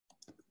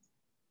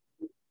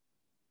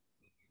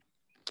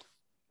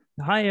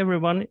Hi,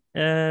 everyone.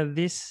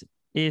 This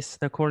is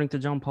the According to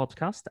John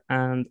podcast,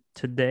 and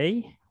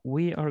today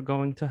we are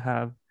going to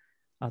have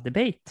a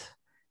debate.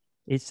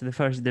 It's the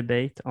first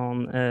debate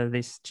on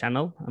this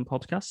channel and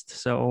podcast,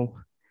 so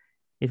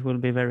it will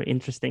be very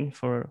interesting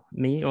for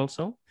me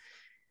also.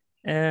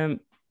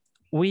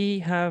 We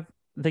have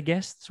the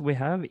guests we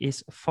have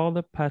is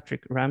Father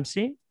Patrick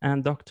Ramsey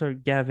and Dr.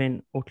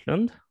 Gavin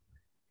Ortlund.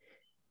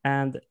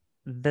 And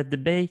the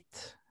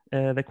debate,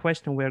 the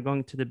question we are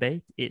going to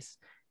debate is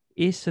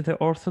the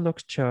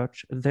Orthodox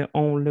Church the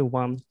only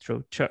one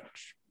true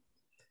church?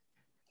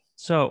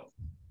 So,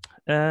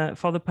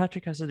 Father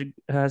Patrick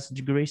has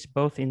degrees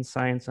both in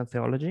science and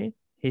theology.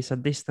 He's a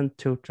distant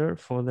tutor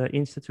for the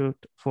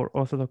Institute for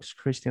Orthodox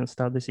Christian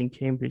Studies in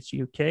Cambridge,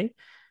 UK,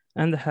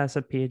 and has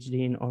a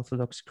PhD in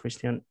Orthodox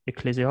Christian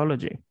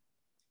Ecclesiology.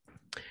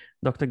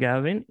 Dr.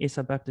 Gavin is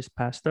a Baptist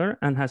pastor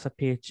and has a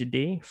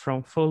PhD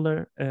from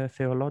Fuller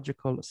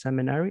Theological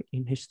Seminary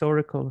in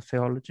Historical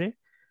Theology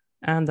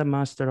and a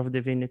Master of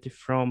Divinity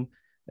from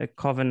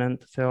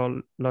Covenant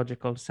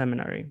Theological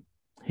Seminary.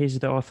 He's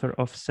the author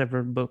of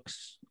several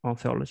books on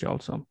theology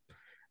also,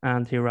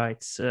 and he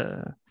writes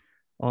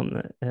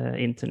on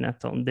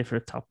internet on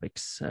different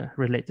topics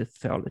related to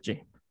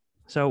theology.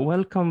 So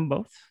welcome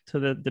both to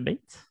the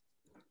debate.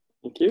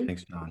 Thank you.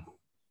 Thanks, John.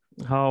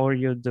 How are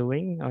you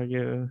doing? Are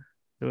you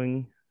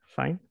doing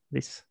fine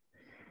this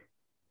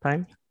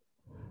time?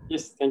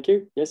 Yes, thank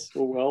you. Yes,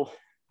 all well.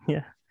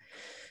 Yeah.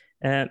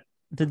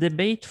 The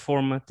debate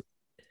format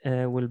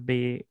will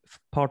be,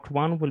 part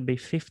one will be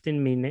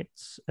 15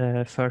 minutes,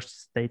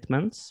 first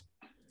statements.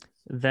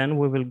 Then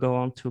we will go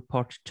on to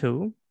part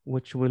two,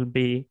 which will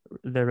be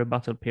the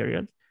rebuttal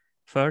period.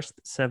 First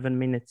 7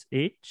 minutes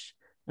each,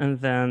 and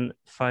then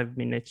 5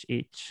 minutes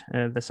each,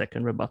 the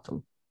second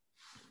rebuttal.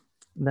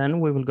 Then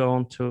we will go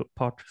on to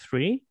part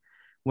three,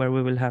 where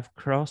we will have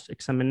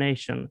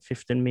cross-examination,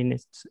 15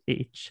 minutes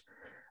each.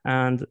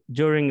 And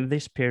during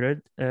this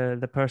period,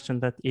 the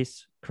person that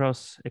is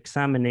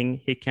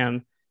cross-examining, he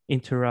can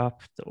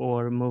interrupt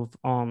or move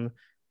on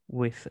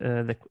with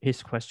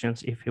his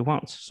questions if he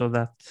wants. So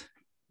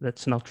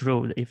that's not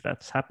rude if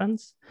that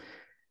happens.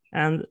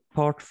 And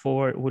part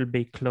four will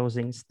be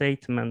closing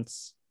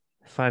statements,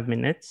 5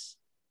 minutes,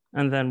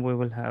 and then we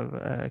will have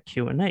a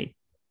Q&A.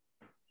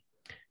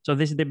 So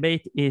this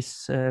debate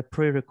is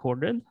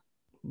pre-recorded,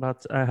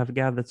 but I have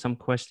gathered some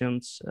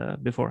questions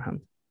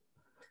beforehand.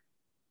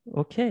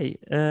 Okay,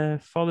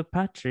 Father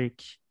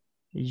Patrick,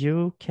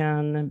 you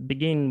can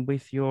begin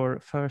with your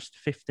first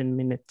 15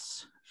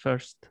 minutes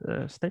first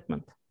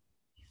statement.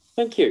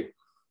 Thank you.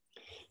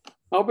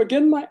 I'll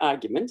begin my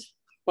argument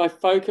by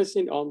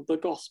focusing on the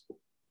gospel,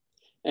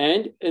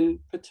 and in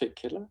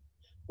particular,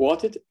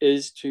 what it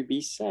is to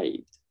be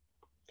saved.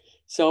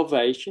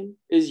 Salvation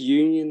is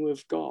union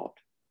with God,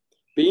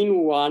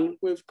 being one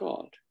with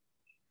God.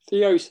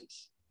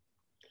 Theosis.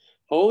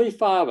 Holy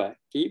Father,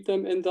 keep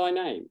them in thy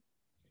name,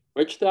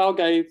 which thou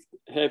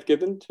have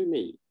given to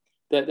me,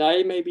 that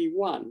they may be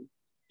one,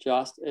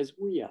 just as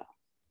we are.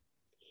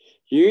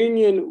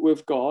 Union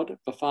with God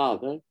the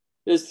Father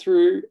is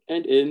through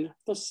and in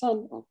the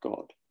Son of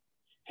God,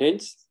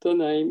 hence the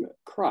name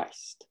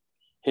Christ,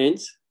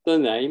 hence the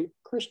name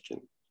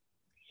Christian.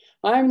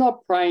 I am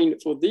not praying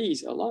for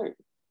these alone,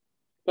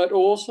 but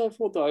also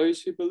for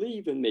those who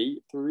believe in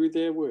me through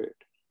their word,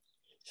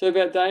 so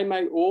that they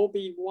may all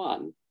be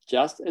one,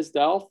 just as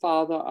thou,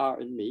 Father,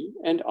 art in me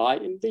and I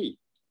in thee,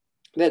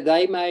 that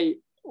they may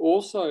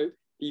also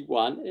be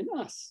one in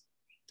us,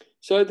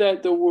 so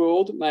that the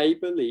world may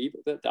believe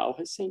that thou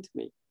hast sent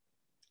me.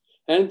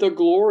 And the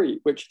glory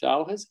which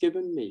thou hast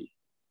given me,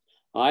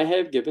 I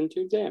have given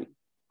to them,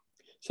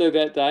 so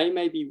that they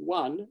may be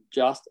one,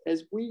 just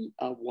as we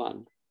are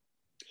one.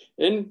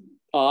 And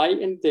I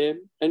in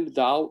them, and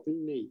thou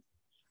in me,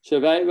 so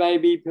they may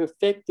be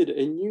perfected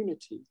in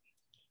unity,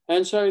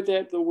 and so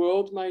that the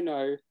world may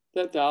know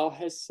that thou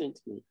hast sent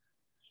me,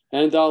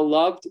 and thou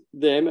loved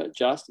them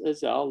just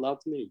as thou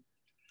loved me.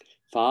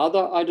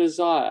 Father, I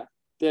desire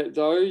that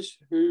those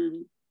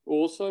whom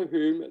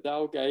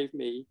thou gave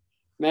me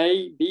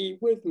may be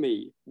with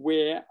me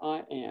where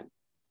I am,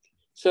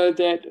 so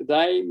that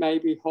they may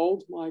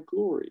behold my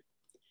glory,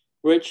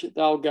 which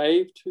thou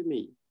gave to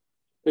me,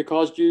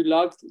 because you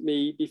loved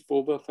me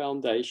before the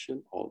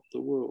foundation of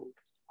the world.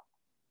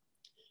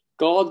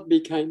 God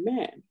became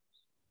man,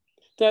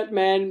 that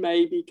man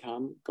may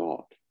become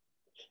God.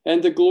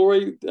 And the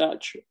glory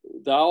that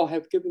thou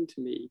have given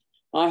to me,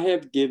 I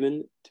have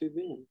given to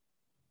them.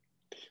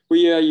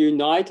 We are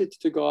united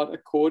to God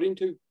according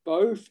to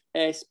both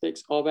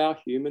aspects of our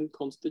human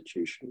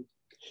constitution.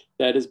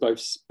 That is both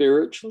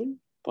spiritually,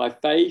 by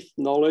faith,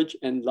 knowledge,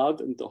 and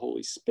love in the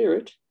Holy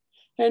Spirit,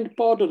 and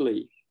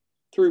bodily,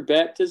 through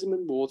baptism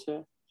in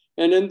water,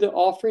 and in the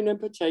offering and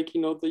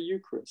partaking of the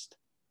Eucharist,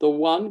 the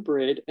one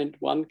bread and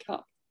one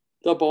cup,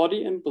 the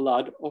body and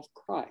blood of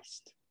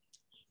Christ,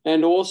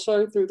 and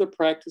also through the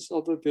practice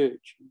of the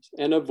virtues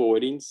and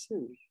avoiding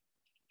sin.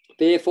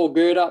 Therefore,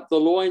 gird up the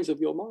loins of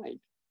your mind,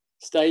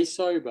 stay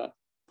sober,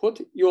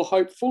 put your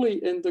hope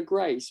fully in the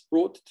grace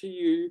brought to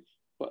you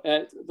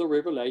at the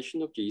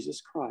revelation of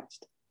Jesus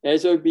Christ,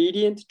 as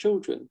obedient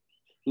children,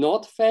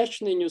 not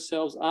fashioning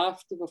yourselves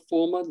after the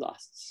former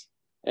lusts,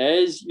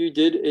 as you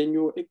did in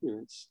your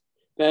ignorance,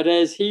 but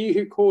as he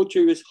who called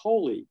you is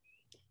holy,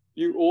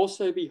 you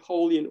also be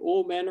holy in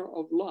all manner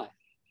of life,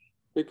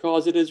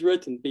 because it is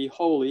written, be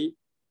holy,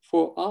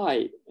 for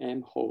I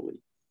am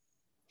holy.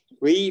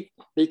 We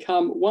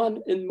become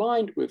one in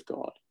mind with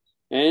God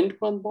and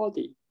one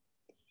body,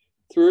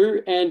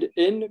 through and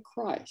in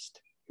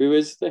Christ, who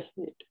is the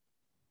head.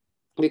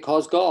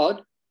 Because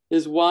God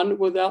is one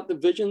without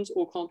divisions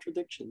or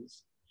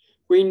contradictions,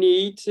 we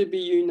need to be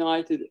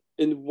united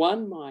in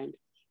one mind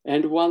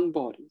and one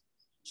body,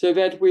 so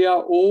that we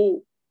are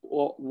all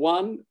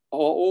one,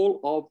 or all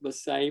of the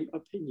same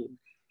opinion.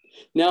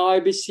 Now I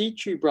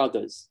beseech you,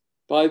 brothers,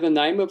 by the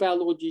name of our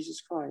Lord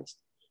Jesus Christ,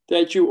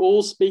 that you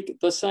all speak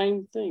the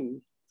same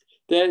thing,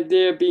 that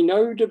there be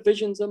no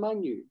divisions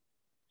among you,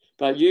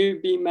 but you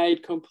be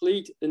made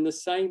complete in the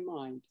same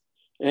mind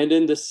and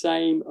in the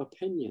same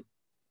opinion,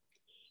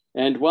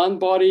 and one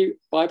body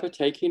by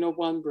partaking of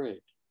one bread.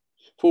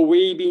 For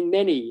we, being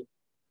many,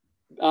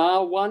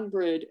 are one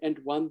bread and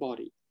one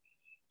body,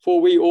 for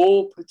we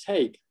all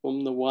partake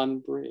from the one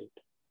bread,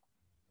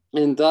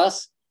 and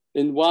thus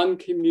in one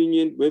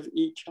communion with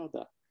each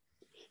other.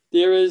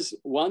 There is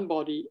one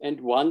body and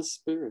one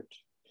spirit,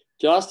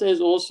 just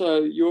as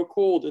also you are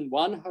called in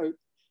one hope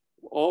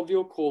of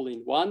your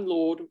calling, one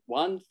Lord,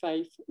 one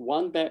faith,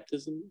 one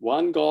baptism,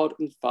 one God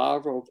and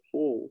Father of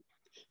all,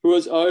 who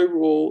is over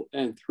all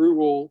and through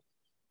all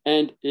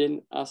and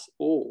in us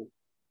all.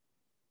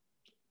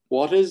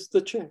 What is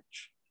the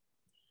church?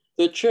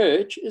 The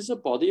church is the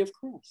body of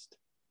Christ.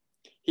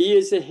 He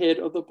is the head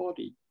of the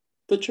body,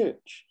 the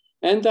church,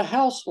 and the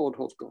household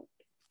of God,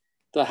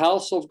 the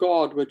house of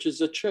God, which is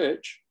the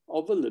church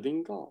of the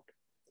living God,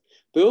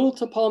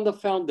 built upon the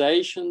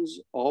foundations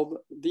of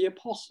the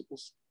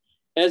apostles,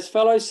 as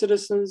fellow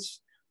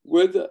citizens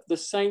with the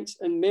saints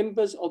and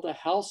members of the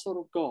household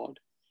of God,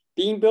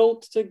 being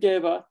built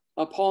together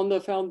upon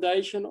the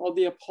foundation of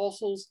the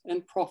apostles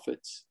and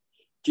prophets,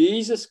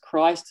 Jesus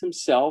Christ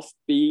himself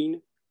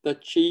being the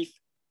chief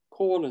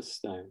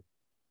cornerstone.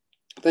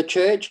 The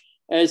church,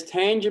 as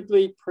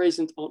tangibly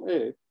present on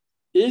earth,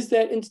 is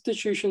that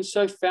institution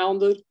so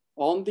founded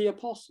on the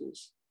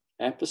apostles'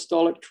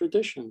 apostolic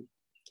tradition.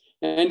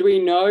 And we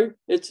know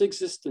its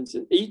existence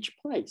in each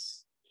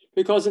place,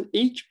 because in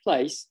each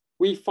place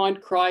we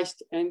find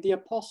Christ and the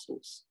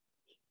apostles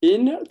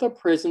in the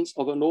presence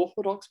of an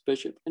Orthodox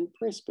bishop and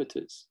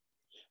presbyters,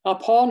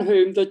 upon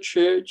whom the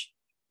church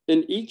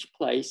in each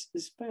place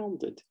is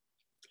founded.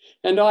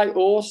 And I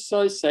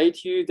also say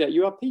to you that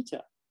you are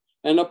Peter,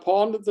 and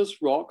upon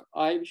this rock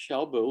I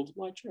shall build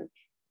my church.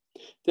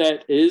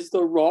 That is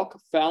the rock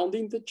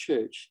founding the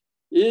church,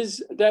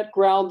 is that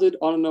grounded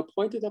on an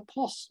appointed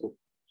apostle,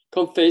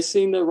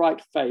 confessing the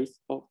right faith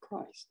of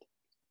Christ.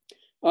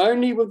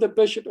 Only with the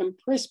bishop and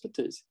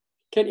presbyters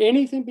can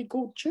anything be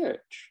called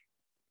church,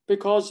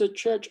 because the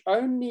church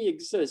only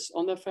exists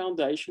on the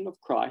foundation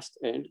of Christ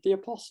and the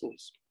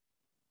apostles.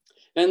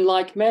 In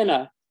like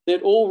manner,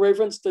 that all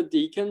reverence the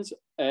deacons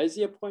as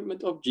the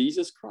appointment of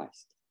Jesus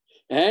Christ,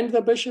 and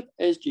the bishop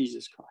as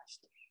Jesus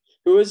Christ,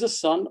 who is the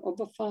Son of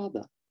the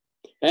Father,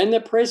 and the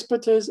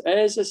presbyters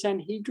as the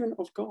Sanhedrin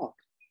of God,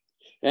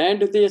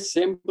 and the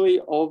assembly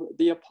of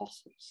the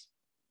apostles.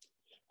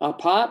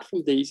 Apart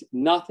from these,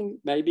 nothing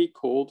may be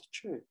called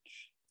church.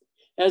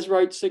 As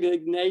wrote St.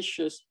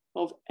 Ignatius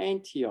of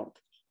Antioch,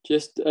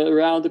 just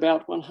around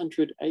about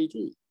 100 AD.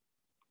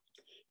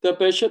 The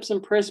bishops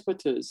and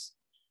presbyters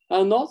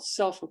are not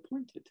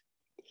self-appointed,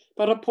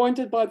 but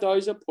appointed by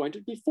those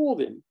appointed before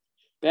them,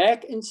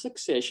 back in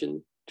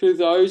succession to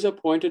those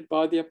appointed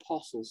by the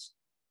apostles,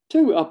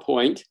 to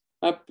appoint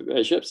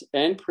bishops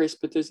and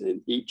presbyters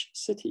in each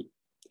city,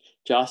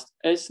 just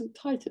as St.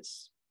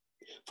 Titus.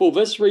 For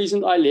this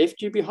reason I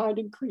left you behind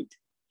in Crete,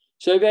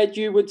 so that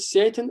you would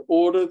set in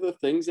order the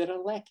things that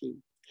are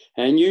lacking,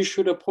 and you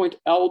should appoint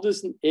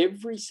elders in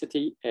every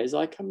city as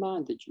I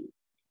commanded you.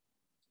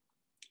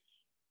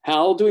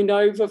 How do we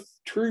know the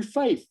true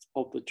faith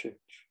of the church?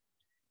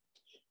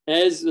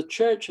 As the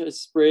church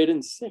has spread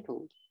and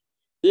settled,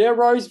 there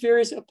arose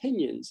various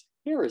opinions,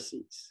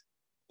 heresies,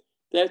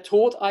 that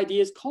taught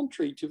ideas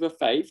contrary to the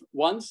faith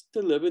once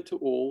delivered to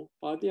all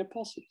by the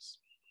apostles,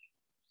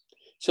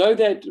 so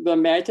that the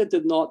matter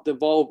did not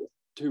devolve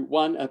to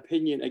one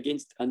opinion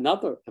against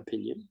another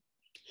opinion.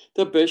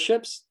 The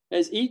bishops,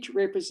 as each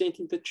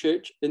representing the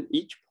church in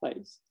each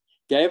place,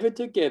 gathered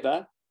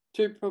together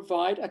to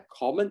provide a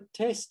common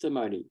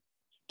testimony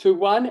to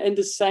one and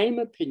the same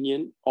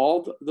opinion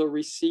of the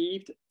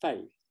received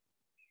faith,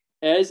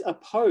 as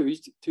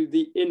opposed to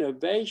the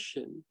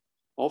innovation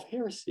of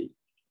heresy.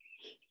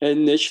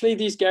 Initially,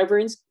 these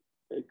gatherings,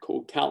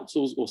 called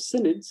councils or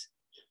synods,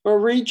 were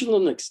regional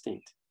in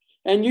extent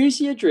and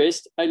usually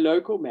addressed a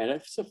local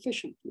matter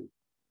sufficiently.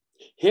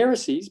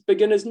 Heresies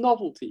begin as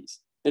novelties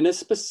in a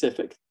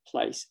specific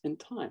place and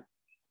time.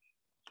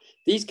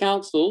 These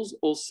councils,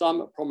 or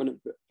some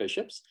prominent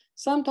bishops,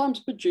 sometimes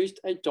produced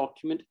a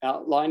document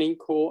outlining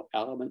core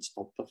elements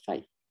of the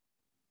faith.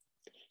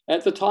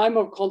 At the time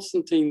of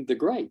Constantine the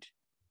Great,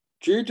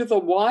 due to the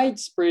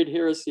widespread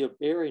heresy of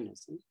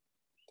Arianism,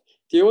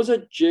 there was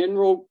a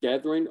general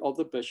gathering of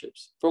the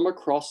bishops from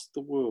across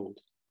the world,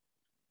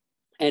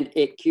 an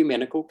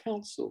ecumenical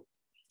council.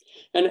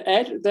 And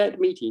at that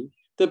meeting,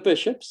 the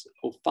bishops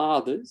or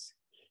fathers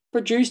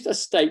produced a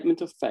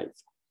statement of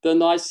faith, the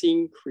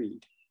Nicene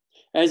Creed,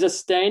 as a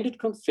standard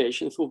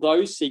confession for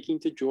those seeking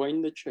to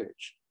join the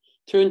church,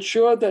 to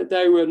ensure that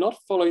they were not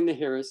following the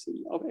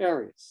heresy of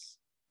Arius.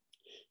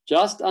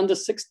 Just under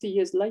 60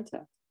 years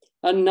later,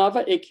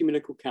 another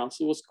ecumenical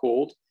council was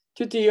called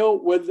to deal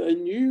with the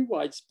new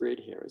widespread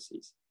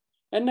heresies,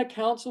 and the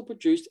council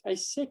produced a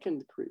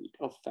second creed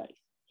of faith,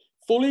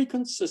 fully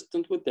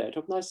consistent with that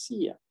of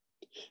Nicaea,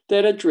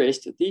 that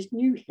addressed these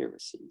new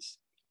heresies.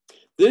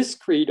 This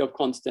creed of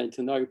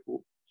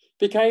Constantinople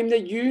became the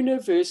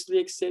universally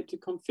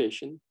accepted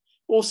confession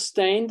or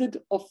standard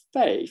of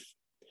faith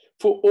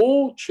for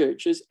all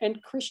churches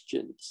and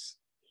Christians.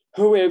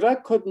 Whoever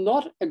could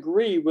not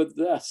agree with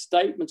the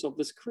statements of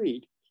this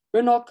creed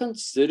were not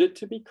considered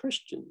to be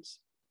Christians.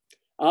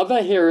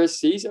 Other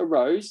heresies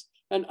arose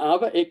and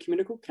other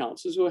ecumenical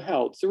councils were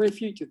held to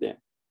refute them.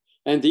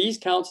 And these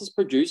councils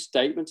produced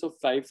statements of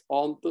faith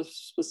on the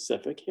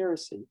specific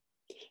heresy,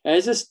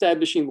 as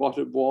establishing what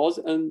it was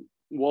and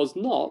was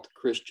not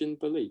Christian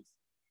belief.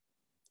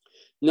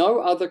 No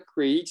other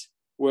creeds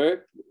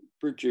were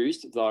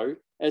produced, though,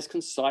 as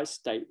concise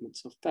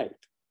statements of faith.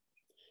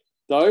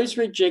 Those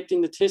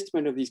rejecting the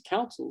testimony of these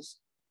councils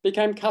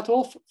became cut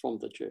off from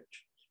the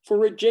church for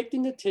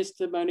rejecting the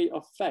testimony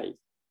of faith,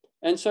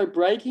 and so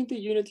breaking the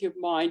unity of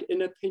mind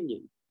in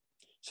opinion,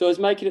 so as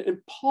making it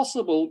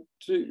impossible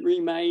to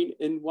remain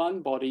in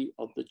one body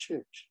of the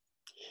church.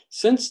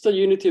 Since the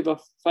unity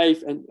of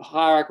faith and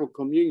hierarchical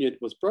communion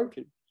was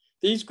broken,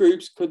 these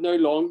groups could no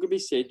longer be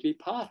said to be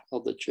part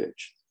of the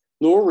church,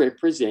 nor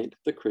represent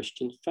the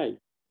Christian faith.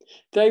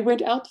 They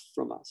went out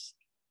from us,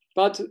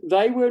 but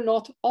they were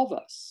not of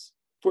us.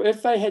 For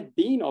if they had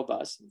been of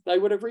us, they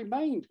would have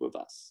remained with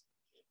us.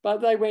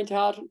 But they went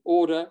out in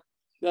order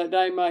that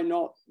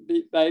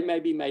they may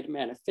be made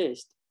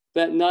manifest,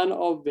 that none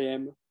of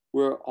them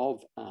were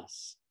of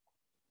us.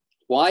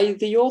 Why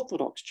the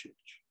Orthodox Church?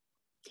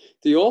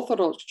 The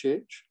Orthodox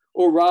Church,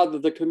 or rather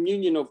the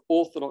communion of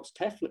Orthodox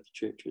Catholic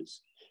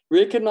churches,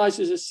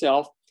 recognizes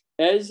itself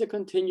as a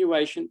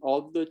continuation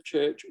of the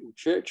church or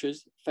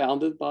churches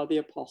founded by the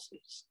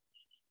apostles.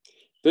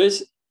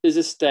 This is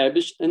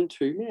established in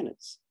two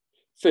manners.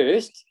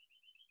 First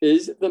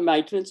is the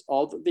maintenance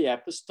of the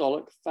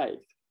apostolic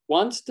faith,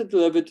 once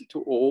delivered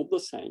to all the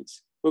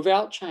saints,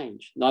 without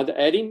change, neither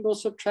adding nor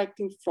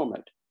subtracting from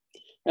it,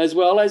 as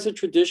well as the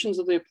traditions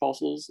of the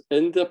apostles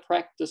in the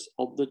practice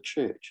of the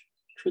church,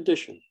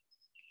 tradition.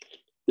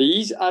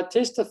 These are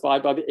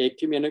testified by the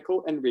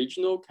ecumenical and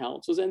regional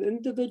councils and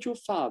individual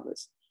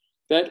fathers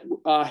that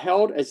are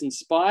held as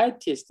inspired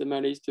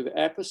testimonies to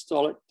the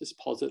apostolic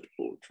deposit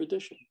or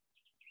tradition.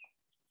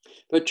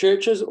 But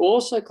churches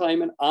also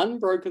claim an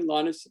unbroken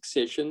line of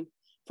succession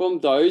from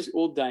those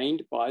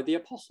ordained by the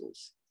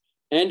apostles,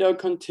 and are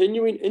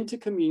continuing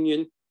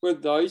intercommunion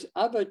with those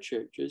other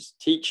churches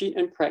teaching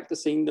and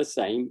practicing the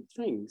same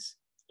things.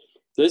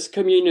 This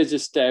communion is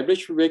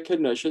established for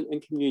recognition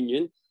and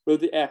communion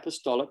with the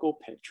apostolic or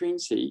patrine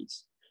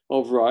sees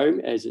of Rome,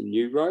 as in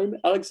New Rome,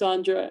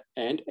 Alexandria,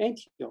 and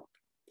Antioch,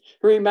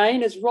 who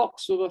remain as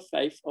rocks of the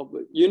faith of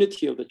the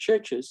unity of the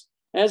churches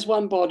as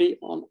one body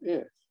on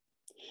earth.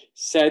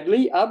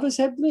 Sadly, others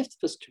have left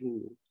this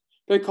communion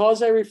because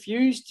they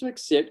refuse to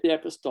accept the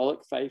apostolic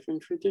faith and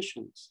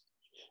traditions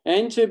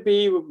and to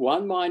be with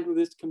one mind with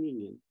this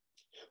communion,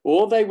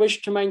 or they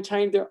wish to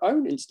maintain their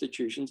own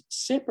institutions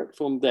separate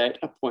from that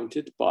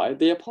appointed by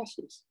the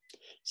apostles.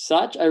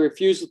 Such a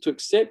refusal to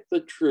accept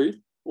the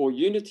truth or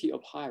unity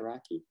of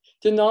hierarchy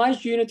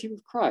denies unity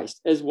with Christ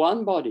as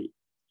one body,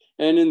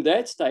 and in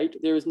that state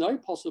there is no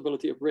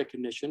possibility of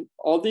recognition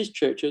of these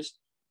churches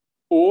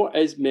or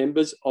as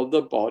members of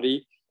the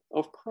body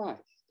of Christ.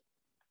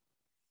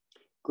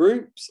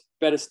 Groups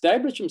that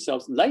establish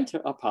themselves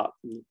later apart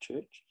from the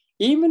church,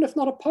 even if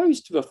not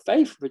opposed to the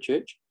faith of the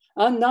church,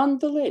 are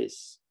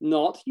nonetheless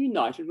not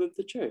united with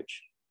the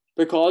church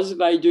because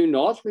they do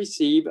not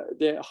receive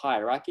their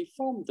hierarchy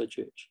from the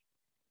church.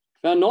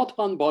 They are not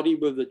one body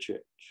with the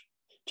church.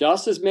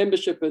 Just as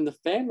membership in the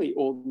family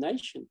or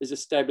nation is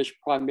established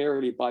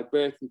primarily by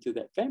birth into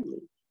that family,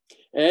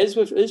 as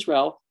with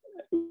Israel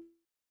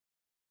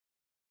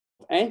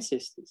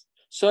ancestors,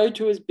 so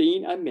too has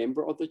been a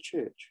member of the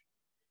church.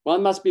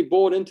 One must be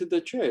born into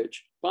the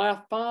church by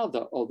a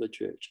father of the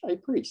church, a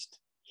priest,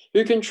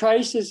 who can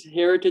trace his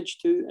heritage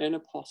to an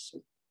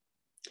apostle.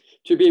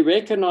 To be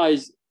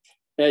recognized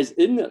as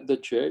in the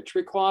church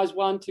requires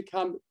one to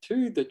come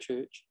to the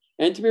church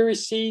and to be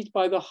received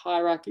by the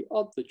hierarchy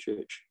of the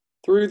church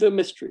through the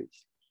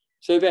mysteries,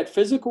 so that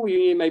physical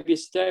union may be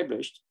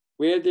established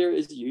where there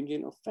is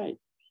union of faith.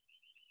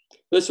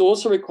 This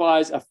also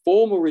requires a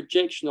formal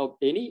rejection of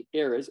any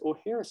errors or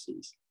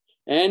heresies,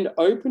 and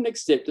open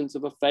acceptance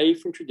of a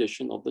faith and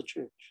tradition of the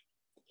church.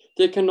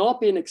 There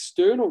cannot be an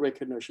external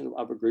recognition of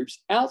other groups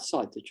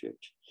outside the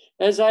church,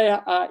 as they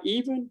are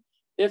even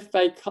if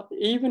they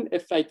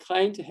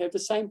claim to have the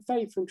same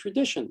faith and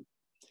tradition,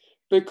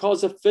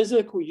 because a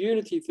physical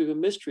unity through the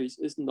mysteries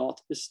is not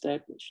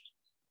established.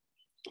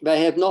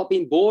 They have not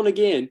been born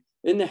again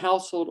in the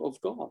household of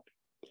God,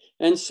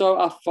 and so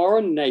are a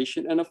foreign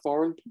nation and a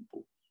foreign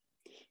people.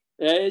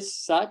 As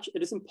such,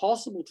 it is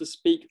impossible to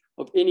speak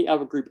of any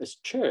other group as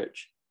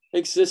church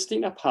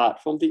existing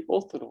apart from the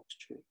Orthodox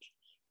Church,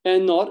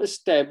 and not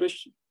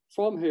established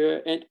from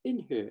her and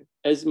in her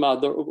as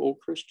mother of all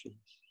Christians.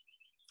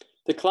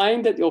 The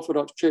claim that the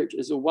Orthodox Church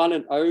is the one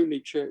and only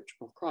Church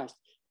of Christ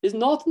is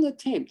not an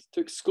attempt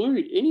to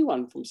exclude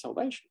anyone from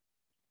salvation,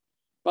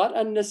 but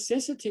a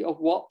necessity of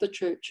what the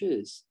church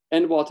is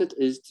and what it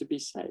is to be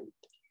saved.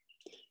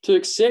 To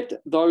accept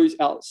those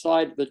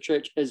outside the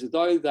church as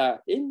though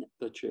they're in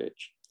the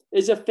church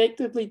is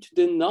effectively to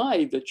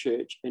deny the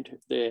church and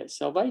their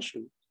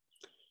salvation.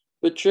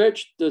 The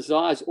church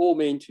desires all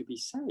men to be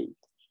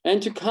saved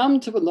and to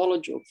come to the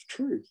knowledge of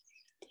truth,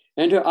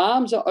 and her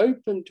arms are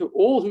open to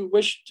all who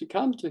wish to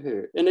come to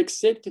her in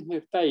accepting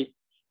her faith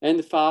and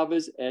the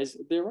fathers as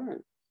their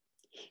own.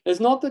 It's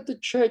not that the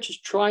church is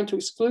trying to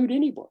exclude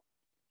anybody,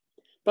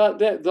 but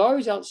that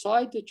those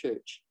outside the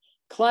church,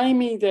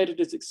 claiming that it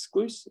is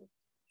exclusive,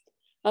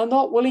 are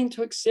not willing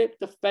to accept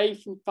the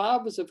faith and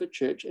fathers of the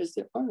church as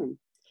their own,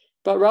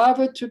 but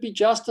rather to be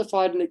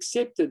justified and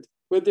accepted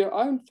with their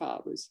own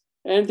fathers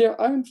and their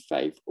own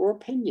faith or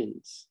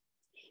opinions.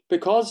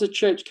 Because the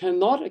church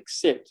cannot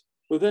accept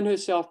within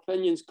herself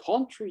opinions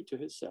contrary to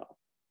herself,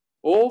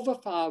 all the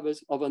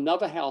fathers of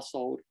another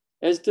household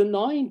as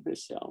denying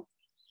herself.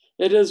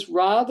 It is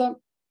rather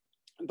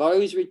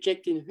those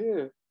rejecting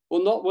her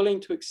or not willing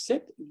to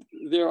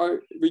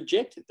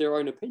reject their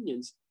own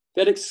opinions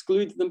that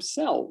exclude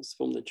themselves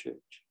from the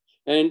church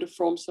and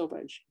from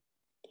salvation.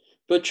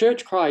 The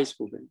church cries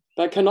for them,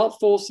 but cannot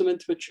force them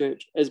into a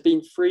church as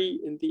being free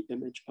in the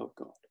image of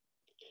God.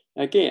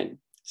 Again,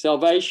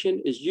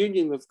 salvation is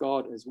union with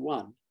God as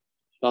one,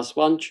 thus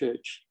one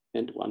church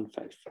and one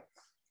faith.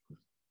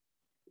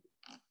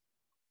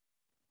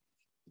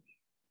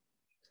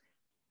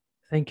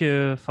 Thank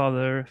you,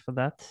 Father, for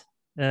that.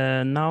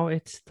 Now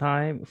it's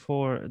time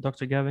for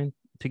Dr. Gavin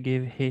to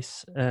give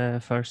his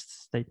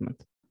first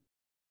statement.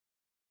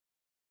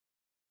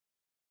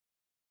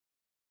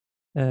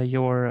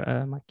 Your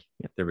mic.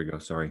 Yep. There we go.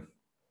 Sorry.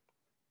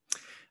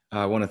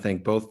 I want to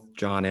thank both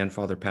John and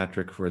Father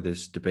Patrick for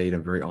this debate.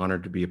 I'm very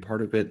honored to be a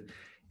part of it,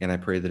 and I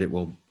pray that it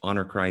will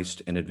honor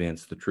Christ and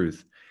advance the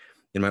truth.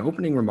 In my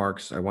opening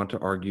remarks, I want to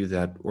argue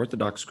that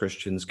Orthodox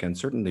Christians can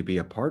certainly be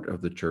a part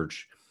of the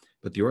church,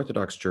 but the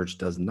Orthodox Church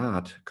does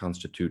not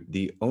constitute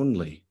the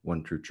only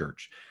one true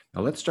church.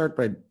 Now, let's start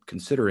by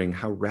considering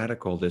how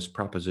radical this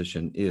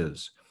proposition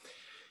is.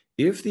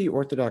 If the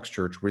Orthodox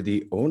Church were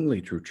the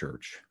only true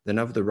church, then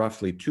of the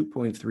roughly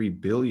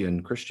 2.3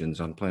 billion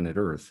Christians on planet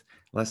Earth,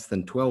 less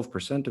than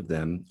 12% of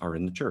them are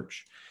in the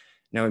church.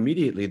 Now,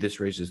 immediately this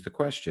raises the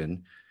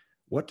question,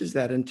 what does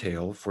that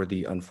entail for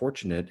the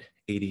unfortunate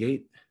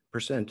 88%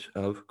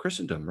 of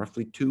Christendom,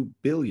 roughly 2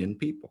 billion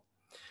people?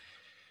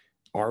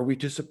 Are we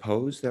to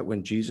suppose that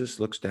when Jesus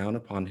looks down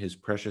upon his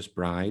precious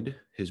bride,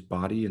 his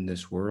body in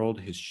this world,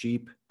 his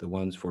sheep, the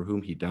ones for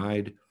whom he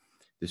died,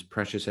 this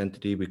precious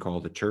entity we call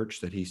the church,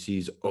 that he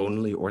sees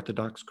only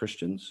Orthodox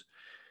Christians?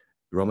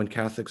 Roman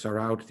Catholics are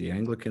out, the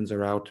Anglicans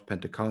are out,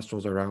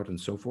 Pentecostals are out, and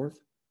so forth?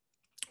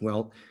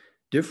 Well,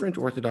 different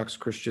Orthodox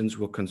Christians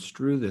will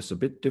construe this a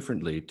bit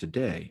differently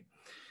today,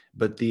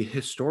 but the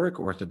historic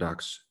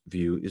Orthodox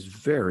view is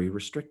very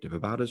restrictive,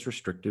 about as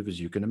restrictive as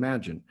you can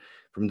imagine.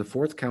 From the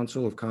Fourth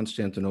Council of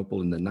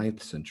Constantinople in the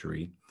 9th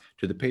century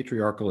to the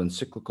Patriarchal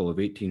Encyclical of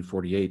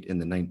 1848 in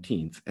the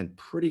 19th, and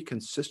pretty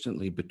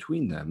consistently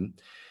between them,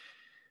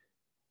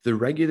 the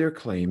regular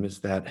claim is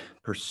that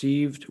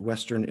perceived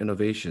Western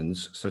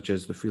innovations, such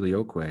as the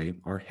Filioque,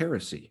 are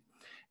heresy,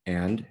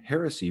 and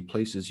heresy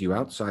places you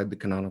outside the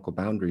canonical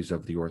boundaries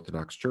of the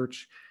Orthodox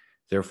Church,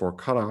 therefore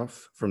cut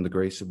off from the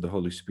grace of the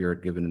Holy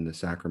Spirit given in the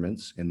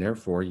sacraments, and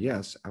therefore,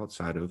 yes,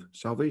 outside of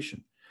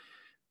salvation.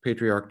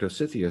 Patriarch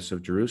Dositheus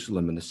of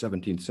Jerusalem in the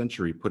 17th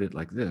century put it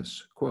like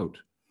this, quote,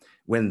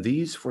 "When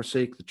these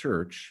forsake the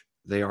church,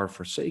 they are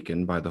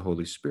forsaken by the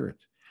Holy Spirit,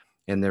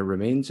 and there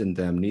remains in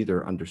them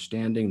neither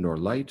understanding nor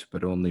light,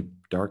 but only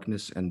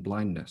darkness and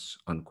blindness,"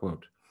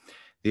 unquote.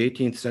 The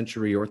 18th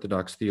century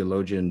Orthodox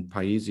theologian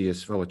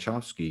Paisius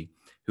Velichowski,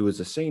 who is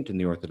a saint in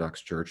the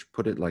Orthodox Church,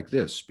 put it like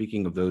this,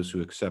 speaking of those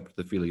who accept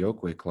the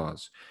Filioque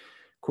clause,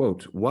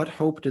 quote, "What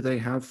hope do they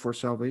have for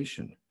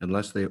salvation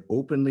unless they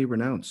openly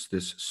renounce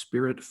this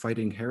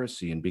spirit-fighting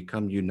heresy and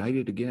become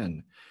united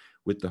again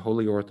with the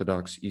Holy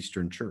Orthodox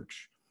Eastern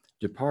Church?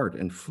 Depart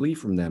and flee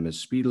from them as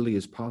speedily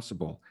as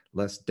possible,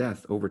 lest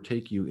death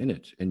overtake you in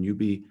it, and you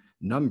be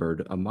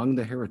numbered among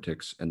the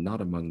heretics and not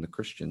among the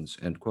Christians,"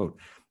 end quote.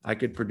 I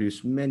could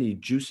produce many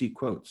juicy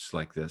quotes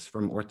like this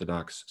from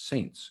Orthodox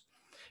saints.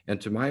 And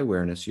to my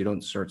awareness, you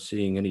don't start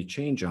seeing any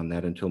change on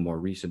that until more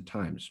recent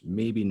times,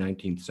 maybe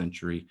 19th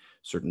century,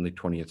 certainly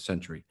 20th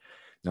century.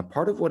 Now,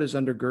 part of what is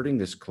undergirding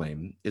this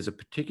claim is a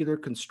particular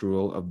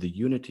construal of the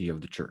unity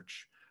of the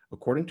church,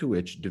 according to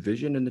which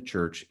division in the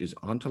church is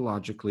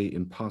ontologically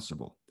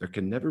impossible. There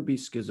can never be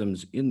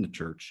schisms in the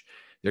church.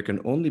 There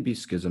can only be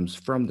schisms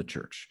from the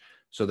church,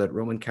 so that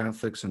Roman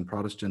Catholics and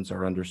Protestants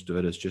are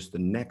understood as just the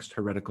next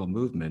heretical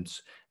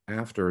movements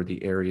after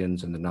the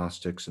Arians and the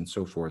Gnostics and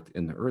so forth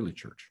in the early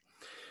church.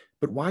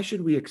 But why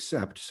should we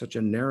accept such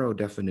a narrow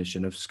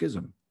definition of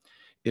schism?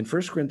 In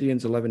 1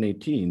 Corinthians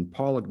 11:18,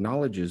 Paul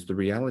acknowledges the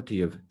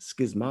reality of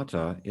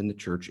schismata in the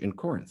church in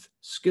Corinth,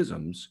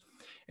 schisms,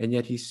 and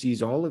yet he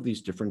sees all of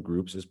these different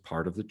groups as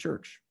part of the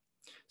church.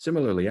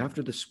 Similarly,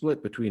 after the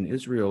split between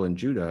Israel and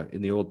Judah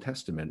in the Old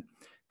Testament,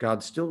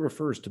 God still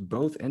refers to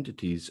both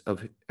entities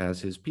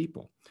as his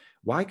people.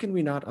 Why can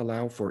we not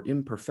allow for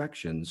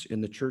imperfections in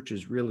the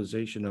church's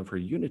realization of her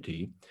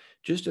unity,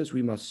 just as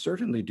we must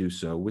certainly do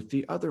so with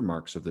the other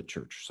marks of the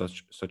church,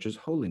 such as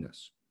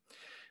holiness?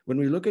 When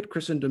we look at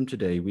Christendom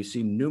today, we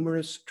see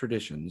numerous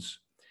traditions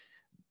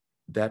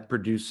that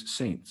produce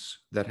saints,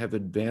 that have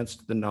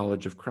advanced the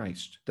knowledge of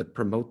Christ, that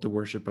promote the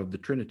worship of the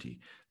Trinity.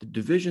 The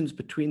divisions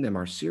between them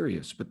are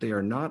serious, but they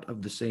are not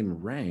of the same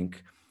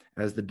rank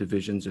as the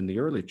divisions in the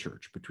early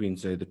church between,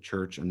 say, the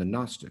church and the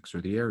Gnostics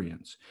or the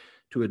Arians.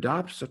 To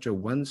adopt such a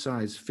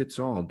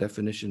one-size-fits-all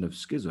definition of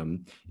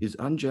schism is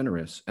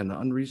ungenerous and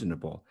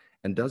unreasonable,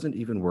 and doesn't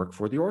even work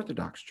for the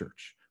Orthodox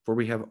Church, for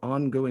we have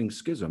ongoing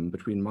schism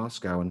between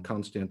Moscow and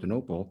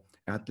Constantinople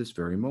at this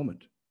very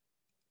moment.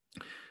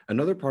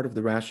 Another part of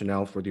the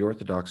rationale for the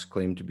Orthodox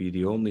claim to be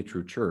the only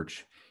true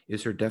church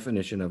is her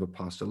definition of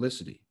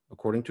apostolicity,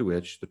 according to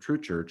which the true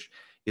church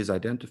is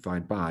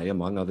identified by,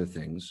 among other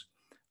things,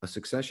 a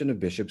succession of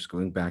bishops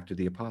going back to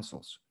the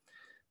apostles.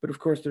 But of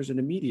course, there's an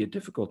immediate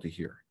difficulty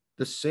here.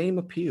 The same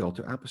appeal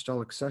to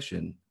apostolic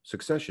succession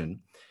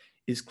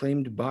is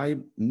claimed by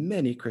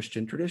many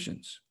Christian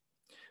traditions.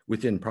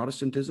 Within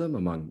Protestantism,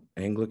 among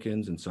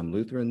Anglicans and some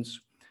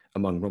Lutherans,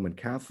 among Roman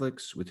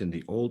Catholics, within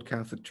the Old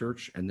Catholic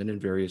Church, and then in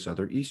various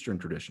other Eastern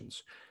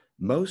traditions.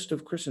 Most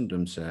of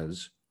Christendom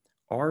says,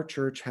 our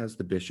church has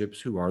the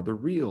bishops who are the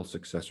real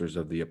successors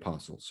of the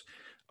apostles.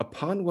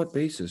 Upon what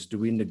basis do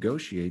we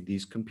negotiate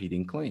these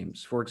competing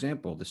claims? For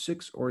example, the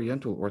 6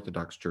 Oriental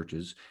Orthodox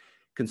churches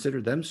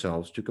consider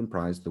themselves to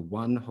comprise the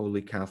one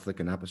holy Catholic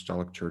and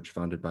Apostolic Church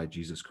founded by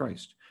Jesus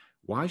Christ.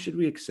 Why should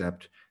we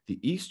accept the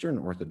Eastern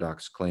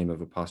Orthodox claim of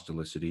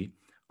apostolicity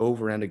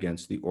over and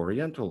against the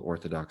Oriental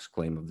Orthodox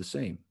claim of the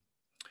same?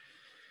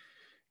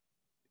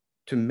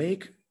 To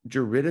make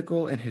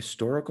juridical and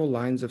historical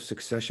lines of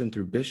succession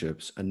through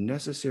bishops a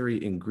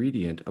necessary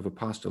ingredient of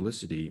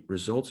apostolicity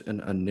results in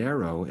a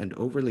narrow and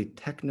overly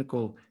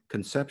technical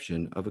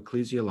conception of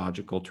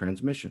ecclesiological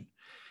transmission.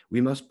 We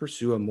must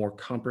pursue a more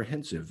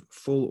comprehensive,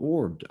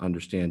 full-orbed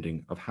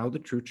understanding of how the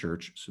true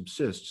church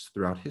subsists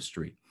throughout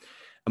history.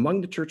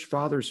 Among the church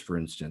fathers, for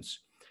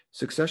instance,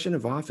 succession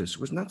of office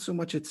was not so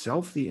much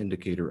itself the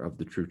indicator of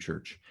the true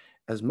church,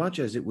 as much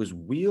as it was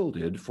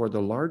wielded for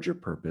the larger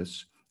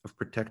purpose of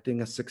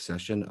protecting a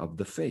succession of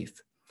the faith.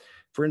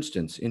 For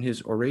instance, in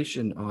his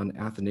oration on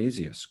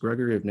Athanasius,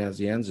 Gregory of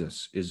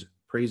Nazianzus is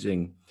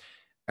praising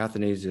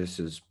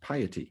Athanasius's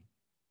piety,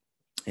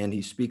 and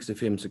he speaks of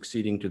him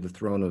succeeding to the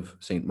throne of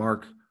St.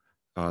 Mark,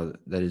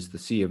 that is the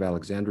See of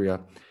Alexandria,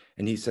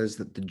 and he says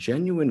that the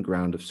genuine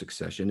ground of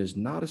succession is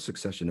not a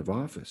succession of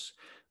office,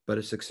 but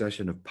a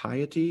succession of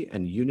piety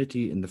and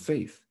unity in the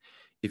faith.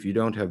 If you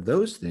don't have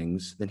those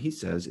things, then he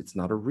says it's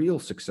not a real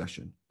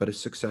succession, but a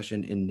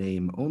succession in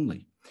name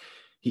only.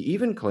 He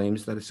even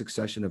claims that a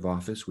succession of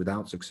office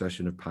without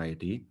succession of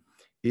piety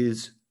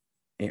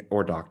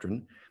or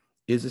doctrine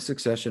is a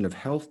succession of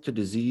health to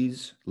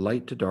disease,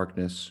 light to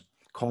darkness,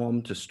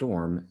 calm to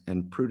storm,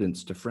 and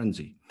prudence to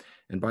frenzy.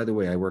 And by the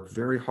way, I work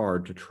very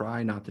hard to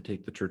try not to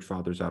take the church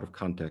fathers out of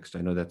context.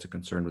 I know that's a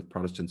concern with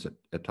Protestants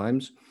at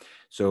times.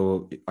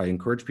 So I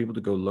encourage people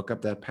to go look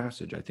up that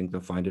passage. I think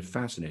they'll find it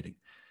fascinating.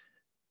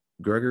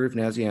 Gregory of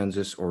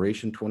Nazianzus,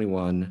 Oration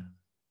 21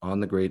 on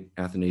the great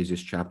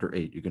Athanasius, chapter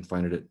 8. You can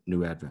find it at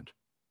New Advent.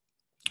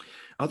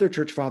 Other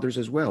church fathers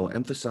as well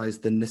emphasize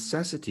the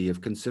necessity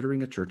of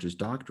considering a church's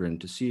doctrine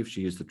to see if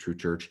she is the true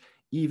church,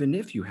 even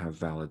if you have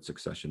valid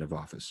succession of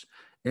office.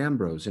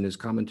 Ambrose, in his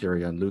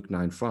commentary on Luke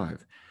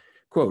 9:5,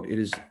 quote, "It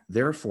is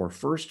therefore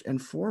first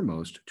and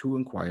foremost to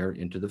inquire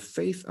into the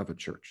faith of a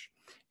church.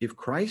 If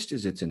Christ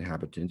is its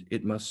inhabitant,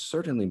 it must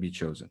certainly be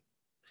chosen.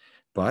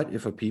 But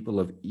if a people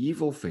of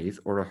evil faith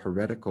or a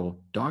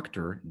heretical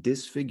doctor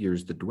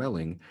disfigures the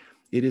dwelling,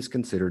 it is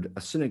considered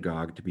a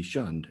synagogue to be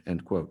shunned,"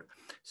 end quote.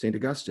 St.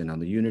 Augustine on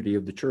the unity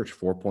of the church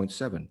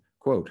 4.7,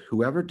 quote,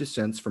 "Whoever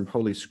dissents from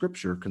Holy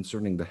Scripture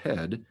concerning the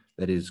head,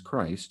 that is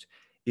Christ,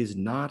 is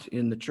not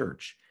in the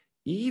church,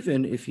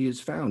 even if he is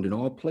found in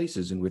all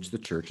places in which the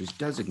church is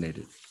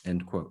designated,"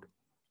 end quote.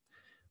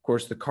 Of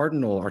course, the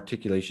cardinal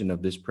articulation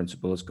of this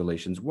principle is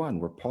Galatians 1,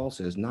 where Paul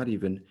says not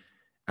even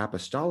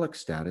apostolic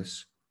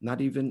status, not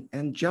even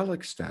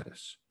angelic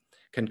status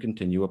can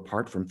continue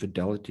apart from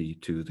fidelity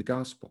to the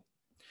gospel.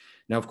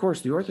 Now, of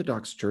course, the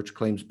Orthodox Church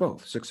claims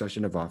both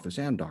succession of office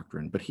and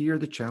doctrine, but here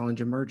the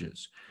challenge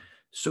emerges.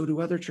 So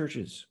do other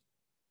churches.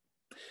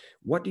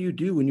 What do you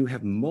do when you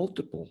have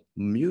multiple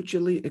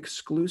mutually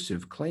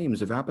exclusive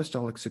claims of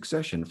apostolic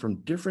succession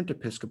from different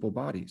episcopal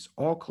bodies,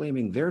 all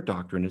claiming their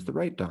doctrine is the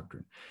right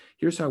doctrine?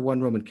 Here's how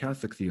one Roman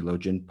Catholic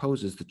theologian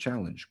poses the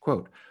challenge,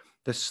 quote,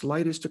 "The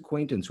slightest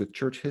acquaintance with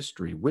church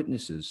history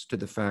witnesses to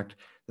the fact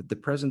that the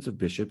presence of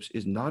bishops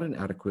is not an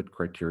adequate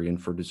criterion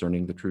for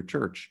discerning the true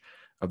church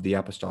of the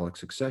apostolic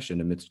succession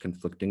amidst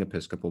conflicting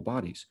episcopal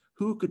bodies.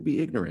 Who could be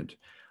ignorant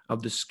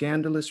of the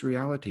scandalous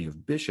reality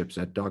of bishops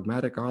at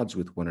dogmatic odds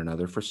with one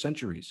another for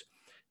centuries,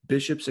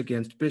 bishops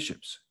against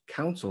bishops,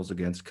 councils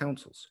against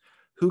councils?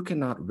 Who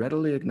cannot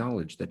readily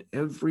acknowledge that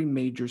every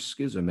major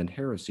schism and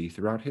heresy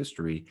throughout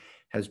history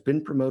has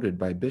been promoted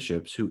by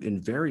bishops who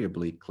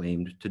invariably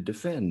claimed to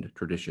defend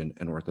tradition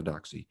and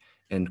orthodoxy?"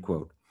 End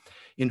quote.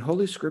 In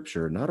Holy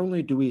Scripture, not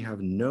only do we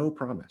have no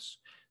promise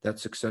that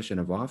succession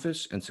of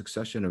office and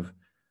succession of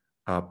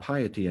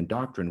piety and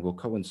doctrine will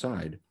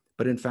coincide,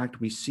 but in fact,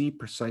 we see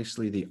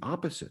precisely the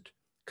opposite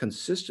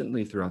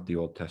consistently throughout the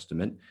Old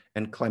Testament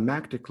and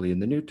climactically in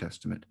the New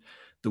Testament.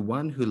 The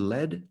one who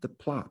led the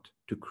plot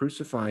to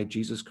crucify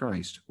Jesus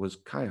Christ was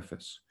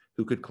Caiaphas,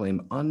 who could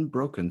claim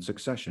unbroken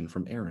succession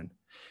from Aaron.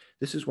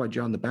 This is why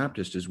John the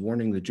Baptist is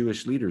warning the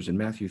Jewish leaders in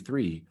Matthew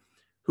 3,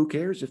 "Who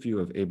cares if you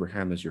have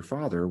Abraham as your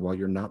father while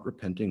you're not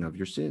repenting of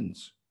your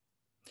sins?"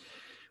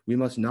 We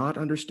must not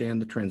understand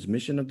the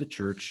transmission of the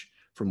church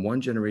from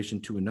one generation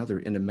to another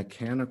in a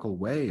mechanical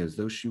way, as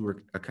though she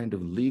were a kind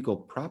of legal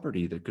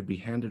property that could be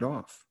handed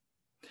off.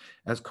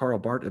 As Karl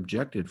Barth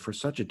objected, for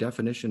such a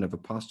definition of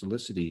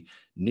apostolicity,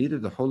 neither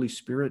the Holy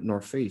Spirit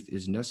nor faith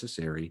is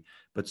necessary,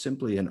 but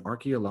simply an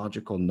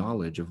archaeological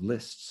knowledge of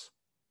lists.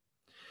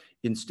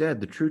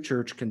 Instead, the true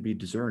church can be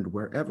discerned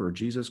wherever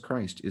Jesus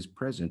Christ is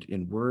present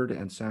in word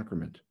and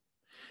sacrament.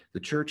 The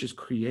church is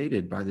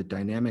created by the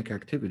dynamic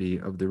activity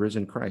of the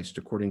risen Christ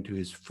according to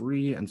his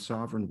free and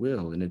sovereign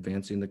will in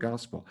advancing the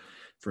gospel.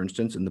 For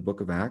instance, in the book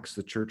of Acts,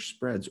 the church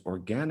spreads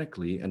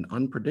organically and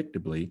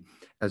unpredictably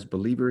as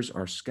believers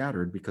are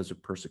scattered because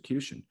of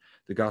persecution.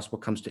 The gospel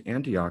comes to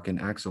Antioch in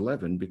Acts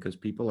 11 because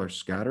people are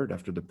scattered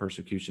after the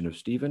persecution of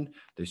Stephen.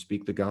 They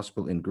speak the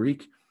gospel in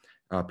Greek.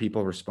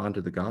 People respond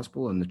to the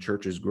gospel and the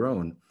church is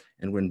grown.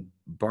 And when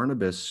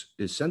Barnabas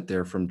is sent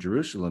there from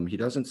Jerusalem, he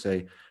doesn't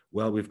say,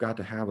 well, we've got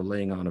to have a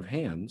laying on of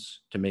hands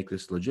to make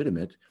this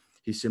legitimate.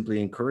 He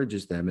simply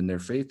encourages them in their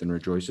faith and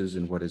rejoices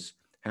in what is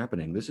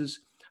happening. This is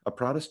a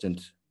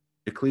Protestant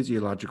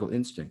ecclesiological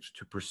instinct,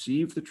 to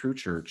perceive the true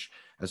church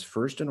as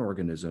first an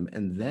organism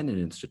and then an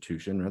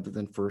institution, rather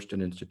than first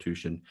an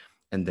institution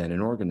and then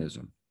an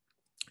organism.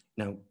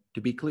 Now,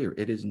 to be clear,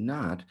 it is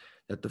not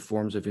that the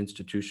forms of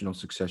institutional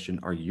succession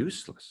are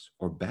useless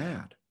or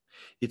bad.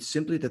 It's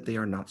simply that they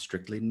are not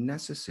strictly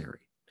necessary.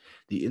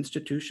 The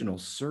institutional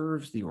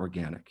serves the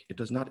organic. It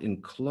does not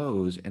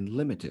enclose and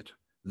limit it.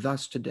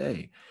 Thus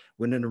today,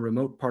 when in a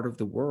remote part of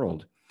the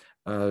world,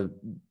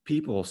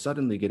 people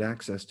suddenly get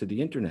access to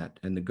the internet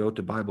and they go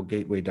to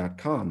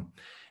BibleGateway.com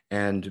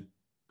and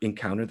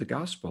encounter the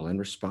gospel and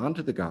respond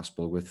to the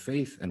gospel with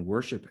faith and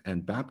worship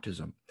and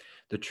baptism,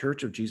 the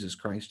Church of Jesus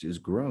Christ is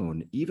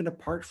grown even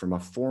apart from a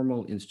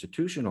formal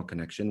institutional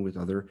connection with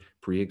other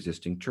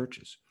pre-existing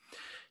churches.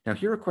 Now,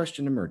 here a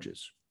question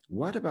emerges.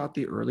 What about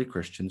the early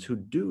Christians who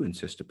do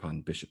insist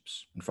upon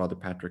bishops? And Father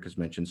Patrick has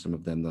mentioned some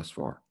of them thus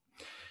far.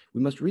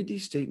 We must read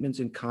these statements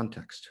in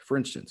context. For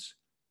instance,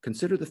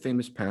 consider the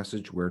famous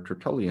passage where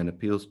Tertullian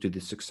appeals to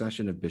the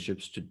succession of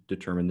bishops to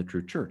determine the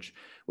true church.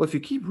 Well, if you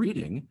keep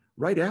reading,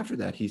 right after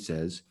that, he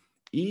says,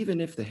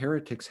 even if the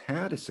heretics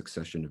had a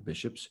succession of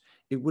bishops,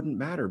 it wouldn't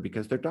matter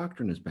because their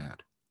doctrine is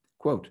bad.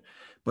 Quote,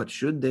 but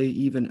should they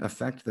even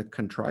affect the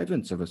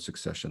contrivance of a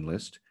succession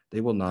list,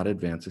 they will not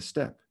advance a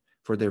step.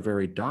 For their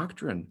very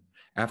doctrine,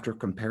 after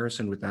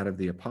comparison with that of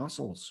the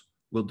apostles,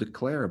 will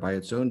declare by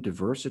its own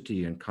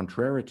diversity and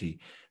contrariety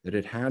that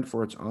it had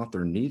for its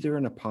author neither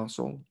an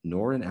apostle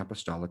nor an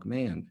apostolic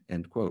man,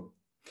 end quote.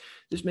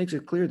 This makes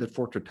it clear that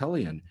for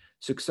Tertullian,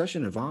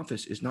 succession of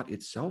office is not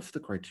itself the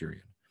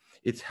criterion.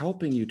 It's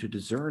helping you to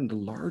discern the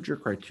larger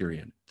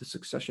criterion, the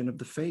succession of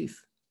the faith.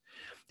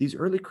 These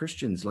early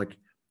Christians like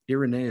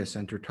Irenaeus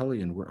and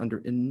Tertullian were under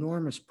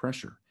enormous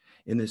pressure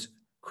in this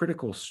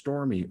critical,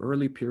 stormy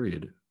early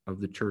period of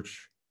the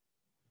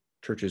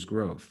church's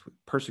growth.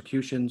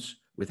 Persecutions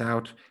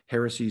without,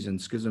 heresies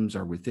and schisms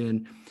are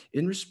within.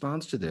 In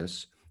response to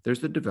this, there's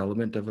the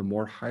development of a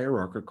more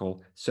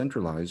hierarchical,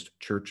 centralized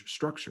church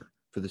structure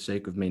for the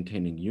sake of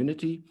maintaining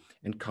unity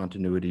and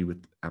continuity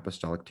with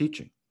apostolic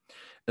teaching.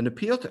 An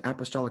appeal to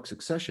apostolic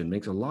succession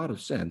makes a lot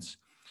of sense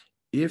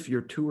if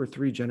you're 2 or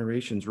 3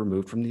 generations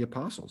removed from the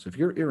apostles. If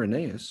you're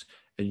Irenaeus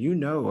and you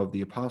know of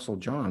the apostle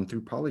John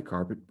through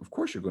Polycarp, of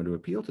course you're going to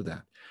appeal to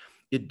that.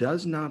 It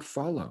does not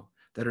follow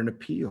that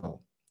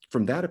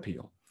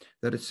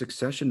that a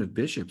succession of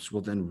bishops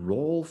will then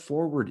roll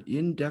forward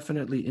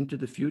indefinitely into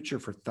the future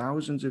for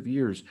thousands of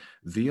years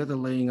via the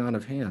laying on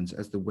of hands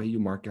as the way you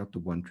mark out the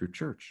one true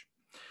church.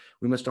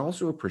 We must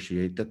also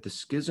appreciate that the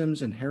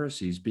schisms and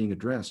heresies being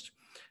addressed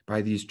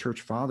by these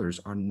church fathers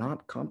are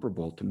not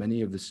comparable to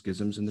many of the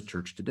schisms in the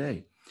church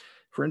today.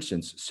 For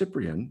instance,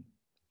 Cyprian,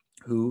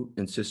 who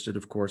insisted,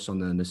 of course, on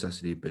the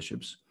necessity of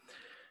bishops,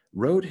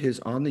 wrote his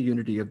On the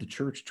Unity of the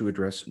Church to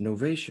address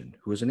Novatian,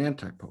 who was an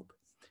anti-pope.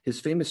 His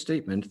famous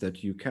statement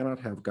that you cannot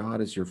have God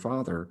as your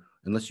father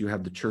unless you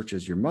have the church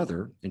as your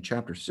mother, in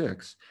chapter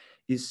 6,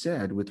 is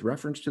said with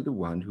reference to the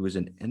one who is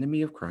an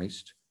enemy of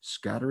Christ,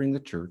 scattering the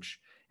church,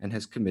 and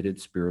has committed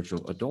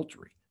spiritual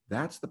adultery.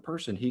 That's the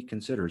person he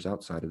considers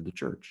outside of the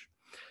church.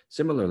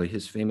 Similarly,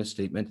 his famous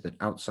statement that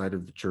outside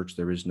of the church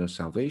there is no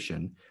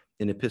salvation,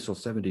 in Epistle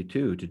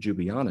 72 to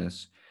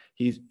Jubianus,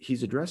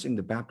 he's addressing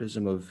the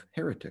baptism of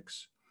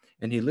heretics.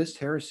 And he lists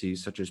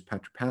heresies such as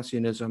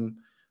Patripassianism,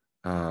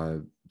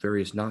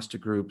 various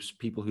Gnostic groups,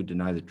 people who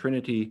deny the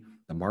Trinity,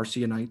 the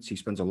Marcionites. He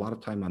spends a lot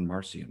of time on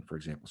Marcion, for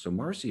example. So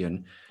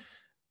Marcion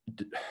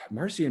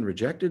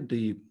rejected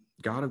the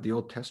God of the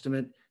Old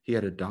Testament. He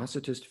had a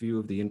Docetist view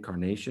of the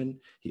incarnation.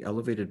 He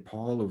elevated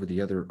Paul over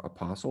the other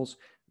apostles.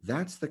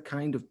 That's the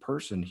kind of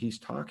person he's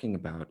talking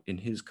about in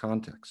his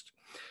context.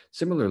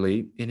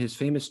 Similarly, in his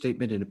famous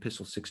statement in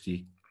Epistle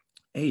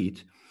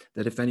 68,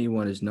 that if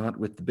anyone is not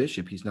with the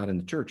bishop, he's not in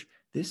the church,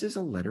 this is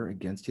a letter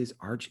against his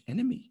arch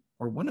enemy,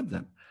 or one of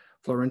them,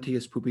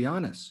 Florentius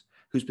Pupianus,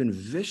 who's been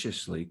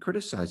viciously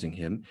criticizing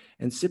him,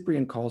 and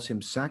Cyprian calls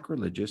him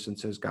sacrilegious and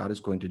says God is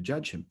going to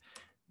judge him.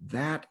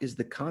 That is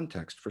the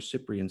context for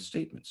Cyprian's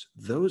statements.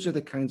 Those are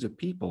the kinds of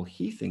people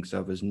he thinks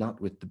of as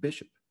not with the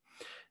bishop.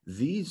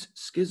 These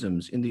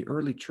schisms in the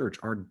early church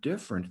are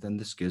different than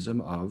the schism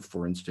of,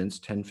 for instance,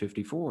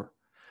 1054.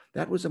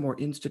 That was a more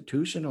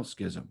institutional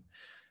schism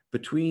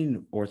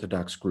between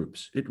Orthodox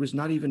groups. It was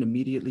not even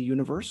immediately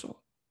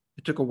universal.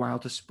 It took a while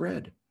to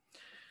spread.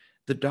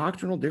 The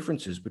doctrinal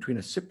differences between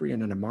a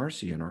Cyprian and a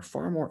Marcion are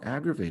far more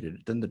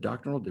aggravated than the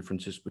doctrinal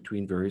differences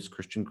between various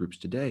Christian groups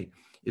today.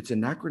 It's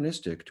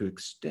anachronistic to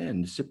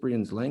extend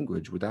Cyprian's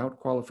language without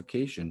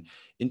qualification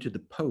into the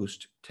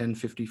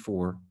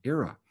post-1054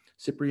 era.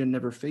 Cyprian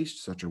never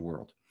faced such a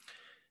world.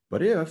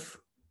 But if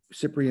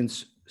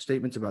Cyprian's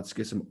statements about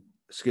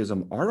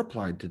schism are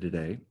applied to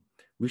today,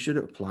 we should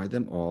apply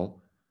them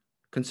all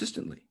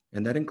consistently.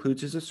 And that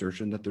includes his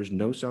assertion that there's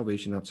no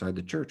salvation outside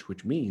the church,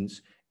 which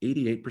means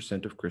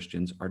 88% of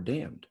Christians are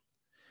damned.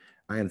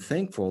 I am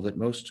thankful that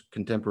most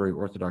contemporary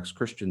Orthodox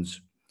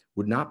Christians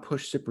would not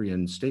push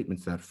Cyprian's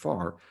statements that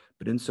far,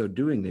 but in so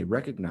doing, they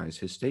recognize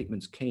his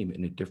statements came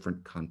in a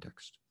different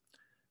context.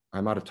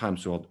 I'm out of time,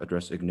 so I'll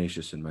address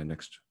Ignatius in my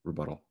next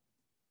rebuttal.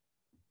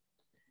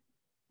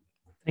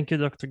 Thank you,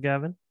 Dr.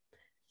 Gavin.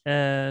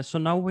 So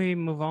now we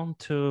move on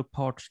to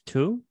part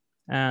 2,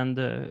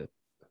 and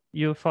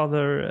you,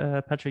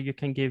 Father Patrick, you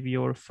can give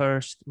your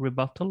first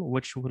rebuttal,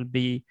 which will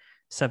be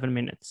 7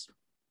 minutes.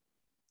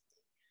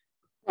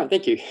 Right,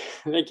 thank you.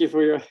 Thank you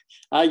for your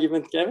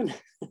argument, Gavin.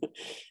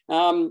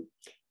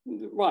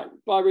 Right,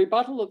 my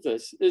rebuttal of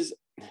this is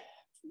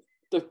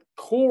the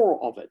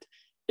core of it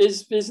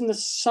is there's an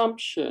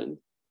assumption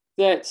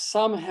that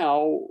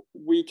somehow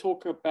we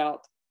talk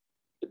about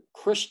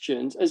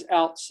Christians as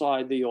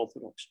outside the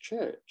Orthodox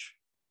Church.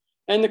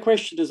 And the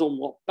question is, on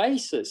what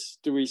basis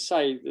do we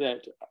say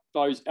that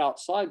those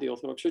outside the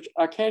Orthodox Church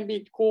can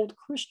be called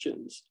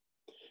Christians?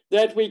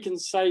 That we can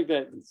say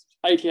that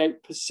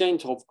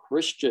 88% of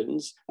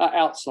Christians are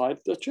outside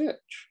the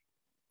church.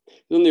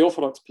 From the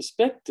Orthodox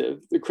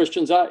perspective, the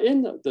Christians are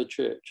in the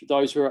church.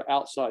 Those who are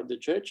outside the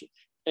church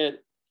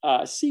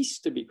cease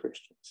to be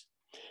Christians.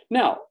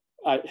 Now,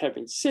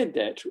 having said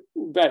that,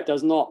 that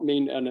does not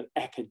mean in an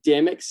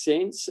academic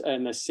sense,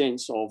 in a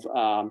sense of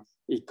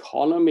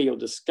economy or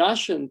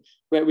discussion,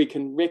 where we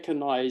can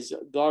recognize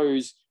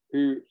those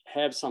who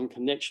have some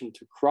connection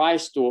to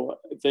Christ or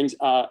things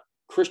are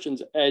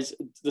Christians as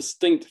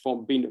distinct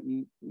from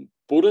being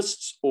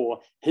Buddhists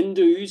or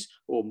Hindus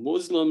or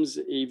Muslims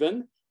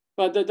even,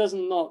 but that does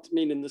not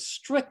mean in the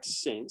strict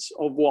sense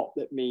of what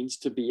that means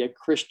to be a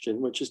Christian,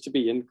 which is to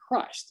be in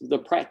Christ, the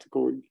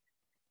practical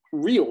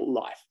real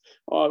life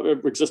of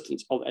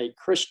existence of a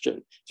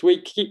Christian. So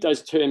we keep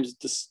those terms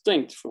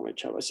distinct from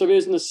each other. So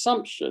there's an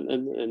assumption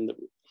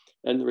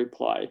in the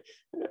reply,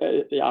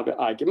 the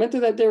argument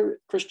that there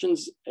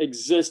Christians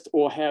exist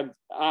or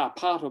are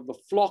part of the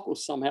flock or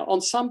somehow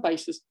on some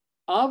basis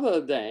other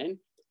than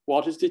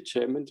what is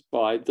determined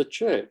by the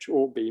church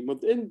or being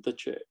within the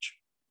church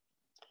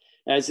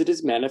as it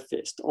is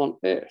manifest on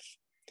earth.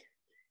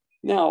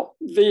 Now,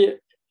 he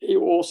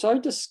also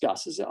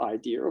discusses the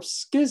idea of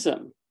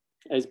schism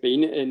as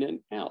being in and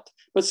out.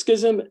 But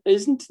schism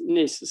isn't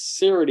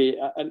necessarily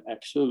an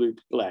absolute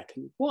black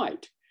and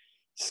white.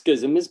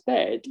 Schism is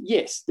bad,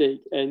 yes,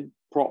 and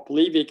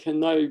properly there can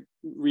no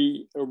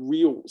a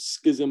real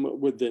schism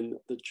within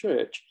the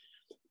church.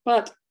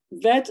 But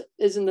that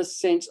is in the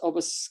sense of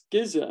a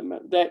schism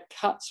that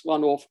cuts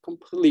one off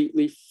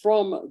completely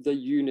from the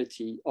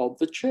unity of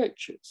the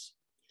churches.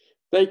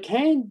 They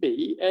can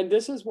be, and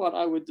this is what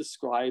I would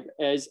describe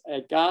as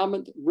a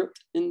garment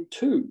ripped in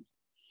two,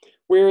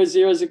 whereas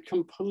there is a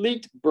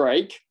complete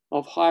break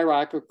of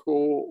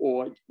hierarchical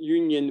or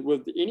union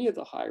with any of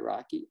the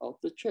hierarchy of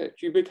the church.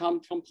 You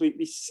become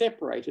completely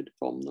separated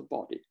from the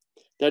body.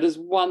 That is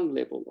one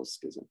level of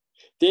schism.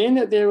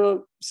 Then there are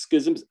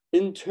schisms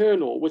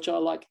internal, which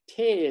are like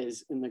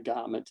tears in the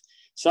garment,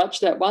 such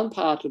that one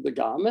part of the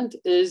garment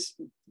is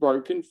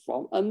broken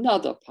from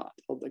another part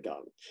of the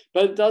garment.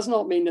 But it does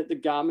not mean that the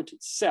garment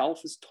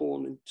itself is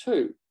torn in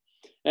two.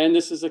 And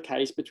this is the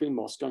case between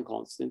Moscow and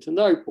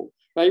Constantinople.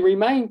 They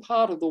remain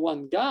part of the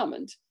one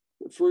garment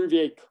through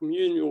their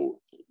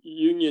communal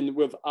union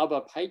with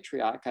other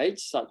patriarchates,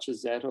 such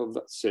as that of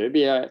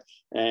Serbia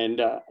and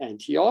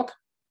Antioch.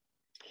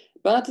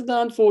 But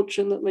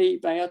unfortunately,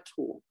 they are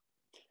torn.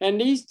 And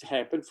these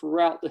happen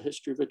throughout the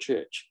history of the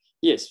church.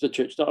 Yes,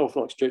 the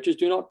Orthodox churches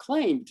do not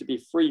claim to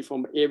be free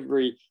from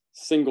every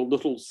single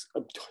little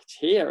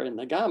tear in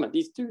the garment.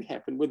 These do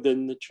happen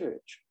within the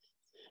church.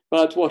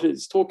 But what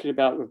it's talking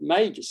about with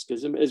major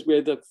schism is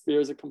where there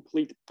is a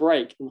complete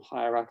break in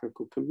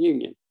hierarchical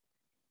communion.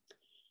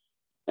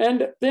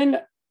 And then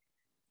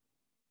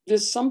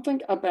there's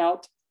something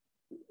about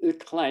the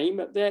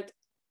claim that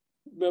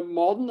the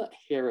modern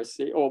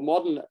heresy or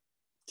modern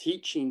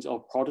teachings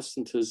of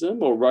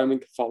Protestantism or Roman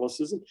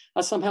Catholicism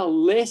are somehow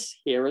less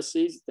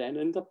heresies than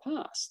in the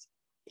past.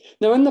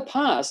 Now, in the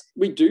past,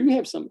 we do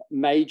have some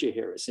major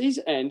heresies,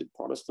 and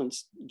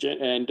Protestants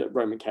and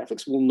Roman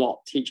Catholics will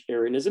not teach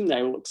Arianism.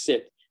 They will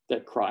accept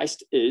that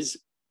Christ is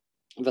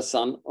the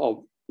Son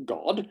of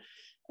God.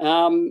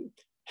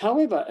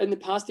 However, in the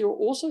past, there were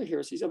also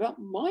heresies about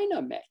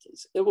minor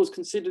matters. It was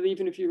considered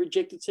even if you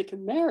rejected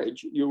second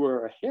marriage, you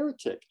were a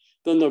heretic.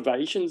 The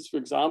Novatians, for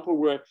example,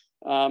 were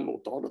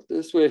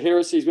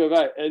heresies,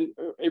 were in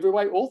every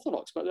way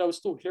orthodox, but they were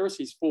still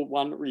heresies for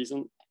one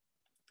reason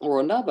or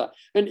another.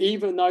 And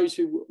even those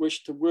who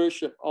wish to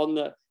worship on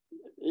the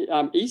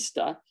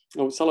Easter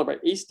or celebrate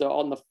Easter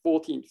on the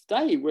 14th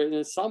day were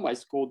in some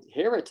ways called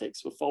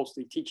heretics for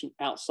falsely teaching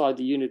outside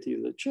the unity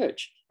of the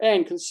church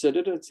and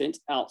considered, in a sense,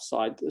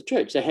 outside the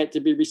church. They had to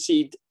be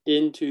received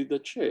into the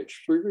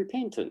church through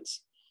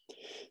repentance.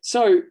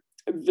 So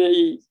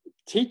the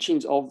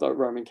teachings of the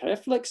Roman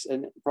Catholics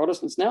and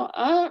Protestants now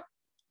are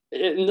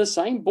in the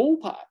same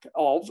ballpark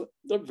of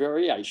the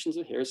variations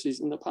of heresies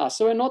in the past.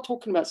 So we're not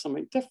talking about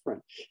something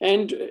different.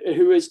 And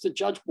who is to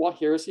judge what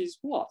heresy is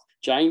what?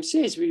 James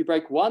says, if you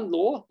break one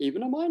law,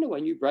 even a minor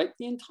one, you break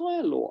the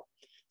entire law.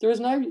 There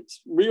is no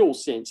real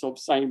sense of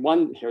saying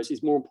one heresy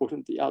is more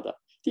important than the other.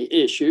 The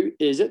issue,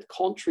 is it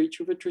contrary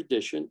to the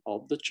tradition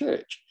of the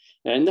church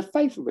and the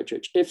faith of the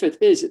church? If it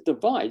is, it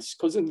divides,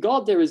 because in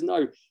God there is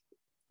no,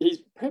 he's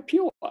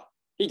pure.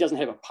 He doesn't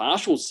have a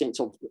partial sense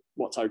of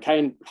what's okay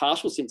and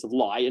partial sense of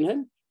lie in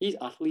him. He's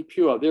utterly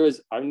pure. There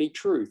is only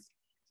truth.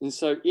 And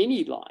so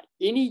any lie,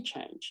 any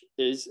change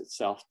is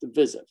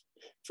self-divisive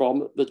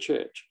from the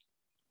church.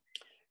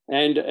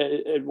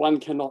 And one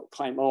cannot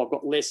claim, oh, I've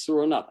got less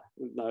or another.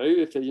 No,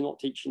 if you're not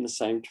teaching the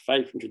same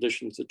faith and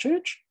tradition as the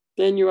church,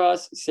 then you are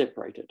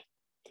separated.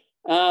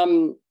 How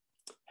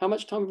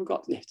much time have we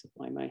got left, if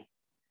I may?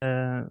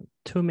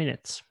 2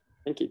 minutes.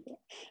 Thank you.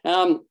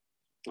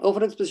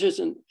 Orthodox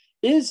position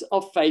is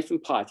of faith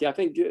and piety. I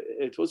think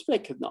it was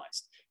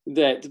recognized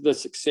that the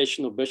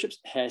succession of bishops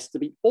has to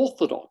be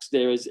orthodox.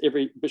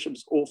 Every bishop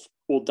is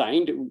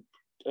ordained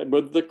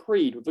with the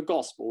creed, with the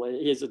gospel.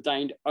 He is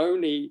ordained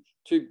only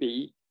to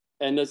be,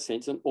 in a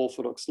sense, an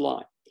orthodox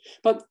line.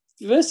 But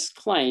this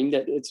claim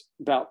that it's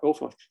about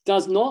orthodox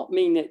does not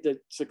mean that the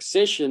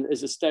succession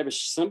is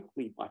established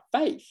simply by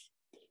faith,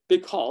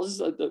 because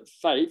the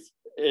faith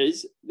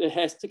it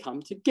has to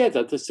come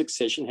together. The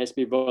succession has to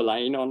be the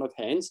laying on of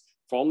hands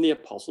from the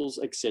apostles,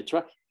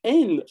 etc.,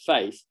 in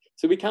faith.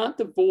 So we can't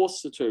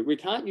divorce the two. We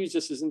can't use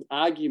this as an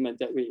argument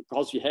that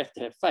because you have to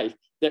have faith,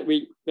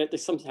 that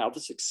somehow the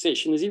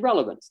succession is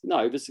irrelevant.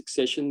 No, the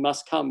succession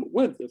must come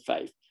with the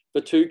faith. The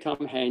two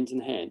come hand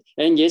in hand.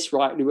 And yes,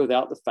 rightly,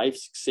 without the faith,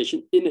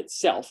 succession in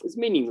itself is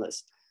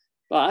meaningless.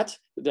 But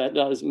that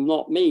does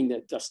not mean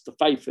that just the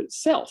faith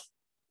itself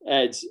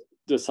adds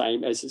the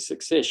same as the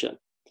succession.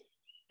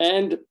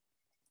 And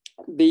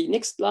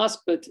the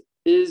last bit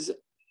is,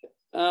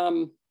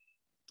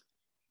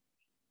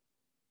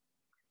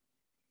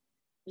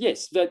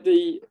 yes, that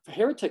the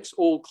heretics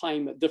all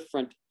claim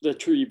the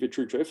true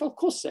truth. Of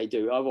course they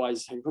do.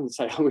 Otherwise, they wouldn't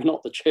say, oh, we're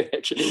not the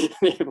church.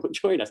 They will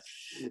join us.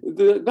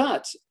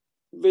 But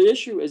the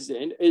issue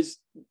is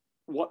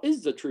what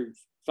is the true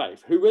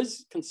faith? Who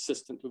is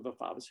consistent with the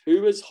fathers?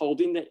 Who is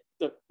holding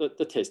the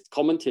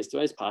common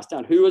testament as passed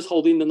down? Who is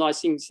holding the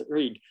Nicene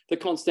Creed, the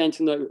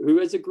Constantinople? Who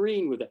is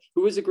agreeing with it?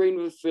 Who is agreeing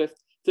with the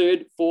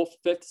third, fourth,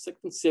 fifth,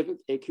 sixth, and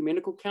seventh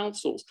ecumenical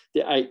councils,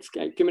 the 8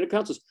 ecumenical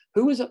councils?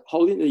 Who is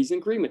holding these in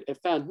agreement?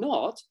 If they're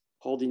not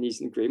holding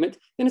these in agreement,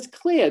 then it's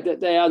clear that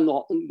they are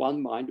not in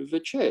one mind with the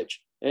church,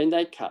 and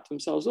they cut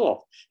themselves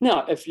off.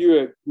 Now, if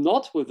you're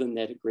not within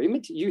that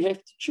agreement, you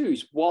have to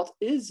choose what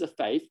is a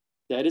faith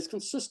that is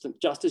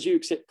consistent, just as you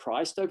accept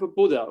Christ over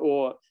Buddha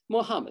or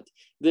Muhammad.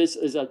 This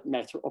is a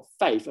matter of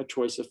faith, a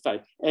choice of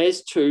faith,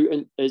 as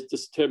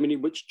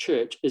determining which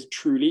church is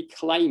truly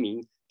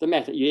claiming the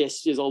matter.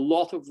 Yes, there's a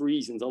lot of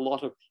reasons,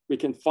 we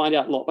can find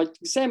out a lot by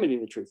examining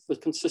the truth, the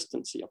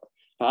consistency of it.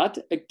 But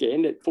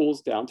again, it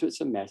falls down to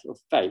it's a matter of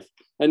faith.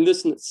 And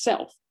this in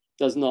itself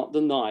does not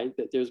deny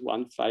that there's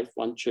one faith,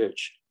 one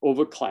church, or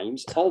the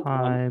claims of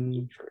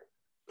one church.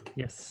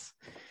 Yes.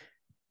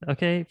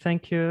 Okay,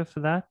 thank you for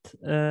that.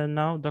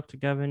 Now, Dr.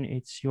 Gavin,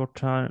 it's your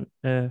turn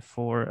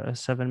for a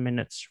 7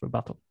 minutes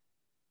rebuttal.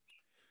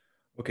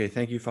 Okay,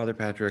 thank you, Father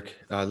Patrick.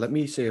 Let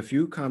me say a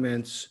few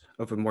comments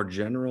of a more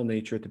general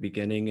nature at the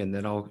beginning, and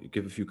then I'll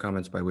give a few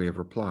comments by way of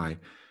reply.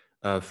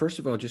 First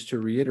of all, just to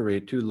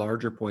reiterate two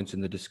larger points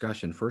in the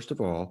discussion. First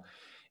of all,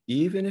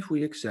 even if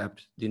we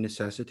accept the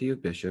necessity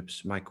of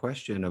bishops, my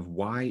question of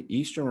why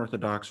Eastern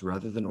Orthodox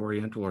rather than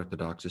Oriental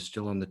Orthodox is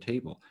still on the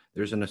table.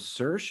 There's an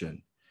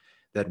assertion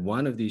that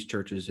one of these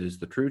churches is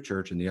the true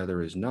church and the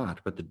other is not,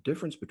 but the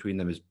difference between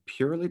them is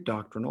purely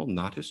doctrinal,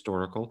 not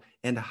historical,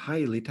 and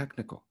highly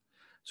technical.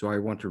 So I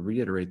want to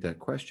reiterate that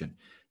question.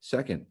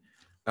 Second,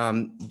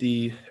 in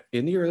the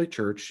early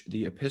church,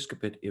 the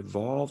episcopate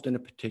evolved in a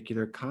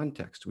particular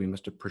context. We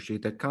must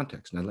appreciate that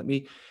context. Now, let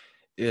me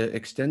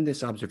extend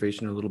this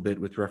observation a little bit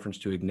with reference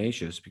to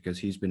Ignatius, because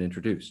he's been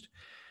introduced.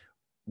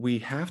 We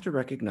have to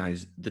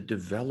recognize the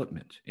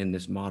development in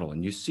this model,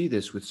 and you see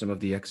this with some of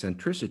the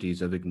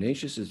eccentricities of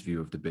Ignatius's view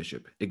of the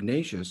bishop.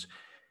 Ignatius,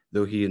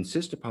 though he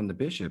insists upon the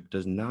bishop,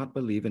 does not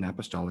believe in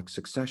apostolic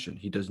succession.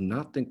 He does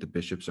not think the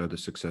bishops are the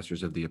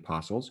successors of the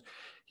apostles.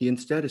 He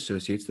instead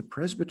associates the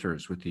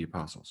presbyters with the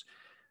apostles.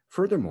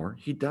 Furthermore,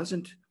 he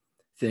doesn't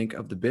think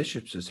of the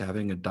bishops as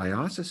having a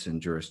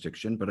diocesan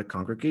jurisdiction, but a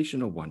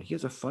congregational one. He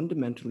has a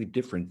fundamentally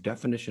different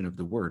definition of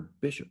the word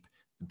bishop.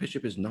 The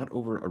bishop is not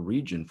over a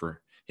region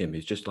for him.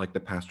 He's just like the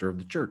pastor of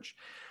the church.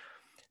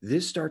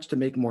 This starts to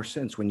make more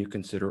sense when you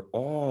consider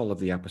all of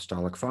the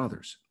apostolic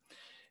fathers.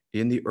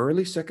 In the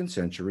early 2nd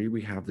century,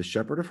 we have the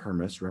Shepherd of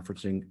Hermas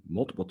referencing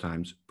multiple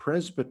times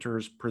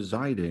presbyters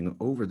presiding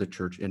over the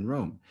church in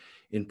Rome.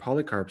 In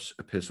Polycarp's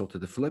epistle to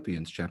the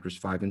Philippians, chapters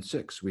 5 and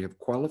 6, we have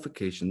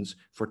qualifications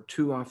for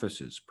 2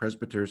 offices,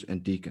 presbyters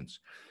and deacons.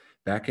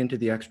 Back into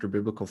the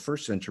extra-biblical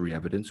 1st century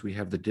evidence, we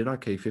have the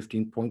Didache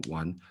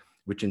 15.1,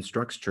 which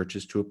instructs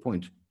churches to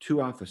appoint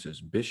 2 offices,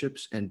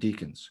 bishops and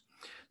deacons.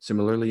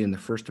 Similarly, in the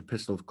first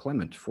epistle of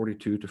Clement,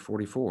 42 to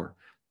 44,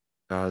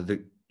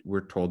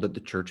 we're told that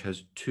the church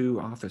has 2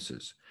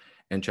 offices.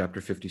 And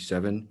chapter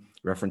 57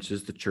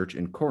 references the church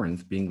in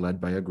Corinth being led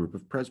by a group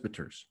of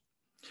presbyters.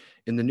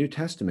 In the New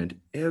Testament,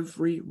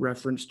 every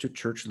reference to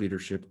church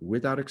leadership,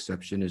 without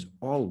exception, is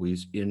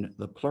always in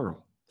the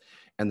plural.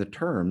 And the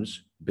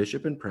terms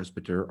bishop and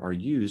presbyter are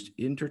used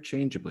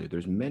interchangeably.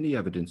 There's many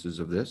evidences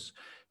of this.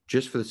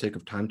 Just for the sake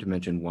of time to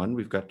mention one,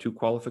 we've got 2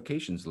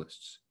 qualifications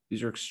lists.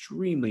 These are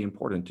extremely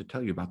important to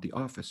tell you about the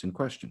office in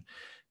question.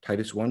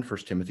 Titus 1, 1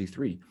 Timothy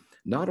 3.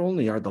 Not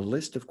only are the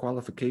list of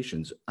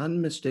qualifications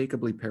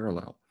unmistakably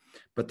parallel,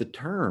 but the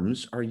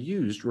terms are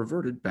used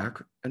reverted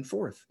back and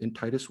forth. In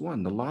Titus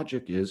 1, the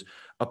logic is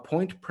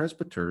appoint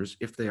presbyters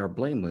if they are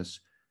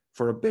blameless,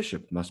 for a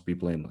bishop must be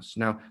blameless.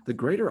 Now, the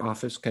greater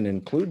office can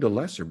include the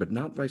lesser, but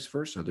not vice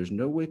versa. There's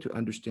no way to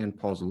understand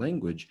Paul's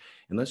language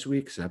unless we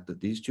accept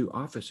that these 2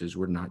 offices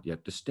were not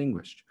yet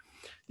distinguished.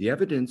 The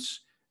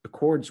evidence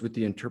accords with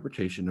the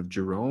interpretation of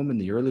Jerome in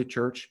the early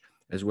church,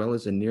 as well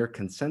as a near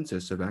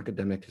consensus of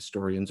academic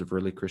historians of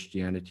early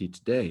Christianity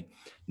today,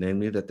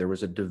 namely that there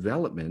was a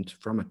development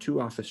from a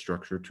 2-office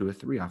structure to a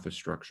 3-office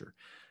structure.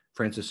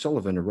 Francis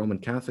Sullivan, a Roman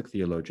Catholic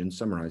theologian,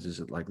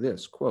 summarizes it like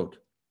this, quote,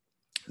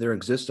 "There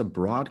exists a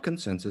broad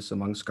consensus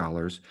among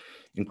scholars,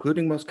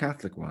 including most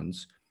Catholic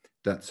ones,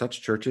 that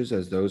such churches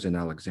as those in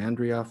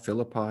Alexandria,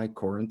 Philippi,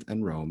 Corinth,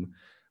 and Rome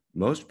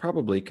most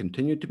probably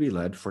continued to be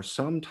led for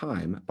some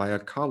time by a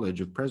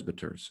college of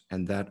presbyters,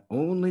 and that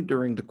only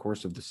during the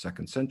course of the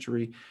 2nd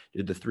century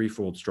did the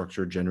threefold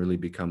structure generally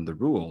become the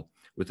rule,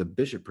 with a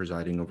bishop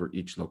presiding over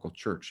each local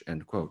church,"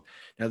 end quote.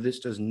 Now, this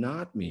does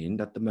not mean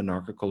that the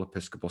monarchical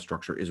episcopal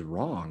structure is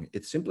wrong.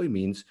 It simply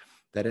means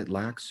that it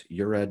lacks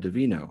iura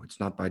divino. It's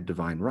not by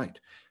divine right.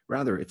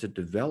 Rather, it's a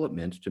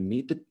development to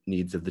meet the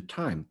needs of the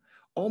time.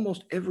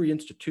 Almost every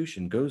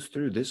institution goes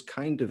through this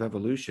kind of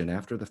evolution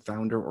after the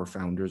founder or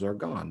founders are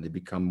gone. They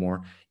become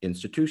more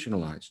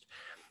institutionalized.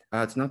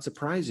 It's not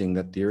surprising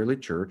that the early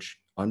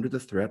church, under the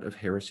threat of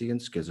heresy and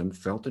schism,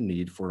 felt a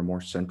need for a more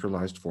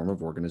centralized form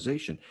of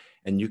organization.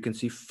 And you can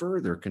see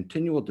further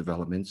continual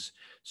developments,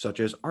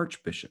 such as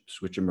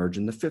archbishops, which emerge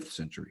in the 5th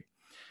century.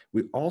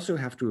 We also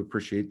have to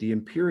appreciate the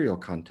imperial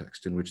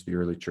context in which the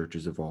early church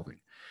is evolving.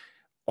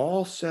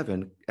 All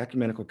 7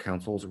 ecumenical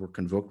councils were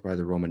convoked by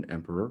the Roman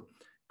emperor.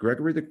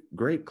 Gregory the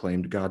Great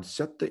claimed God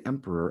set the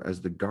emperor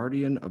as the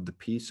guardian of the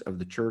peace of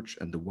the church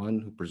and the one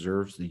who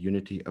preserves the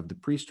unity of the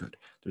priesthood.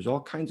 There's all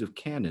kinds of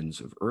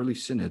canons of early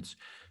synods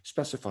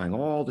specifying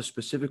all the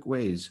specific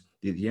ways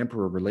the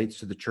emperor relates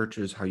to the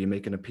churches, how you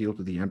make an appeal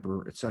to the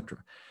emperor,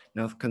 etc.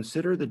 Now,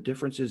 consider the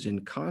differences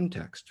in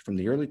context from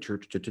the early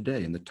church to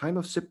today. In the time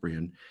of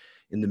Cyprian,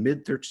 in the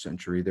mid-3rd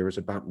century, there was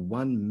about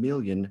 1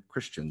 million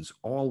Christians,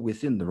 all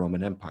within the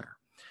Roman Empire.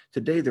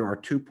 Today, there are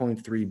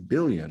 2.3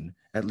 billion,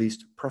 at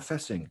least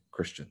professing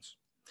Christians.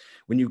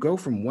 When you go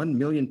from 1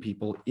 million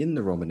people in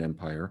the Roman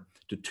Empire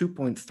to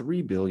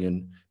 2.3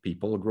 billion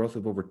people, a growth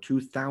of over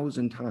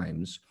 2,000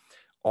 times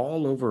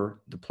all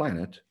over the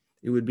planet,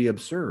 it would be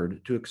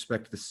absurd to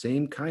expect the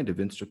same kind of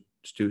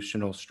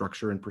institutional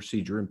structure and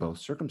procedure in both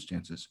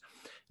circumstances.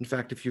 In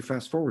fact, if you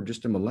fast forward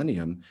just a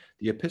millennium,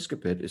 the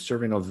episcopate is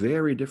serving a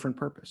very different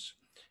purpose.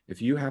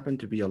 If you happen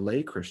to be a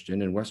lay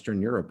Christian in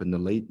Western Europe in the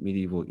late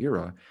medieval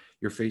era,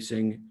 you're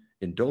facing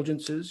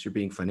indulgences, you're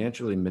being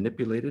financially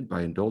manipulated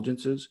by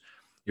indulgences,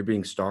 you're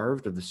being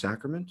starved of the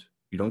sacrament,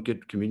 you don't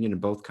get communion in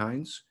both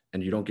kinds,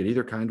 and you don't get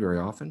either kind very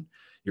often.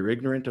 You're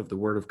ignorant of the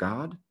word of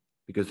God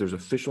because there's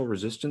official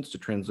resistance to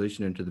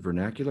translation into the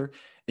vernacular,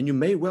 and you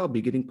may well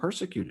be getting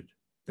persecuted.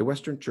 The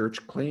Western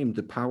Church claimed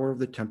the power of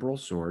the temporal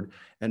sword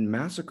and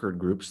massacred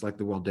groups like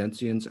the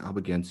Waldensians,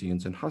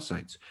 Albigensians, and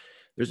Hussites.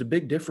 There's a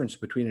big difference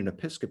between an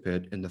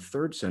episcopate in the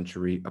 3rd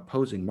century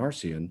opposing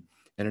Marcion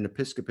and an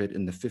episcopate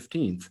in the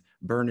 15th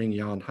burning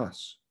Jan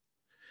Hus.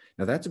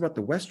 Now that's about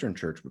the Western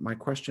Church, but my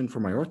question for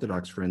my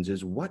Orthodox friends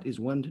is, what is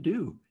one to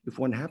do if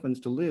one happens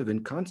to live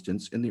in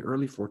Constance in the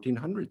early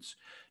 1400s?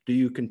 Do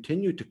you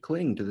continue to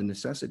cling to the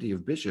necessity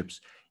of bishops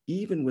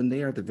even when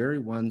they are the very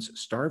ones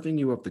starving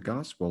you of the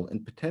gospel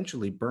and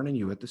potentially burning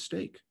you at the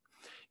stake?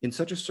 In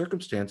such a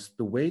circumstance,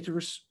 the way to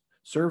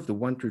serve the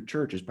one true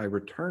church is by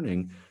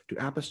returning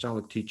to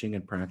apostolic teaching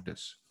and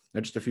practice.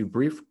 Now, just a few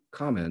brief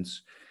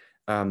comments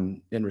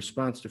in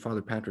response to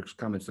Father Patrick's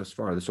comments thus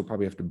far. This will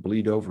probably have to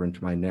bleed over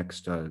into my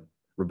next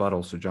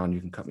rebuttal, so John,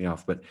 you can cut me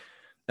off. But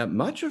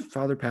much of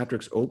Father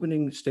Patrick's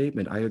opening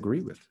statement, I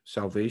agree with.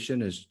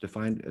 Salvation is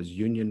defined as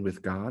union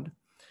with God.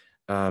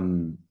 But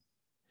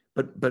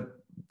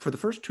for the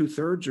first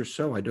 2/3 or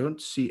so, I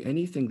don't see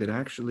anything that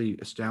actually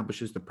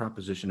establishes the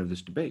proposition of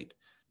this debate,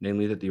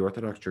 namely that the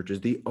Orthodox Church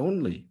is the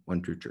only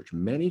one true church.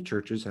 Many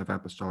churches have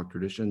apostolic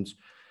traditions,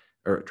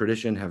 or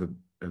tradition have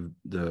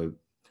the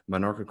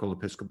monarchical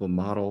episcopal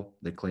model.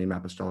 They claim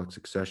apostolic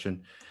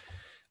succession.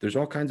 There's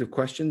all kinds of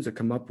questions that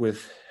come up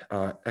with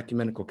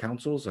ecumenical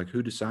councils, like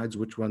who decides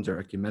which ones are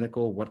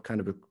ecumenical, what kind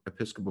of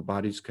episcopal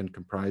bodies can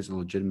comprise a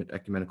legitimate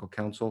ecumenical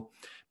council.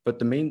 But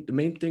the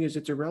main thing is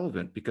it's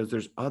irrelevant because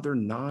there's other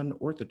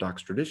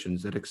non-Orthodox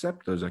traditions that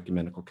accept those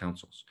ecumenical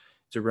councils.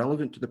 It's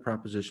irrelevant to the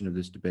proposition of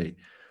this debate.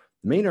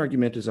 The main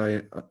argument, as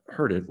I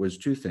heard it, was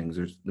two things.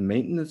 There's the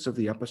maintenance of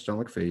the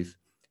apostolic faith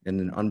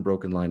and an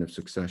unbroken line of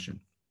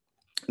succession.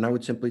 And I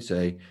would simply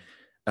say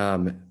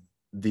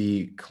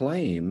the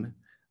claim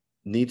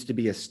needs to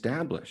be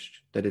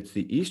established that it's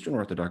the Eastern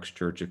Orthodox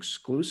Church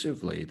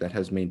exclusively that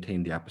has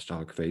maintained the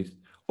apostolic faith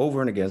over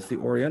and against the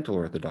Oriental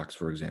Orthodox,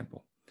 for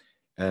example.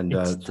 And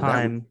it's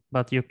time,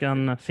 but you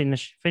can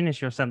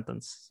finish your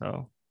sentence.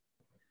 So.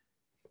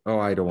 Oh,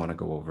 I don't want to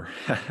go over.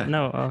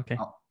 No, okay.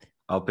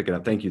 I'll pick it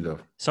up. Thank you, though.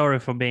 Sorry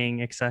for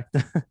being exact.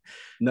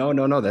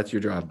 No, that's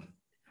your job.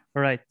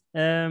 All right.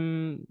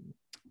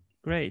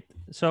 Great.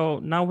 So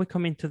now we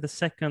come into the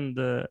second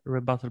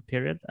rebuttal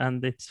period,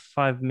 and it's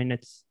 5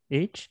 minutes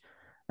each.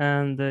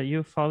 And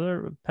you,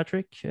 Father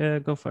Patrick,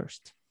 go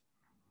first.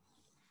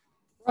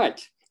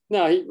 Right.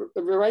 Now, he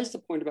raised the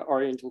point about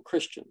Oriental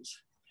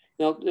Christians.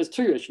 Now, there's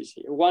two issues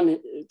here. One,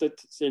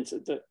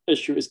 the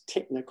issue is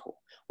technical.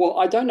 Well,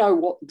 I don't know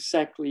what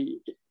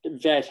exactly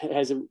that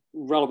has a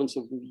relevance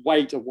of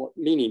weight or what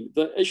meaning.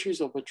 The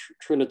issues of a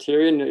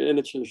Trinitarian and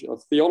issues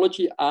of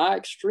theology are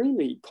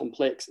extremely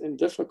complex and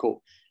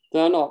difficult.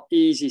 They're not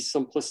easy,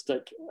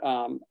 simplistic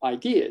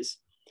ideas.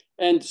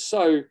 And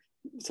so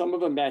some of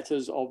the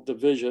matters of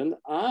division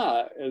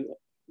are, in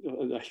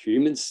a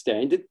human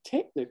standard,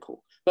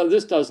 technical. But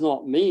this does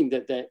not mean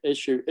that that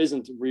issue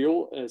isn't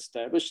real,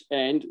 established,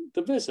 and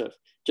divisive,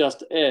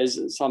 just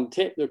as some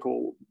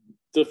technical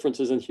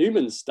differences in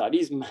human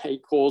studies may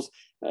cause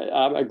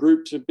a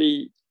group to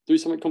do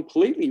something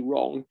completely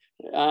wrong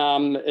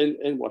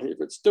in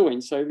whatever it's doing.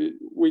 So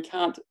we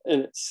can't, in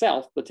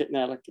itself, the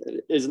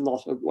technicality is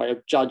not a way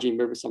of judging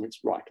whether something's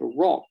right or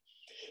wrong.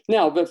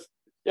 Now, the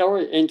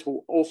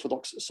Oriental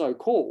Orthodox,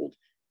 so-called,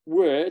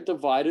 were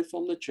divided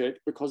from the church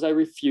because they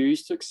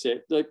refused to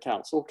accept the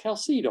Council of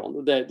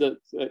Chalcedon,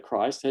 that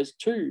Christ has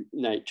two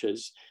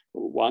natures,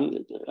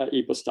 one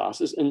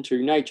hypostasis and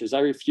two natures.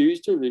 They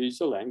refused to use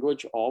the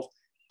language of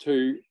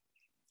two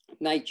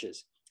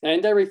natures.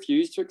 And they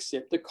refused to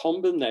accept the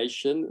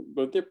combination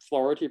with the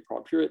authority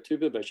appropriate to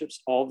the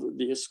bishops of the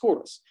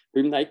Dioscorus,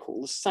 whom they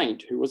call the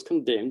saint, who was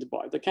condemned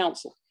by the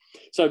council.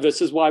 So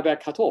this is why they're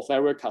cut off. They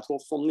were cut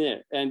off from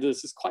there. And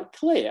this is quite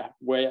clear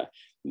where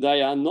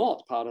they are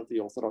not part of the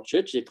Orthodox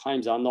Church. Their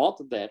claims are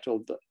not that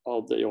of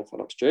the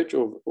Orthodox Church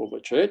or the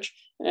Church,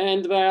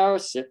 and they are a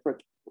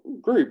separate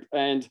group.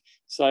 And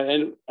so,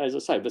 and as I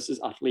say, this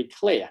is utterly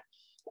clear.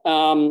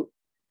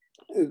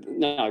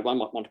 Now, one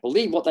might want to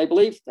believe what they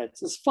believe. That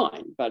is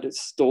fine, but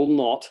it's still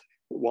not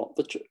what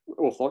the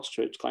Orthodox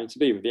Church claims to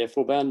be.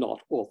 Therefore, they are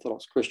not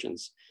Orthodox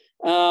Christians.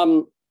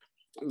 Now,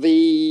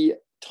 the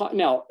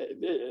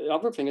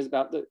other thing is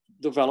about the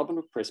development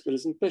of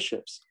presbyters and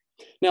bishops.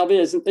 Now,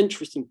 there's an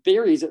interesting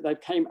theory that they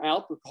came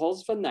out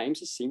because the names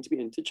seem to be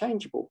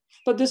interchangeable,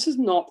 but this is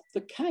not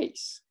the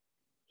case.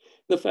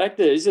 the fact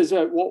is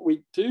that what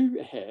we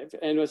do have,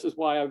 and this is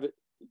why I've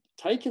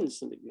taken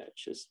St.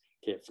 Ignatius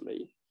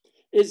carefully,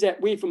 is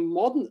that we have a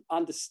modern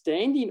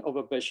understanding of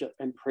a bishop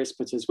and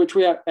presbyters, which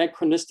we are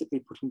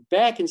anachronistically putting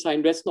back and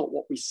saying that's not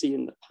what we see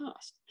in the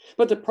past.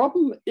 But the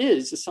problem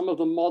is some of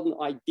the modern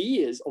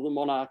ideas of the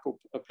monarchical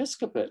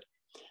episcopate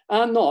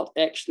are not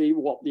actually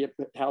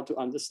how to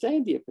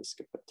understand the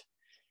episcopate.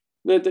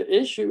 The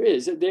issue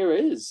is that there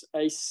is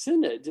a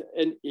synod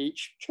in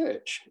each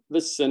church, the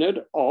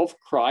synod of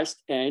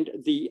Christ and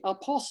the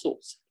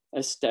apostles,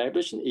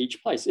 established in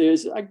each place. There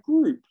is a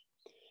group,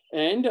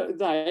 and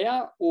they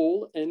are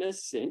all, in a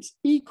sense,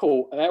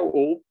 equal. They are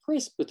all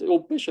presbyters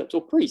or bishops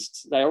or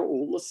priests. They are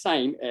all the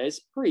same as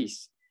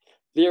priests.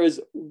 There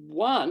is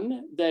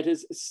one that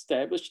is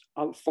established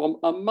from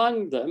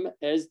among them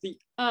as the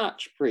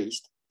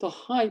archpriest, the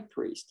high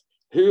priest,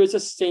 who is a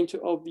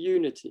center of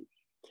unity.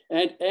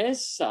 And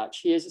as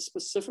such, he has a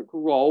specific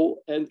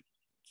role and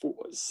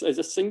as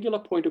a singular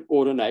point of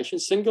ordination,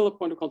 singular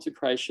point of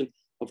consecration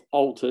of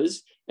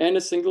altars, and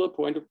a singular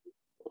point of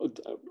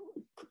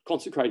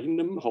consecrating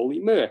the holy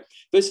myrrh.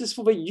 This is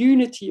for the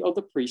unity of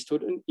the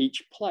priesthood in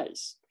each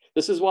place.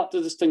 This is what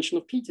the distinction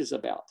of Peter is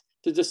about,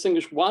 to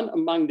distinguish one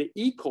among the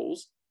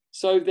equals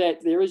so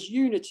that there is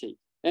unity.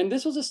 And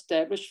this was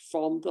established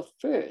from the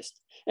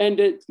first. And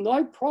it's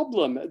no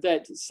problem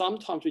that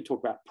sometimes we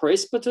talk about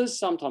presbyters,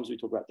 sometimes we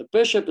talk about the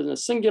bishop in a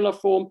singular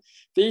form.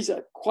 These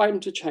are quite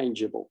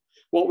interchangeable.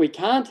 What we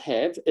can't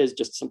have is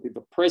just simply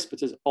the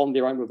presbyters on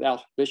their own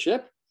without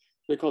bishop,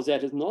 because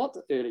that is not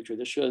the early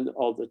tradition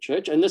of the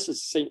church. And this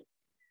is seen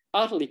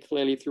utterly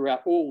clearly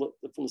throughout from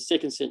the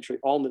 2nd century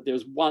on, that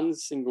there's one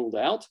singled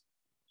out.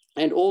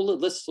 And all the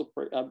lists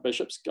of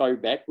bishops go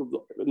back,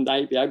 and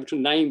they be able to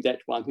name that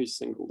one who's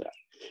singled out.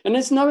 And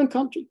there's nothing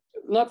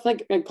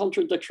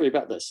contradictory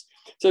about this.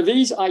 So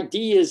these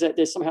ideas that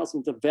there's somehow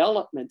some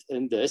development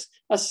in this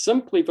are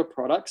simply the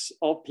products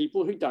of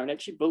people who don't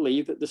actually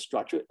believe that the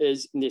structure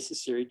is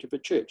necessary to the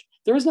church.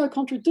 There is no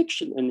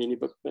contradiction in any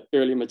of the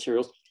early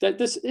materials that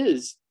this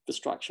is the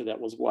structure that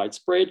was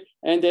widespread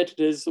and that it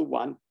is the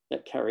one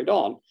that carried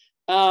on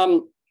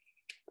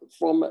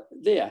from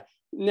there.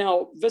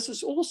 Now, this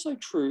is also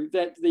true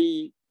that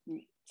the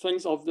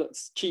things of the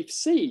chief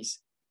sees,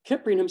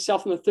 Cyprian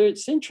himself in the 3rd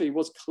century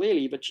was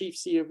clearly the chief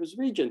see of his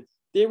region.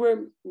 There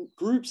were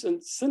groups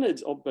and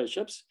synods of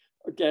bishops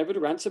gathered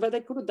around so that they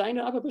could ordain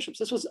other bishops.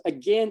 This was,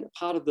 again,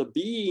 part of the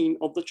being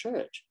of the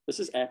church. This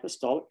is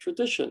apostolic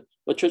tradition.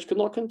 The church could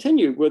not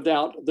continue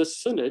without the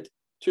synod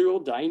to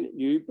ordain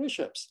new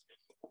bishops,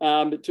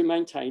 to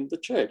maintain the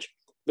church.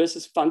 This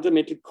is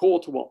fundamentally core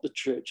to what the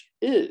church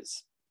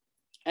is.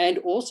 And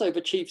also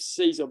the chief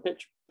sees or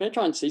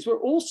Petrine sees were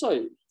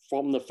also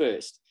from the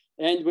first.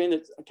 And when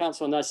the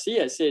Council of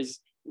Nicaea says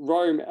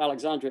Rome,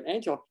 Alexandria, and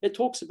Antioch, it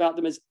talks about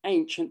them as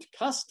ancient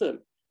custom.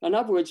 In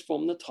other words,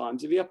 from the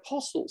times of the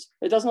apostles.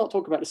 It does not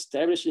talk about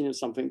establishing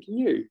something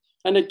new.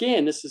 And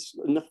again, this is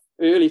in the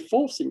early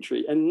 4th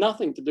century and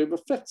nothing to do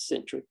with the 5th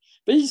century.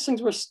 These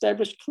things were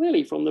established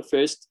clearly from the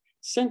 1st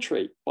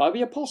century by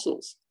the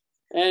apostles.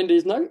 And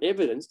there's no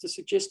evidence to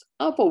suggest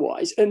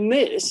otherwise,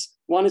 unless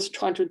one is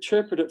trying to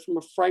interpret it from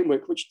a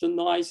framework which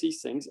denies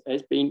these things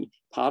as being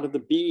part of the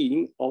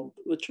being of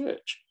the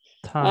church.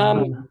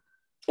 And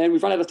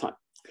we've run out of time.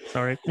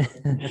 Sorry.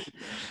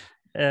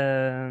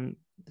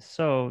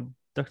 So,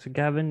 Dr.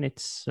 Gavin,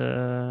 it's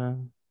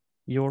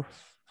your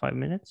 5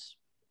 minutes.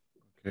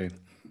 Okay.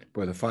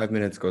 Boy, the 5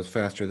 minutes goes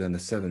faster than the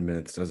 7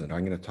 minutes, doesn't it?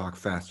 I'm going to talk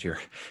fast here.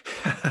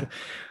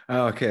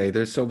 Okay,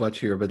 there's so much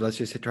here, but let's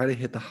just try to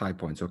hit the high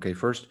points. Okay,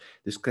 first,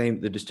 this claim,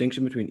 the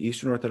distinction between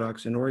Eastern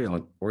Orthodox and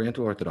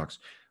Oriental Orthodox.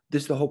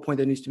 This is the whole point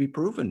that needs to be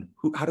proven.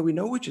 How do we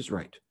know which is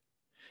right?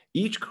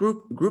 Each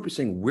group is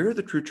saying, we're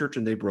the true church,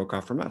 and they broke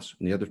off from us.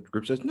 And the other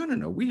group says,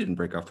 no, we didn't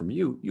break off from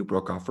you. You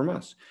broke off from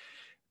us.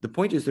 The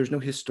point is there's no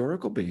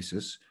historical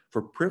basis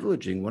for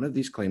privileging one of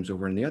these claims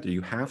over the other.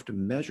 You have to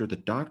measure the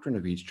doctrine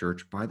of each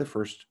church by the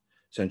 1st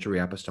century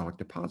apostolic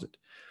deposit.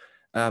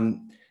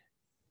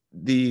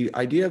 The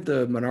idea of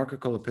the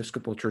monarchical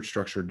episcopal church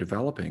structure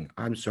developing,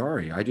 I'm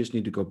sorry, I just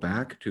need to go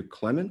back to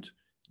Clement,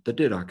 the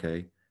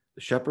Didache,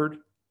 the Shepherd,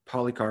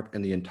 Polycarp,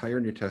 and the entire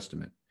New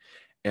Testament.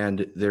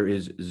 And there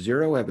is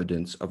zero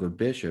evidence of a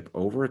bishop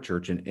over a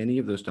church in any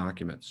of those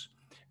documents.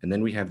 And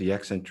then we have the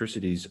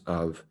eccentricities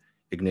of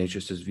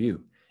Ignatius's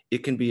view.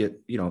 It can be,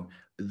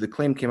 the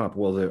claim came up,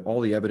 well, all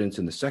the evidence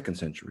in the 2nd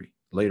century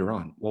later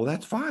on. Well,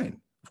 that's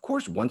fine. Of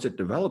course, once it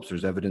develops,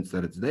 there's evidence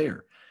that it's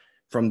there.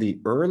 From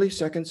the early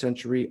 2nd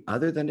century,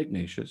 other than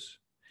Ignatius,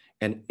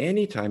 and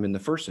any time in the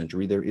 1st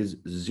century, there is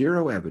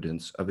zero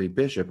evidence of a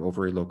bishop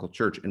over a local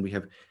church. And we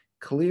have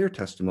clear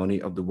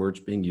testimony of the words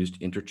being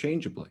used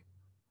interchangeably.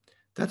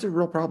 That's a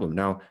real problem.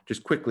 Now,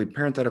 just quickly,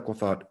 parenthetical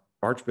thought,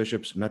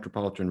 archbishops,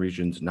 metropolitan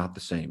regions, not the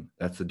same.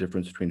 That's the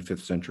difference between 5th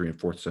century and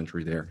 4th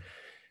century there.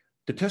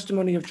 The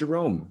testimony of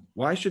Jerome,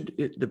 why should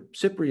the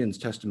Cyprian's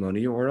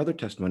testimony or other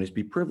testimonies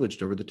be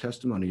privileged over the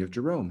testimony of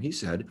Jerome? He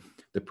said,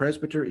 the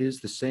presbyter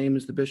is the same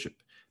as the bishop.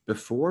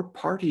 Before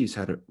parties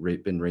had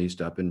been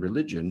raised up in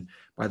religion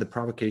by the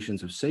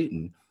provocations of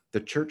Satan, The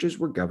churches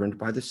were governed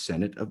by the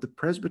Senate of the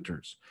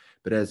presbyters,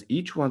 but as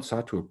each one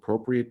sought to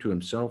appropriate to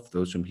himself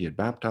those whom he had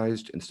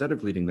baptized, instead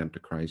of leading them to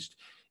Christ,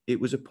 it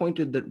was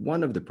appointed that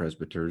one of the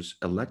presbyters,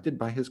 elected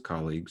by his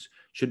colleagues,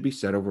 should be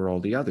set over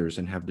all the others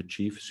and have the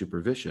chief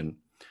supervision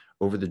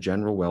over the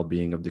general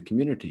well-being of the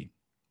community.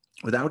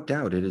 Without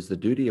doubt, it is the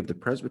duty of the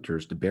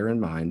presbyters to bear in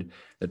mind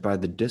that by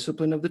the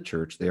discipline of the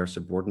church, they are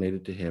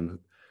subordinated to him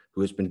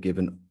who has been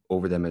given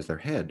over them as their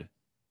head.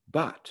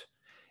 But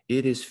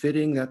it is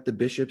fitting that the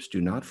bishops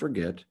do not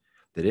forget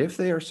that if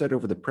they are set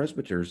over the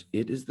presbyters,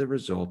 it is the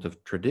result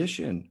of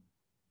tradition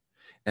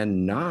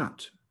and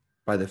not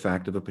by the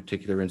fact of a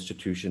particular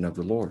institution of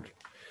the Lord.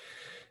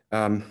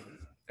 A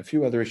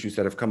few other issues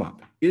that have come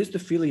up. Is the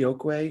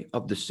filioque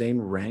of the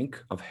same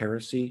rank of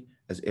heresy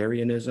as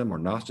Arianism or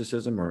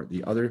Gnosticism or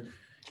the other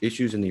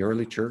issues in the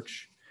early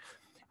church?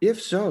 If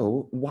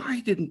so, why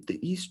didn't the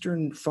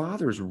Eastern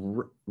Fathers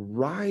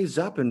rise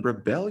up in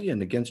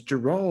rebellion against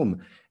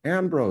Jerome,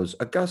 Ambrose,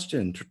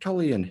 Augustine,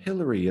 Tertullian,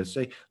 Hilary, and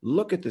say,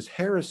 look at this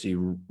heresy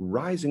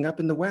rising up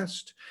in the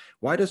West?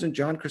 Why doesn't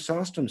John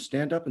Chrysostom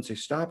stand up and say,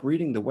 stop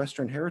reading the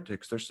Western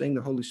heretics? They're saying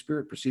the Holy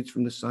Spirit proceeds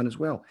from the Son as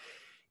well.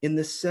 In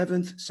the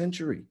 7th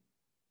century,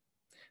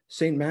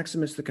 St.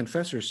 Maximus the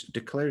Confessor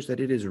declares that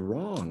it is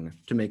wrong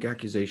to make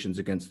accusations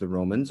against the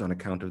Romans on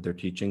account of their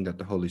teaching that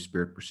the Holy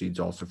Spirit proceeds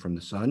also from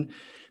the Son,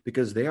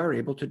 because they are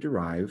able to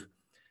derive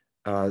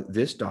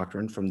this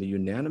doctrine from the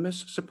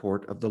unanimous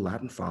support of the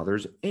Latin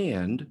Fathers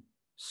and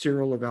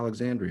Cyril of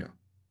Alexandria.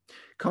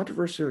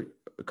 Controversy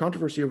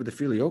over the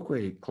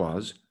filioque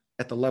clause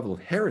at the level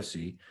of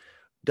heresy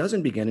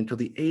doesn't begin until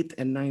the 8th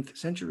and 9th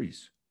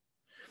centuries.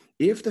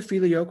 If the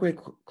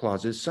filioque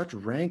clause is such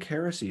rank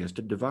heresy as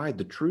to divide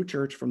the true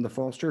church from the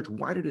false church,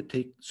 why did it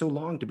take so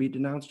long to be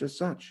denounced as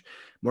such?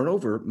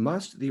 Moreover,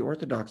 must the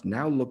Orthodox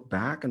now look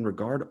back and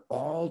regard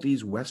all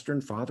these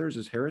Western fathers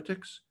as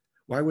heretics?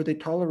 Why were they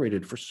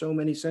tolerated for so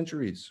many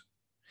centuries?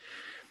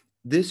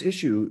 This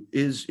issue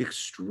is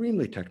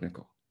extremely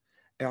technical.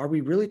 Are we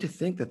really to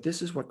think that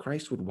this is what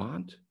Christ would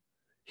want?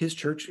 His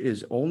church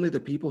is only the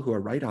people who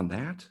are right on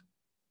that?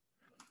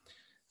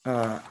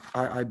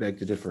 I beg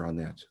to differ on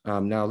that.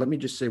 Now, let me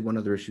just say one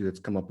other issue that's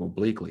come up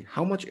obliquely.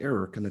 How much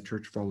error can the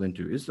church fall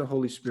into? Is the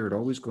Holy Spirit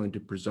always going to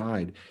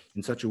preside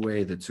in such a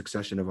way that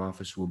succession of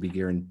office will be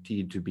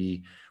guaranteed to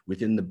be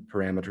within the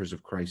parameters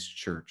of Christ's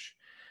church?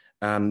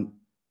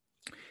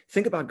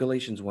 Think about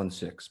Galatians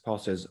 1:6. Paul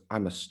says,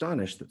 I'm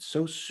astonished that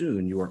so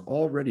soon you are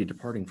already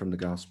departing from the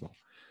gospel.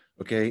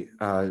 Okay,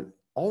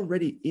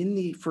 already in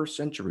the first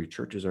century,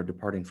 churches are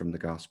departing from the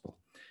gospel.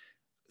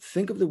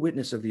 Think of the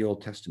witness of the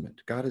Old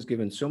Testament. God has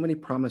given so many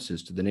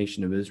promises to the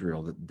nation of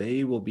Israel that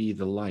they will be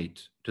the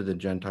light to the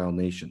Gentile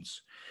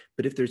nations.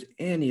 But if there's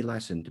any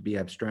lesson to be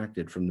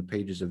abstracted from the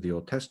pages of the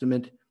Old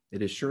Testament,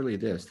 it is surely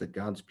this, that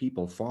God's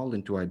people fall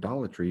into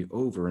idolatry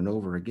over and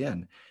over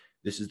again.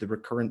 This is the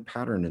recurrent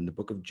pattern in the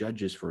book of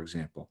Judges, for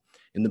example.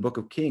 In the book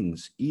of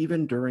Kings,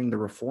 even during the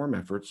reform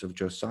efforts of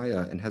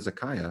Josiah and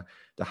Hezekiah,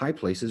 the high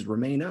places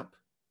remain up,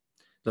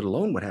 let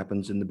alone what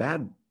happens with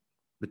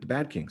the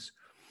bad kings.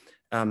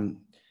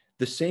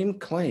 The same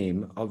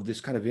claim of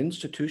this kind of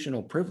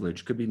institutional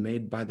privilege could be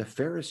made by the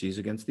Pharisees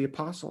against the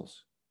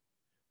apostles.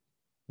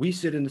 We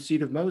sit in the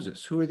seat of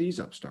Moses. Who are these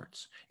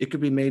upstarts? It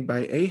could be made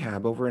by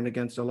Ahab over and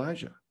against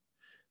Elijah.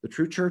 The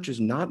true church is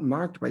not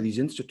marked by these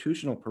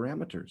institutional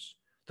parameters.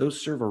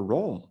 Those serve a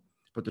role,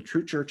 but the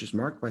true church is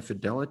marked by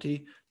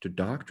fidelity to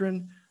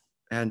doctrine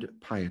and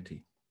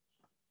piety.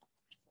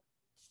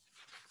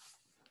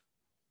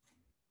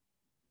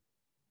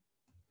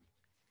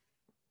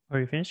 Are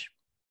you finished?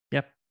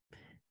 Yep.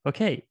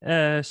 Okay,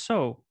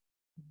 so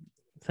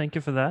thank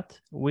you for that.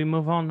 We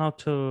move on now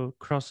to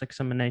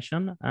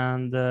cross-examination,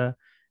 and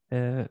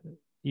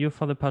you,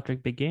 Father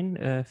Patrick,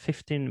 begin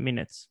 15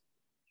 minutes.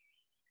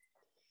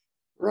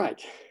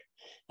 Right.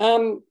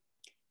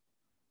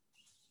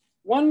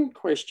 One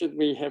question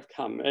we have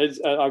come, as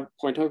a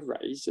point I've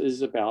raised,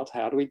 is about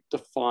how do we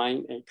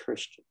define a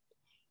Christian?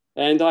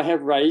 And I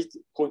have raised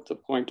the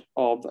point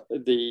of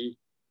the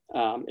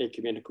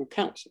ecumenical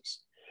councils.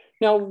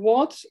 Now,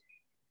 what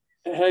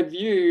have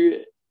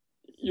you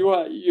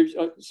are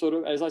sort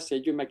of, as I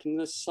said, you're making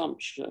an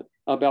assumption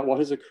about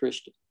what is a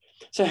Christian.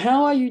 So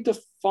how are you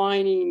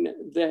defining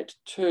that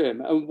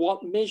term, and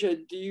what measure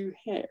do you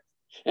have?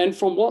 And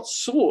from what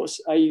source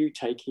are you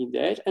taking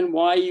that, and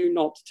why are you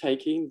not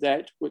taking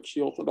that which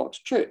the Orthodox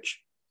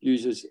Church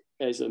uses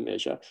as a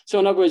measure? So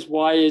in other words,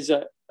 why is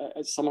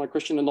someone a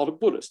Christian and not a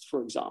Buddhist,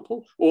 for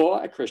example,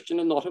 or a Christian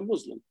and not a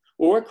Muslim,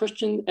 or a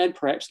Christian and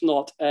perhaps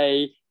not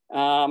a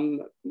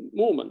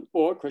Mormon,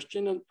 or a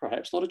Christian and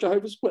perhaps not a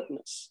Jehovah's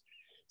Witness?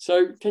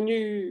 So can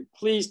you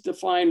please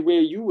define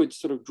where you would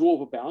sort of draw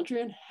the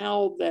boundary and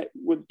how that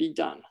would be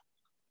done?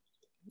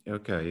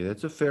 Okay,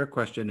 that's a fair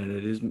question, and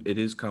it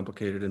is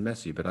complicated and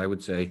messy, but I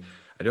would say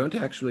I don't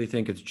actually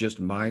think it's just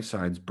my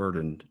side's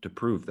burden to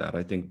prove that.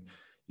 I think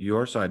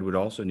your side would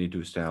also need to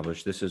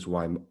establish this is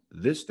why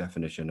this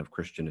definition of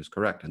Christian is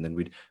correct, and then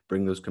we'd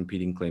bring those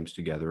competing claims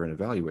together and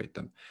evaluate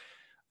them.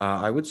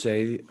 I would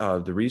say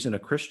the reason a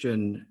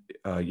Christian,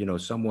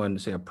 someone,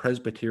 say a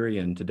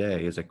Presbyterian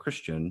today is a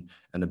Christian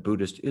and a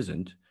Buddhist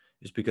isn't,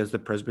 is because the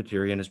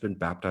Presbyterian has been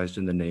baptized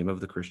in the name of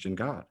the Christian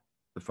God,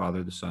 the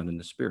Father, the Son, and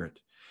the Spirit.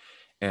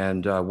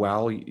 And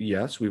while,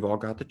 yes, we've all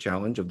got the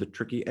challenge of the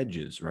tricky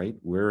edges, right?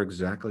 Where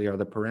exactly are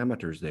the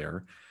parameters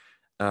there?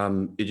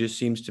 It just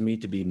seems to me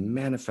to be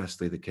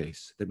manifestly the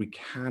case that we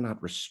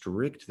cannot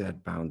restrict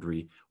that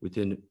boundary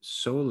within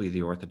solely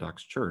the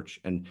Orthodox Church.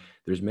 And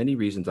there's many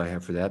reasons I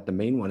have for that. The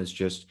main one is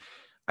just,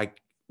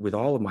 with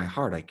all of my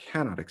heart, I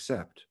cannot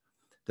accept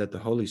that the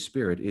Holy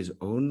Spirit is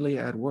only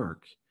at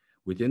work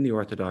within the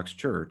Orthodox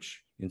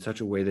Church in such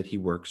a way that he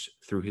works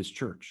through his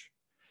church.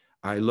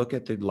 I look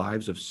at the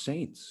lives of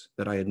saints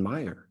that I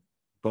admire,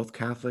 both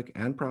Catholic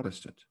and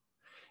Protestant,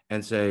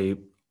 and say,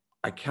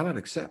 I cannot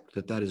accept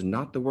that that is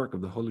not the work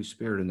of the Holy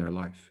Spirit in their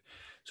life.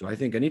 So I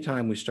think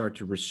anytime we start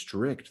to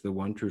restrict the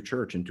one true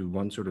church into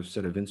one sort of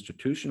set of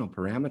institutional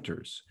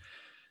parameters,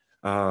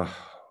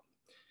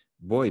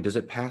 boy, does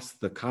it pass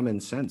the common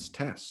sense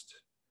test.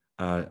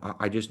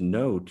 I just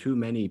know too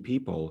many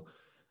people.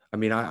 I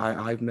mean,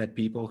 I've met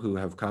people who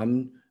have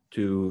come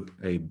to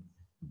a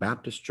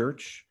Baptist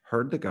church,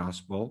 heard the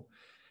gospel,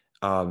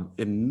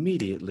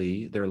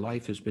 immediately their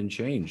life has been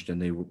changed, and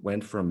they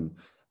went from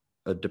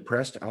a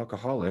depressed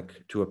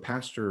alcoholic to a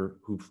pastor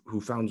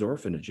who founds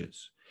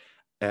orphanages,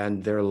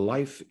 and their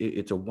life,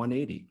 it's a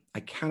 180.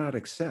 I cannot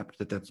accept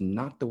that that's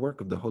not the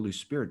work of the Holy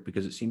Spirit,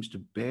 because it seems to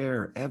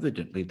bear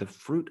evidently the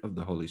fruit of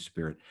the Holy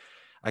Spirit.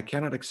 I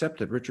cannot accept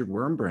that Richard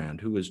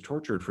Wurmbrand, who was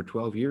tortured for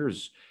 12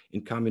 years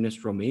in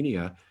communist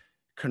Romania,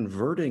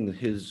 converting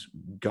his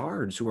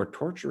guards who are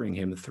torturing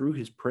him through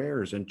his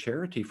prayers and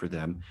charity for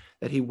them,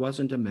 that he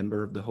wasn't a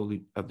member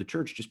of the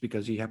church just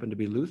because he happened to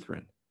be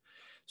Lutheran.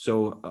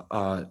 So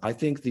I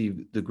think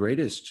the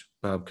greatest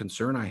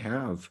concern I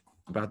have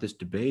about this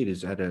debate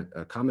is at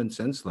a common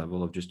sense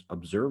level of just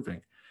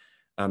observing.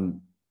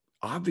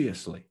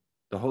 Obviously,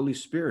 the Holy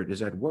Spirit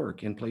is at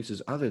work in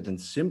places other than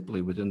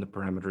simply within the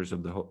parameters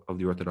of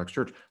the Orthodox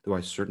Church, though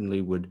I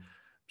certainly would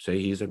say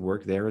he's at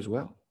work there as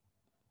well.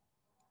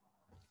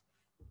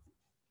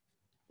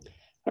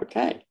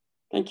 Okay,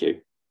 thank you.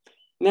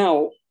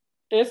 Now,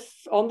 if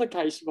on the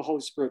case of the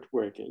Holy Spirit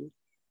working,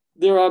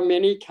 there are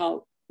many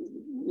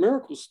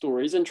miracle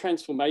stories and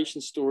transformation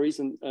stories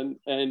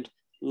and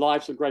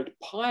lives of great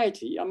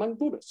piety among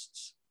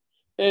Buddhists.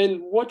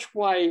 In which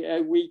way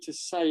are we to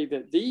say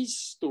that these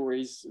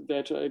stories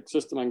that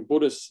exist among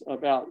Buddhists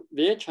about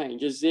their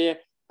changes, their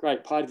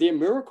great piety, their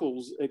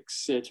miracles,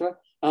 etc.,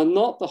 are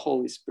not the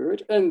Holy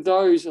Spirit, and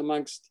those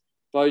amongst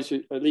those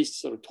who at least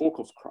sort of talk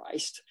of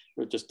Christ,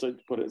 or just to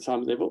put it at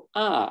some level,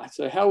 are?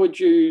 So how would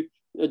you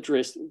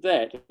address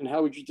that, and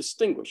how would you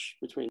distinguish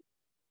between?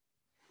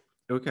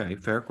 Okay,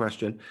 fair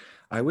question.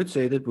 I would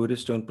say that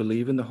Buddhists don't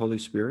believe in the Holy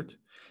Spirit,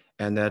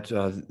 and that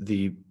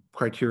the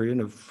criterion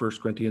of 1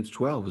 Corinthians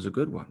 12 is a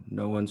good one.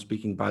 No one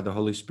speaking by the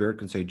Holy Spirit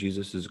can say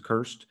Jesus is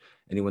accursed.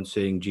 Anyone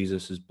saying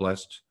Jesus is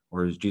blessed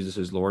or Jesus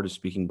is Lord is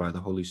speaking by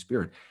the Holy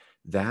Spirit.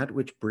 That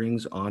which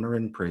brings honor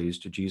and praise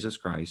to Jesus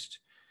Christ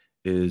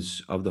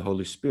is of the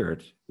Holy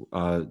Spirit.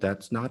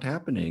 That's not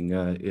happening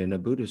in a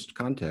Buddhist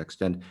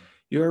context. And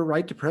you're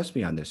right to press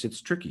me on this.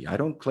 It's tricky. I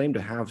don't claim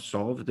to have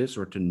solved this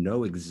or to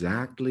know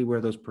exactly where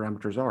those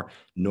parameters are,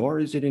 nor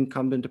is it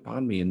incumbent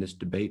upon me in this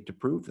debate to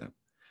prove them.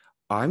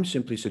 I'm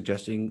simply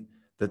suggesting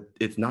that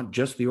it's not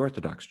just the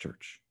Orthodox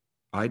Church.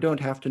 I don't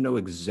have to know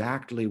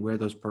exactly where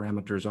those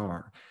parameters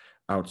are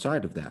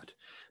outside of that.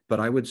 But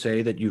I would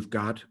say that you've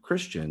got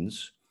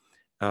Christians,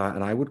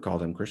 and I would call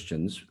them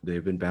Christians,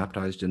 they've been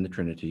baptized in the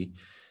Trinity,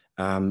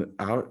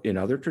 out in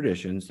other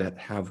traditions that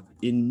have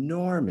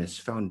enormous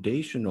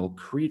foundational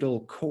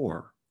creedal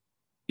core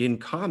in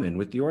common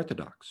with the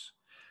Orthodox.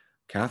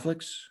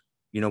 Catholics,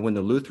 when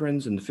the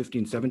Lutherans in the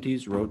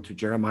 1570s wrote to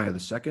Jeremiah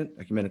II,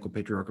 Ecumenical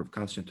Patriarch of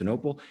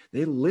Constantinople,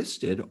 they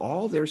listed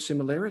all their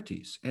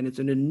similarities, and it's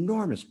an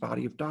enormous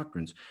body of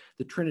doctrines: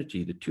 the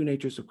Trinity, the two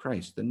natures of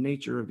Christ, the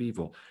nature of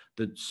evil,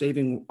 the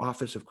saving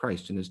office of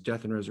Christ in his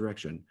death and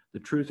resurrection, the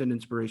truth and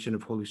inspiration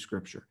of Holy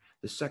Scripture,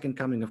 the second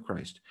coming of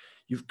Christ.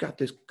 You've got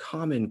this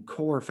common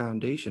core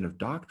foundation of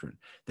doctrine.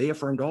 They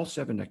affirmed all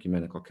 7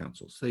 ecumenical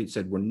councils. They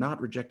said, we're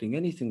not rejecting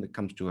anything that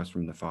comes to us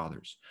from the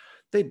fathers.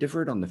 They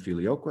differed on the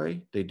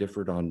filioque, they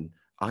differed on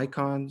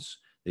icons,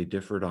 they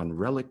differed on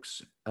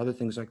relics, other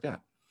things like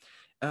that.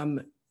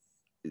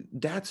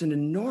 That's an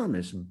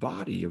enormous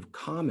body of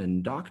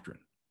common doctrine.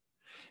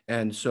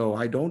 And so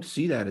I don't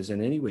see that as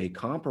in any way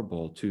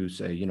comparable to,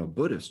 say,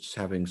 Buddhists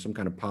having some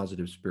kind of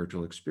positive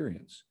spiritual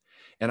experience.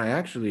 And I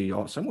actually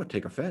somewhat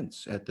take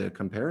offense at the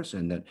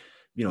comparison that,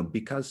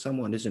 because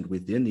someone isn't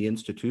within the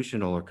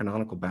institutional or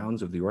canonical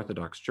bounds of the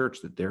Orthodox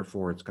Church, that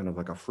therefore it's kind of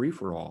like a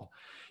free-for-all.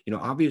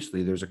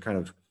 Obviously there's a kind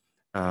of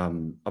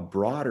a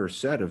broader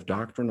set of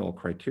doctrinal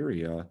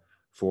criteria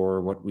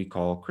for what we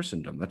call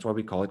Christendom. That's why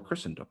we call it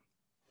Christendom.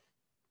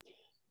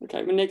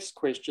 Okay, the next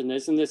question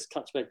is, and this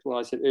cuts back to what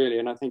I said earlier,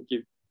 and I think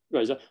you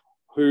raised up,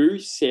 who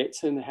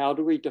sets and how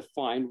do we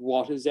define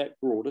what is that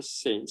broader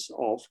sense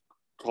of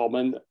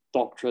common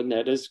doctrine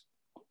that is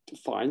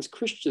defines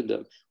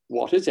Christendom.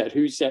 What is that?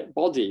 Who's that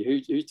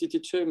body? Who's to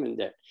determine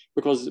that?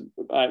 Because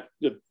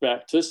the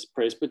Baptists,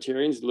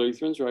 Presbyterians,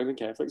 Lutherans, Roman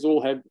Catholics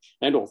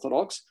and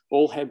Orthodox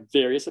all have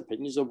various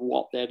opinions of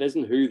what that is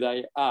and who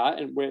they are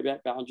and where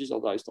that boundaries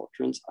of those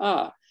doctrines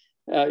are.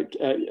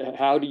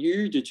 How do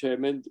you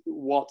determine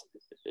what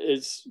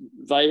is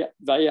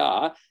they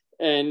are,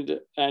 and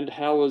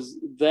how is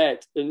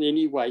that in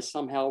any way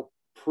somehow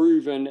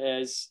proven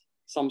as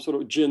some sort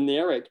of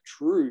generic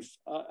truth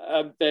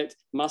that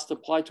must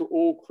apply to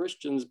all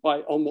Christians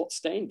on what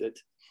standard?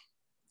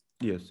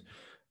 Yes.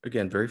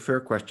 Again, very fair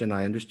question.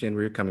 I understand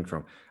where you're coming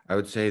from. I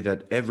would say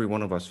that every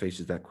one of us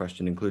faces that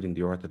question, including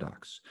the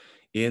Orthodox.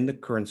 In the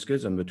current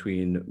schism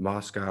between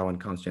Moscow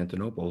and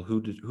Constantinople,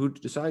 who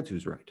decides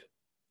who's right?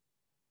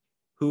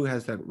 Who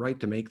has that right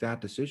to make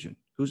that decision?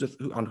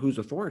 On whose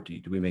authority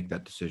do we make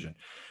that decision?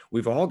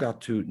 We've all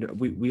got to,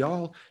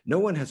 no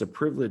one has a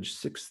privileged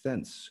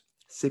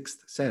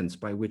sixth sense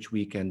by which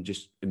we can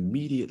just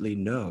immediately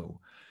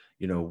know,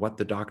 what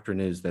the doctrine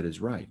is that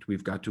is right.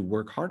 We've got to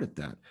work hard at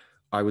that.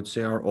 I would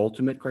say our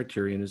ultimate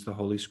criterion is the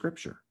Holy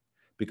Scripture,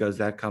 because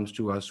that comes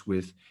to us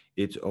with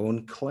its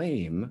own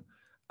claim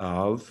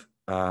of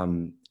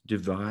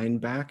divine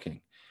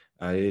backing.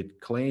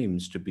 It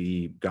claims to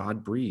be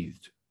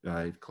God-breathed.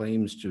 It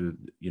claims to,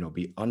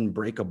 be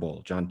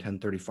unbreakable. John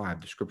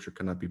 10:35, the Scripture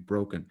cannot be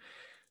broken.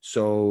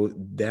 So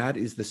that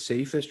is the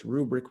safest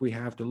rubric we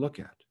have to look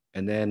at.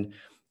 And then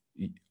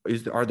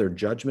are there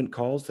judgment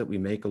calls that we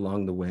make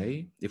along the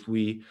way? If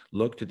we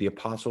look to the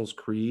Apostles'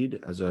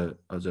 Creed as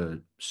a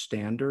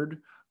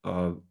standard,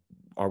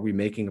 are we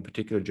making a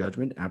particular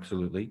judgment?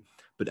 Absolutely.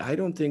 But I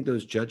don't think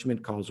those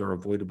judgment calls are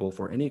avoidable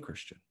for any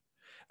Christian.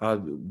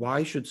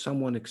 Why should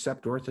someone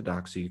accept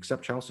Orthodoxy,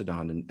 accept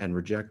Chalcedon, and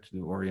reject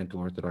the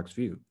Oriental Orthodox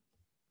view?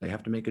 They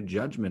have to make a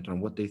judgment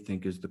on what they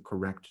think is the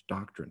correct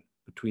doctrine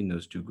between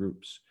those two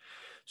groups.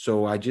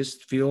 So I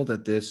just feel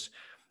that this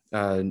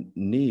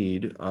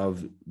need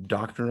of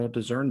doctrinal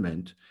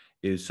discernment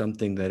is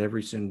something that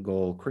every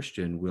single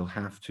Christian will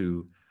have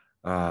to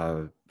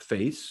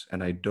face,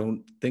 and I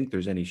don't think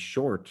there's any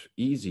short,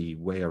 easy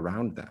way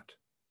around that.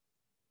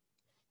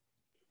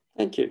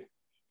 Thank you.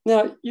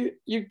 Now,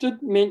 you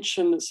did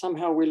mention that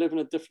somehow we live in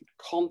a different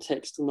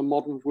context in the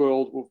modern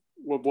world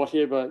with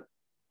whatever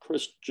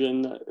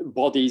Christian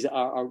bodies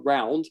are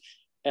around,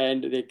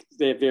 and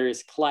their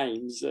various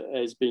claims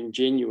as being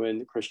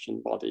genuine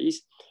Christian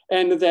bodies,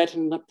 and that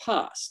in the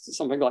past,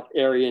 something like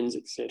Arians,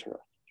 etc.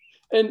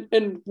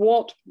 In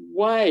what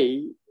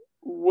way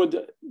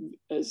would,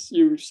 as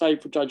you say,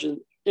 for Judge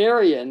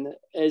Arian,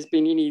 has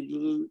been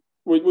any,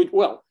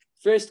 well,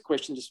 first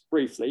question, just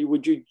briefly,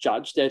 would you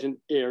judge that an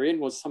Arian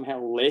was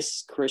somehow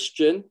less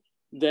Christian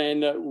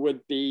than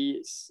would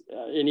be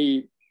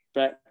any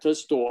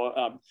Baptist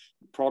or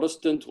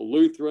Protestant or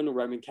Lutheran or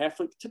Roman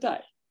Catholic today?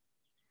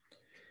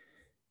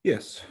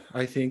 Yes,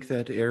 I think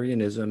that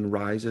Arianism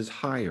rises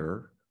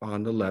higher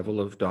on the level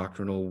of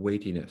doctrinal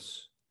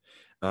weightiness.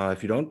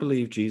 If you don't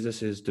believe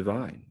Jesus is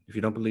divine, if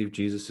you don't believe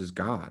Jesus is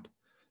God,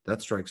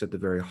 that strikes at the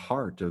very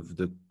heart of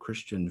the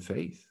Christian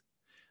faith.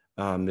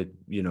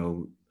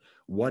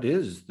 What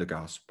is the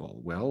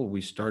gospel? Well, we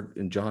start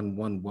in John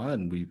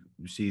 1:1. We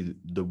see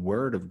the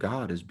word of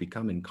God has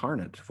become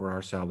incarnate for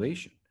our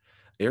salvation.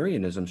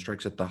 Arianism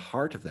strikes at the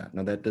heart of that.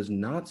 Now, that does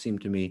not seem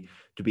to me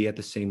to be at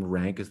the same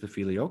rank as the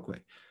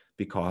Filioque,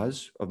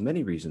 because of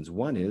many reasons.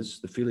 One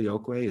is the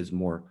Filioque is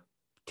more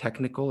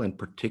technical and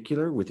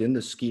particular within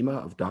the schema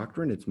of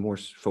doctrine. It's more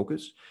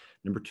focused.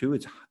 Number two,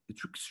 it's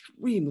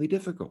extremely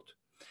difficult.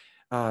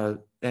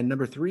 And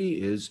number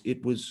three is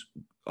it was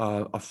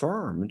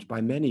affirmed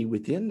by many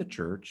within the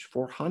church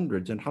for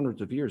hundreds and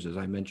hundreds of years, as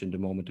I mentioned a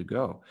moment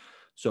ago.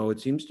 So it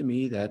seems to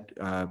me that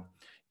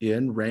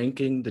in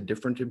ranking the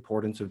different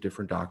importance of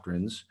different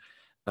doctrines,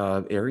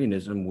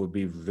 Arianism would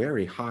be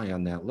very high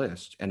on that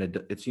list. And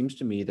it seems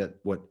to me that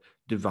what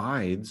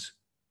divides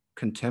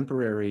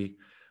contemporary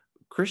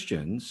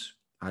Christians,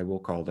 I will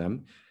call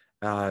them,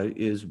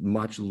 is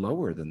much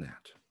lower than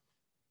that.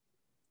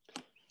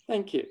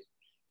 Thank you.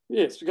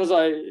 Yes, because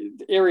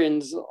the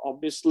Arians,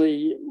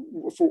 obviously,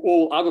 for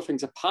all other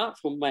things, apart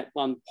from that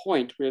one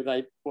point where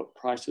they put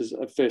Christ as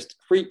a first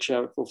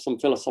creature for some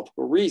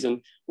philosophical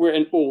reason, were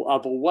in all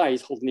other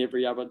ways holding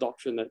every other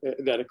doctrine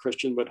that a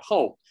Christian would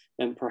hold,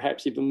 and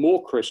perhaps even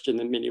more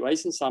Christian in many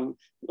ways than some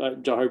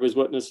Jehovah's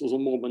Witnesses or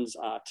Mormons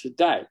are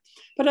today.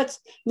 But that's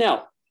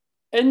now,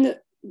 in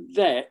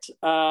that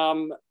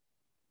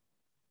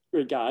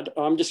regard,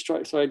 I'm just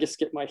trying, so I guess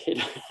get my head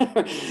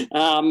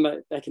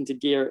back into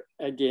gear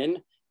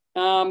again.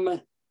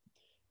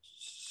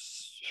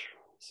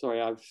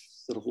 Sorry, I've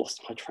sort of lost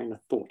my train of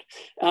thought.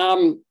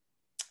 I'll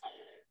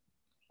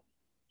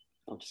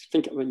just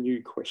think of a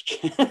new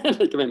question.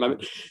 Give me a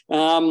moment.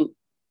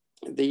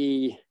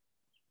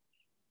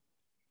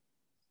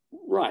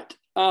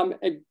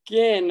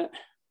 Again,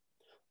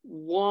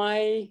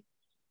 why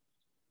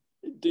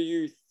do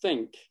you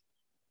think,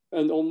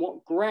 and on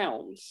what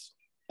grounds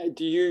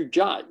do you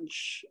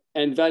judge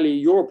and value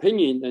your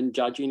opinion in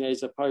judging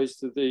as opposed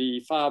to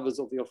the fathers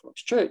of the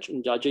Orthodox Church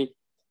in judging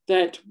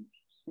that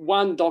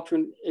one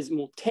doctrine is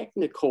more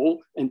technical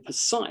and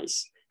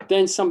precise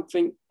than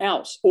something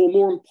else, or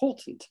more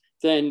important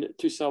than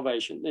to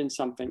salvation than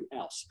something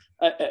else.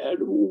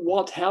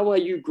 How are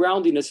you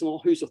grounding this on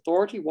whose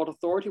authority,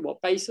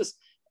 what basis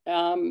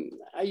are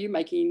you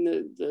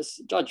making this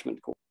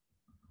judgment call?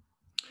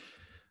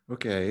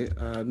 Okay.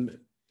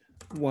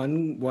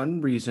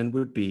 One reason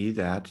would be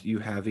that you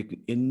have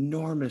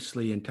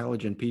enormously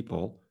intelligent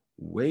people,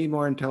 way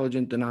more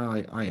intelligent than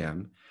I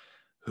am,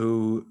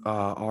 who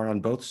are on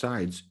both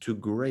sides to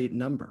great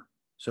number.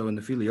 So in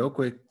the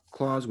Filioque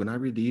clause, when I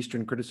read the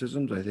Eastern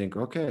criticisms, I think,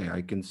 okay,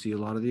 I can see a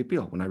lot of the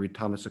appeal. When I read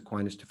Thomas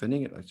Aquinas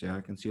defending it, I say,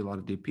 I can see a lot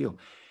of the appeal.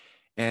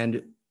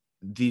 And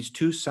these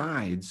two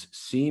sides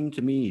seem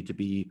to me to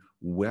be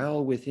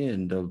well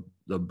within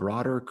the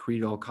broader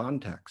creedal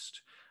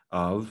context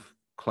of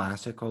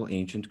classical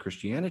ancient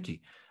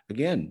Christianity.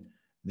 Again,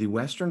 the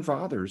Western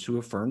fathers who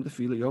affirmed the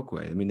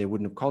Filioque, I mean, they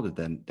wouldn't have called it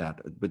then that,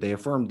 but they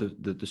affirmed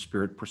that the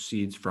Spirit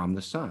proceeds from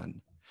the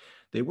Son.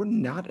 They were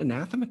not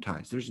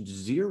anathematized. There's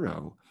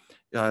zero,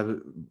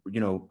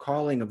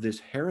 calling of this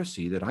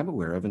heresy that I'm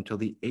aware of until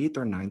the 8th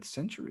or 9th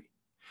century.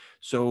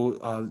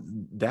 So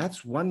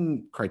that's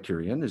one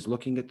criterion, is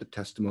looking at the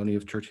testimony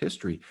of church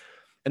history.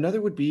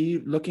 Another would be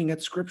looking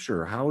at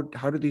scripture. How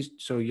do these,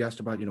 so you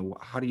asked about,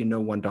 how do you know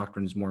one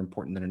doctrine is more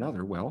important than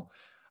another? Well,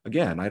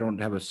 again, I don't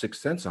have a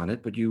sixth sense on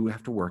it, but you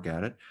have to work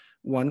at it.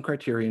 One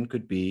criterion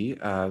could be,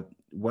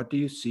 what do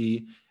you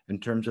see in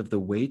terms of the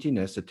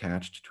weightiness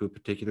attached to a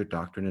particular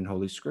doctrine in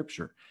Holy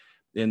Scripture?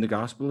 In the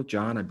Gospel of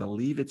John, I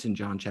believe it's in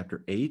John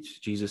chapter 8,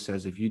 Jesus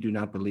says, if you do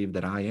not believe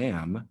that I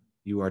am,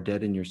 you are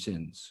dead in your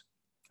sins.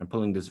 I'm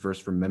pulling this verse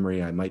from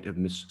memory. I might have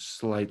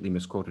slightly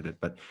misquoted it,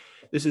 but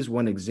this is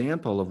one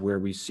example of where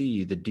we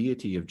see the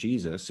deity of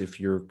Jesus. If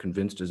you're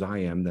convinced as I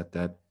am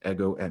that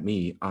ego et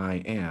me, I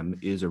am,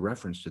 is a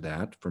reference to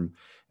that from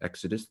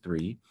Exodus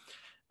 3,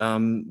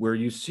 where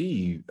you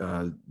see,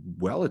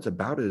 it's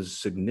about as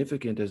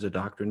significant as a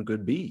doctrine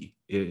could be,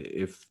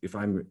 if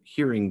I'm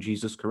hearing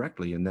Jesus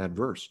correctly in that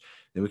verse.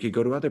 Then we could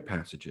go to other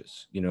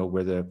passages,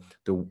 where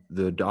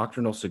the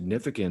doctrinal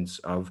significance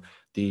of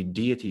the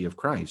deity of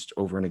Christ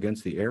over and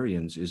against the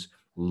Arians is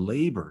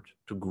labored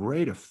to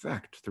great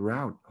effect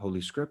throughout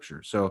Holy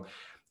Scripture. So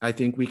I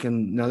think we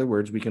can, in other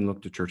words, we can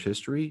look to church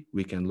history,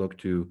 we can look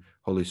to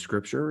Holy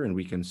Scripture, and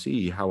we can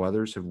see how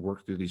others have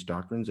worked through these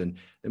doctrines, and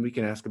then we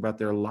can ask about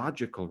their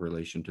logical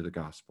relation to the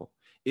gospel.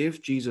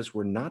 If Jesus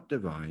were not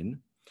divine,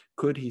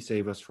 could he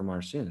save us from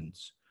our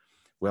sins?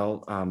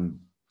 Well,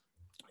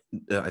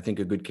 I think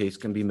a good case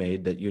can be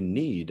made that you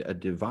need a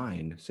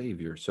divine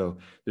savior. So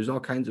there's all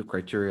kinds of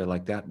criteria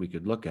like that we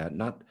could look at,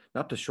 not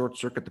to short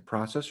circuit the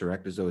process or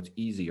act as though it's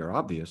easy or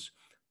obvious,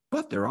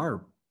 but there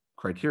are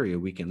criteria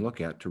we can look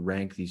at to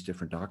rank these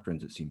different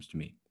doctrines, it seems to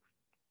me.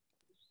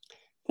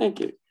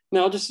 Thank you.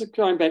 Now, just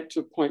going back to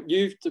a point,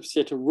 you've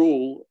set a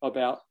rule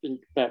about being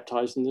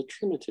baptized in the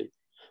Trinity.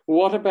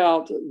 What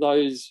about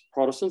those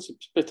Protestants,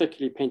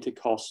 particularly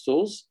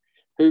Pentecostals,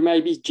 who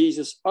may be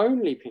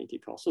Jesus-only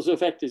Pentecostals, in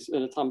fact, is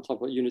in a time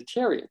of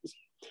Unitarians,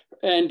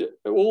 and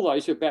all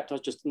those who are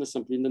baptized just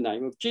simply in the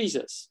name of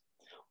Jesus,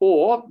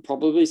 or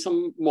probably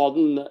some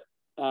modern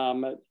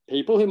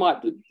people who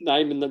might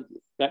name in the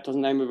baptized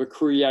name of a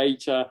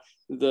creator,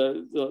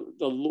 the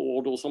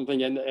Lord or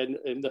something, and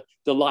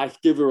the life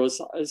giver, as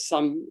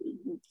some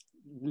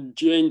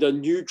gender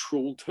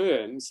neutral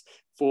terms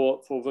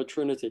for the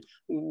Trinity.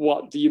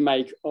 What do you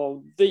make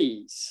of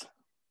these?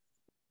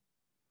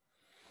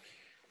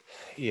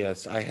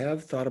 Yes, I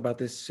have thought about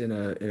this in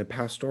a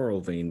pastoral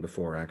vein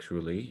before,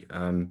 actually.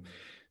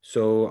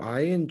 So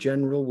I, in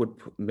general, would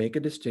make a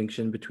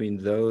distinction between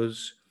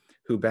those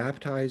who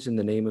baptize in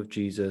the name of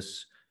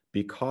Jesus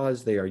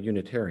because they are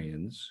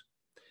Unitarians,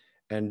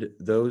 and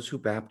those who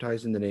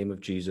baptize in the name of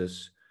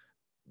Jesus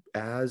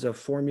as a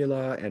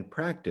formula and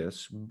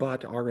practice,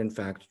 but are in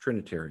fact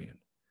Trinitarian.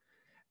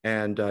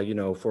 And,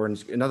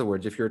 in other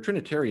words, if you're a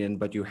Trinitarian,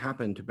 but you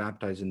happen to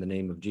baptize in the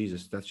name of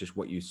Jesus, that's just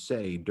what you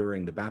say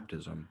during the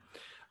baptism,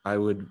 I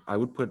would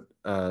put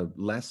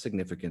less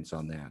significance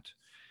on that.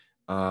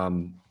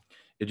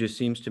 It just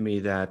seems to me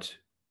that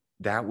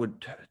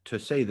would, to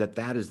say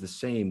that is the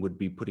same, would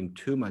be putting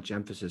too much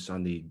emphasis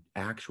on the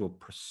actual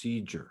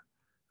procedure,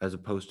 as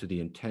opposed to the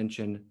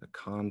intention, the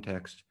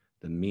context,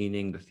 the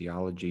meaning, the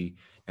theology,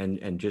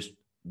 and just,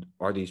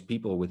 are these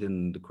people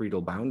within the creedal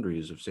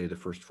boundaries of, say, the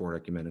first 4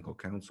 ecumenical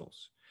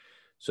councils?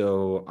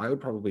 So I would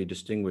probably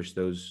distinguish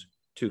those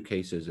two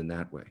cases in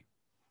that way.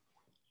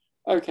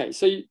 Okay,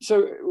 so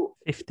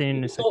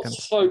 15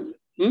 seconds.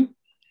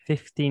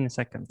 15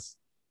 seconds.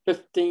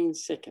 15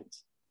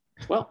 seconds.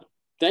 Well,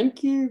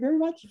 thank you very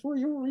much for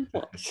your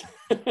replies.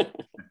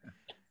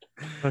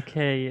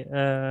 Okay,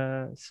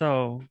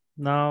 so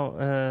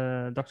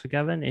now, Dr.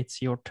 Gavin, it's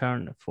your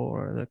turn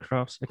for the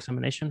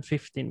cross-examination,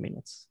 15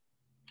 minutes.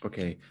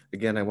 Okay,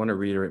 again, I want to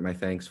reiterate my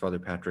thanks, Father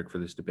Patrick, for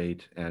this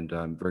debate, and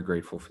I'm very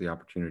grateful for the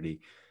opportunity.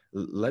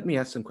 Let me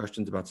ask some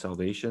questions about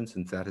salvation,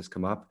 since that has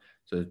come up.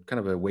 It's kind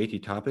of a weighty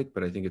topic,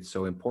 but I think it's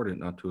so important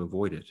not to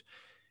avoid it.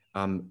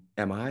 Am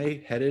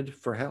I headed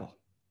for hell?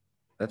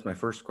 That's my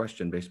first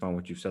question based on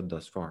what you've said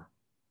thus far.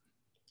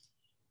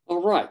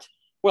 All right.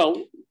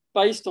 Well,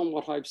 based on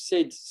what I've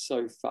said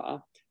so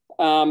far,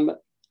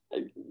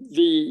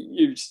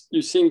 you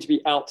seem to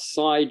be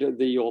outside of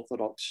the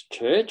Orthodox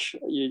Church.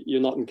 You're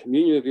not in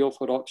communion with the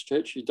Orthodox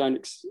Church.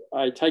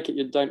 I take it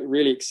you don't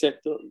really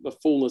accept the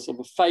fullness of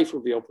the faith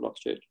of the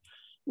Orthodox Church.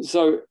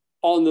 So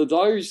on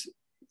those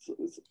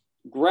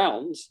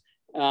grounds,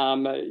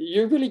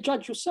 you really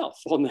judge yourself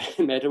on that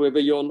matter, whether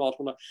you're not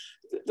or not.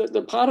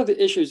 The part of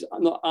the issue is,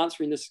 I'm not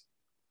answering this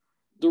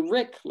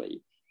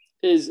directly,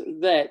 is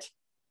that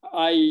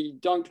I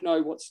don't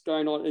know what's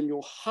going on in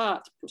your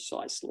heart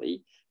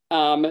precisely.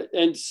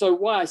 And so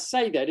why I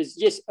say that is,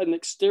 yes, in an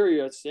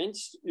exterior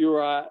sense, you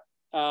are,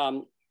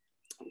 in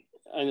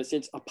a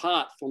sense,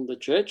 apart from the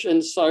church,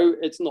 and so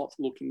it's not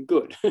looking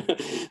good.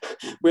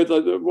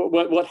 Whether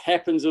what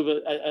happens of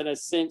it in a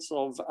sense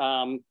of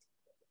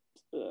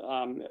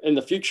in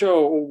the future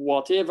or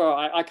whatever,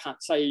 I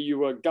can't say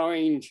you are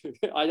going to,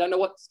 I don't know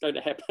what's going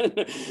to happen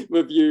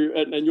with you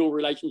and your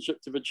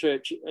relationship to the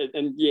church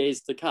in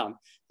years to come.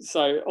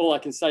 So all I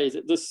can say is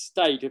at this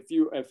state, if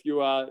you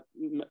are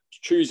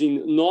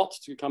choosing not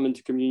to come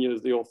into communion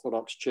with the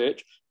Orthodox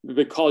Church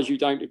because you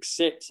don't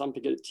accept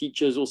something it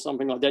teaches or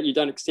something like that, you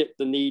don't accept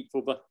the need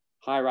for the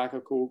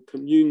hierarchical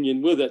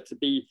communion with it to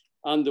be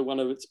under one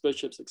of its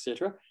bishops,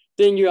 etc.,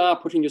 then you are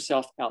putting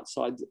yourself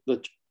outside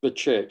the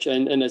church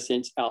and, in a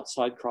sense,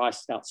 outside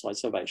Christ, outside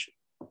salvation.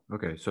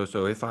 Okay,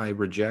 so if I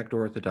reject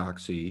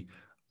orthodoxy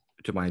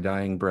to my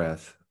dying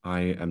breath,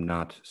 I am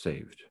not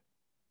saved.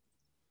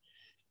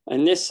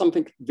 Unless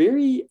something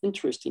very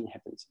interesting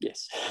happens,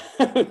 yes.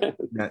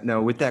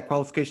 Now, with that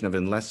qualification of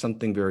unless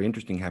something very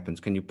interesting happens,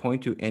 can you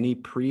point to any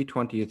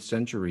pre-20th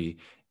century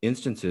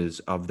instances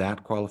of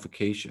that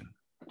qualification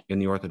in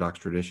the Orthodox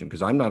tradition?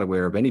 Because I'm not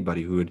aware of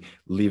anybody who would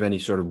leave any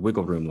sort of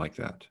wiggle room like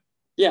that.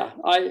 Yeah,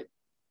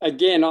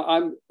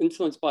 I'm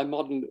influenced by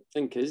modern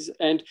thinkers,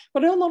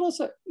 but I'm not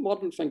also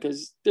modern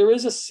thinkers. There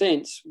is a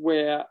sense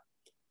where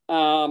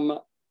I'm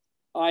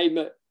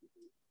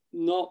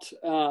not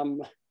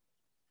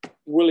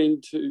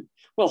willing to,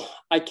 well,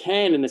 I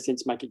can, in a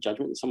sense, make a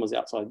judgment that someone's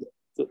outside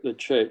the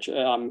church.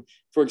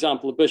 For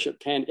example, a bishop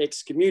can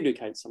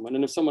excommunicate someone,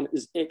 and if someone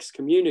is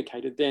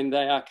excommunicated, then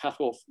they are cut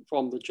off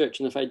from the church,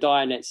 and if they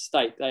die in that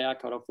state, they are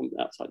cut off from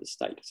outside the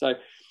state. So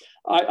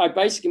I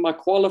basically, my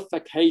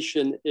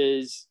qualification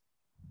is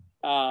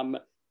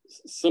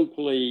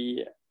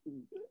simply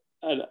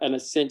in a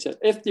sense that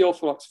if the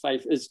Orthodox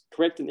faith is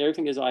correct and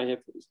everything as I have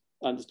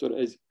understood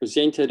it is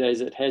presented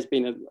as it has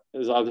been,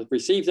 as I've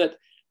received it,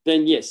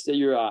 then yes, there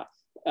you are.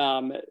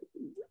 I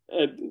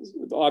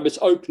was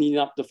opening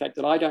up the fact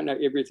that I don't know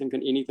everything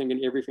and anything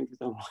and everything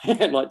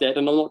like that,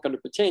 and I'm not going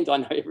to pretend I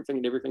know everything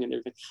and everything and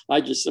everything. I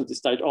just simply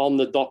state on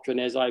the doctrine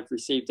as I've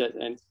received it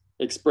and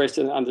expressed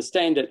it and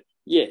understand it,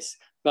 yes,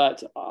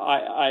 but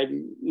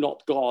I'm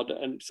not God,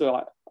 and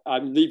so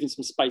I'm leaving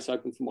some space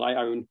open for my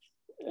own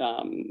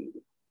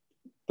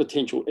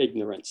potential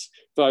ignorance,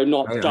 though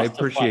not. I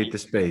appreciate the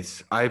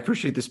space. I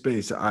appreciate the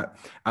space.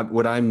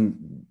 What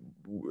I'm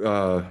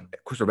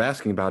sort of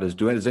asking about is,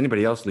 does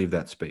anybody else leave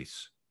that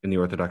space in the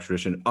Orthodox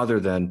tradition other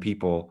than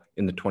people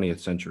in the 20th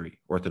century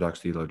Orthodox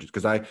theologians?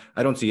 Because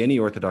I don't see any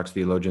Orthodox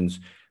theologians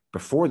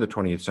before the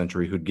 20th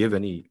century who'd give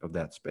any of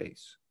that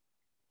space.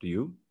 Do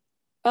you?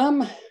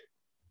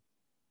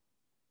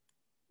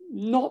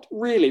 Not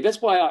really.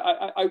 That's why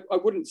I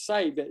wouldn't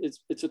say that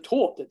it's a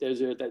taught that there's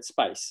that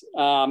space.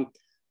 I'm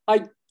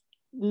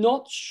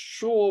not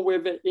sure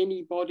whether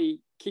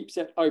anybody keeps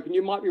that open.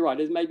 You might be right.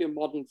 There's maybe a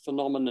modern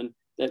phenomenon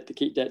that to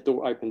keep that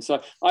door open.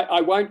 So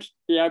I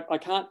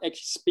can't actually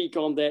speak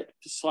on that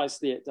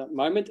precisely at that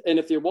moment. And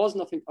if there was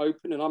nothing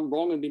open and I'm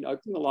wrong and been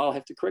open, well, I'll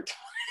have to correct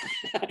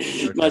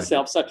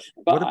myself. So,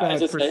 but what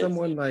about for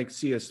someone like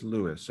C.S.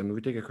 Lewis? I mean,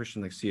 we take a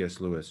Christian like C.S.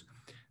 Lewis.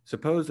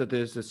 Suppose that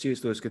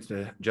C.S. Lewis gets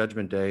to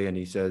Judgment Day and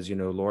he says,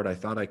 Lord, I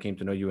thought I came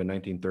to know you in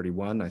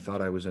 1931. I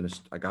thought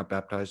I got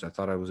baptized. I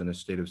thought I was in a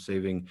state of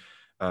saving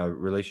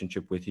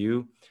relationship with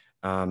you.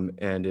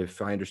 And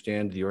if I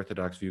understand the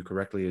Orthodox view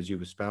correctly as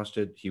you've espoused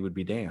it, he would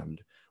be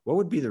damned. What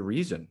would be the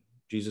reason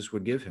Jesus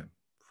would give him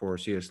for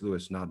C.S.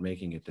 Lewis not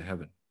making it to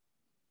heaven?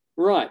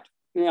 Right.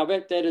 Now,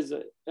 that is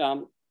a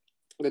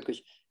good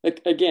question.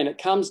 Again, it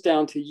comes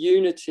down to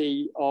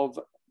unity of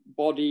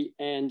body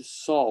and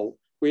soul.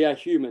 We are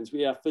humans.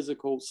 We are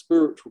physical,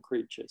 spiritual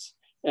creatures.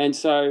 And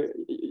so,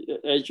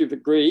 as you've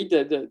agreed,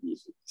 that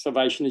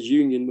salvation is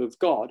union with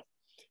God.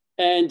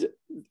 And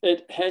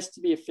it has to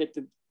be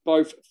affected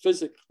both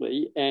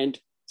physically and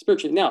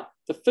spiritually. Now,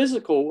 the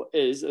physical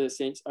is, in a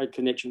sense, a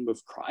connection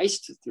with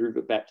Christ through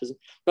the baptism,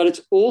 but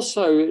it's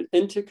also an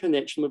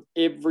interconnection with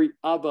every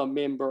other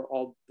member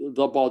of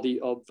the body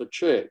of the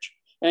church.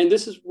 And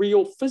this is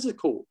real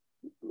physical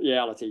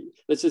reality.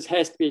 This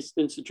has to be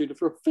instituted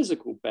for a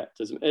physical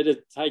baptism. It is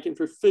taken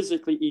through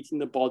physically eating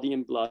the body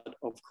and blood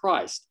of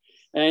Christ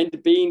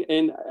and being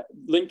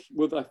linked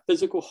with a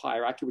physical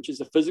hierarchy, which is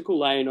a physical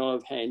laying on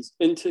of hands,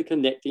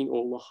 interconnecting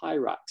all the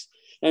hierarchs.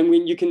 And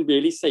when you can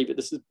really see that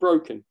this is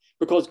broken,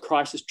 because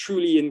Christ is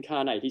truly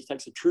incarnate. He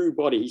takes a true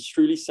body. He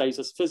truly saves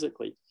us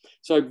physically.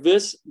 So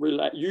this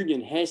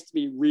union has to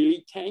be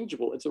really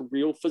tangible. It's a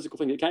real physical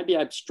thing. It can't be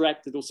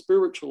abstracted or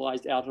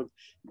spiritualized out of,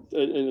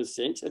 in a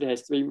sense. It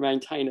has to be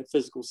maintained a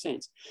physical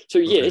sense. So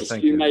yes,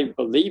 you may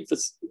believe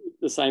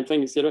the same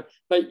thing, etc.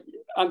 But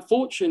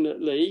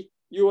unfortunately,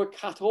 you are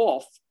cut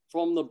off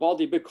from the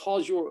body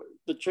because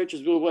the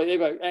churches,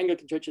 whatever,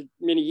 Anglican churches,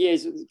 many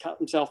years cut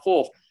themselves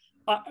off.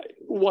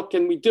 What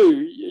can we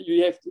do?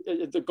 You have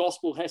to, the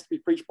gospel has to be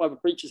preached by the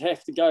preachers.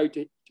 Have to go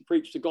to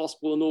preach the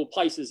gospel in all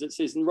places. It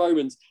says in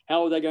Romans,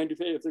 how are they going to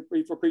fare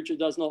if a preacher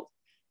does not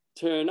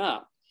turn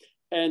up?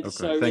 And okay,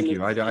 so, thank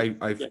you.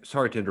 I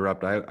sorry to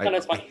interrupt.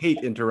 I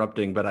hate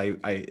interrupting, but I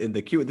in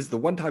the queue. This is the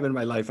one time in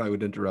my life I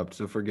would interrupt,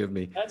 so forgive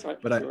me. That's right.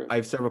 But I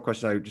have several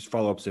questions. I would just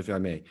follow ups if I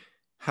may.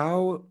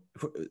 How,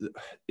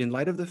 in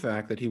light of the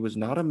fact that he was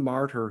not a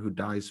martyr who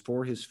dies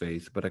for his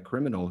faith, but a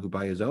criminal who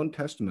by his own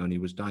testimony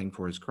was dying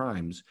for his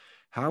crimes,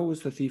 how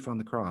was the thief on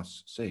the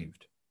cross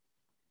saved?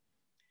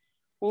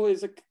 Well,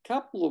 there's a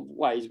couple of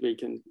ways we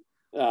can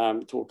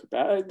talk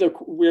about it.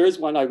 There is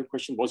one open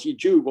question: was he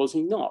Jew? Was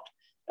he not?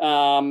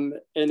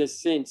 In a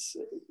sense,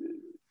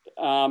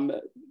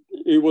 the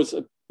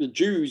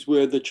Jews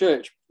were the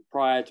church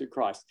prior to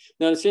Christ.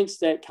 Now, in a sense,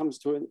 that comes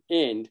to an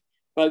end.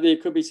 But there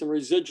could be some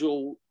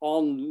residual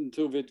on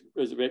until the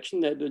resurrection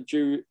that the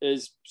Jew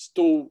is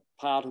still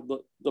part of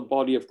the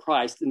body of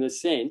Christ in a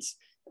sense,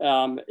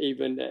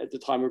 even at the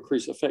time of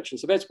crucifixion.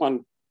 So that's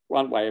one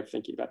way of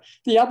thinking about it.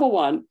 The other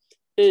one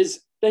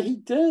is that he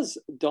does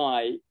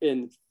die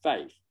in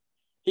faith.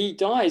 He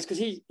dies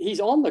because he's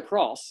on the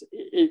cross.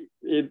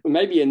 It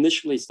maybe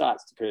initially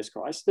starts to curse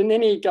Christ, and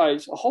then he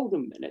goes, hold a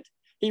minute.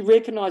 He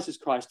recognizes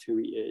Christ who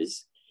he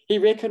is. He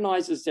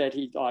recognizes that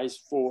he dies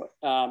for,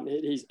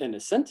 he's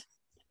innocent.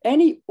 And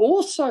he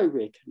also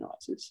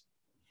recognizes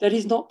that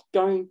he's not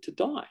going to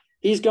die.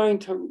 He's going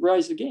to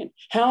rise again.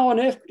 How on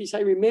earth could he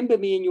say, remember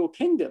me in your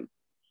kingdom,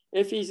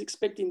 if he's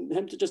expecting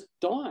him to just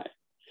die?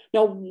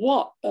 Now,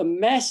 what a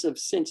massive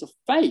sense of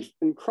faith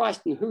in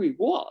Christ and who he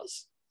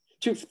was,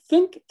 to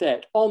think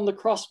that on the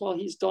cross while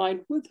he's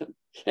dying with him.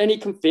 And he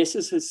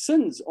confesses his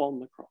sins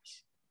on the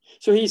cross.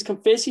 So he's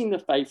confessing the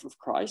faith of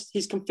Christ.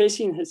 He's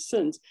confessing his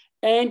sins.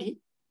 And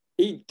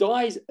he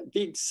dies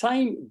the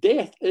same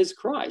death as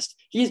Christ.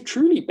 He is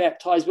truly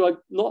baptized by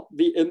not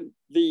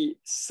the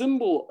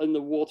symbol in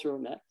the water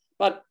and that,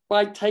 but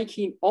by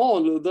taking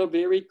on the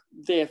very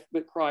death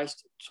that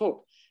Christ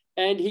took.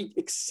 And he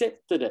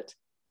accepted it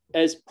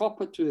as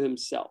proper to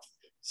himself.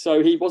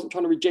 So he wasn't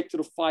trying to reject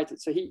it or fight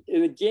it. So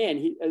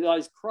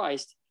as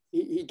Christ,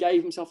 he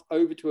gave himself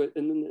over to it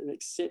in an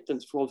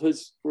acceptance for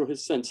his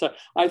sin. So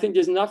I think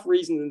there's enough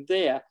reason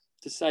there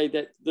to say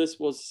that this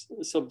was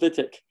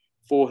salvific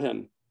for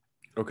him.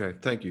 Okay,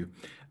 thank you.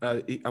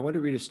 I want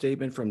to read a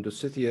statement from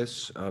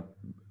Dositheus,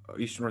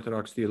 Eastern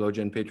Orthodox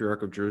theologian,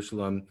 Patriarch of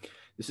Jerusalem.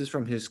 This is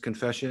from his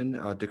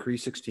confession, Decree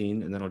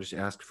 16, and then I'll just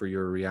ask for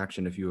your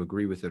reaction if you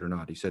agree with it or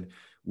not. He said,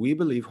 "We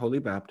believe holy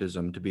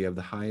baptism to be of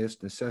the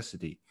highest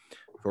necessity,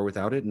 for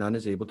without it none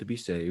is able to be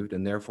saved,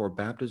 and therefore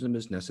baptism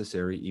is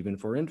necessary even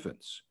for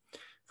infants.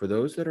 For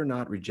those that are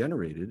not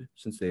regenerated,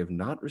 since they have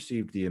not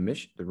received the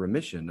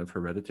remission of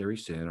hereditary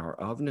sin, are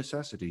of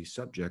necessity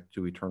subject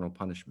to eternal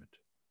punishment."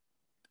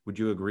 Would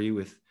you agree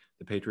with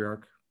the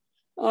Patriarch?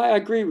 I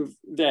agree with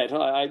that.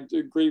 I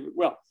agree.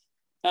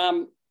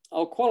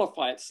 I'll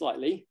qualify it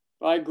slightly.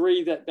 I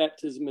agree that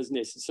baptism is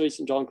necessary.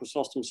 St. John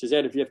Chrysostom says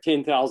that if you have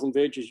 10,000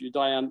 virtues, you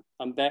die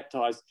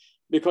unbaptized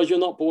because you're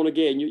not born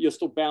again. You're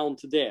still bound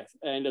to death.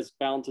 And as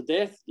bound to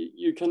death,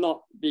 you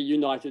cannot be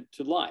united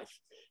to life.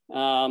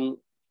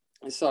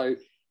 So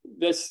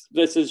this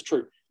is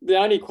true. The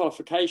only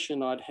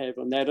qualification I'd have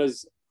on that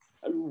is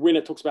when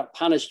it talks about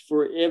punished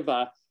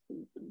forever,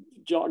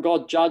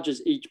 God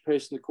judges each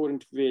person according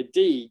to their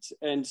deeds.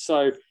 And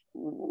so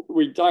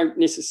we don't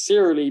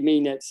necessarily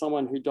mean that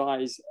someone who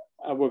dies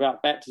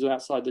without baptism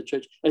outside the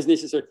church is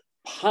necessarily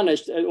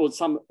punished, or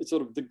some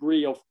sort of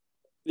degree of,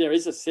 there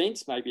is a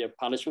sense maybe of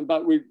punishment,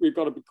 but we've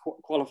got to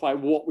qualify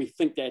what we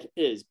think that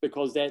is,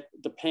 because that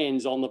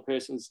depends on the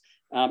person's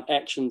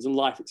actions and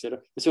life, etc.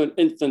 So an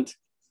infant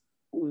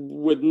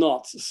would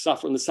not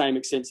suffer in the same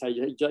extent,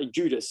 say,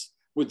 Judas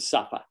would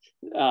suffer.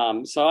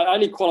 So I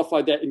only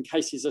qualified that in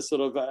case there's a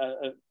sort of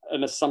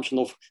an assumption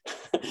of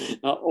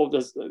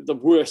the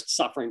worst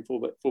suffering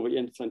for the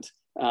infant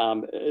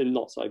in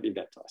not so being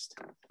baptized.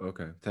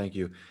 Okay, thank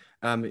you.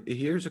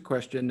 Here's a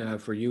question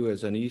for you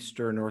as an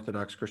Eastern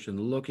Orthodox Christian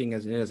looking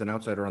as an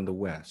outsider on the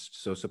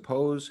West. So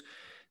suppose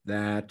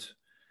that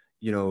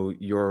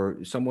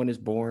someone is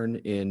born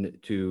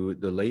into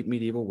the late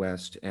medieval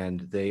West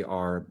and they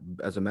are,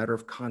 as a matter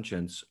of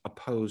conscience,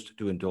 opposed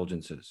to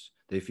indulgences.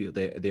 They feel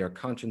they are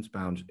conscience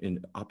bound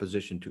in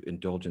opposition to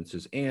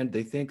indulgences, and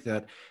they think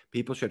that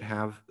people should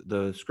have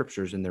the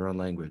scriptures in their own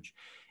language,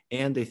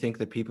 and they think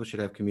that people should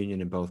have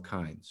communion in both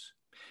kinds.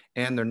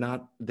 And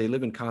they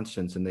live in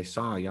Constance and they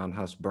saw Jan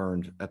Hus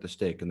burned at the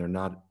stake, and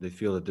they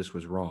feel that this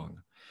was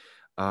wrong.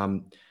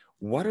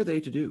 What are they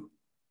to do?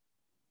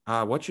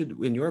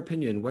 in your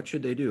opinion, what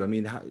should they do? I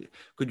mean,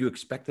 could you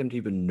expect them to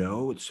even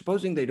know?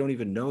 Supposing they don't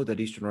even know that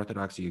Eastern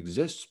Orthodoxy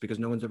exists because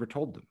no one's ever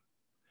told them.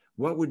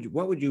 What would you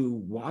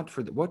want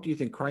what do you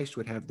think Christ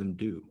would have them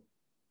do?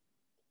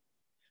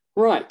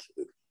 Right.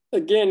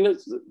 Again,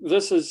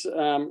 this is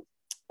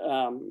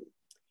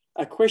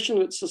a question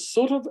that's a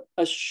sort of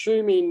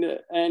assuming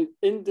an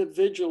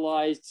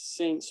individualized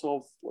sense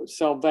of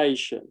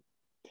salvation.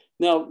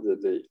 Now,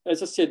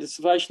 as I said, the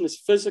salvation is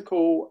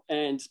physical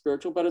and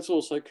spiritual, but it's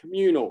also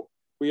communal.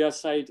 We are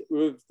saved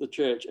with the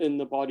church, in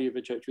the body of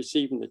the church,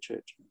 receiving the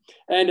church.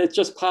 And it's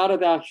just part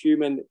of our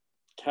human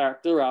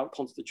character, our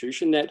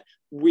constitution, that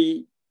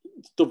we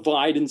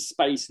divide in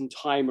space and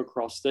time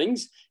across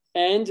things.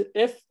 And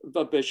if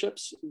the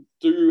bishops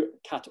do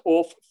cut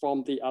off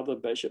from the other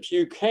bishops, they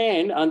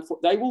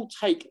will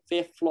take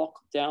their flock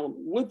down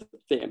with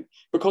them,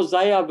 because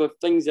they are the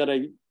things that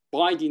are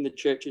binding the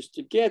churches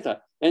together,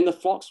 and the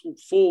flocks will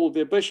follow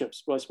their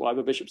bishops. That's why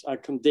the bishops are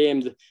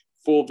condemned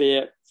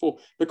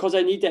because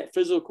they need that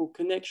physical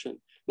connection.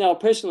 Now, a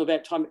person of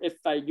that time,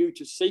 if they knew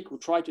to seek or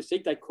try to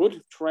seek, they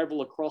could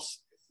travel across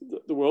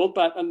the world,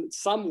 but in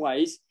some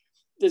ways,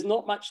 there's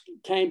not much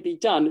can be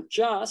done,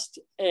 just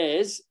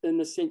as in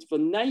the sense for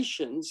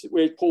nations,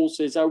 where Paul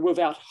says are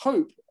without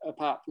hope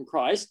apart from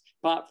Christ,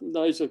 apart from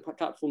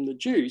the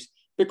Jews,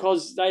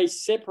 because they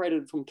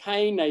separated from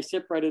Cain, they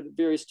separated at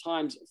various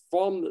times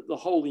from the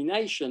holy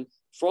nation,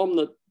 from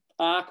the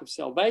ark of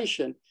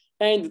salvation,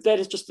 and that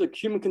is just the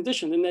human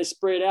condition, and they're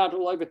spread out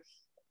all over.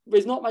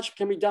 There's not much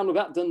can be done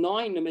without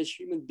denying them as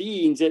human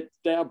beings, that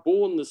they are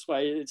born this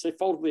way. It's a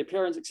fault of their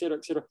parents, etc.,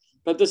 etc.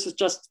 But this is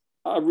just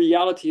a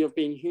reality of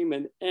being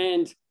human,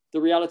 and the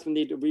reality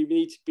we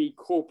need to be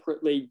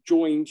corporately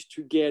joined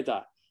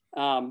together.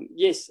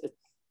 Yes,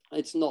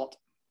 it's not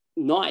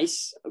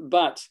nice,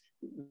 but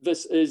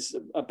this is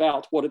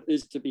about what it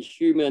is to be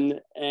human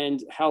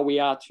and how we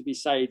are to be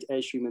saved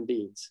as human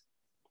beings.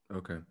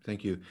 Okay,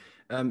 thank you.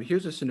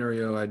 Here's a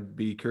scenario I'd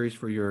be curious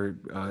for your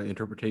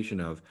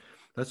interpretation of.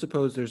 Let's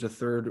suppose there's a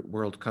third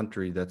world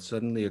country that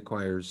suddenly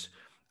acquires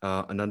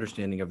an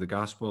understanding of the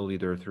gospel,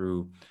 either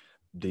through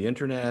the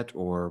internet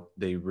or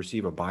they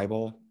receive a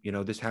Bible. You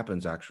know, this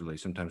happens actually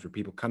sometimes, where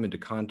people come into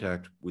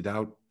contact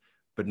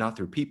but not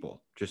through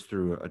people, just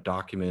through a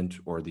document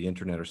or the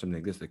internet or something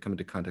like this. They come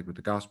into contact with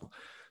the gospel.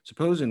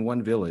 Suppose in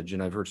one village,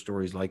 and I've heard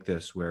stories like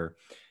this, where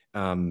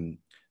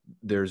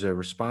there's a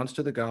response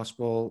to the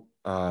gospel.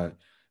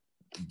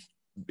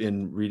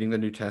 In reading the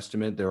New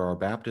Testament, there are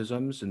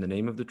baptisms in the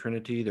name of the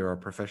Trinity, there are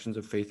professions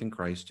of faith in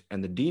Christ,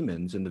 and the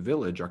demons in the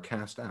village are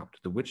cast out.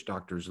 The witch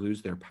doctors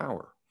lose their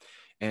power.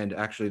 And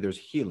actually there's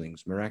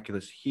healings,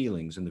 miraculous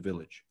healings in the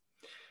village.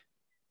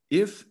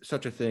 If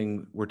such a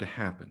thing were to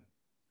happen,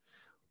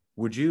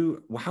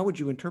 how would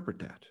you interpret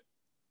that?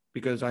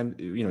 Because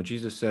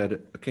Jesus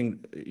said, a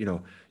king,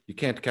 you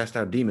can't cast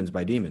out demons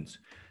by demons.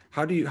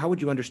 How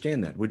would you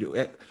understand that?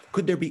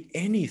 Could there be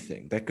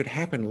anything that could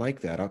happen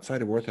like that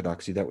outside of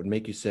Orthodoxy that would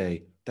make you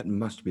say, that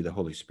must be the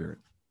Holy Spirit?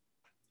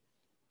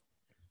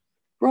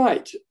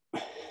 Right.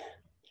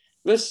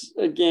 This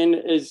again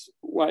is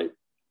why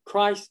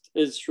Christ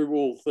is through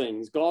all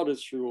things. God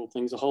is through all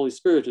things. The Holy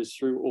Spirit is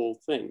through all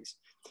things.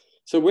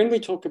 So when we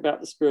talk about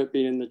the Spirit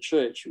being in the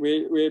church,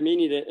 we're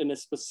meaning it in a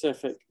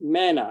specific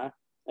manner,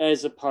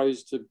 as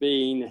opposed to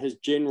being his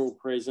general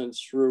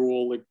presence through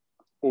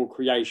all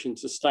creation,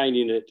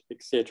 sustaining it,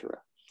 etc.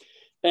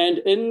 And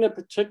in the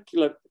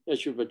particular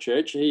issue of a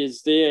church, he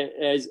is there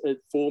as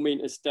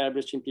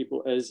establishing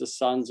people as the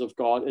sons of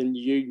God in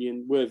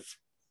union with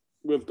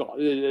God.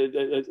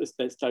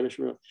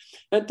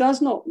 That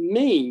does not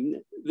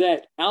mean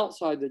that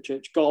outside the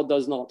church God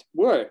does not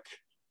work,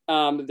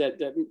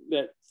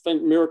 that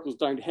miracles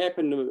don't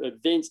happen,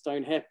 events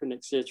don't happen,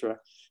 etc.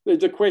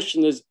 The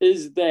question is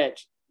that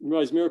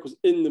those miracles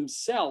in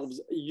themselves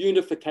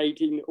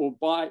unificating or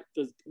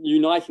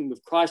uniting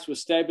with Christ, or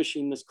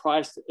establishing this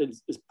Christ,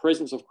 this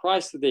presence of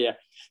Christ there,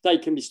 they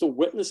can be still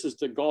witnesses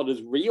to God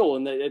is real,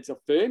 and that it's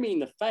affirming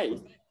the faith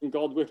in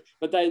God.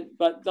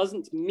 But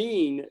doesn't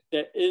mean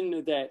that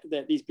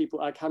that these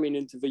people are coming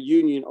into the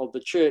union of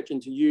the church,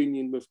 into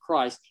union with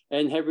Christ,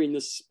 and having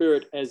the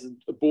Spirit as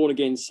born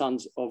again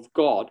sons of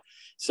God.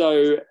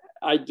 So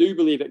I do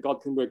believe that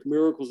God can work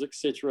miracles,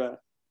 etc.,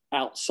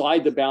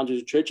 outside the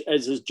boundaries of church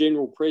as his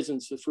general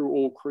presence through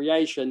all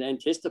creation, and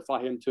testify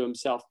him to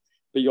himself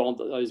beyond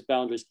those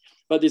boundaries.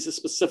 But there's a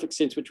specific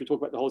sense which we talk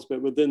about the Holy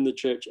Spirit within the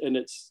church, and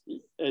it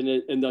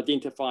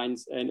identifying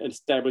and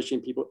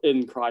establishing people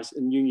in Christ,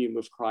 in union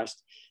with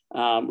Christ,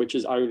 which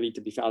is only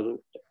to be found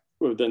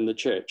within the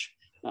church.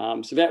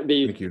 So that would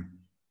be... Thank you.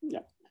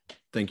 Yeah.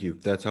 Thank you.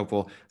 That's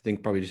helpful. I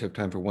think probably just have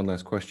time for one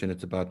last question.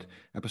 It's about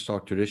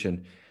apostolic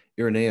tradition.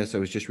 Irenaeus, I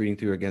was just reading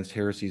through Against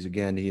Heresies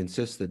again. He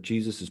insists that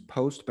Jesus'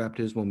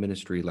 post-baptismal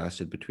ministry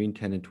lasted between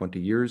 10 and 20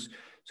 years,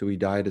 so he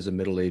died as a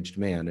middle-aged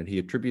man. And he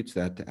attributes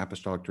that to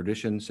apostolic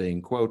tradition,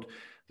 saying, quote,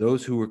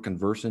 "Those who were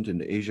conversant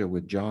in Asia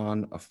with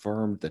John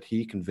affirmed that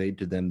he conveyed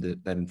to them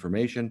that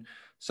information.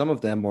 Some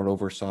of them,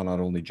 moreover, saw not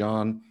only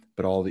John,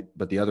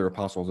 but the other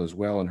apostles as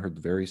well, and heard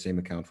the very same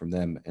account from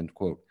them," end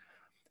quote.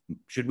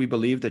 Should we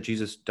believe that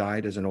Jesus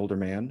died as an older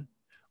man,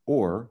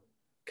 or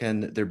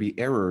can there be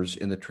errors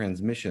in the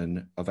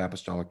transmission of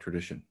apostolic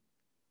tradition?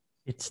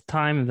 It's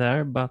time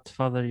there, but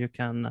Father, you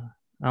can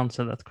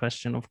answer that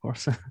question, of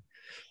course.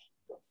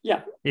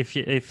 Yeah. If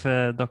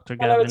Dr.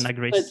 Gavin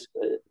agrees.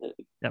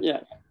 Yep. Yeah.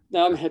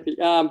 No, I'm happy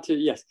to,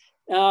 yes.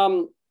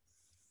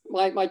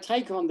 My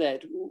take on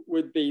that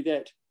would be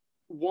that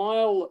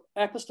while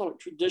apostolic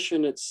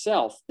tradition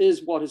itself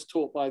is what is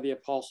taught by the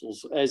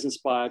apostles as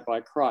inspired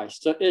by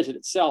Christ, so it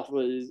itself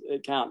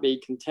it can't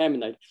be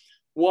contaminated.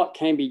 What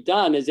can be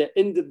done is that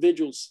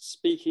individuals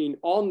speaking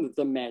on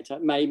the matter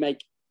may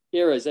make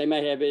errors. They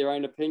may have their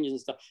own opinions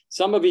and stuff.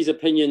 Some of these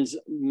opinions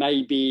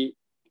may be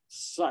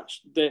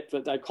such that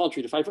they're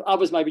contrary to faith.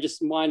 Others may be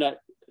just minor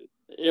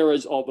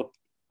errors of an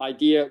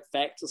idea,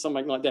 facts, or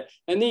something like that.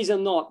 And these are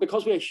not,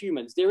 because we are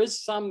humans, there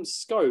is some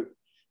scope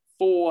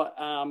for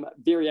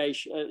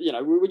variation.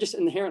 We just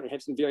inherently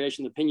have some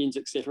variation in opinions,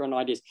 etc., and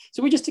ideas.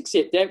 So we just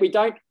accept that. We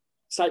don't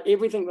say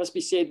everything must be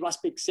said,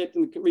 must be accepted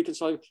and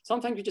reconciled.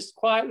 Sometimes we just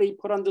quietly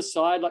put on the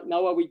side, like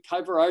Noah, we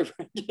cover over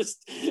and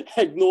just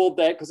ignore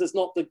that because it's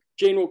not the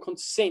general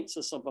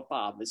consensus of the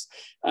fathers.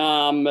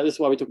 That's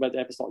why we talk about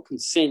the apostolic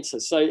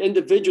consensus. So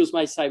individuals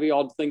may say the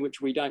odd thing which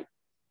we don't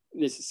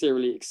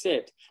necessarily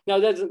accept. Now,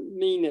 that doesn't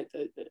mean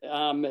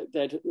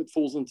that it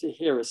falls into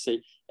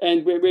heresy.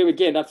 And we're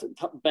again,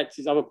 back to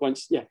these other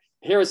points, yeah,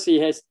 heresy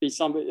has to be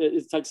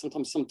it takes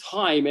sometimes some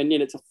time, and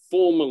then it's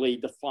formally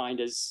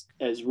defined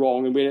as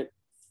wrong. And when it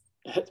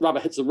rubber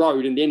hits the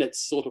road, and then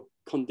it's sort of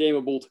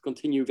condemnable to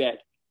continue that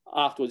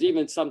afterwards,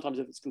 even sometimes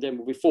if it's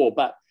condemnable before,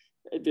 but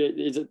there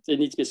needs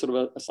to be sort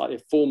of a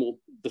slightly formal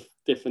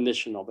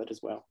definition of it as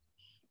well.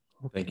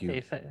 Thank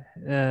you.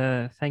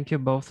 Thank you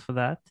both for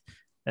that.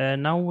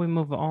 Now we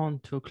move on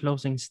to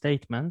closing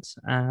statements,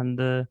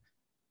 and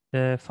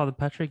Father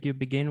Patrick, you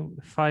begin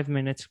 5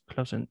 minutes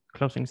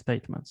closing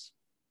statements.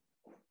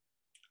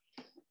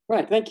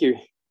 Right, thank you.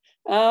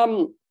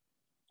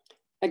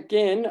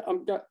 Again,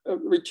 I'm going to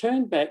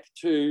return back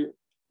to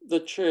the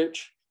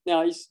church.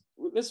 Now,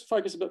 let's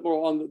focus a bit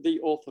more on the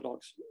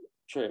Orthodox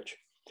Church.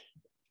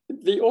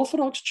 The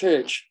Orthodox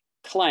Church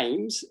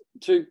claims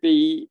to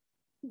be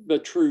the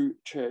true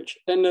church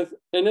in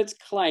its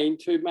claim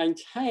to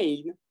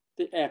maintain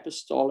the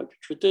apostolic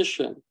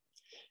tradition.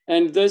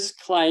 And this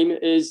claim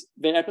is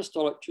the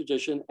apostolic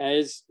tradition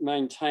as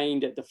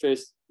maintained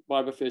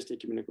by the First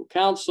Ecumenical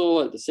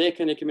Council, at the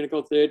Second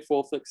Ecumenical, Third,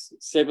 Fourth,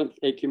 Seventh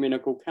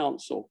Ecumenical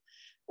Council,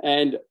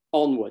 and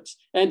onwards,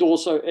 and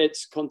also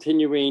its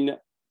continuing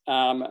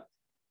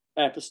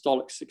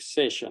apostolic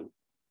succession.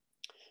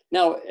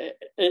 Now,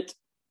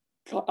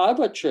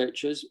 other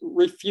churches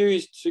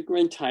refused to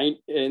maintain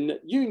in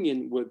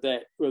union with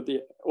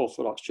the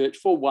Orthodox Church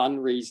for one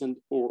reason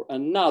or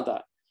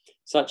another,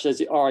 such as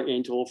the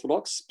Oriental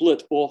Orthodox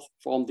split off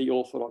from the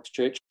Orthodox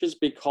churches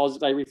because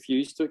they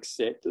refused to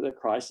accept that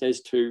Christ has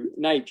two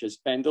natures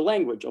and the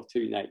language of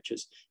two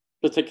natures,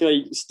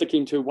 particularly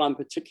sticking to one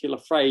particular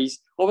phrase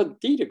of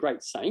indeed a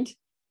great saint,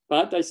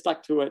 but they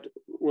stuck to it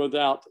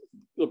without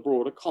the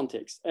broader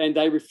context, and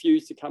they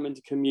refused to come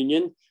into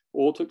communion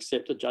or to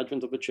accept the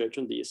judgment of the church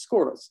on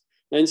Dioscorus.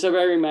 And so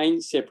they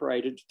remain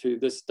separated to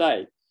this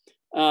day.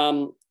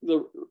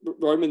 The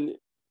Roman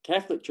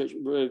Catholic Church,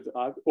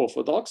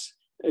 Orthodox,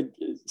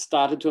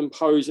 started to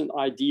impose an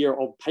idea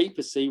of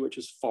papacy, which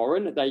was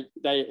foreign.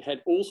 They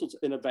had all sorts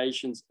of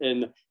innovations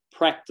in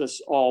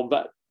practice of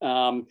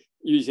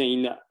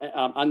using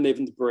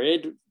unleavened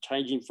bread,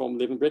 changing from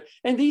leavened bread.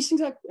 And these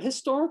things are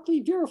historically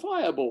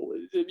verifiable.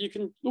 You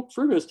can look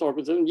through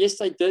historical, and yes,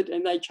 they did,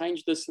 and they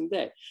changed this and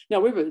that. Now,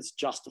 whether it's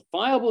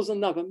justifiable is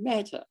another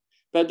matter,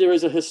 but there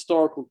is a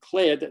historical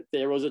clear that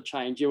there was a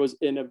change, there was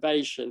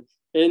innovation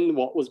in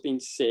what was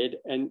being said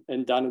and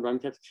done in Roman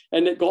Catholic.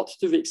 And it got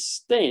to the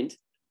extent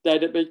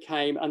that it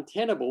became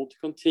untenable to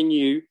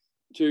continue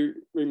to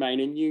remain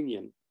in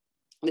union.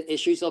 The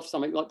issues of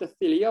something like the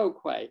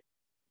filioque,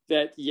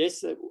 that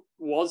yes, it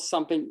was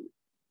something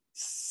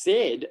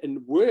said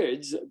in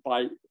words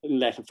by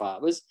Latin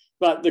fathers,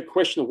 but the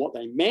question of what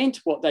they meant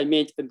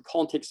in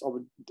context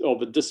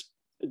of a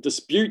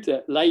dispute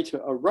that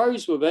later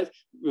arose with it,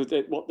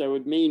 what they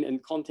would mean in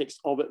context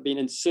of it being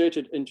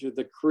inserted into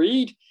the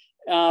creed,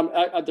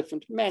 are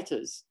different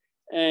matters.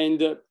 And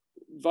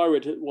though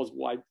it was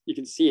wide, you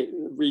can see it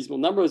in reasonable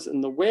numbers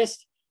in the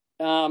West,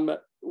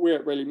 where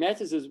it really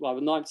matters is by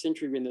the 9th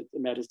century when the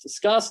matter is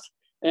discussed,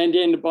 and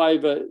then by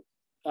the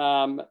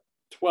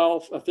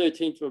 12th or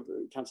 13th of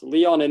Council of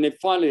Leon, and then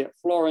finally at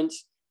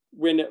Florence,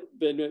 when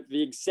the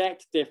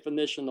exact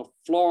definition of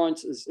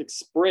Florence is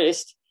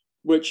expressed,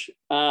 which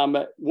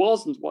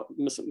wasn't what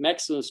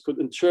Maximus could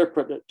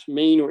interpret it to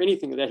mean or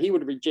anything like that. He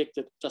would reject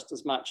it just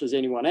as much as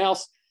anyone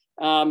else.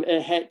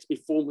 It had to be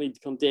formally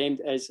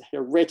condemned as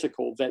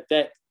heretical,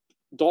 that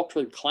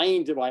doctrine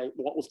claimed by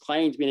what was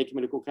claimed to be an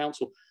ecumenical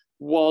council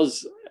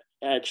was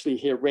actually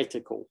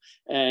heretical,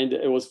 and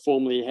it was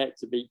formally had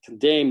to be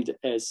condemned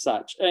as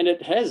such. And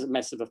it has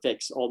massive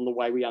effects on the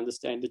way we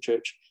understand the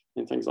church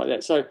and things like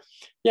that. So,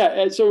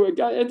 yeah, so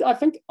I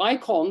think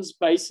icons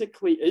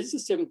basically is the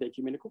Seventh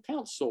Ecumenical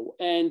Council,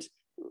 and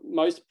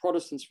most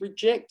Protestants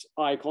reject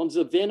icons,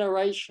 the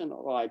veneration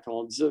of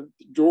icons, of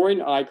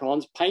drawing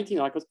icons, painting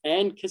icons,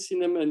 and kissing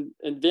them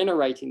and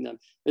venerating them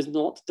is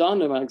not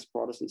done amongst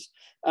Protestants.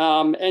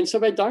 And so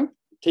they don't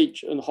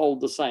teach and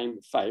hold the same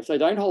faith. They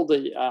don't hold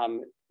the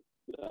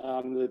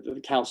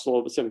Council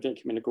of the Seventh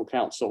Ecumenical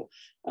Council.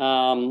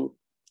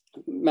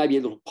 Maybe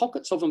little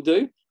pockets of them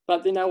do,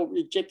 but then they'll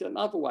reject it in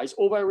other ways,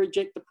 or they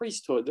reject the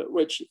priesthood,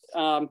 which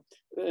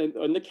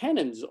and the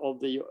canons of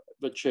the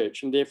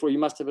church, and therefore you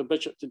must have a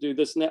bishop to do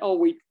this and that. Oh,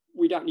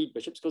 we don't need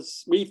bishops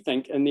because we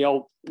think in the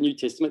Old New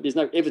Testament there's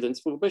no evidence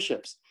for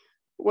bishops.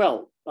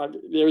 Well,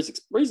 there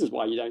is reasons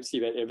why you don't see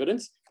that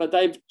evidence, but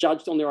they've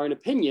judged on their own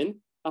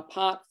opinion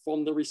apart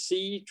from the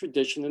received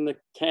tradition and the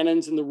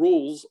canons and the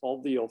rules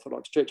of the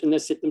Orthodox Church, and they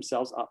set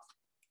themselves up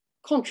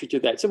contrary to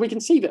that. So we can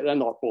see that they're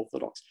not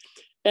Orthodox.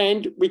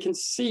 And we can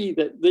see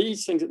that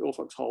these things that the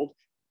Orthodox hold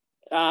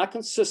are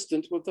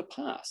consistent with the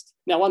past.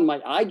 Now, one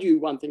might argue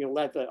one thing or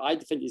that I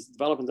think is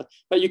development,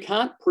 but you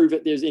can't prove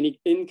that there's any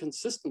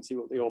inconsistency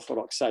with the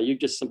Orthodox say. You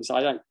just simply say,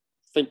 I don't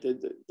think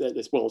that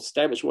it's well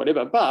established,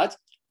 whatever, but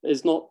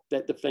it's not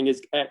that the thing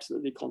is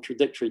absolutely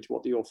contradictory to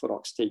what the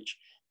Orthodox teach.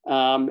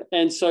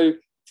 And so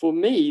for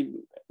me,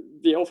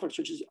 the Orthodox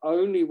Church is the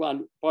only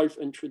one, both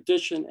in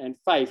tradition and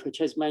faith, which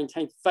has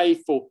maintained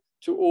faithful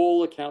to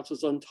all accounts of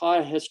the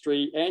entire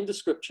history and the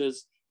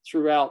scriptures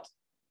throughout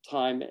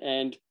time.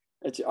 And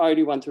it's the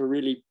only one to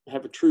really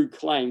have a true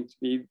claim to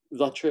be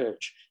the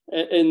church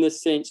in the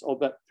sense of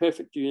that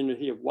perfect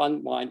unity of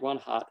one mind, one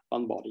heart,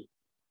 one body.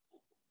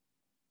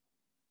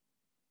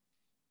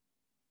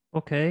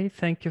 Okay,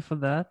 thank you for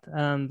that.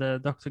 And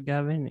Dr.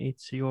 Gavin,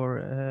 it's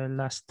your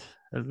last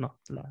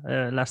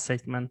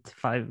statement,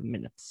 5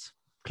 minutes,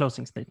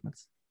 closing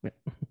statements. Yeah.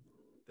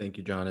 Thank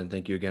you, John, and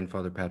thank you again,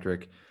 Father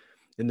Patrick.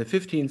 In the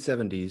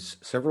 1570s,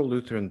 several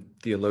Lutheran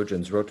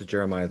theologians wrote to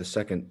Jeremiah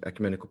II,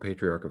 Ecumenical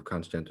Patriarch of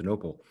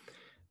Constantinople.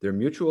 Their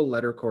mutual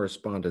letter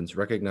correspondence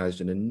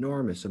recognized an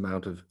enormous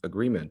amount of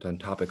agreement on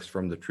topics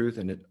from the truth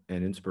and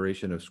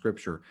inspiration of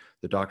Scripture,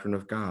 the doctrine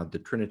of God, the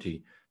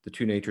Trinity, the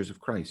two natures of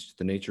Christ,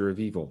 the nature of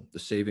evil, the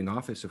saving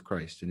office of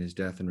Christ in his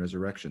death and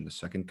resurrection, the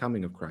second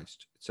coming of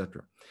Christ,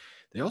 etc.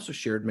 They also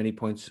shared many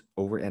points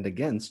over and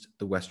against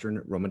the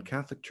Western Roman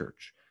Catholic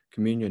Church,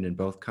 communion in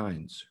both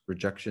kinds,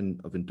 rejection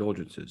of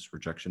indulgences,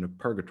 rejection of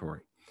purgatory.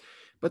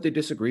 But they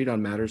disagreed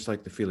on matters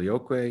like the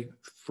filioque,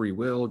 free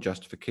will,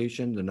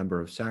 justification, the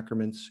number of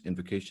sacraments,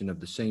 invocation of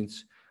the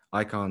saints,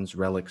 icons,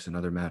 relics, and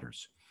other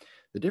matters.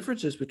 The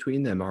differences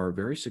between them are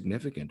very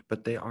significant,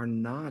 but they are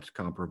not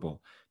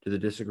comparable to the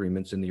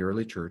disagreements in the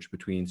early church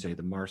between, say,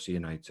 the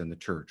Marcionites and the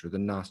church, or the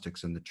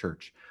Gnostics and the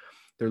church.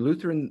 Their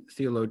Lutheran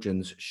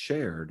theologians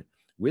shared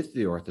with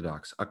the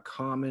Orthodox a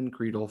common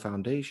creedal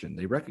foundation.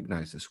 They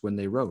recognized this when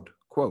they wrote,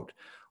 quote,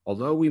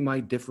 "Although we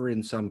might differ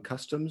in some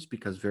customs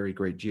because very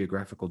great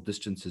geographical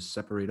distances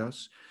separate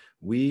us,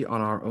 we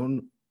on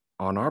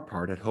our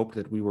part had hoped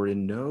that we were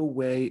in no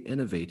way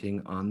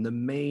innovating on the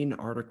main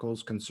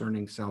articles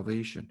concerning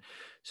salvation,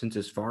 since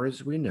as far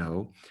as we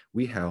know,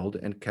 we held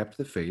and kept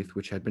the faith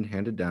which had been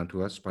handed down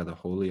to us by the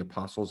holy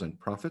apostles and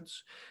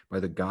prophets, by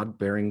the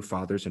God-bearing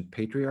fathers and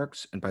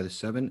patriarchs, and by the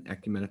 7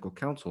 ecumenical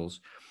councils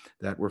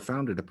that were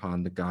founded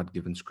upon the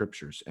God-given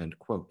scriptures," end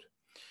quote.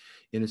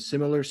 In a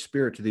similar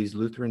spirit to these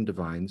Lutheran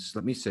divines,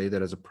 let me say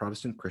that as a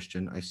Protestant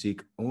Christian, I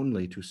seek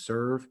only to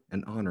serve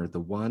and honor the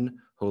one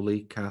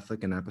holy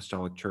Catholic and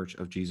Apostolic Church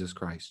of Jesus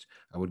Christ.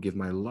 I would give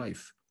my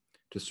life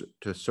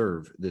to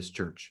serve this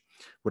church.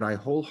 What I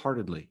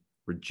wholeheartedly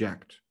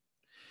reject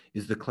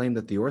is the claim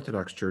that the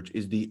Orthodox Church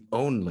is the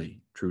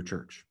only true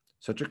church.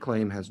 Such a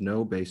claim has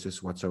no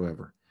basis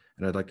whatsoever.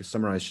 And I'd like to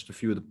summarize just a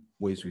few of the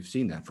ways we've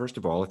seen that. First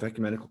of all, if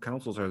ecumenical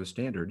councils are the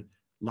standard,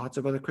 lots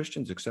of other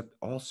Christians accept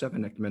all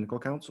 7 ecumenical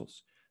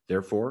councils.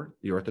 Therefore,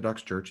 the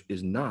Orthodox Church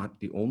is not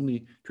the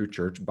only true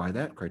church by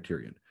that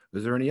criterion.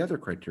 Is there any other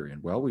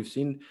criterion? Well, we've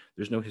seen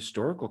there's no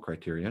historical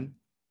criterion.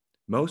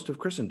 Most of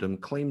Christendom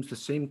claims the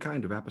same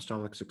kind of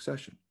apostolic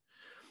succession.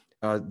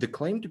 The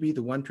claim to be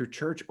the one true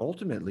church,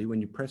 ultimately,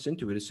 when you press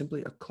into it, is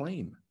simply a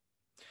claim.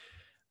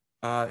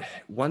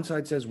 One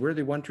side says, we're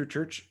the one true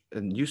church,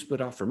 and you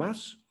split off from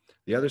us.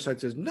 The other side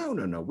says, no,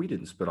 we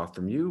didn't split off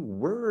from you.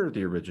 We're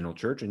the original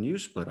church, and you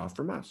split off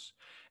from us.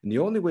 And the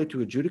only way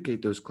to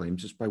adjudicate those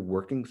claims is by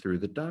working through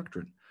the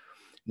doctrine.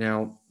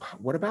 Now,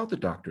 what about the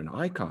doctrine?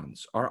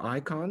 Icons. Are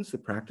icons the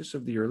practice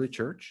of the early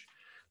church?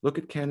 Look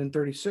at Canon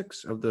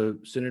 36 of the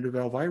Synod of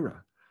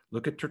Elvira.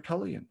 Look at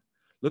Tertullian.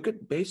 Look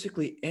at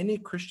basically any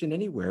Christian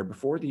anywhere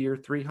before the year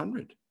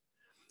 300.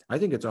 I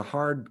think it's a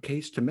hard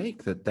case to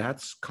make that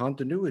that's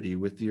continuity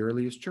with the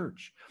earliest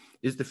church.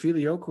 Is the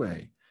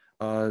filioque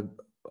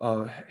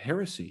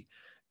heresy?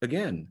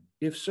 Again,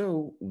 if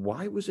so,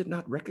 why was it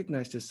not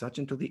recognized as such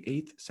until the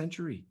 8th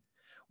century,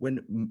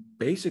 when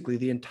basically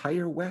the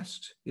entire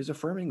West is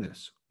affirming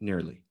this,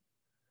 nearly?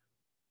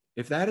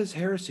 If that is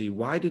heresy,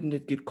 why didn't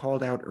it get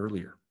called out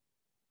earlier?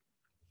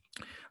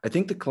 I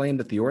think the claim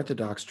that the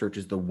Orthodox Church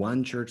is the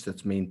one church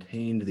that's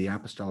maintained the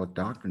apostolic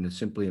doctrine is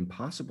simply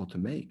impossible to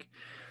make.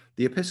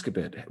 The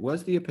episcopate,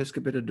 was the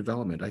episcopate a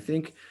development? I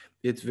think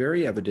it's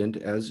very evident,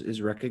 as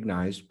is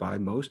recognized by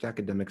most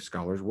academic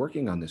scholars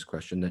working on this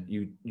question, that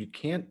you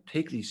can't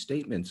take these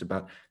statements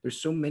about, there's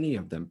so many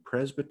of them,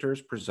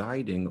 presbyters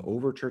presiding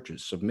over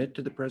churches, submit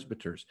to the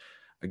presbyters.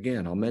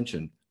 Again, I'll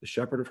mention the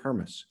Shepherd of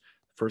Hermas,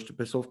 First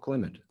Epistle of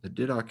Clement, the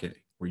Didache,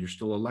 where you're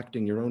still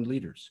electing your own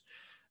leaders,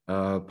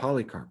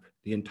 Polycarp,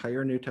 the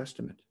entire New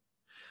Testament.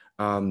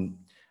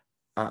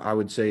 I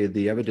would say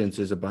the evidence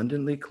is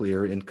abundantly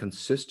clear and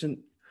consistent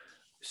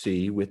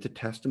with the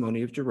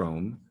testimony of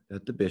Jerome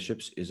that the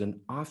bishops is an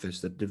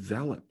office that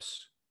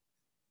develops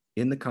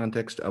in the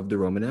context of the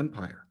Roman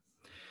Empire.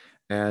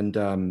 And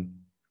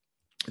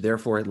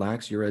therefore it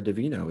lacks Jura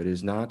Divino. It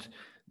is not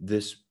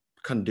this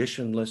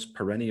conditionless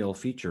perennial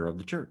feature of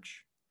the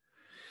church.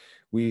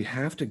 We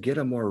have to get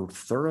a more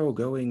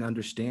thoroughgoing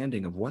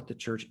understanding of what the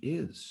church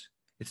is.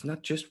 It's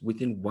not just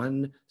within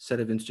one set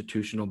of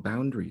institutional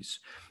boundaries.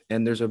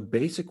 And there's a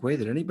basic way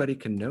that anybody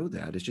can know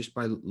that is just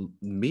by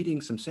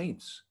meeting some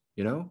saints.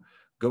 You know,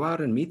 go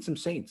out and meet some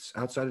saints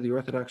outside of the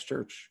Orthodox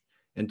Church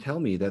and tell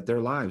me that their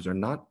lives are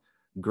not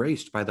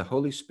graced by the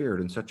Holy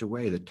Spirit in such a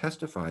way that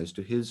testifies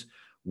to his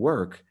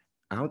work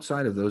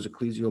outside of those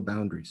ecclesial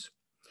boundaries.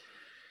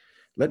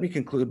 Let me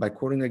conclude by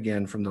quoting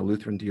again from the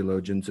Lutheran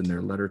theologians in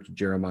their letter to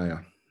Jeremiah.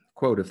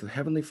 Quote, if the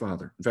Heavenly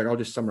Father, in fact, I'll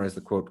just summarize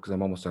the quote because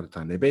I'm almost out of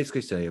time. They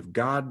basically say, if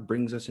God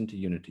brings us into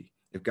unity,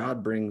 if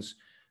God brings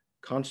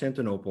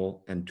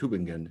Constantinople and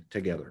Tübingen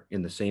together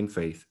in the same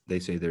faith, they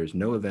say there is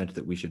no event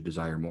that we should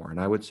desire more. And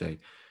I would say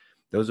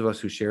those of us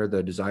who share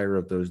the desire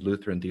of those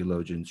Lutheran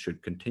theologians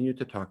should continue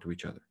to talk to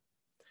each other.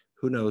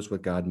 Who knows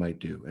what God might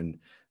do? And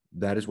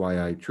that is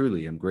why I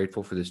truly am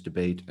grateful for this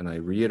debate. And I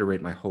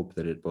reiterate my hope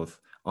that it both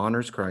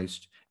honors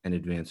Christ and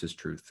advances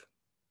truth.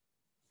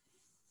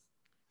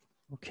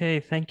 Okay,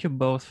 thank you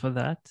both for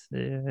that.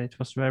 It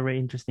was very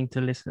interesting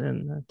to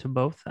listen to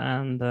both,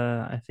 and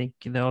I think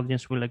the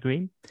audience will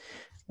agree.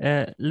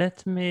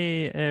 Let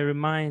me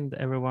remind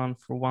everyone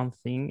for one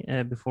thing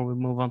before we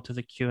move on to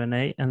the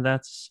Q&A, and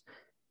that's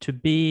to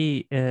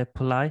be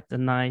polite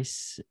and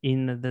nice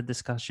in the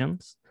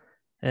discussions.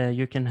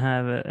 You can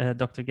have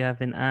Dr.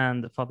 Gavin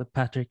and Father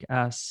Patrick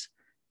as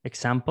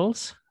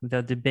examples.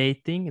 They're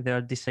debating, they're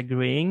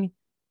disagreeing,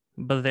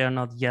 but they are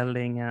not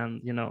yelling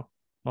and, you know,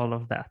 all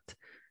of that.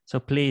 So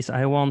please,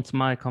 I want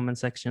my comment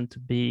section to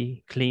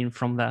be clean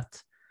from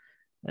that.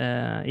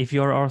 If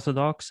you're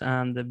Orthodox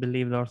and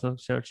believe the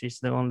Orthodox Church is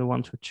the only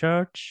one true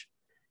church,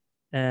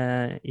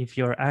 if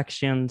your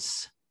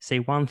actions say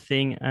one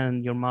thing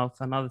and your mouth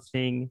another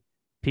thing,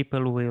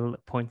 people will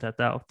point that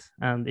out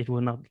and it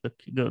will not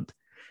look good.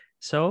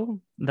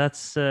 So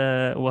that's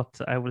what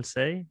I will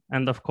say.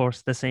 And of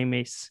course, the same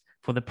is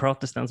for the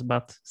Protestants,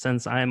 but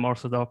since I am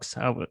Orthodox,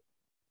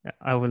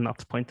 I will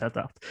not point that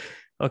out.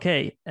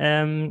 Okay,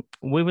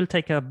 we will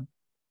take a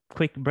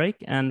quick break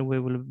and we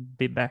will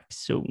be back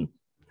soon.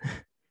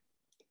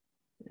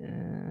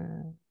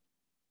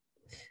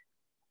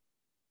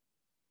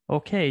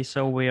 Okay,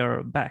 so we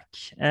are back.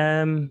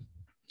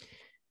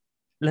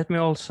 Let me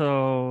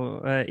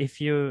also,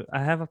 I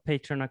have a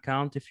Patreon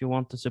account. If you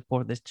want to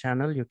support this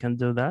channel, you can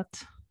do that.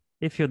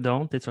 If you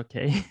don't, it's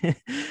okay.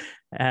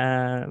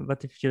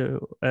 But if you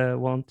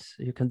want,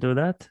 you can do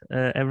that.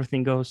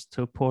 Everything goes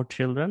to poor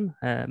children,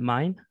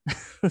 mine.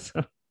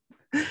 So,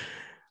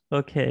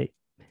 okay,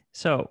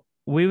 so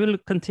we will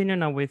continue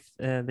now with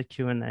the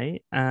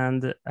Q&A,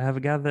 and I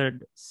have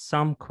gathered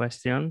some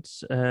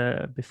questions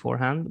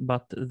beforehand,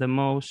 but the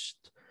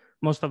most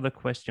of the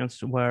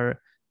questions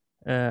were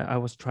I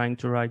was trying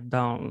to write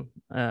down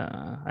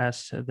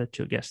as the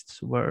two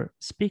guests were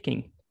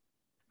speaking.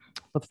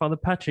 But Father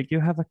Patrick, you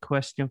have a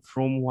question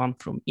from one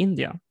from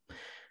India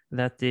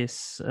that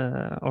is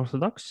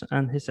Orthodox,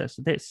 and he says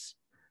this.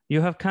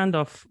 You have kind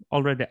of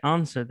already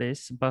answered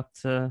this, but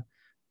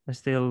I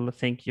still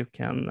think you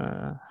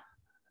can.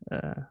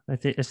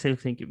 I still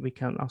think we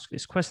can ask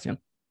this question.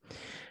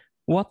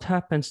 What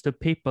happens to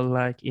people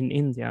like in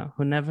India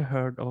who never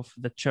heard of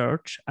the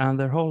church and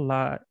their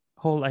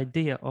whole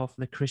idea of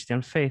the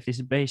Christian faith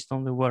is based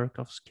on the work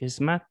of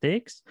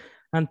schismatics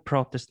and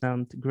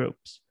Protestant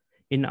groups?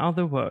 In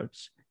other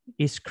words,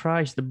 is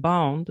Christ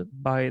bound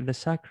by the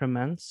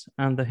sacraments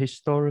and the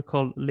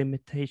historical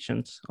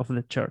limitations of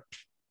the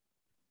church?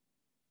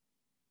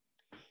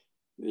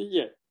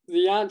 Yeah,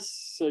 the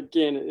answer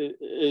again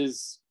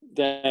is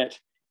that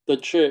the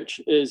church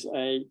is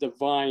a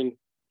divine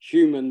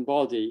human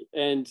body,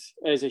 and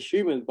as a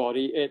human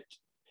body, it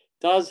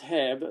does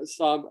have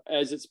some,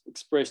 as it's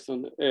expressed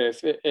on the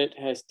earth, it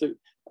has to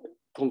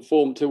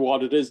conform to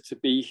what it is to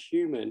be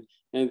human,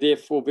 and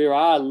therefore there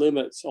are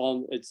limits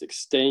on its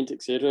extent,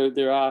 etc.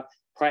 There are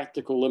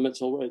practical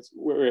limits on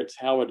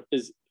how it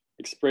is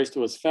expressed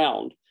or is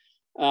found.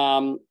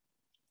 And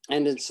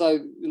so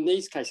in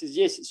these cases,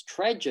 yes, it's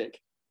tragic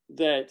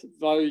that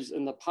those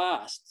in the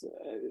past,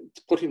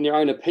 putting their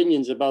own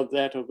opinions above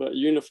that of the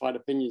unified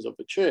opinions of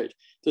the church,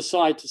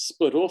 decide to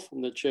split off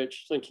from the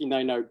church, thinking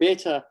they know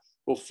better,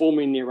 or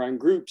forming their own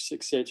groups,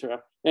 etc.,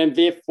 and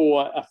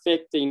therefore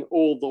affecting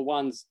all the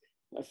ones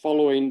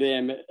following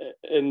them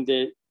in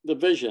their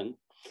division.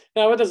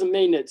 Now, it doesn't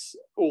mean it's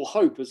all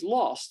hope is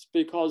lost,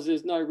 because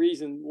there's no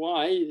reason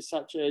why,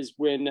 such as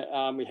when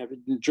we have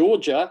in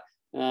Georgia,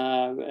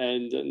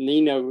 and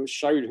Nina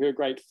showed her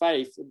great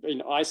faith,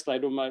 being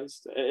isolated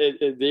almost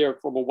there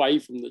from away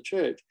from the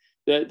church,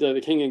 that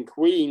the king and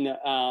queen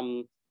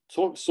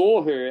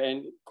saw her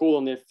and called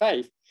on their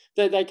faith,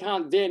 that they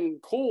can't then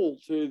call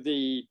to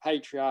the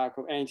patriarch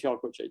of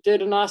Antioch, which they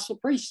did, and ask the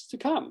priests to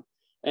come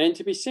and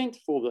to be sent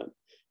for them.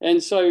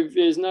 And so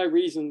there's no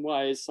reason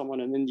why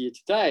someone in India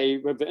today,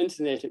 with the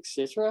internet,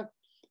 etc.,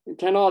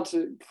 cannot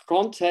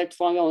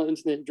find on the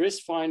internet address,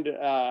 find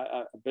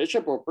a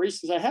bishop or a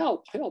priest and say,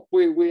 help,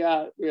 we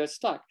are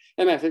stuck.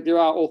 And in fact, there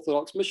are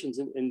Orthodox missions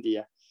in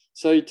India.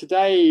 So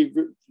today,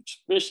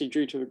 especially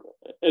due to the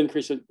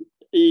increase of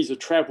ease of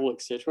travel,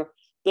 etc.,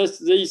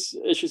 these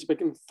issues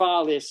become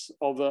far less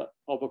of a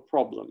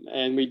problem.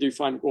 And we do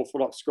find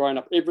Orthodox growing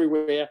up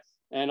everywhere.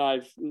 And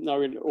I've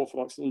known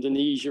Orthodox in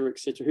Indonesia,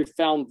 etc., who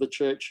found the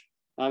church.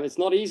 It's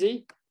not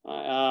easy.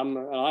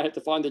 I had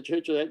to find the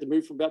church. I had to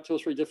move from about 2 or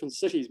 3 different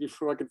cities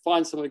before I could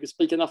find someone who could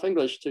speak enough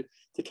English to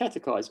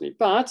catechize me.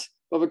 But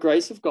by the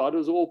grace of God, it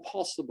was all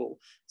possible.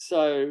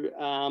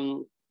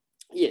 So,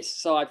 yes,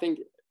 so I think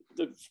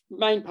the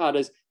main part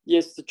is,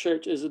 yes, the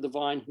church is a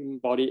divine human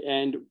body.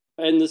 And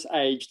in this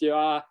age, there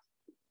are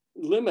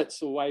limits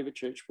to the way the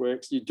church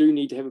works. You do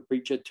need to have a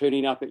preacher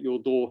turning up at your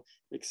door,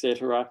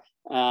 etc.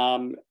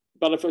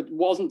 But if it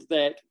wasn't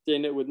that,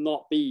 then it would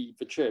not be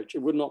the church.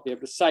 It would not be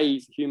able to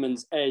save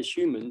humans as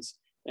humans,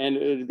 and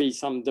it would be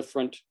some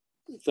different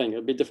thing. It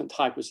would be a different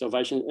type of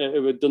salvation.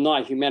 It would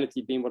deny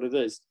humanity being what it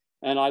is.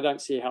 And I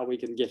don't see how we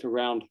can get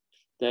around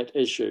that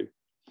issue.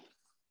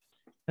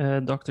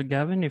 Dr.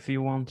 Gavin, if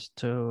you want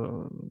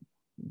to,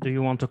 do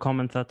you want to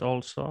comment that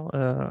also?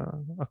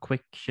 A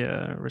quick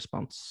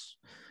response.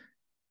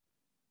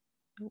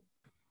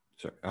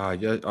 Sorry,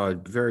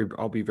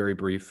 I'll be very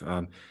brief.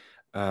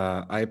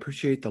 I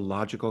appreciate the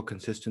logical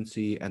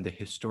consistency and the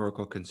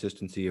historical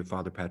consistency of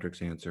Father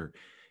Patrick's answer.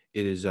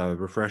 It is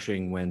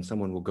refreshing when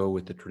someone will go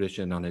with the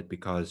tradition on it,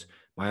 because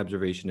my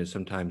observation is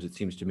sometimes it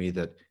seems to me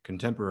that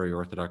contemporary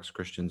Orthodox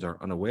Christians are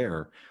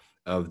unaware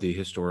of the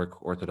historic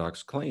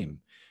Orthodox claim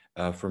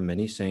from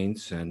many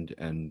saints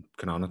and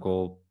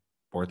canonical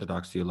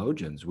Orthodox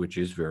theologians, which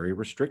is very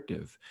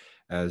restrictive,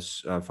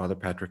 as Father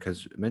Patrick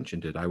has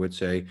mentioned it. I would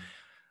say,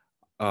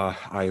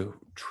 I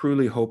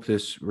truly hope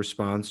this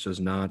response does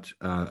not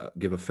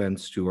give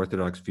offense to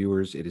Orthodox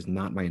viewers. It is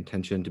not my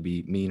intention to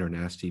be mean or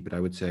nasty, but I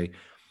would say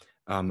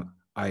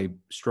I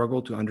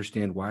struggle to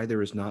understand why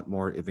there is not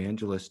more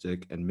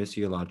evangelistic and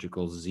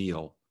missiological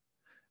zeal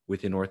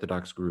within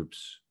Orthodox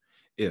groups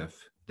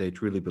if they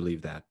truly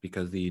believe that,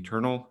 because the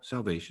eternal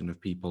salvation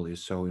of people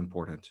is so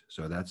important.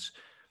 So that's,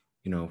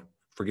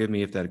 forgive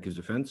me if that gives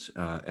offense,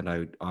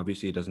 and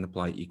obviously it doesn't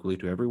apply equally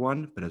to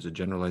everyone, but as a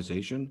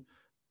generalization,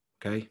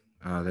 okay,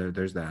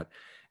 there's that.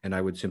 And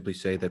I would simply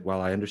say that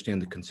while I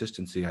understand the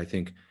consistency, I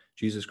think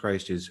Jesus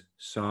Christ is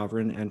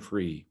sovereign and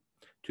free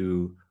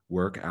to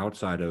work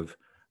outside of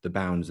the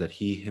bounds that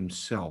he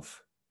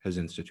himself has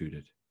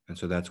instituted. And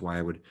so that's why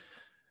I would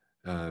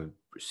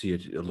see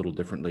it a little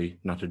differently,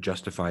 not to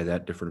justify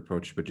that different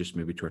approach, but just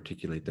maybe to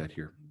articulate that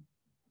here.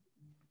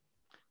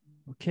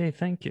 Okay,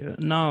 thank you.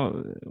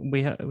 Now,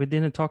 we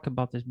didn't talk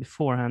about this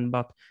beforehand,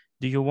 but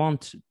do you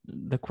want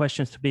the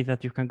questions to be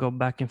that you can go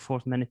back and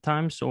forth many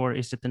times, or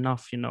is it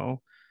enough,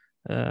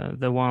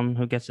 the one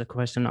who gets the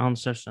question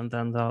answers and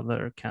then the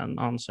other can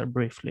answer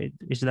briefly?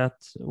 Is that,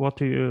 how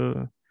do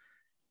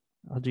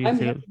you I'm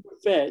feel? happy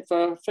with that.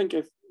 So I think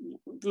if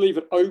leave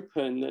it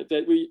open,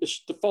 that we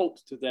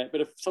default to that.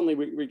 But if suddenly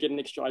we get an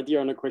extra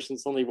idea on a question,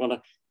 suddenly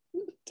want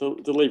to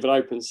leave it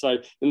open. So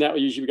then that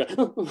will usually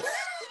go,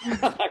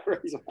 I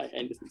raise my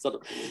hand. Sort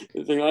of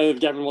thing. I know if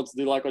Gavin wants to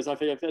do likewise. I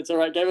think if it's all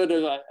right,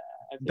 Gavin.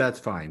 That's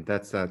fine.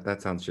 That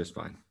sounds just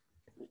fine.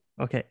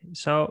 Okay,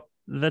 so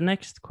the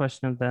next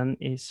question then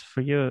is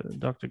for you,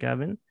 Dr.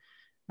 Gavin.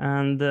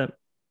 And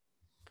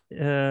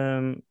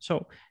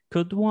so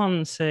could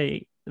one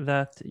say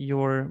that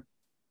your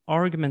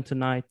argument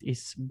tonight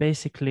is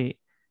basically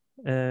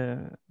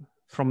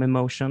from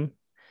emotion,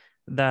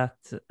 that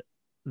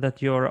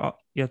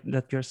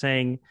you're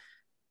saying,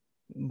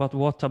 but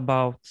what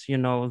about,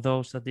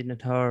 those that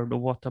didn't heard, or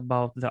what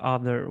about the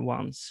other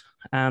ones?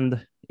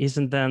 And is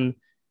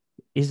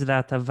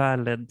that a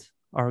valid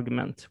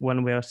argument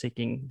when we are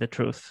seeking the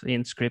truth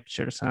in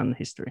scriptures and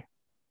history?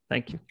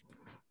 Thank you.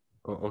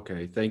 Oh,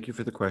 okay, thank you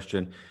for the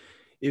question.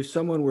 If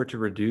someone were to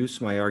reduce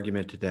my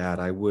argument to that,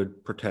 I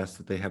would protest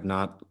that they have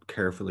not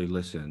carefully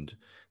listened,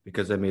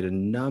 because I made a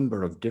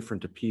number of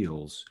different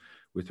appeals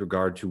with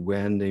regard to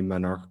when the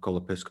monarchical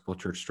Episcopal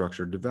Church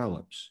structure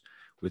develops,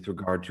 with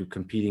regard to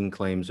competing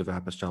claims of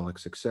apostolic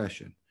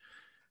succession,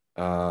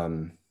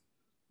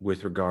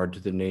 with regard to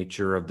the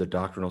nature of the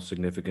doctrinal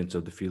significance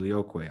of the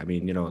filioque. I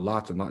mean,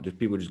 lots and lots of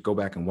people just go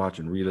back and watch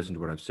and re-listen to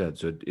what I've said.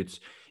 So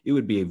it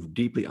would be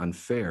deeply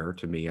unfair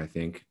to me, I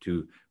think,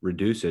 to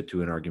reduce it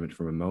to an argument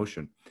from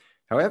emotion.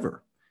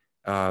 However,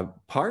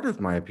 part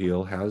of my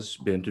appeal has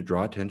been to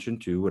draw attention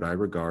to what I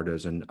regard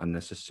as an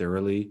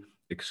unnecessarily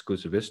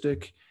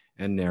exclusivistic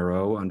and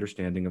narrow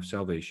understanding of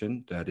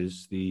salvation. That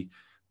is the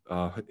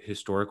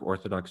historic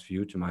Orthodox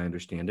view, to my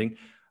understanding.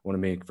 I want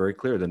to make very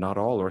clear that not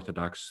all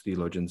Orthodox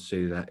theologians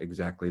say that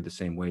exactly the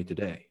same way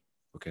today.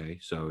 Okay,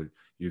 so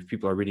if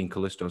people are reading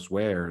Callistos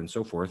Ware and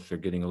so forth, they're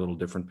getting a little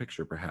different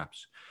picture,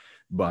 perhaps.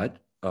 But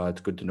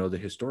it's good to know the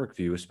historic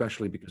view,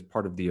 especially because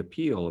part of the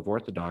appeal of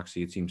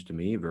Orthodoxy, it seems to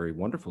me, a very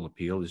wonderful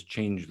appeal, is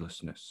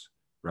changelessness,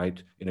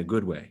 right? In a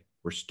good way.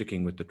 We're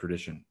sticking with the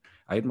tradition.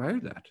 I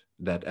admire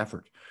that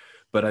effort.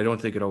 But I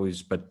don't think it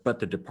always, but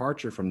the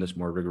departure from this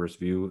more rigorous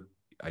view,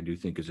 I do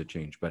think is a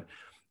change. But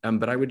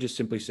I would just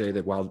simply say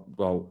that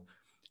while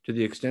to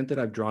the extent that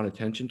I've drawn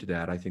attention to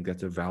that, I think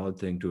that's a valid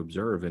thing to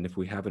observe. And if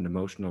we have an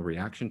emotional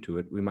reaction to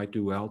it, we might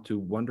do well to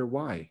wonder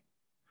why.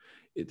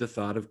 The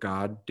thought of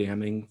God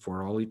damning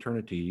for all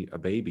eternity a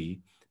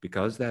baby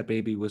because that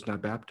baby was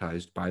not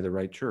baptized by the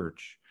right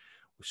church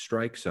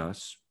strikes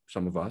us,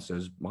 some of us,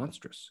 as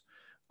monstrous.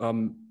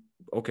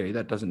 Okay,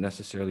 that doesn't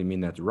necessarily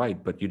mean that's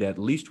right, but you'd at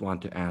least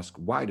want to ask,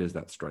 why does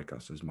that strike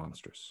us as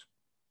monstrous?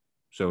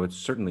 So it's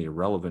certainly a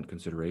relevant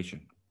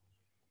consideration.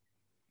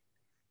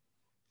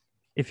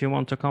 If you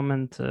want to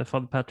comment,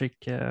 Father Patrick,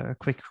 a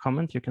quick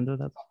comment, you can do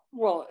that.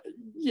 Well,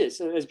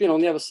 yes, it's been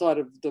on the other side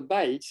of the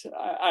debate.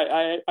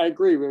 I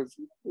agree with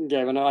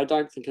Gavin. I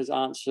don't think his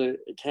answer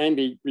can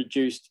be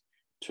reduced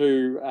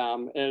to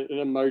an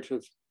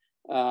emotive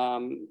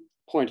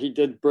point. He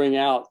did bring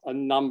out a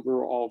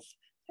number of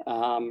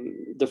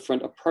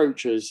different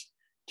approaches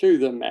to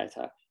the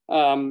matter.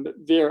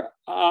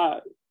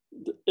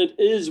 It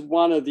is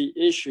one of the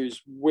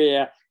issues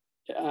where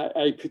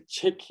a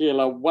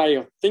particular way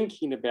of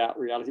thinking about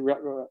reality,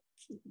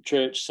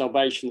 church,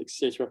 salvation,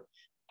 etc.,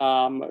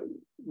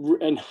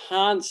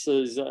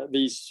 enhances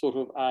these sort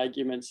of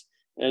arguments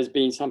as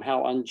being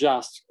somehow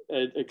unjust,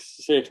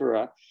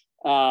 etc.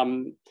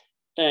 And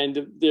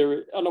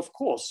of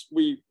course,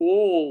 we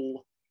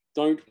all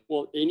don't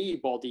want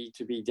anybody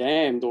to be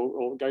damned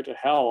or go to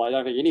hell. I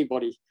don't think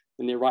anybody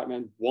in their right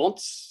mind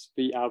wants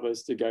the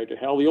others to go to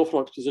hell. The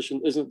Orthodox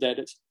position isn't that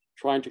it's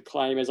trying to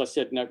claim, as I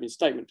said in the opening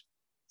statement,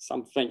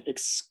 something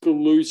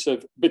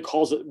exclusive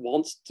because it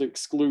wants to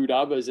exclude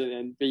others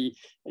and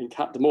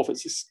cut them off.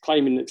 It's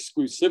claiming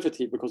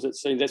exclusivity because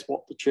it's saying that's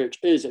what the church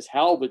is, it's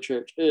how the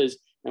church is,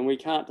 and we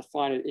can't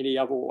define it any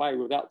other way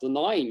without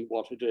denying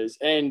what it is,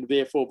 and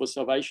therefore the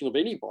salvation of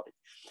anybody.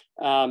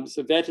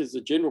 So that is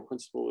the general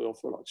principle of the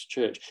Orthodox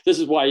Church. This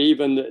is why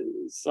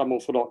even some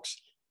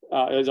Orthodox,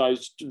 as I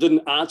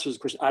didn't answer this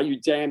question, are you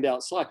damned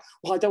outside?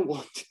 Well, I don't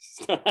want to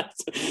start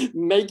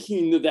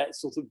making that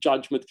sort of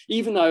judgment,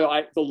 even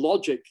though the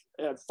logic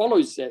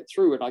follows that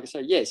through. And I can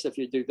say, yes, if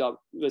you do that,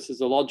 this is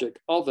the logic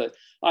of it.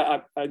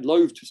 I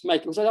loathe to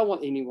make it because I don't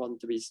want anyone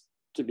to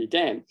be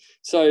damned.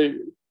 So,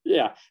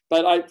 yeah,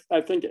 but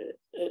I think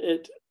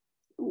it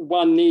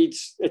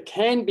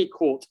can be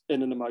caught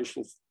in an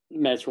emotional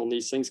matter on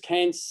these things,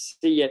 can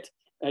see it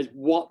as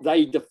what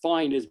they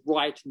define as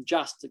right and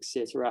just,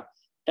 etc.,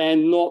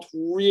 and not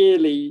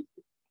really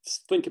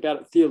think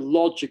about it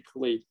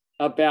theologically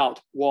about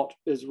what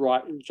is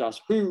right and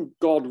just, who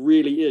God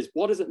really is.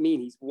 What does it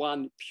mean he's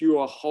one,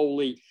 pure,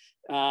 holy?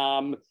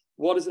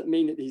 What does it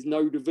mean that there's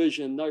no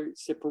division, no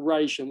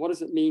separation? What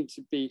does it mean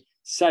to be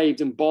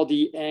saved in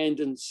body and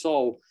in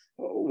soul?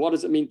 What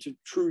does it mean to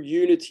true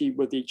unity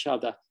with each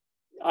other?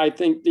 I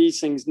think these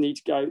things need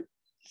to go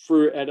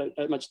through at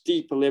a much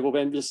deeper level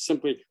than just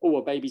simply, oh,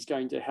 a baby's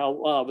going to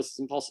hell, oh, this is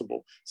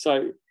impossible.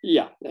 So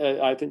yeah,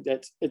 I think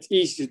that it's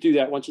easy to do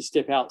that once you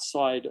step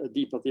outside a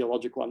deeper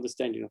theological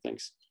understanding of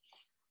things.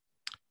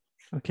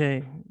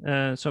 Okay,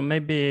 so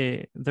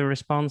maybe the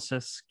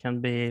responses can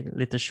be a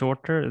little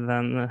shorter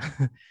than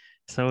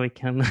so we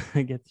can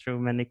get through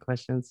many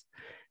questions.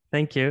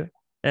 Thank you.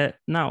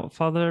 Now,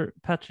 Father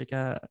Patrick,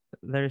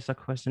 there is a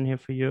question here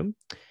for you.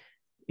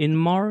 In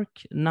Mark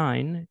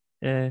 9,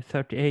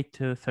 38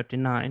 to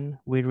 39,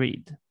 we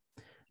read,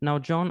 "Now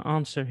John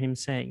answered him,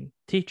 saying,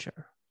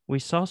 Teacher, we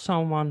saw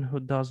someone who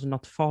does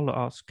not follow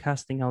us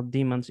casting out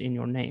demons in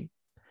your name.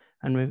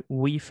 And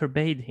we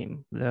forbade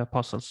him," the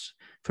apostles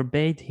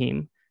forbade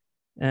him,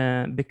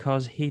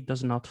 because he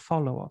does not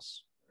follow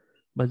us.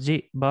 But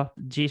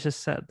Jesus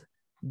said,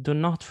 "Do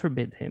not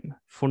forbid him,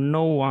 for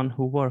no one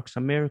who works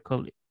a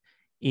miracle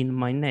in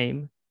my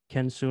name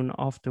can soon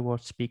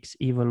afterwards speak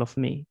evil of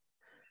me."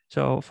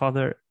 So,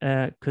 Father,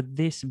 could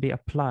this be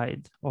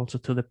applied also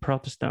to the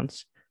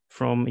Protestants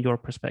from your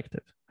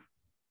perspective?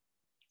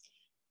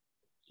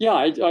 Yeah,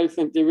 I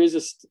think there is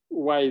a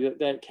way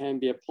that can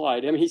be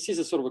applied. I mean, he says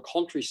a sort of a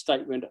contrary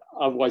statement,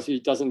 otherwise he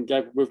doesn't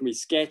go with me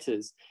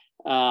scatters.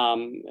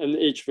 And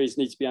each of these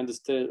needs to be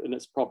understood in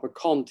its proper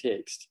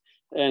context.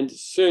 And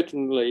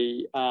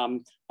certainly,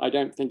 I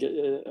don't think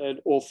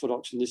an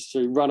Orthodox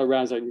necessarily run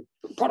around saying,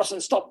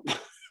 "Protestants, stop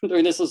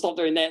doing this and stop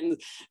doing that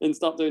and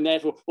stop doing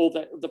that, or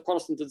that the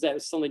Protestant is that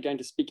is suddenly going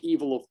to speak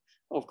evil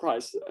of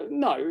Christ.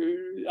 No,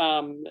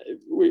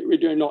 we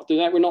do not do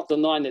that. We're not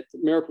denying that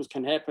miracles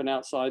can happen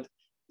outside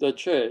the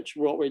church.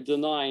 What we're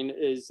denying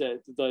is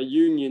that the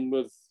union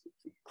with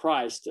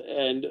Christ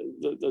and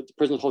the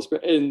presence of the Holy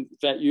Spirit in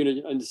that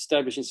union and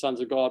establishing sons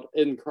of God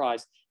in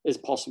Christ is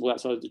possible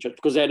outside of the church,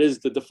 because that is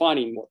the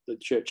defining what the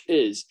church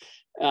is,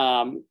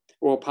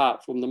 or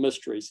apart from the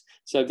mysteries.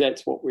 So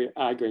that's what we're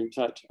arguing.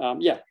 But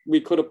yeah,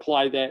 we could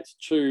apply that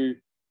to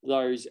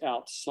those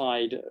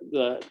outside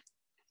the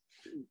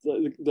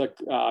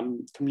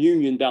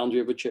communion boundary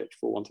of a church,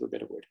 for want of a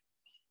better word.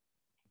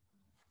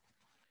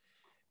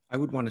 I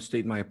would want to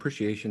state my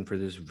appreciation for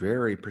this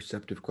very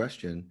perceptive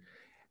question.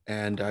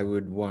 And I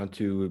would want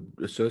to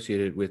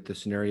associate it with the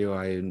scenario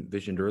I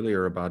envisioned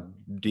earlier about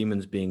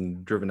demons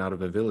being driven out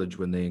of a village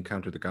when they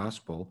encounter the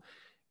gospel.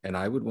 And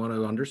I would want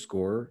to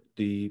underscore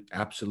the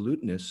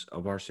absoluteness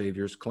of our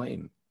Savior's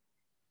claim.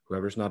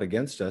 Whoever's not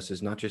against us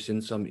is not just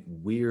in some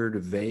weird,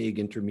 vague,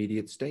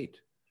 intermediate state.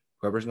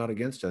 Whoever's not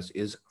against us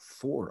is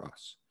for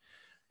us.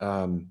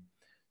 You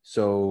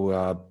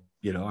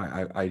know,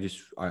 I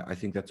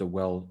think that's a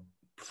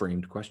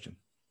well-framed question.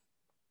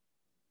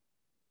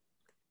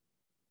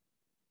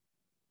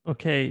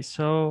 Okay,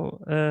 so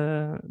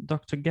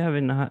Dr.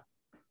 Gavin,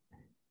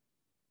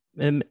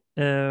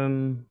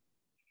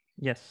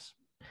 yes,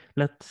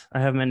 I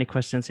have many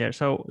questions here.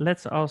 So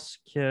let's ask,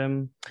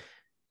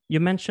 you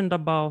mentioned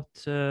about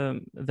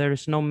there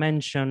is no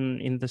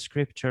mention in the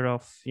scripture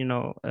of, you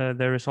know,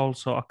 there is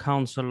also a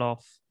council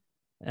of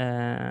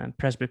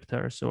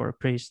presbyters or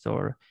priests,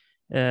 or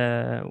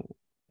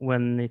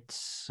when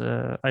it's,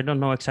 I don't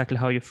know exactly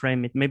how you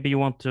frame it. Maybe you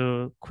want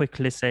to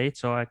quickly say it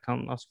so I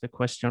can ask the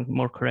question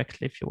more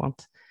correctly if you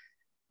want.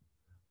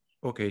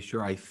 Okay,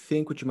 sure. I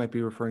think what you might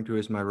be referring to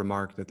is my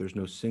remark that there's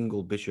no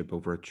single bishop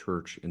over a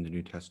church in the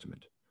New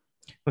Testament.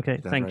 Okay,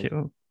 thank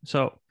you.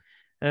 So,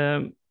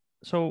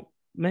 so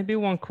maybe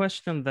one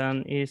question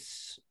then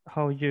is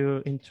how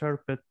you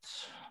interpret,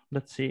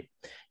 let's see.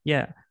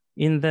 Yeah,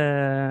 in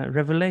the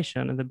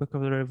Revelation, in the book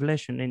of the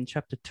Revelation, in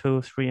chapter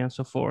 2, 3, and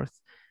so forth,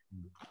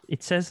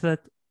 it says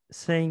that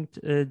Saint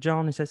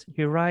John, he says,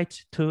 he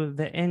writes to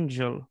the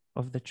angel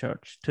of the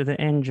church, to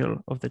the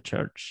angel of the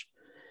church.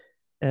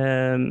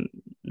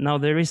 Now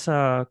there is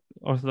a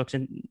Orthodox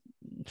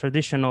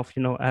tradition of,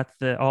 you know, at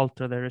the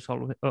altar there is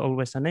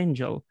always an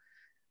angel,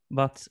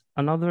 but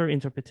another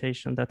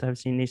interpretation that I've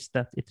seen is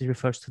that it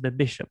refers to the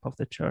bishop of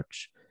the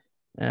church.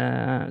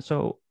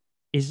 So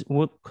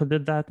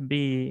could that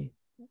be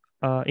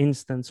an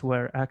instance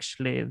where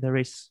actually there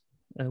is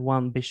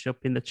one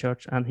bishop in the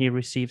church and he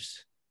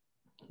receives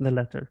the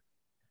letter?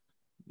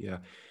 Yeah.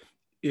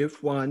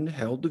 If one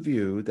held the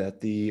view that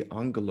the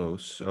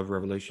angelos of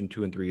Revelation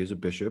 2 and 3 is a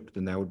bishop,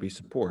 then that would be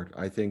support.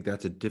 I think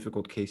that's a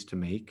difficult case to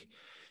make.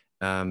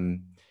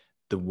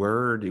 The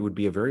word, it would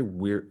be a very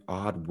weird,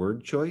 odd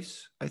word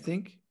choice, I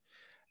think.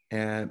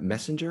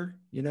 Messenger,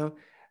 you know,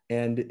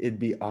 and it'd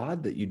be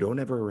odd that you don't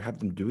ever have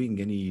them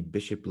doing any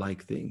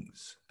bishop-like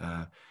things.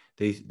 I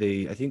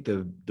think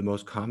the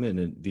most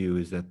common view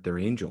is that they're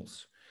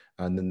angels.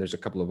 And then there's a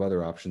couple of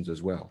other options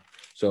as well.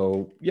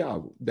 So yeah,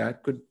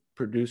 that could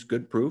produce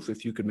good proof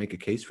if you could make a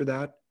case for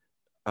that.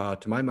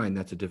 To my mind,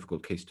 that's a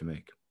difficult case to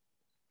make.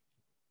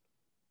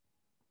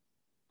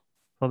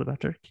 Father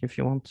Patrick, if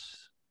you want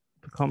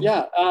to comment.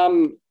 Yeah,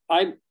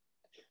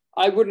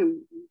 I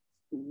wouldn't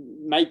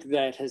make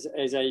that as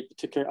a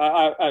particular.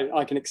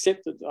 I can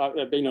accept that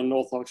I've been on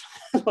Orthodox.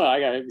 I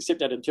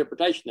accept that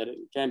interpretation that it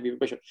can be a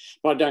bishop,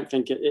 but I don't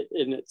think it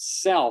in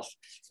itself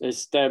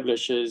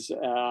establishes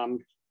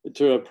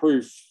to a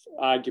proof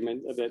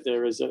argument that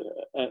there is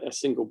a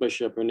single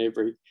bishop in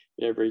every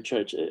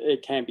church.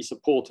 It can be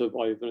supportive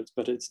of evidence,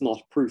 but it's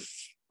not proof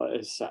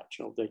as such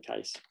of the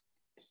case.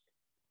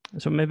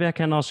 So maybe I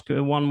can ask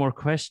one more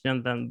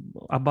question then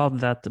about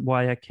that,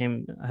 why I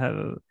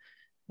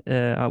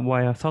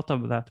thought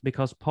of that,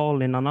 because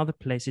Paul in another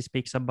place, he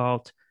speaks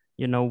about,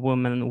 you know,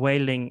 women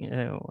wailing,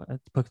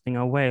 putting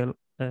a veil,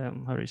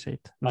 how do you say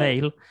it?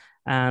 Veil.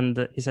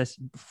 And he says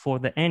for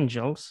the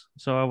angels.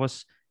 So I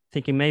was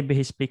thinking maybe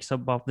he speaks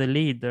about the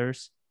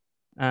leaders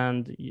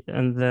and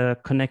the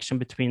connection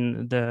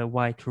between the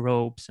white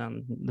robes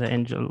and the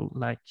angel.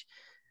 Like,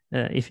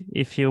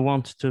 if you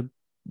want to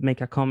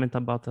make a comment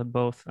about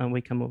both, and we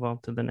can move on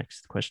to the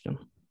next question.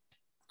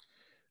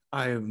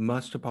 I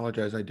must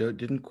apologize. I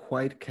didn't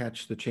quite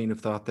catch the chain of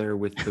thought there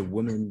with the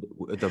woman,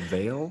 the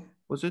veil,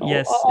 was it?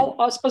 Yes.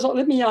 I suppose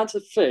let me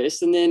answer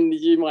first, and then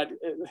you might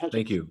have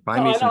Thank you.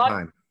 Buy me some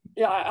time.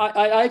 Yeah,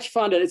 I actually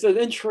find it's an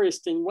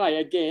interesting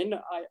way. Again,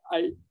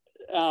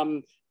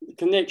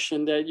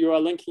 connection that you are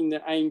linking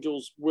the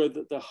angels with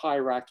the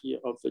hierarchy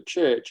of the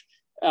church.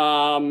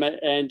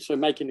 And so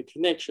making a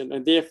connection,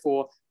 and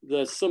therefore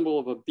the symbol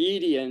of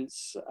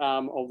obedience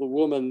of the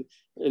woman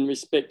in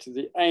respect to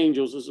the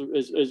angels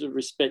is a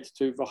respect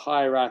to the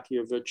hierarchy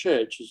of the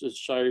church, is to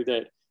show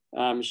that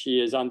she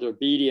is under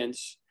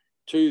obedience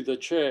to the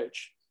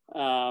church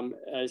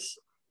as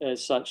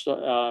as such,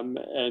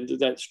 and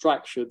that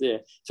structure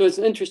there. So it's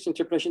an interesting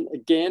interpretation.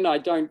 Again, I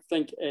don't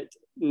think it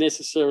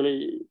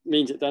necessarily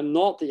means that they're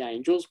not the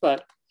angels,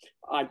 but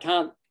I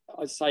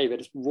say that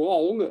it's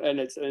wrong, and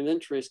it's an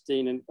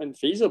interesting and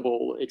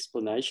feasible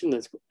explanation.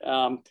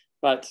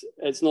 But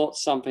it's not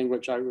something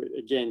which I would,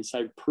 again,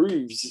 say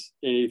proves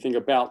anything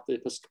about the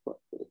Episcopal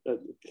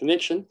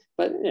connection.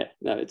 But yeah,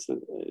 no, it's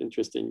an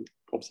interesting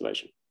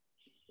observation.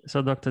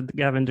 So, Dr.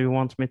 Gavin, do you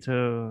want me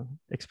to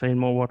explain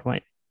more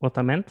what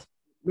I meant?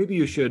 Maybe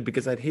you should,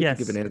 because I'd hate to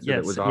give an answer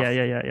that was off.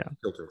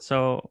 Filter.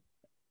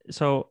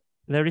 So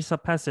there is a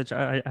passage,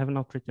 I have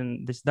not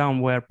written this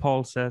down, where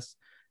Paul says,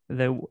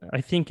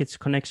 I think it's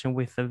connection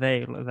with the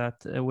veil, that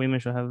women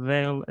should have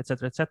veil,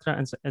 etc., etc.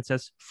 And it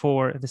says,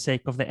 for the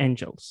sake of the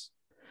angels.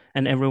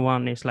 And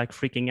everyone is like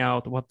freaking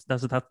out. What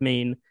does that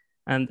mean?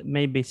 And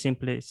maybe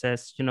simply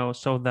says,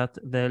 so that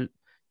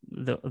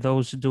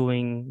those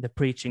doing the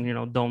preaching,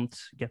 don't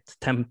get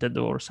tempted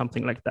or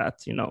something like that,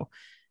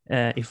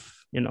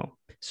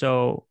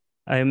 So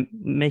I'm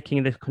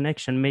making the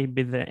connection.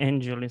 Maybe the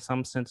angel in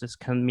some senses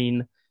can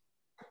mean,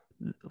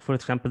 for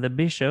example, the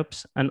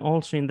bishops, and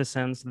also in the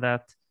sense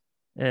that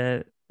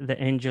the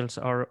angels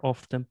are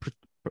often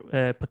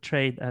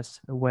portrayed as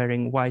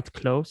wearing white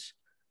clothes,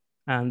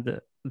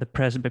 and the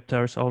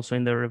presbyters also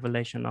in the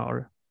Revelation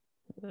are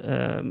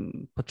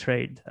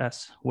portrayed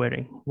as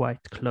wearing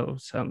white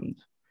clothes. And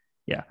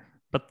yeah,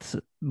 but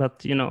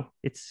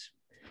it's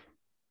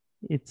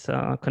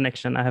a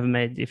connection I have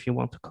made. If you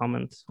want to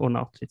comment or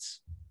not, it's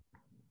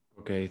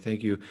okay.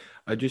 Thank you.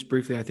 Just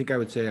briefly, I think I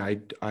would say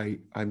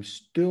I'm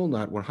still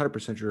not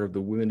 100% sure of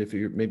the women. If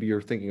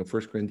you're thinking of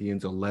 1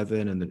 Corinthians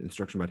 11 and the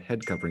instruction about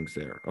head coverings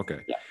there.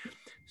 Okay. Yeah.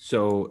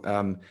 So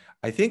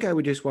I think I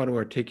would just want to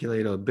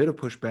articulate a bit of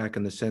pushback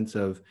in the sense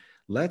of,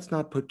 let's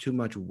not put too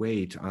much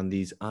weight on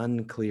these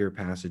unclear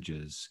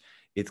passages.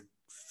 It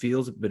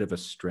feels a bit of a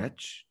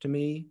stretch to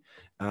me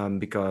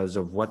because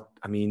of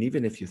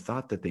even if you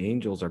thought that the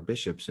angels are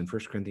bishops in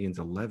 1 Corinthians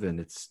 11,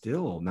 it's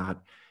still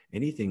not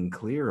anything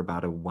clear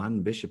about a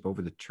one bishop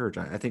over the church.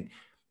 I think,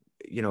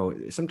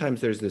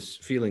 sometimes there's this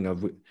feeling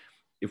of,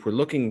 if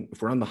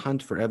we're on the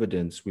hunt for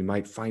evidence, we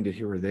might find it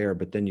here or there,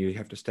 but then you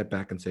have to step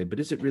back and say, but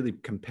is it really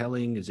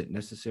compelling? Is it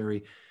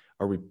necessary?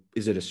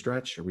 Is it a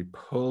stretch? Are we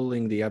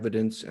pulling the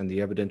evidence and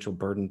the evidential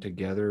burden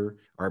together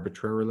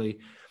arbitrarily?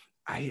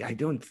 I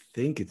don't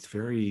think it's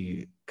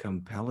very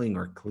compelling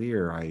or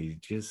clear.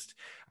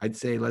 I'd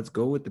say let's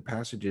go with the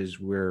passages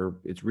where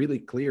it's really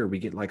clear. We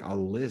get like a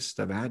list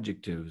of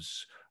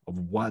adjectives of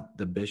what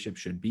the bishop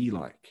should be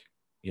like,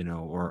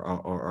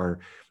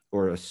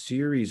 or a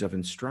series of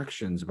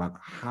instructions about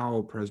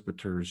how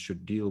presbyters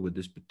should deal with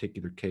this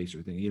particular case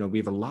or thing. We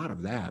have a lot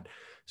of that.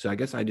 So I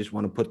guess I just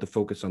want to put the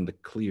focus on the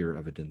clear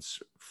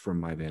evidence from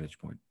my vantage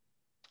point.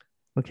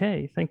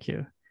 Okay, thank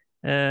you.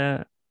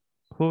 Now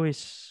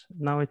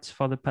it's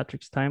Father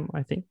Patrick's time,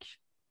 I think.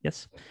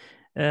 Yes.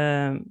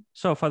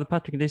 So Father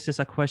Patrick, this is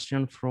a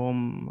question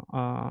from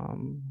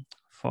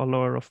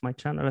follower of my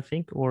channel, I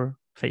think, or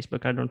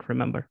Facebook, I don't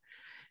remember.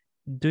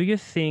 Do you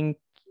think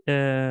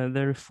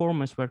the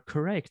reformers were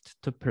correct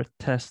to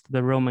protest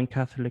the Roman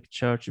Catholic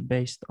Church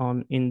based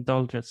on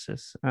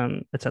indulgences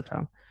and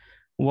etc.?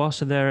 Was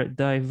their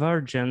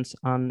divergence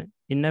an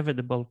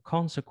inevitable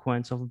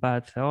consequence of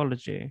bad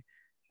theology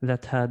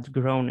that had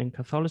grown in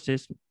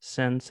Catholicism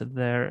since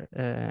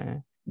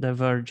their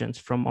divergence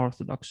from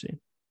Orthodoxy?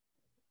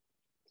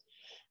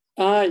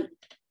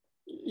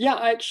 Yeah,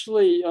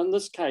 actually, in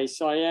this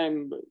case, I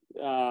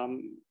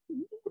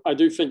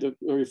do think that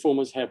the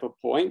reformers have a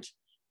point.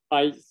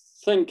 I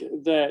think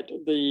that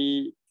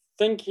the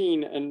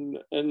thinking in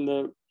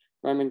the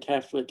Roman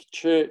Catholic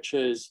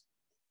churches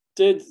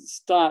did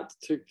start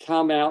to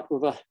come out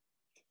with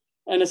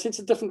in a sense,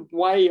 a different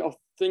way of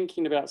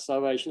thinking about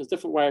salvation, a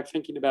different way of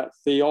thinking about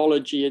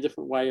theology, a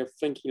different way of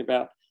thinking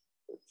about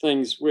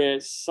things where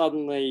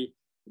suddenly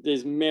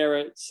there's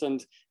merits.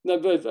 And a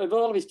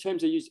lot of these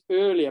terms are used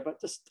earlier,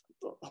 but just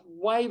the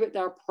way that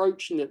they're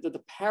approaching it, that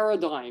the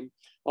paradigm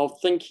of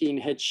thinking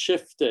had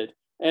shifted.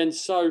 And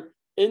so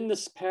in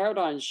this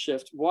paradigm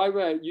shift, why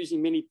we're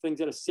using many things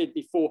that are said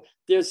before,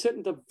 there's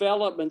certain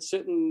developments,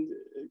 certain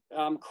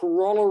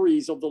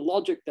corollaries of the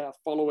logic they're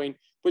following,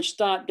 which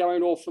start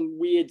going off in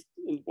weird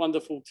and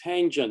wonderful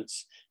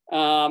tangents.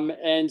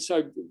 And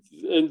so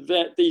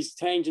that these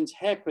tangents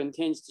happen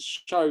tends to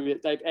show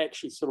that they've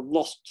actually sort of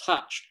lost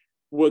touch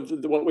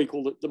with what we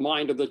call the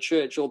mind of the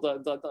church, or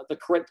the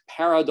correct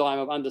paradigm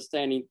of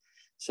understanding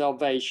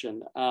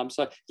salvation.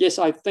 So yes,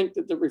 I think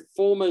that the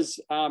reformers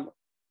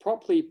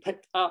properly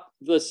picked up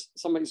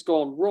something's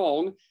gone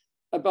wrong,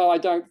 but I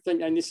don't think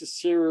they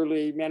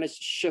necessarily managed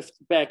to shift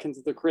back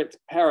into the correct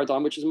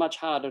paradigm, which is a much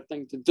harder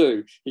thing to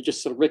do. You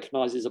just sort of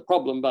recognize there's a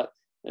problem, but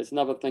it's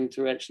another thing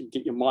to actually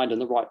get your mind in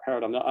the right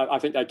paradigm. I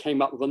think they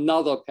came up with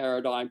another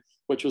paradigm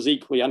which was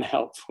equally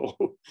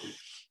unhelpful.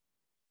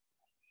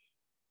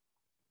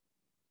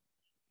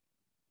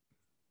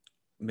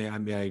 May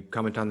I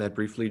comment on that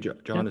briefly, John?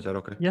 Yeah. Is that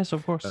okay? Yes,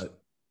 of course.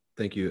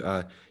 Thank you.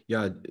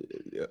 Yeah,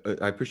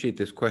 I appreciate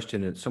this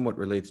question. It somewhat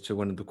relates to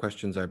one of the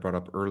questions I brought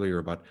up earlier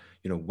about,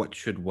 what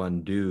should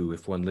one do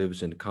if one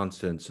lives in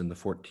Constance in the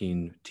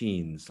 14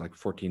 teens, like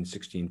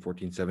 1416,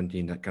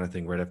 1417, that kind of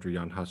thing, right after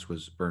Jan Hus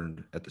was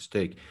burned at the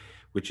stake,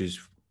 which is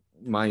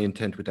my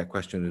intent with that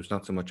question. It was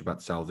not so much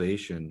about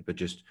salvation, but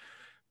just,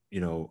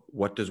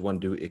 what does one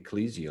do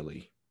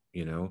ecclesially?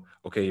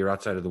 Okay, you're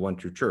outside of the one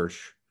true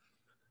church.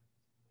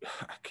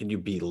 Can you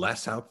be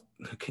less out?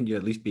 Can you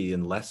at least be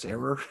in less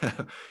error?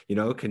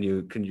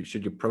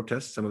 Should you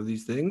protest some of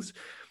these things?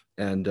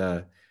 And,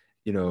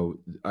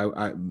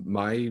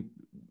 my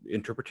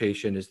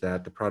interpretation is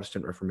that the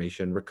Protestant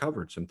Reformation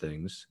recovered some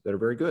things that are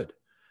very good.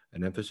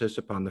 An emphasis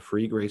upon the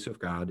free grace of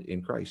God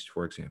in Christ,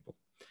 for example,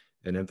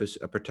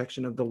 a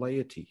protection of the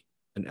laity,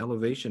 an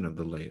elevation of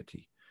the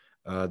laity,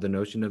 the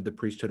notion of the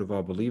priesthood of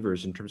all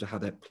believers in terms of how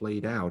that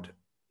played out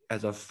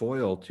as a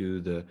foil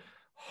to the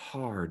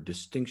hard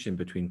distinction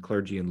between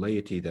clergy and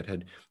laity that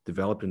had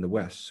developed in the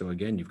West. So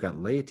again, you've got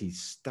laity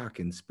stuck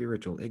in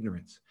spiritual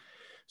ignorance.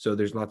 So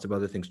there's lots of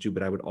other things too,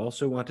 but I would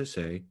also want to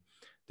say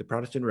the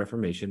Protestant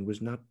Reformation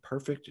was not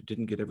perfect. It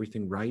didn't get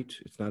everything right.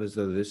 It's not as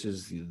though this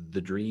is the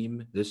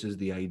dream, this is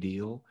the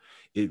ideal.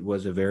 It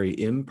was a very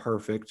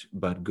imperfect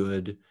but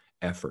good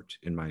effort,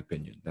 in my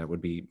opinion. That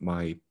would be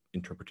my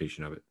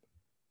interpretation of it.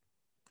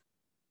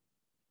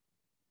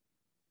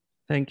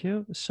 Thank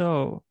you.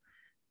 So,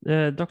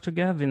 Dr.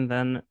 Gavin,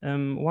 then,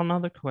 one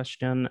other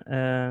question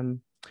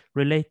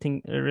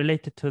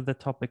related to the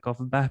topic of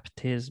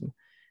baptism.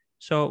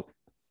 So,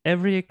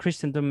 every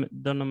Christian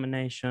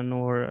denomination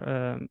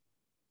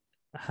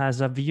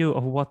has a view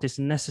of what is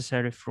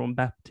necessary from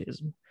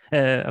baptism.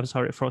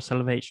 For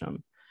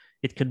salvation.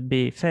 It could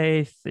be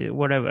faith,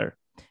 whatever.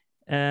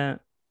 And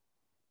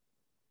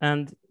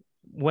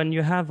when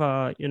you have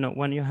a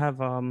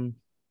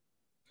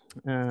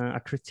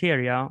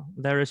criteria,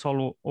 there is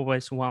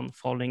always one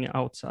falling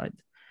outside.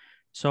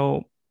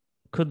 So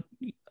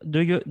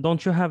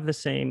don't you have the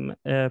same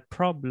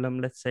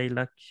problem, let's say,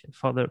 like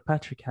Father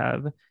Patrick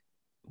have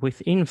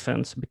with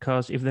infants?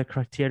 Because if the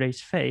criteria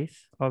is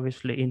faith,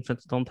 obviously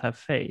infants don't have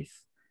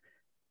faith.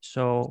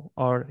 So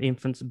are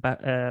infants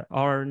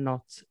are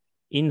not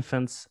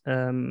infants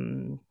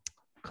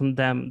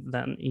condemned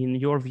then, in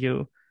your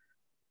view?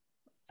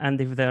 And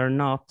if they're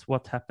not,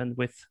 what happened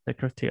with the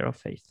criteria of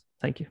faith?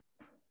 Thank you.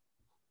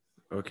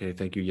 Okay,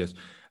 thank you. Yes,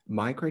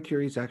 my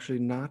criteria is actually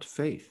not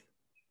faith.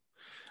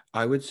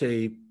 I would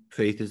say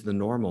faith is the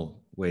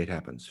normal way it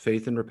happens.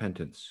 Faith and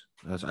repentance.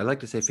 I like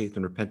to say faith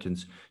and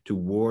repentance to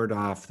ward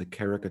off the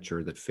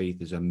caricature that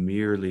faith is a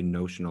merely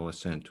notional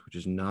assent, which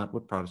is not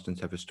what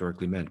Protestants have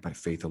historically meant by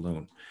faith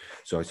alone.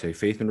 So I say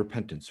faith and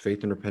repentance.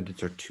 Faith and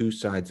repentance are two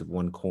sides of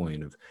one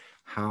coin of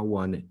how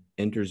one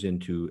enters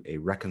into a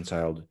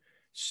reconciled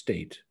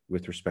state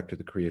with respect to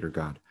the Creator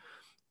God.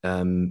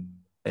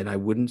 And I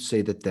wouldn't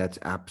say that that's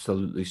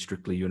absolutely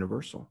strictly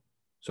universal.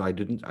 So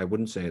I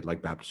wouldn't say it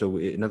like baptism. So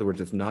in other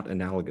words, it's not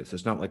analogous.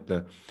 It's not like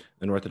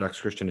an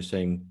Orthodox Christian is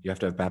saying you have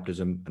to have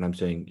baptism and I'm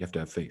saying you have to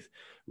have faith.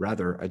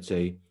 Rather, I'd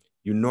say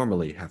you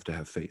normally have to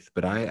have faith,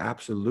 but I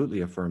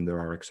absolutely affirm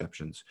there are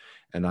exceptions.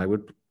 And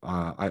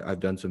I've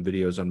done some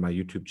videos on my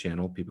YouTube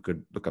channel. People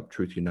could look up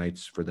Truth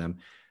Unites for them.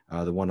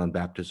 The one on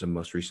baptism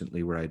most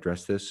recently where I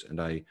address this,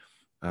 and I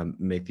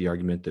make the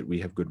argument that we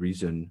have good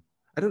reason.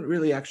 I don't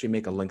really actually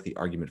make a lengthy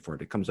argument for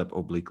it. It comes up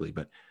obliquely,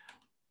 but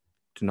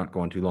to not go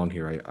on too long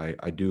here,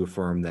 I do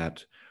affirm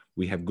that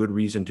we have good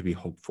reason to be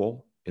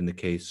hopeful in the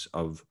case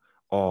of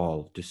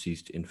all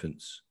deceased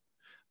infants,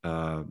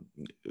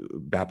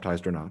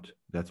 baptized or not.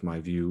 That's my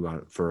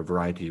view for a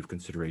variety of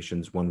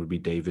considerations. One would be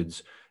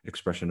David's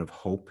expression of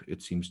hope,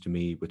 it seems to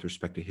me, with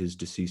respect to his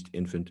deceased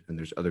infant, and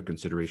there's other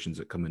considerations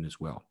that come in as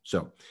well.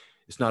 So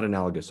it's not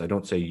analogous. I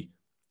don't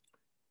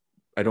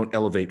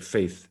elevate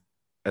faith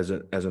as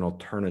an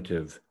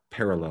alternative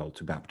parallel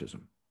to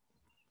baptism.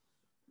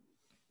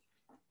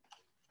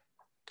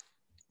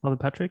 Father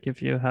Patrick,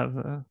 if you have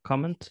a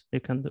comment, you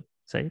can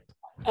say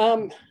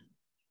it.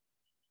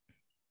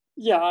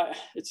 Yeah,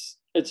 it's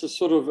a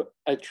sort of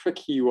a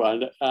tricky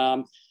one.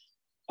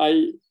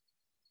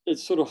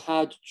 It's sort of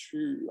hard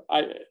to.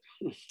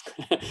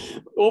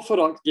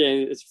 Orthodox,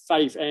 again, it's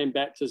faith and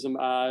baptism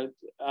are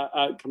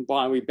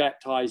combined. We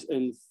baptize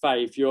in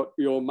faith.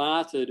 You're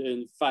martyred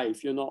in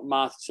faith. You're not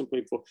martyred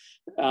simply for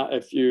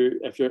if you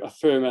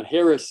affirm a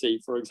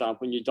heresy, for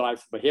example, and you die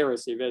for the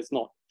heresy. There's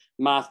not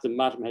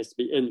martyrdom has to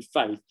be in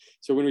faith.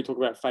 So when we talk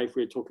about faith,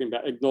 we're talking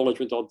about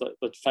acknowledgement of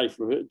the faith,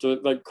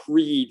 the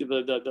creed,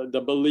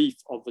 the belief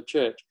of the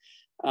church.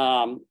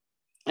 And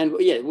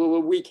yeah,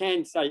 well, we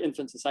can say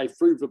infants are saved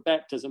through the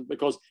baptism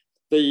because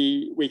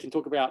we can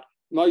talk about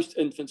most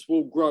infants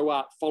will grow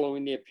up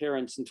following their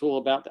parents until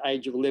about the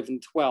age of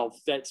 11, 12.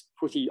 That's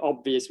pretty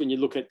obvious when you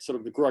look at sort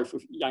of the growth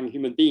of young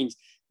human beings.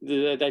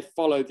 They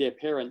follow their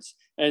parents.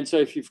 And so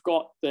if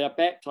they're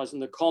baptized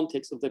in the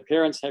context of their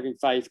parents having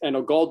faith and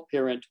a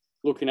godparent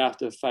looking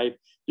after faith,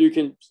 you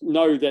can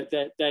know that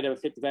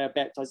effectively they are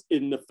baptized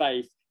in the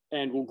faith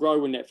and will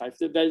grow in that faith.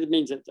 That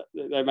means that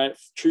they may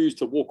choose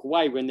to walk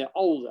away when they're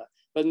older,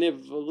 but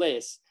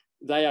nevertheless,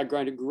 they are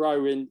going to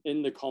grow in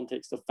the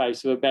context of faith.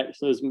 So a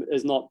baptism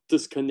is not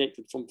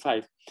disconnected from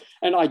faith.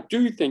 And I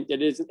do think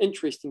that is an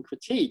interesting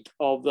critique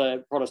of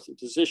the Protestant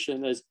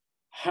position is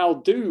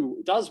how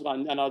does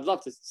one, and I'd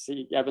love to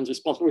see Gavin's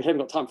response, but we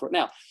haven't got time for it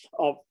now,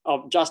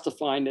 of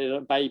justifying that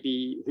a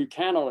baby who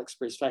cannot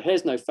express faith,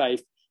 has no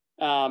faith,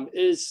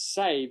 is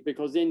saved,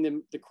 because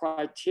then the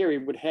criteria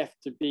would have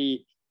to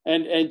be,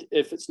 and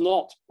if it's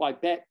not by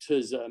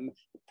baptism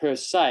per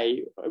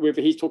se,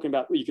 whether he's talking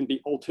about you can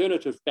be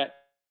alternative baptism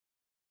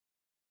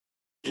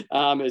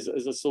as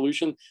a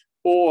solution,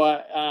 or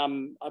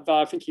but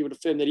I think he would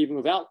affirm that even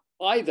without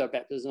either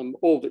baptism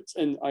or its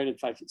own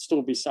faith, it'd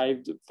still be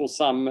saved for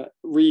some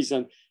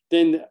reason.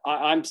 Then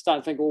I'm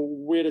starting to think, well,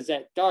 where does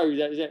that go?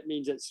 That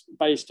means it's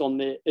based on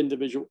their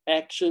individual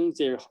actions,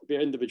 their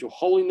individual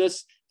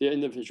holiness, their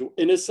individual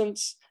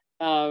innocence.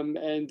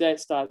 And that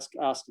starts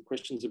asking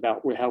questions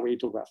about how we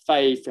talk about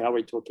faith, how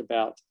we talk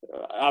about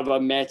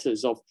other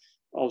matters of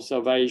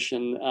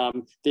salvation.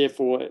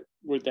 Therefore,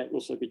 would that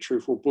also be true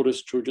for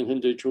Buddhist children,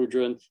 Hindu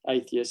children,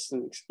 atheists,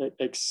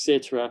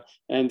 etc.?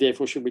 And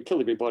therefore, should we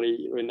kill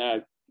everybody when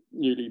they're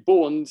newly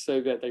born so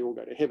that they all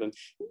go to heaven?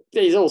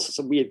 There's also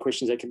some weird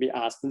questions that can be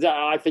asked. And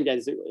I think that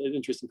is an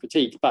interesting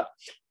critique, but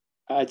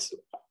it's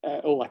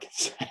all I can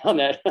say on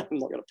that. I'm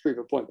not going to prove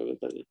a point with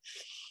it.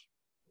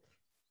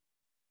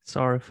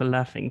 Sorry for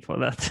laughing for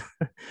that.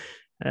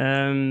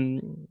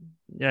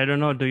 Yeah, I don't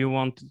know. Do you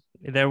want?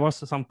 There was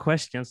some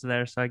questions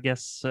there, so I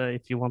guess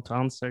if you want to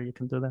answer, you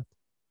can do that.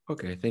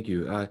 Okay, thank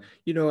you.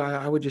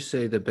 I would just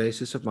say the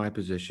basis of my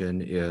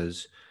position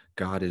is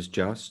God is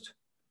just,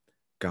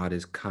 God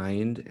is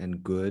kind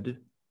and good.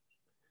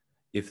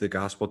 If the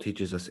gospel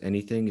teaches us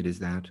anything, it is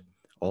that.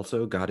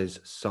 Also, God is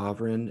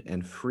sovereign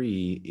and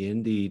free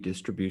in the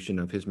distribution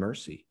of his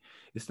mercy.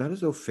 It's not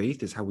as though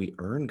faith is how we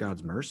earn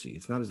God's mercy.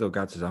 It's not as though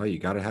God says, oh, you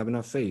got to have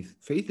enough faith.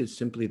 Faith is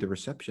simply the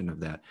reception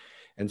of that.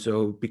 And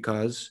so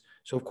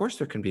of course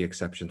there can be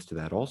exceptions to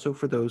that, also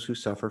for those who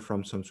suffer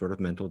from some sort of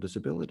mental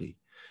disability.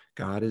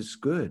 God is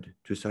good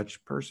to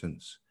such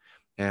persons,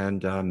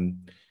 and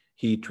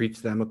he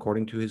treats them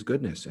according to his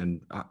goodness.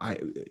 And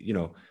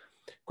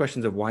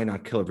questions of why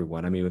not kill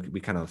everyone. I mean, we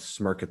kind of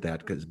smirk at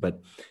that,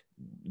 but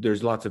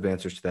there's lots of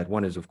answers to that.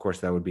 One is, of course,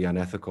 that would be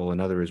unethical.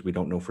 Another is we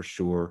don't know for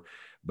sure.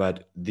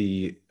 But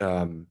the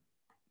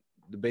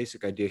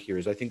basic idea here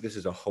is I think this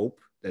is a hope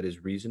that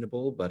is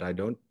reasonable, but I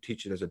don't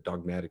teach it as a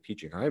dogmatic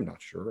teaching. I am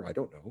not sure. I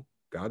don't know.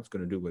 God's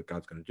going to do what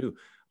God's going to do.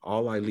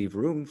 All I leave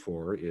room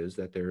for is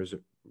that there is a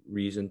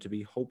reason to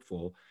be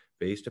hopeful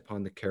based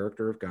upon the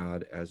character of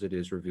God as it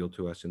is revealed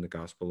to us in the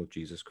gospel of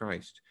Jesus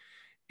Christ.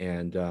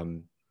 And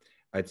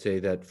I'd say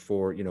that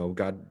for,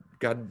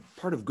 God,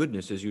 part of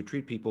goodness is you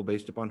treat people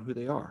based upon who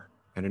they are.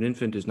 And an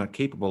infant is not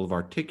capable of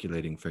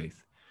articulating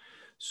faith.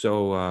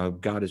 So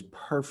God is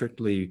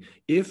perfectly,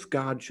 if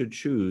God should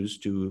choose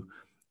to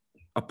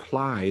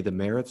apply the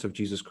merits of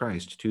Jesus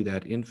Christ to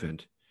that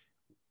infant,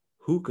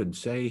 who could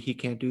say he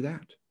can't do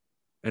that?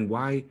 And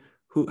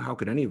how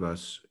could any of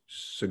us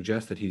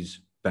suggest that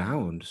he's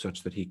bound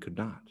such that he could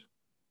not?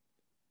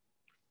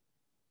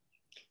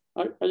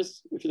 I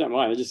just, if you don't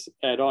mind, I just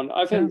add on.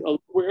 I think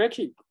we're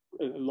actually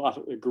a lot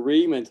of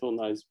agreement on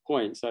those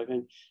points. I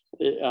think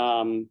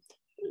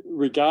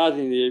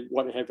regarding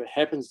whatever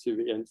happens to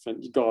the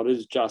infant, God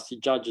is just. He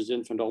judges the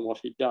infant on what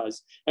he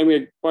does. And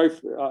we're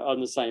both on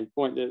the same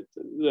point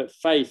that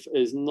faith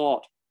is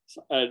not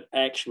an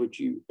act which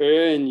you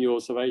earn your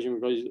salvation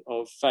because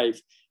of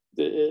faith.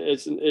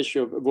 It's an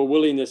issue of a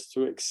willingness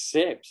to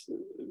accept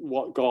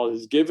what God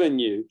has given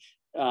you.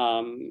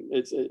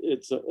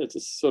 It's a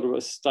sort of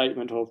a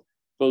statement of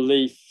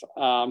belief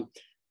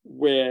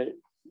where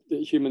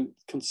the human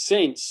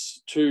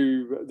consents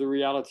to the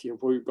reality of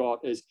who God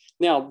is.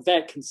 Now,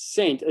 that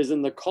consent is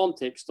in the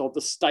context of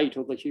the state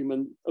of the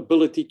human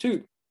ability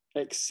to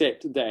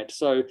accept that.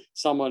 So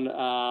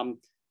someone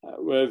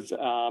with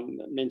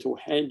mental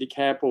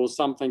handicap or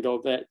something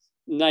of that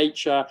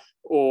nature,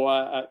 or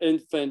an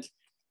infant,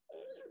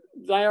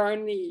 they are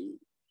only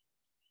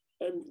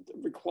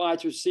required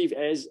to receive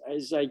as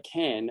they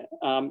can.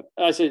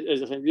 As I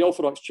said, the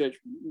Orthodox Church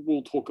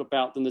will talk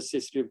about the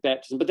necessity of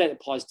baptism, but that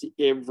applies to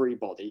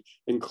everybody,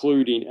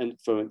 including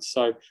infants.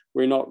 So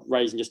we're not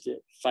raising just a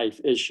faith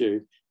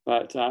issue.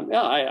 But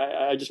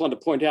I just want to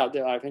point out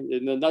that I think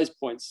in those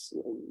points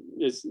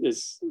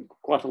there's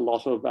quite a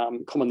lot of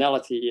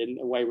commonality in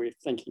the way we're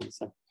thinking.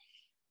 So.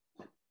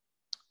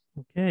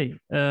 Okay,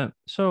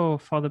 so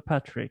Father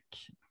Patrick,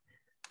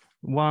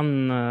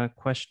 one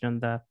question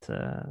that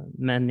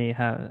many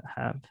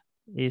have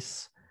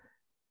is,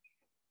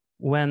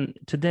 when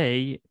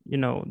today,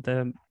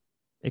 the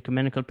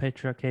Ecumenical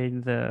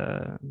Patriarchate,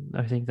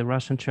 I think the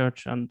Russian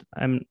Church, and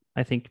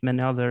I think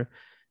many other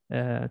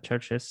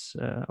churches,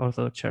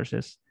 Orthodox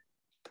churches,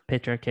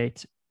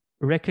 Patriarchate,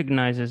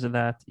 recognizes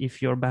that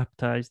if you're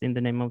baptized in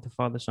the name of the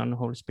Father, Son, and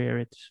Holy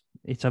Spirit,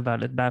 it's a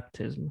valid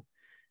baptism.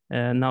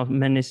 Now,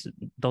 many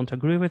don't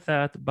agree with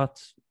that,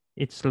 but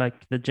it's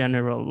like the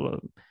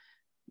general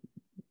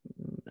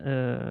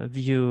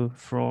view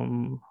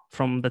from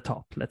the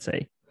top, let's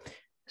say.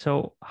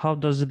 So how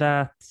does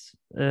that,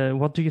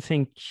 what do you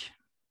think,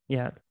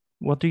 yeah,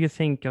 what do you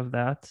think of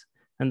that?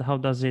 And how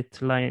does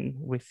it line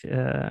with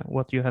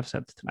what you have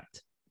said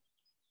tonight?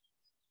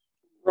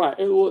 Right.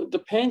 It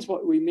depends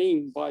what we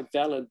mean by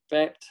valid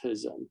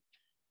baptism.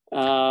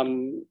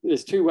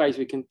 There's two ways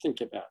we can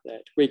think about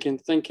that. We can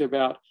think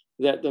about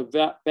that the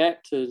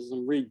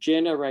baptism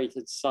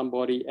regenerated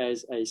somebody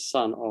as a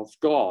son of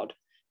God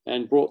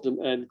and brought them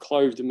and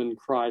clothed them in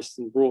Christ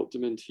and brought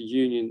them into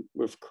union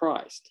with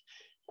Christ.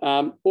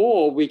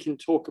 Or we can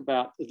talk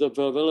about the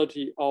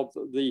validity of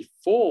the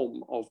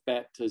form of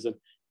baptism,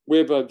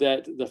 whether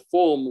that the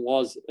form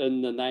was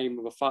in the name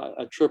of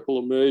a triple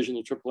immersion,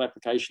 a triple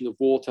application of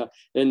water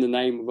in the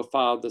name of the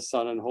Father, the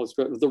Son, and Holy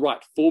Spirit, the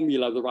right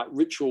formula, the right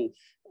ritual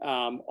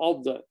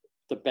of the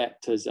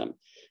baptism.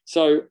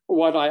 So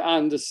what I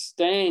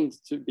understand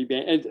to be,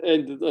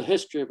 and the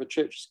history of the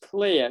church is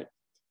clear,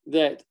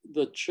 that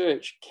the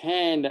church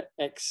can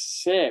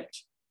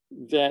accept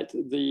that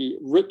the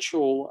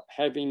ritual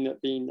having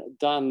been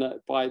done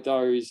by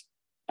those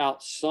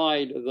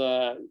outside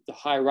the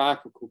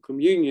hierarchical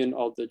communion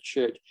of the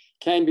church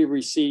can be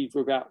received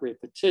without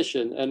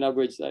repetition. In other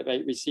words,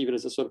 they receive it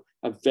as a sort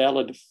of a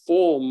valid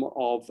form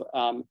of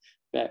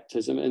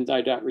baptism and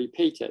they don't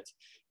repeat it.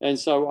 And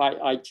so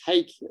I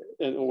take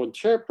or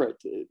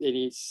interpret in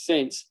a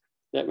sense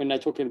that when they're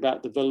talking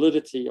about the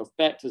validity of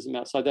baptism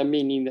outside, they're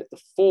meaning that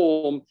the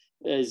form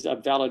is a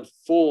valid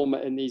form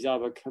in these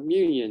other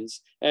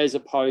communions as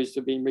opposed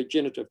to being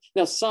regenerative.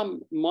 Now,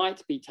 some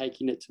might be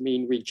taking it to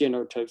mean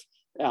regenerative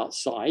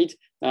outside.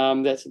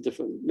 That's a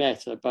different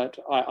matter, but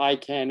I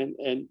can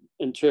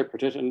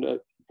interpret it and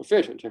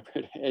prefer to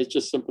interpret it as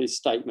just simply a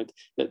statement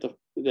that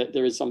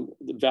there is some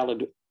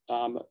valid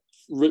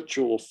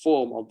ritual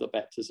form of the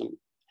baptism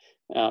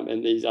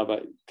in these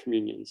other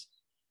communions.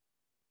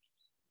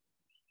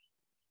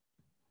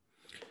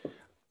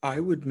 I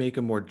would make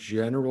a more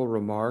general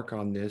remark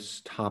on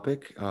this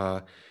topic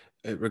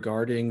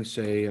regarding,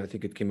 say, I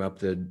think it came up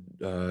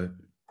the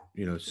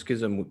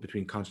schism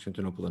between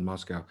Constantinople and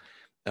Moscow.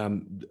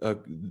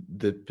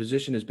 The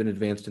position has been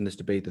advanced in this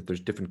debate that there's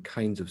different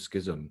kinds of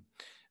schism.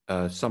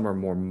 Some are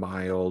more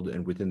mild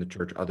and within the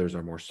church, others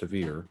are more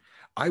severe.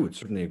 I would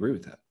certainly agree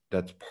with that.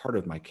 That's part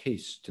of my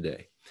case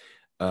today.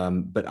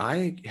 But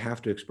I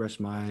have to express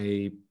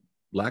my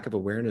lack of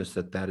awareness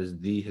that that is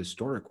the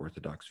historic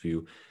Orthodox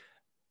view.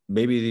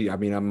 Maybe,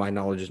 my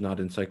knowledge is not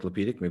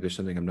encyclopedic. Maybe there's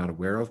something I'm not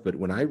aware of. But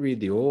when I read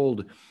the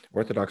old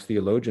Orthodox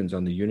theologians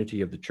on the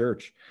unity of the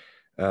church,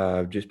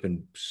 I've just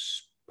been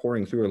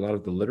pouring through a lot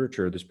of the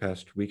literature this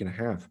past week and a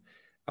half.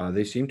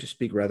 They seem to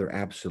speak rather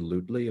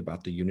absolutely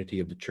about the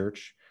unity of the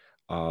church.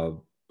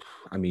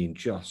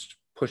 Just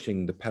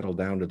pushing the pedal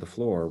down to the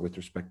floor with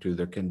respect to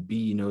there can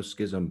be no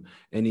schism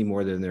any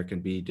more than there can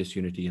be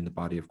disunity in the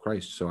body of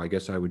Christ. So I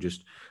guess I would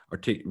just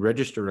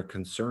register a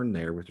concern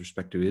there with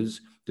respect to,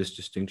 is this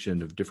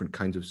distinction of different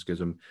kinds of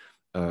schism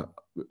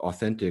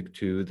authentic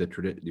to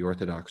the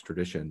Orthodox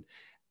tradition?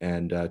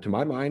 And to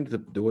my mind,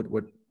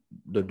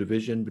 the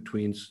division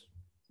between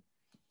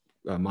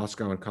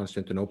Moscow and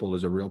Constantinople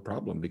is a real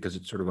problem, because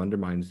it sort of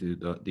undermines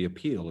the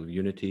appeal of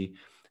unity.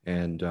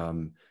 And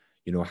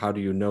how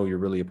do you know you're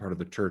really a part of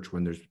the church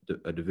when there's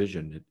a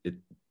division? It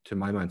to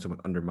my mind, somewhat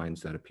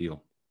undermines that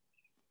appeal.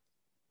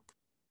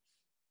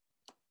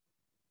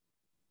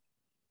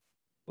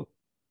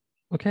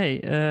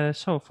 Okay,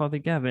 so Father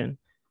Gavin,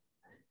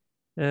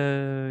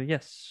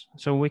 yes,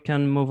 so we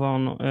can move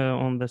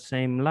on the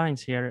same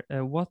lines here.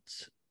 What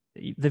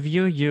the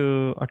view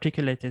you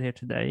articulated here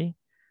today,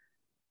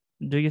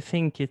 do you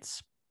think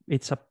it's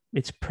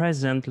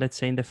present, let's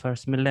say, in the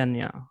first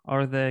millennia?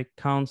 Are the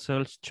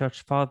councils,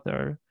 church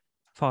fathers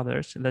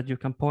that you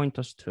can point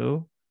us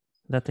to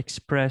that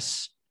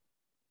express,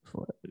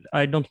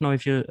 I don't know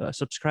if you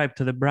subscribe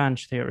to the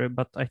branch theory,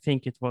 but I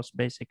think it was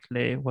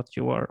basically what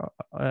you were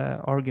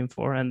arguing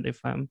for, and if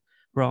I'm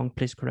wrong,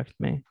 please correct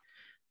me.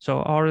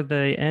 So are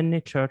there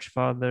any church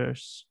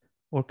fathers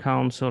or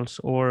councils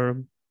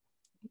or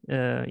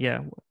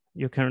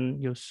you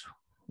can use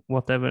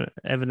whatever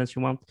evidence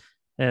you want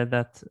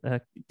that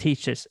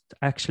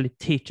actually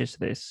teaches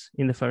this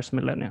in the first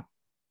millennia?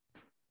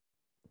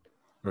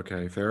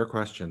 Okay, fair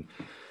question.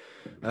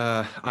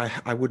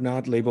 I would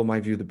not label my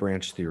view the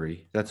branch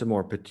theory. That's a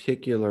more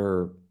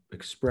particular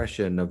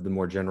expression of the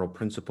more general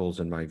principles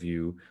in my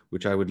view,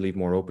 which I would leave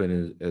more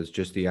open as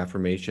just the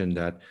affirmation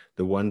that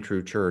the one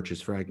true church is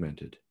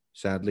fragmented.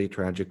 Sadly,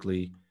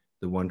 tragically,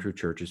 the one true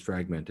church is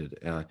fragmented.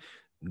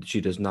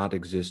 She does not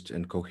exist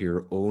and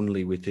cohere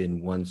only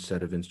within one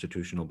set of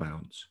institutional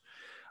bounds.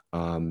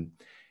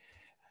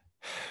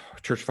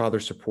 Church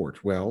father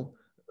support. Well,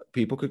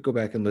 people could go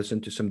back and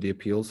listen to some of the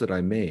appeals that I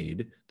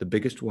made. The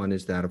biggest one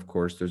is that, of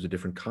course, there's a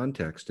different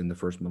context in the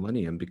first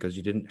millennium because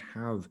you didn't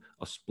have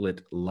a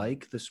split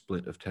like the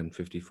split of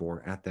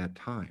 1054 at that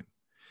time.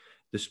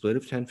 The split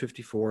of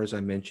 1054, as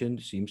I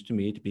mentioned, seems to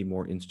me to be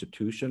more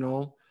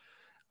institutional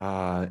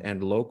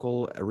and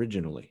local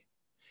originally.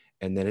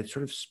 And then it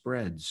sort of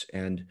spreads.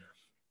 And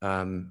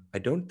I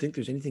don't think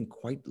there's anything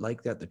quite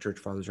like that the church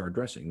fathers are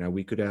addressing. Now,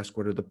 we could ask,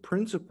 what are the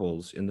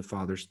principles in the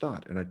fathers'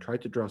 thought? And I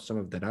tried to draw some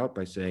of that out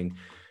by saying,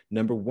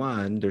 number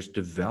one, there's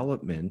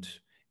development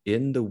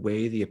in the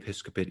way the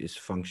episcopate is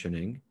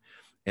functioning.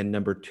 And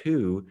number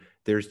two,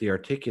 there's the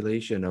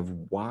articulation of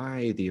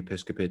why the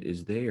episcopate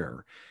is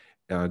there.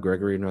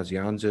 Gregory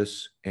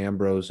Nazianzus,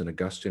 Ambrose, and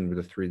Augustine were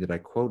the three that I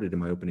quoted in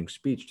my opening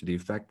speech, to the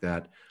effect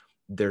that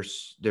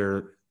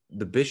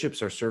the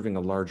bishops are serving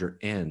a larger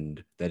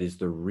end that is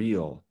the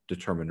real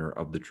determiner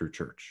of the true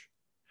church.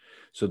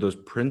 So those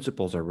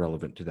principles are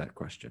relevant to that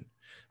question.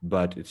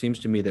 But it seems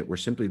to me that we're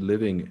simply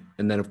living,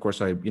 and then of course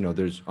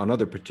there's on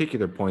other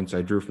particular points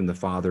I drew from the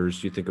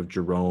fathers. You think of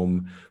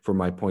Jerome for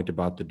my point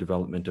about the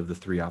development of the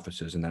three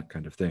offices and that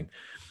kind of thing.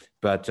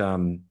 But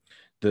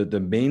the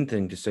main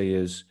thing to say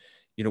is,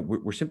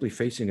 we're simply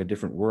facing a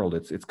different world.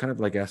 It's kind of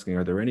like asking,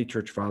 are there any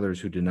church fathers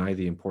who deny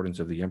the importance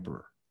of the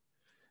emperor?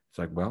 It's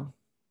like, well,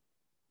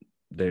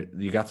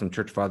 you got some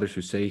church fathers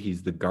who say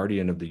he's the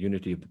guardian of the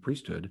unity of the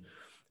priesthood,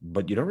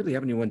 but you don't really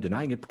have anyone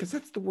denying it, because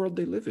that's the world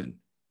they live in.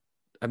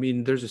 I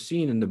mean, there's a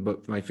scene in the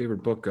book, my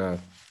favorite book,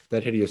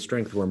 That Hideous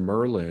Strength, where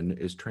Merlin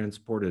is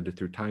transported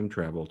through time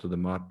travel to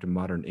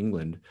modern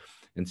England,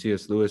 and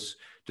C.S. Lewis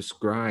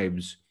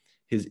describes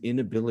his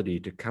inability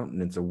to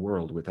countenance a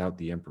world without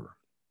the emperor,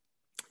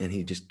 and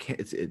he just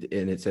can't.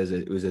 And it says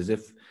it was as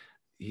if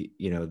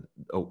it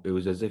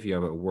was as if you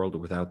have a world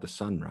without the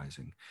sun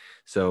rising.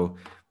 So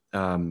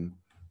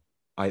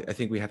I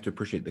think we have to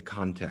appreciate the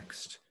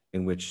context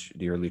in which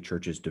the early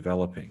church is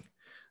developing.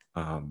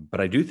 But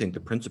I do think the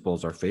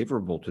principles are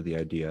favorable to the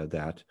idea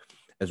that,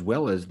 as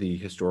well as the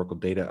historical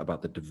data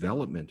about the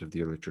development of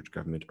the early church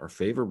government, are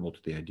favorable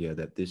to the idea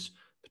that this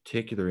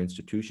particular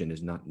institution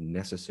is not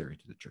necessary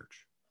to the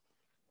church.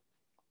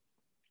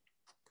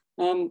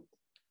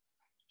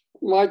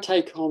 My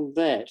take on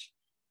that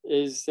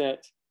is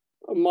that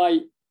my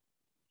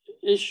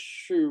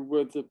issue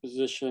with the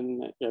position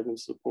that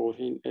Gavin's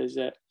supporting is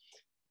that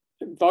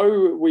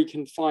though we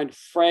can find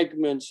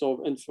fragments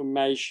of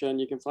information,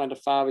 you can find a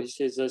father who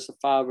says this, a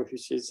father who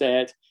says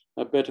that,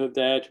 a bit of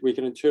that, we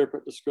can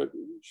interpret the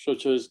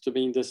scriptures to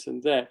mean this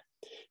and that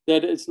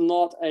it's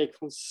not a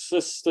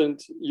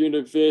consistent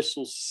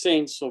universal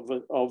sense of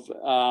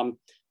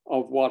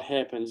what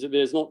happens.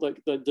 There's not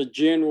the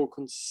general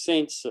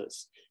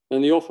consensus.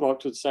 And the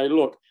Orthodox would say,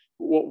 look,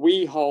 what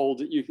we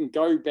hold, you can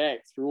go back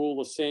through all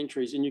the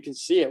centuries and you can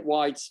see it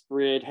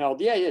widespread held.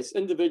 Yes,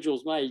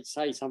 individuals may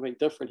say something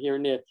different here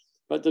and there,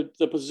 but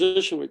the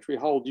position which we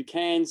hold, you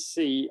can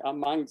see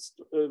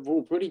amongst,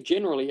 pretty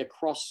generally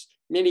across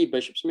many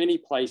bishops, many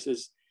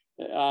places,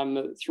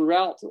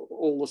 throughout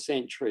all the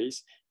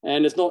centuries,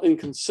 and it's not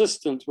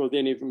inconsistent with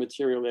any of the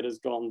material that has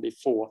gone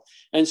before.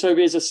 And so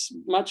there's a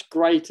much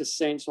greater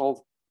sense of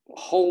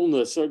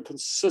wholeness or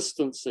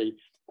consistency.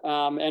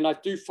 And I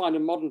do find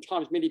in modern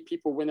times, many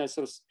people, when they're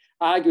sort of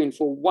arguing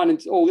for one,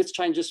 let's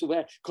change this or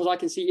that, because I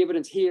can see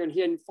evidence here and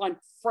here and find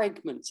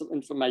fragments of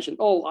information.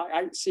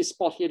 I see a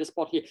spot here,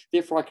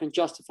 therefore I can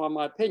justify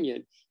my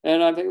opinion.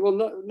 And I think, well,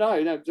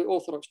 no, the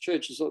Orthodox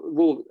Church is St.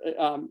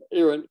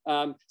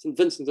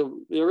 Vincent of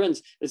the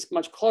Lerins is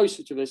much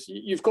closer to this.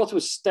 You've got to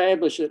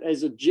establish it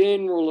as a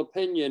general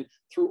opinion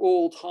through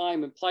all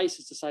time and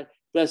places to say,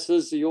 this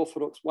is the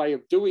Orthodox way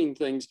of doing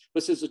things.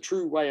 This is the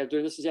true way of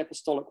doing. This is the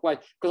apostolic way,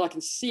 because I can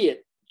see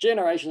it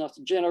generation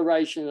after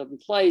generation, and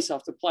place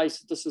after place.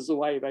 This is the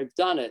way they've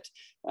done it.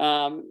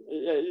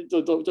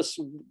 This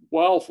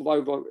wealth of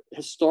over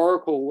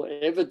historical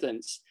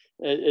evidence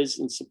is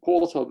in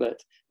support of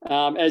it,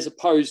 as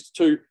opposed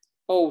to,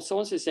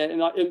 someone says that,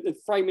 and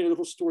framing a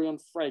little story on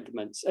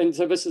fragments. And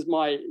so this is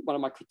one of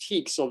my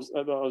critiques of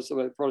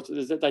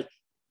Protestants, is that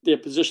their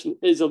position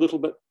is a little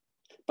bit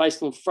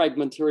based on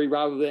fragmentary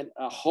rather than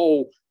a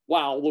whole.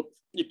 Wow, look,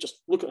 you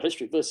just look at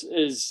history. This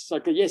is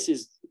like, yes,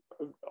 there's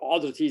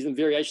oddities and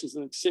variations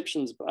and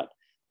exceptions, but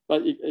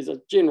as a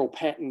general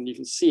pattern, you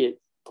can see it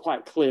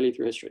quite clearly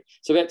through history.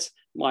 So that's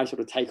my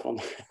sort of take on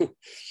it.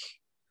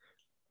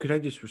 Could I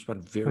just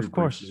respond very briefly? Of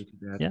course. To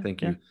that? Yeah,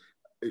 thank you.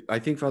 I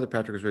think Father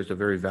Patrick has raised a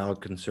very valid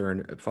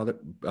concern.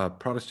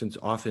 Protestants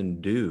often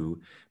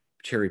do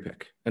cherry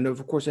pick. And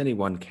of course,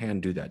 anyone can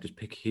do that, just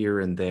pick here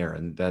and there.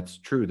 And that's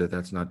true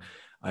that's not.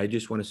 I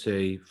just want to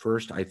say,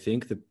 first, I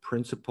think the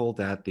principle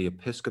that the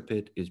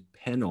episcopate is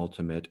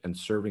penultimate and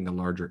serving a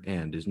larger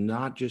end is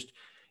not just,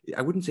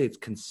 I wouldn't say it's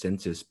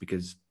consensus,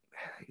 because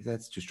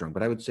that's too strong,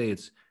 but I would say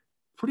it's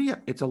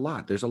a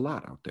lot. There's a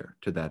lot out there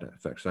to that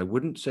effect. So I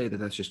wouldn't say that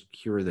that's just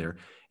here or there.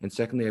 And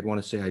secondly, I'd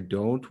want to say I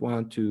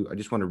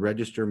just want to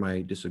register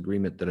my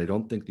disagreement that I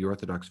don't think the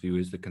Orthodox view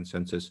is the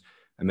consensus.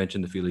 I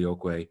mentioned the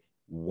Filioque,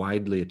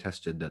 widely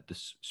attested that the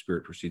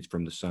Spirit proceeds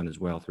from the Son as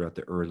well throughout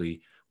the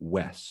early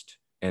West,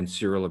 and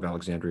Cyril of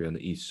Alexandria in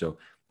the East. So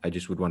I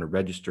just would want to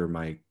register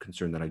my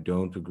concern that I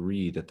don't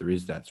agree that there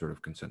is that sort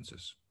of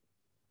consensus.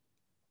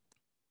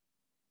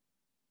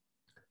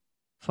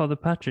 Father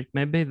Patrick,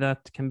 maybe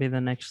that can be the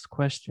next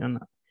question.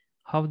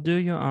 How do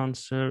you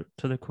answer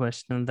to the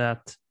question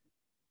that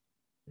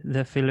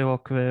the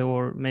Filioque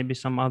or maybe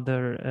some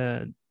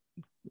other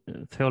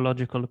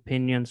theological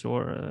opinions,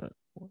 or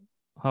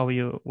how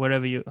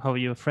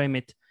you frame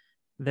it,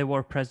 they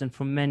were present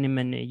for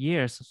many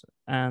years,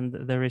 and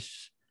there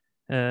is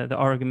the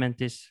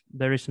argument is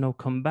there is no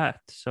combat.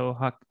 So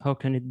how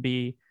can it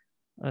be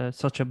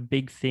such a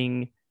big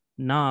thing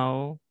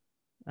now,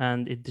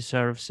 and it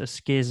deserves a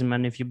schism,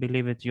 and if you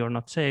believe it, you're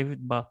not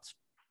saved? But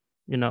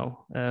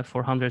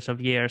for hundreds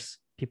of years,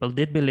 people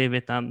did believe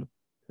it, and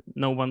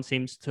no one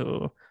seems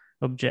to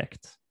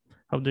object.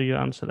 How do you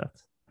answer that?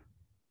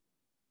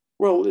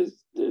 Well,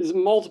 there's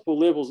multiple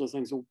levels of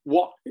things.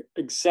 What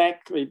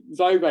exactly,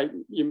 though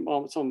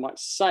someone might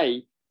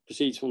say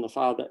proceeds from the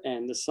Father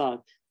and the Son,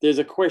 there's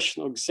a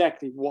question of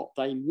exactly what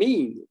they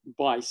mean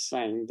by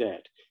saying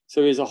that.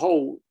 So there's a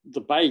whole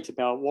debate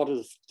about what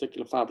a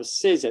particular father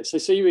says that.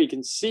 So you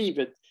can see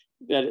that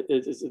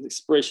it is an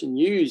expression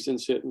used in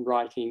certain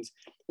writings.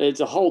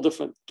 It's a whole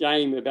different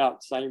game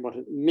about saying what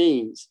it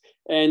means.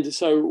 And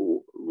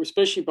so,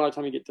 especially by the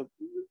time you get to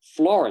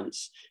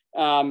Florence,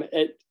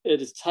 it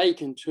is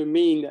taken to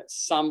mean that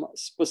some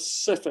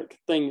specific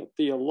thing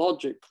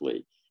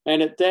theologically.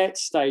 And at that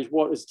stage,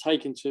 what is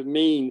taken to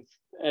mean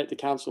at the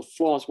Council of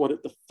Florence, what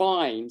it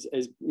defines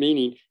as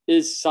meaning,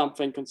 is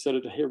something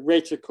considered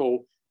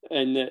heretical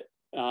in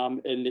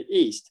the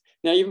East.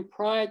 Now, even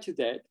prior to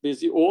that,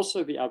 there's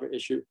also the other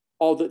issue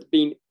of it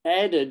being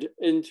added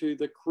into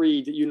the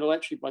creed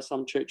unilaterally by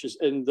some churches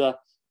in the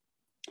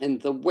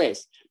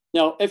West.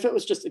 Now, if it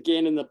was just,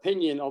 again, an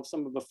opinion of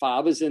some of the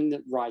fathers in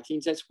the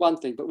writings, that's one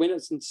thing. But when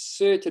it's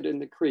inserted in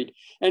the creed,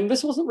 and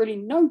this wasn't really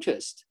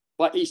noticed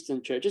by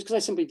Eastern churches because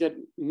they simply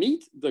didn't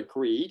meet the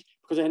creed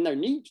because they had no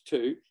need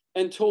to,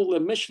 until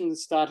the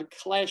missions started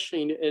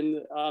clashing in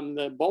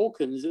the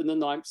Balkans in the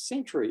 9th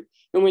century,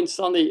 and when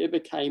suddenly it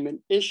became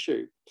an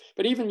issue.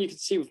 But even you can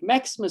see with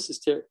Maximus's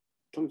thing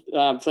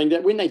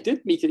that when they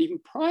did meet it, even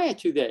prior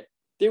to that,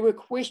 there were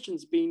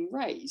questions being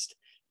raised.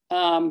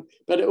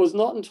 But it was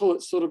not until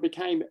it sort of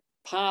became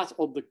part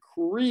of the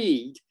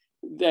creed,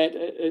 that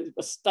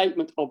a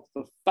statement of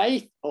the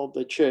faith of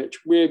the church,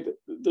 where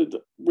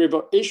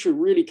the issue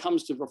really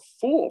comes to the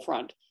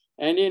forefront,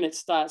 and then it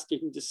starts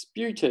getting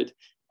disputed.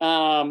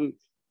 And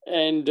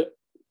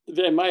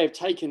there may have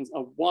taken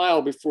a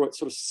while before it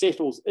sort of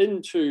settles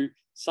into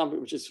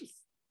something which is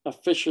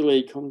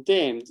officially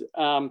condemned.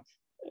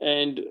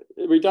 And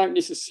we don't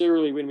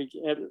necessarily, when we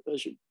have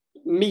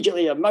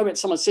immediately a moment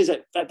someone says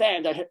it, they're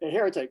damned, a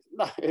heretic.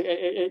 No,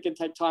 it can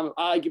take time of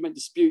argument,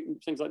 dispute,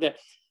 and things like that.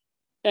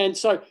 And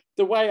so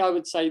the way I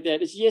would say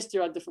that is, yes,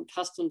 there are different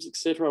customs,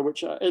 etc.,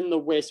 which are in the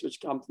West,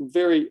 which come from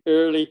very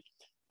early,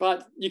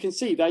 but you can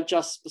see they're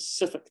just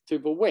specific to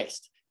the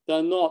West.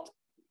 They're not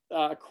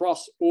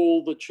across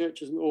all the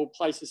churches in all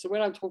places. So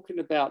when I'm talking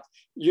about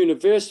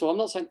universal, I'm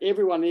not saying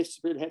everyone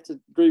necessarily has to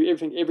agree with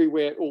everything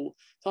everywhere all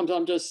times.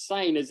 I'm just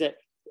saying is that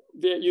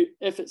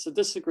if it's a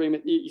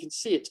disagreement, you can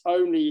see it's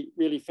only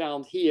really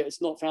found here.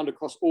 It's not found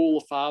across all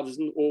the fathers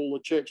and all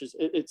the churches.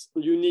 It's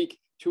unique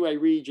to a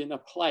region, a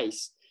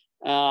place.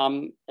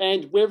 And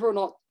whether or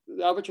not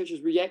the other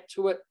churches react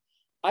to it,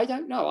 I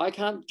don't know. I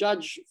can't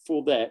judge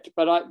for that.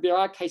 But there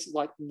are cases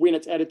like when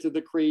it's added to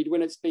the creed,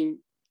 when it's been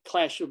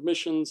clash of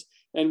missions,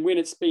 and when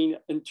it's been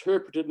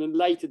interpreted in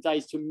later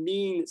days to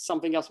mean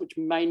something else, which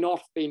may not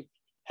have been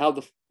how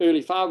the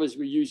early fathers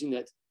were using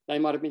it. They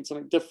might have been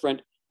something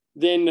different.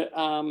 Then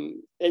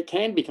it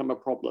can become a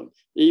problem,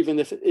 even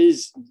if it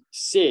is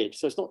said.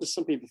 So it's not just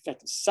simply the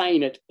fact of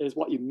saying it is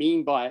what you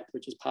mean by it,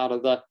 which is part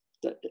of the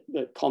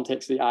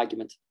context of the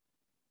argument.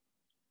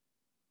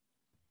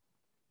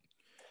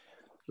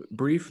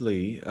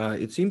 Briefly,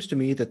 it seems to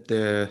me that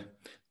the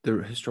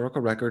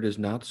historical record is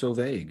not so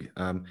vague.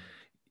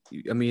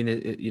 I mean,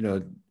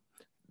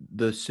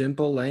 the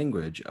simple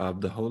language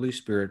of the Holy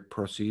Spirit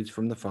proceeds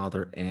from the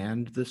Father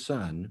and the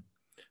Son.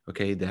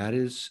 Okay, that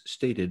is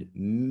stated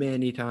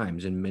many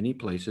times in many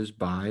places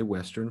by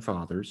Western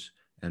fathers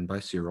and by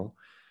Cyril.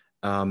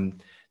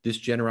 This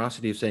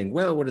generosity of saying,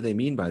 well, what do they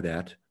mean by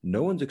that?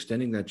 No one's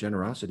extending that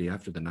generosity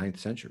after the 9th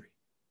century.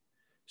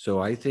 So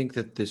I think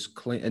that this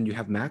claim, and you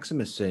have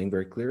Maximus saying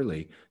very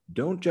clearly,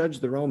 don't judge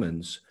the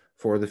Romans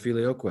for the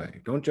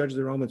filioque. Don't judge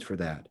the Romans for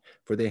that,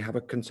 for they have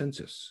a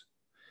consensus.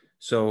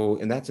 So,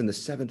 and that's in the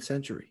 7th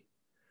century.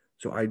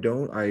 So I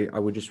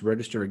would just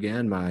register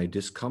again my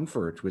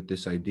discomfort with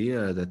this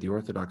idea that the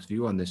Orthodox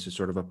view on this is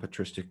sort of a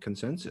patristic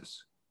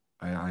consensus.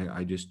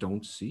 I just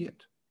don't see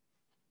it.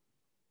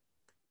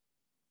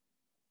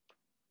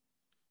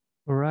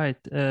 All right.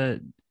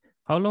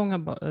 How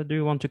long do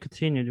you want to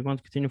continue? Do you want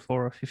to continue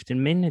for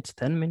 15 minutes,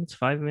 10 minutes,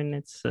 5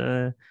 minutes?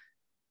 Probably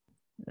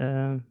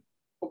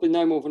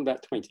no more than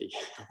about 20.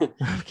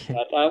 Okay.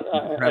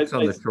 Perhaps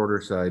on the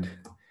shorter side.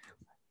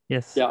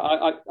 Yes. Yeah,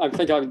 I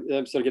think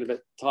I'm sort of getting a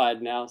bit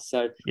tired now.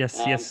 So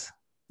yes, yes,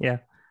 yeah.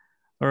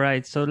 All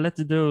right. So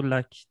let's do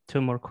like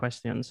 2 more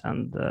questions,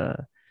 and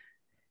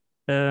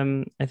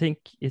I think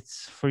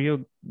it's for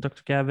you,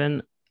 Dr.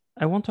 Gavin.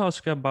 I want to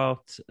ask you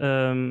about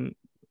in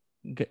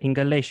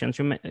Galatians.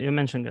 You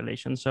mentioned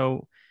Galatians.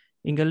 So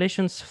in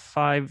Galatians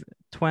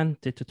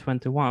 5:20 to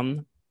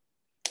 21,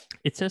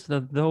 it says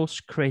that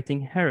those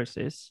creating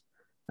heresies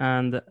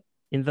And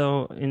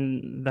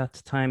in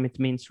that time it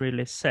means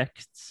really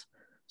sects.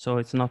 So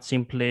it's not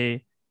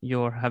simply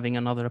you're having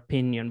another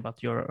opinion,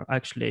 but you're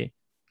actually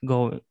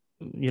going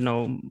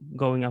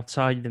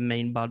outside the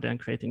main body and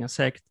creating a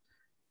sect,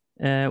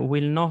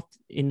 will not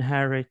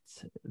inherit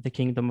the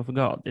kingdom of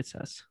God, it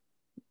says.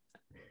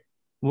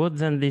 Would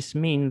then this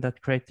mean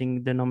that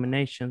creating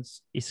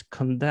denominations is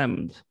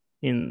condemned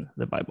in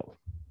the Bible?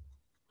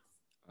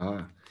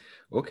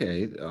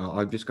 Okay.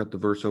 I've just got the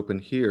verse open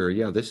here.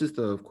 Yeah, this is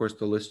of course,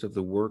 the list of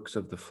the works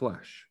of the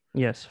flesh.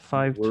 Yes,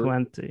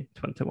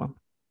 5:20-21.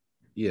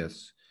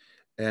 Yes.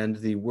 And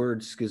the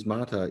word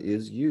schismata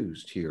is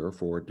used here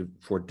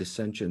for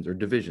dissensions or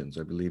divisions.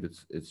 I believe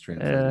it's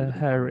translated.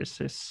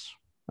 Heresies,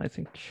 I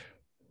think.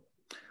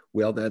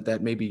 Well,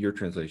 that may be your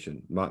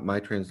translation. My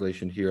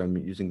translation here, I'm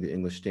using the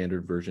English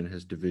Standard Version,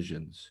 has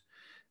divisions.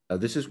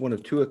 This is one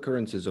of two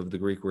occurrences of the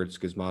Greek word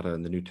schismata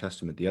in the New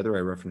Testament. The other I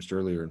referenced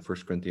earlier in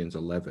 1 Corinthians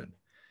 11.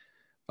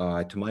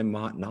 To my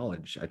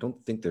knowledge, I don't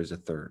think there's a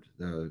third.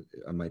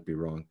 I might be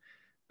wrong.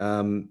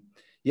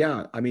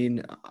 Yeah, I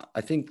mean,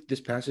 I think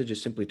this passage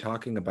is simply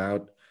talking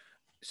about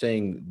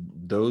saying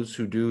those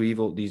who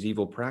do these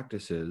evil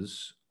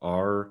practices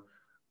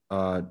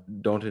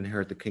don't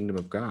inherit the kingdom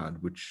of God,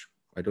 which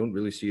I don't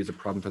really see as a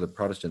problem for the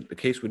Protestant. The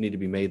case would need to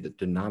be made that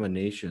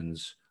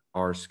denominations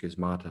are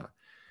schismata.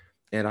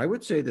 And I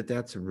would say that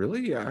that's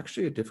really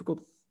actually a difficult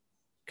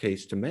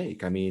case to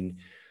make. I mean,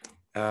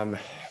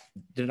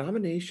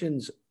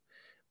 denominations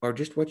are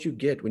just what you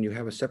get when you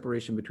have a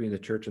separation between the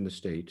church and the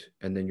state,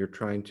 and then you're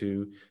trying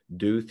to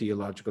do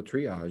theological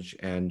triage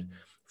and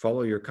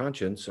follow your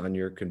conscience on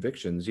your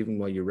convictions, even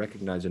while you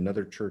recognize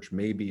another church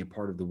may be a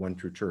part of the one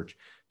true church.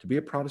 To be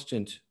a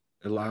Protestant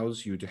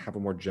allows you to have a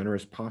more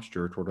generous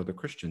posture toward other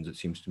Christians, it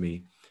seems to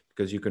me,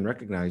 because you can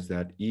recognize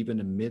that even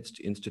amidst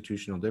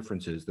institutional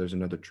differences, there's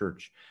another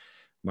church.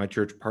 My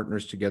church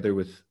partners together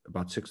with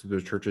about 6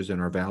 other churches in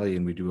our valley,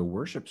 and we do a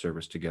worship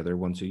service together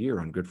once a year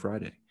on Good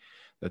Friday.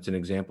 That's an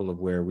example of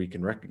where we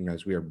can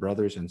recognize we are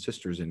brothers and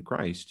sisters in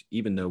Christ,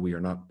 even though we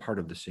are not part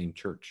of the same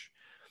church.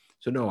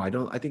 So no, I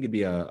think it'd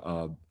be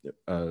a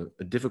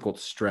difficult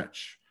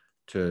stretch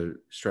to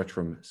stretch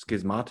from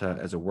schismata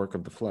as a work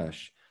of the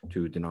flesh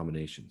to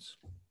denominations.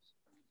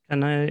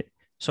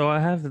 So I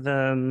have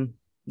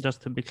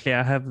just to be clear,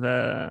 I have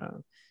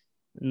the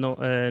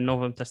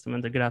Novum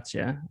Testament, the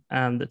Gratia,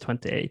 and the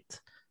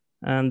 28.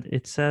 And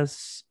it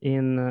says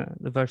in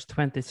the verse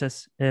 20, it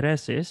says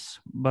heresis,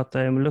 but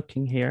I'm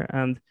looking here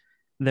and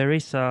there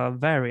is a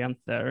variant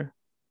there,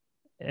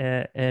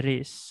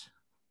 eris.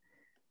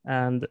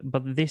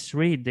 But this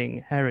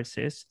reading,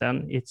 heresies,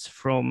 then it's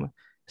from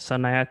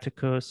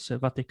Sinaiticus,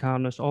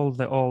 Vaticanus, all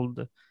the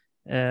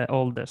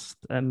oldest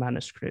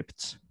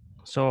manuscripts.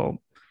 So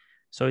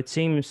it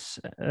seems,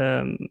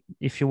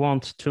 if you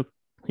want to,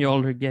 you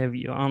already gave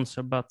your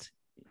answer, but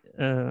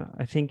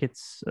I think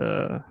it's,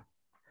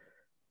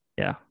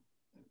 yeah.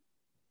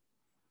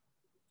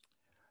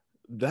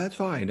 That's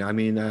fine. I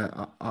mean,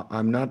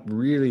 I'm not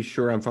really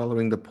sure I'm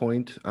following the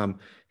point.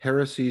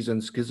 Heresies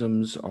and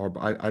schisms are,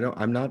 I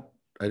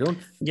don't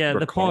yeah,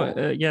 recall.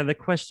 The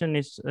question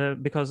is,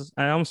 because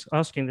I am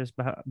asking this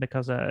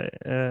because I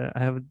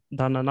have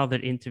done another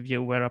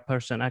interview where a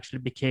person actually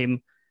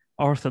became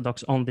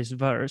Orthodox on this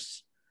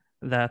verse,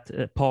 that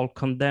Paul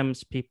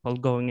condemns people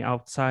going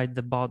outside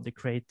the body,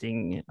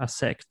 creating a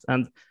sect.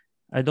 And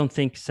I don't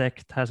think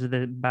sect has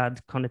the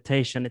bad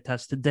connotation it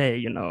has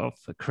today, of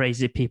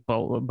crazy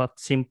people, but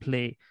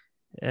simply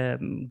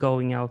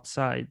going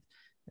outside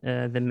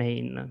the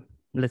main,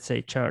 let's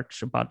say,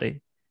 church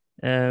body.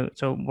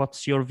 So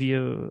what's your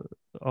view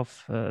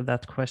of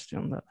that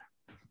question?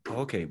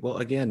 Okay, well,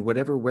 again,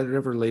 whatever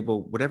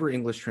label, whatever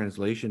English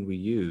translation we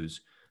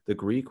use, the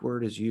Greek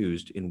word is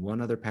used in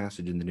one other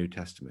passage in the New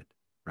Testament,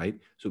 right?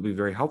 So it'd be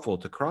very helpful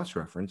to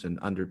cross-reference and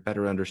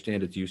better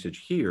understand its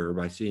usage here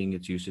by seeing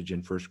its usage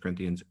in 1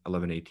 Corinthians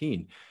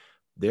 11:18.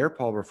 There,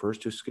 Paul refers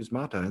to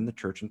schismata in the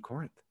church in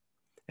Corinth.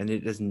 And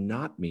it does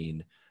not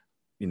mean,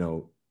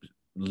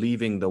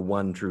 leaving the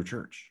one true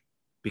church,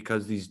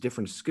 because these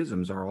different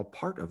schisms are all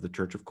part of the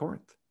church of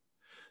Corinth.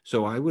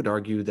 So I would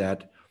argue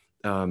that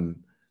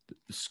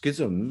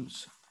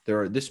schisms,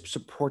 this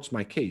supports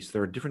my case.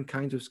 There are different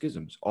kinds of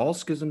schisms. All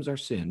schisms are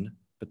sin,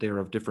 but they are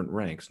of different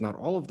ranks. Not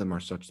all of them are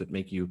such that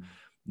make you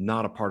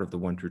not a part of the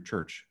one true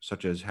church,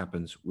 such as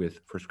happens with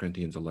 1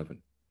 Corinthians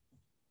 11.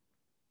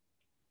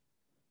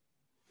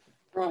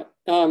 Right.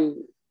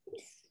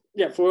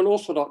 Yeah, for an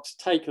Orthodox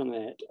take on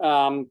that,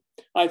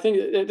 I think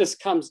that this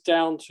comes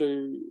down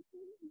to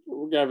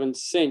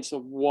Gavin's sense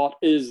of what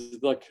is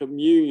the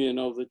communion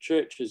of the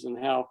churches and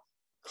how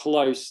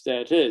close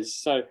that is.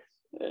 So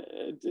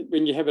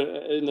when you have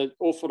it in the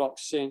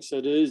Orthodox sense,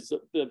 it is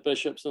the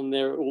bishops and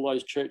there are all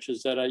those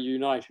churches that are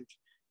united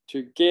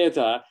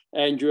together,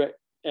 and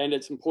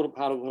it's an important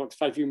part of the Orthodox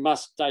faith. You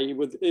must stay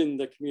within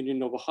the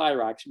communion of a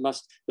hierarchy.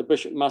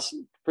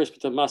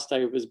 Presbyter must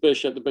stay with his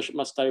bishop, the bishop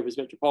must stay with his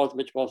metropolitan,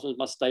 metropolitans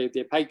must stay with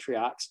their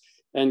patriarchs,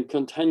 and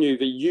continue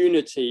the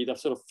unity, the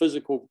sort of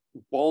physical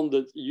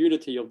bonded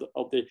unity of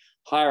the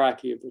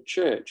hierarchy of the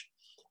church.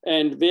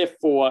 And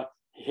therefore,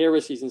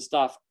 heresies and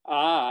stuff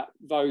are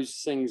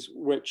those things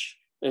which,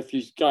 if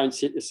you go and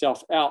set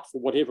yourself out for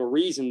whatever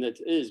reason it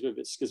is, whether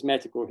it's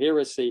schismatic or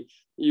heresy,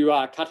 you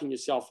are cutting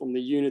yourself from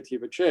the unity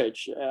of a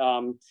church,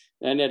 and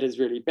that is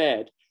really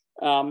bad.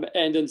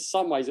 And in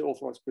some ways, the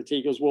Orthodox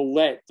critique will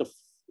let the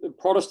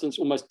Protestants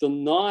almost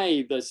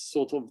deny this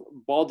sort of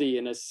body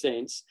in a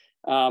sense,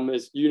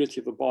 as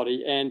unity of the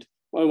body, and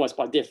almost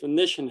by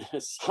definition, in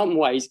some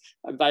ways,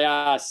 they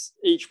are,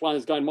 each one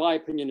is going, my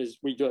opinion is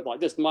we do it like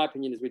this, my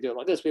opinion is we do it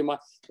like this,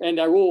 and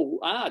they all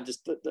are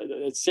just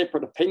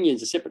separate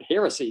opinions, separate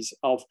heresies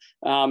of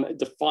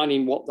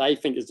defining what they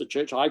think is the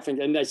church, I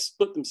think, and they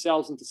split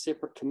themselves into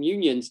separate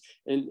communions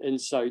in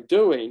so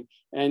doing.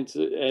 And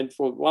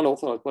for one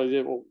Orthodox,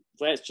 well,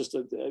 that's just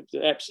an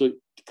absolute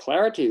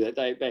clarity that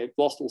they've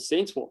lost all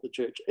sense of what the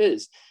church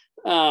is.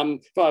 But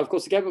of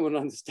course, Gavin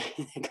wouldn't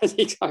understand because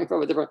he's coming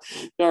from a different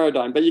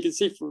paradigm. But you can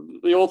see from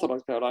the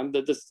Orthodox paradigm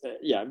that this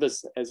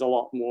has a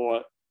lot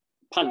more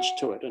punch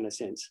to it in a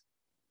sense.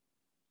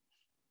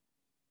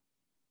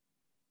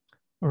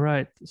 All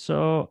right.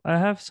 So I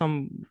have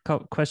some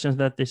questions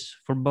that is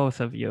for both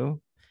of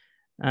you,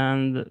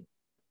 and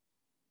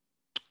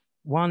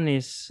one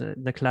is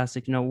the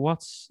classic.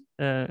 What's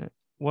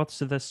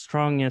the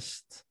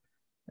strongest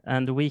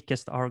and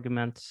weakest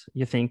argument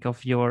you think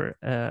of your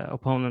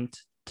opponent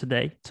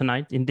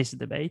tonight in this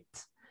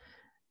debate,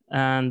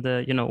 and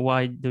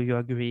why do you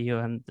agree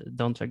and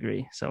don't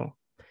agree? So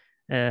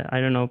I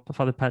don't know,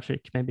 Father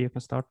Patrick, maybe you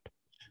can start.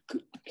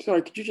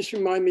 Sorry, could you just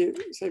remind me?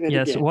 Say that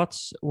yes again.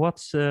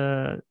 What's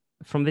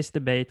from this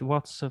debate,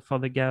 what's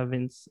Father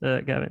Gavin's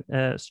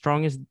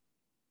strongest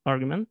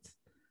argument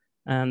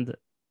and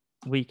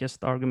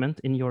weakest argument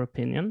in your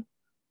opinion,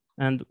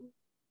 and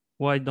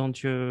why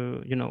don't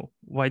you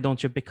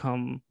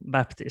become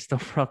Baptist or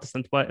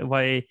Protestant?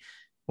 Why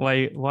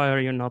are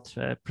you not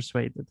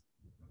persuaded?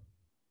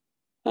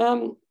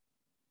 I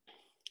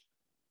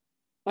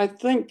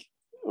think,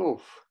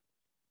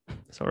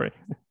 sorry.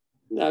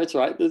 No, it's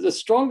all right. The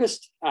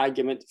strongest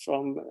argument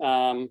from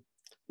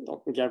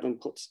Dr. Gavin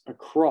puts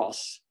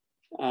across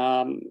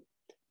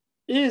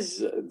is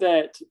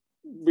that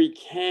we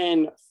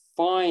can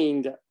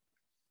find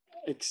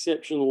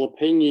exceptional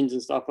opinions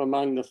and stuff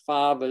among the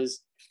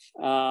fathers.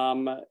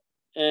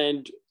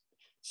 And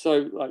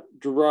so like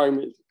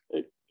Jerome,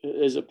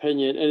 his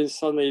opinion, and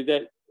suddenly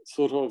that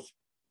sort of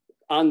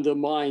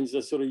undermines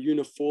the sort of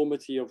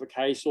uniformity of a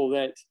case, or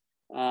that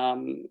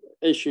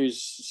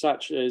issues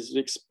such as the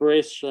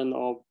expression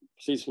of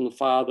proceeds from the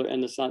Father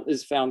and the Son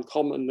is found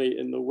commonly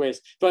in the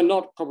West, but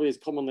not probably as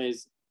commonly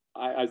as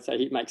I'd say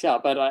he makes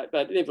out, but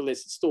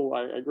nevertheless, still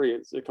I agree.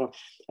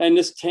 And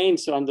this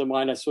tends to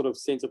undermine a sort of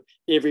sense of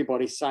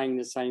everybody saying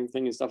the same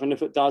thing and stuff. And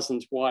if it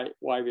doesn't, why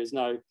there's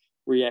no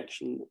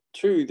reaction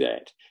to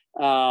that?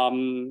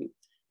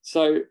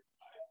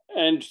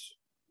 And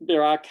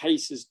there are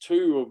cases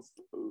too of,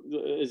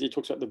 as he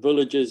talks about the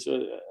villages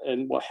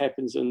and what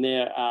happens in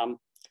there.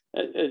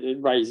 It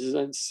raises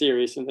a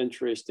serious and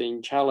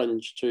interesting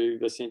challenge to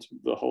the sense of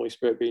the Holy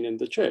Spirit being in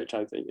the church.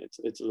 I think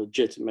it's a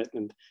legitimate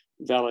and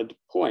valid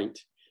point.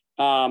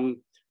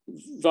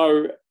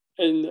 Though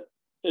in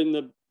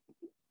the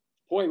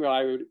point where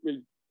I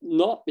would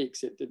not be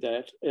accepted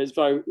that is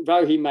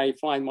though he may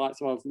find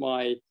some of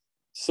my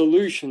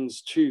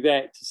solutions to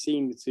that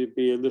seem to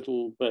be a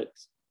little bit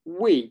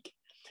weak,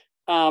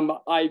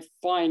 I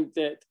find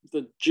that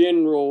the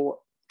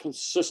general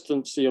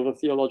consistency of a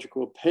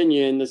theological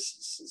opinion, the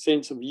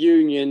sense of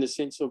union, the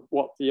sense of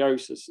what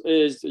theosis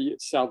is,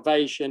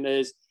 salvation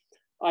is,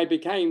 I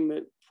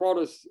became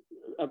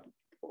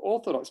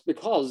Orthodox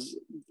because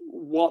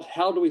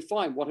how do we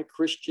find what a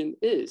Christian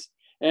is?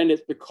 And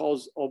it's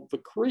because of the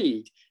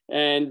creed,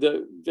 and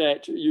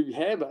that you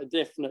have a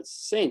definite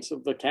sense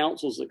of the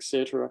councils,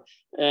 etc.,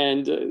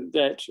 and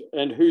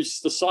who's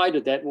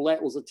decided that? Well,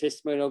 that was a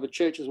testimony of the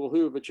churches. Well,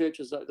 who are the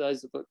churches?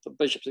 Those are the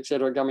bishops,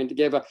 etc., coming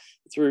together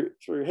through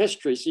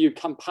history. So you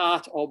become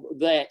part of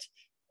that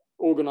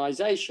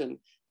organization,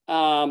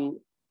 and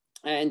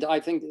I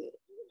think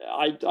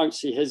I don't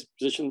see his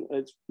position.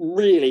 It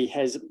really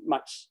has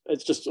much.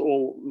 It's just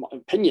all my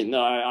opinion.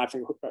 I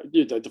think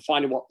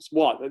defining what's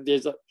what.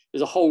 There's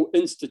a whole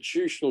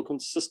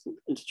consistent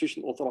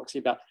institutional orthodoxy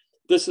about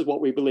this is what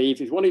we believe.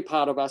 If you want to be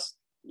part of us,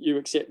 you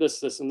accept this,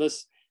 this, and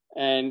this.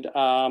 And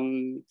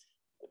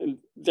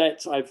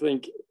that, I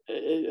think,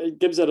 it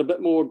gives it a bit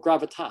more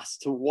gravitas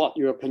to what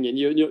your opinion.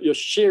 You're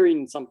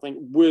sharing something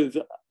with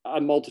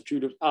a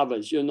multitude of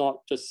others. You're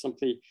not just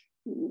simply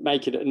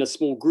making it in a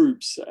small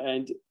groups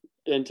and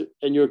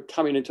you're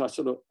coming into a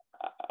sort of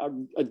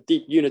a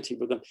deep unity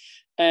with them.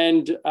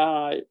 And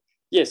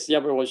yes, the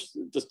other was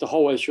just the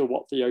whole issue of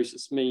what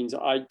theosis means.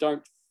 I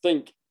don't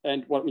think,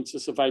 and what it means to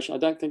salvation, I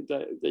don't think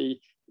that the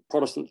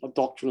Protestant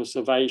doctrine of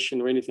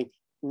salvation or anything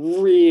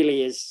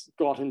really has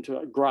got into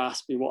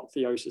grasping what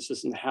theosis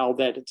is and how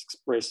that is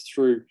expressed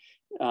through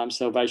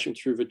salvation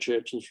through the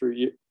church and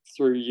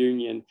through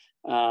union.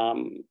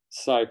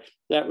 So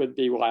that would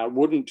be why I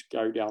wouldn't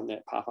go down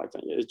that path. I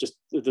think it's just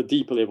the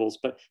deeper levels,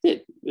 but yeah,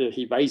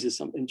 he raises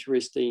some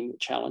interesting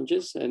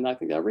challenges, and I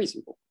think they're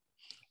reasonable.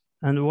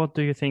 And what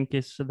do you think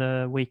is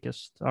the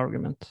weakest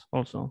argument?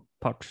 Also,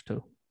 part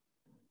 2.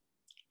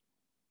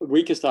 The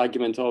weakest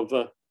argument of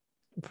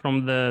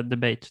from the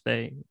debate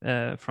today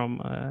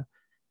from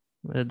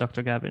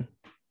Dr. Gavin.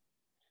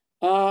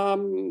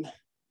 I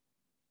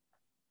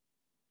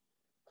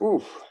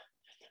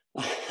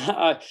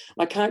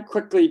can't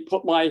quickly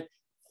put my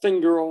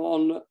finger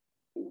on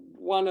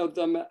one of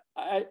them.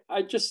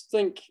 I just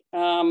think,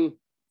 as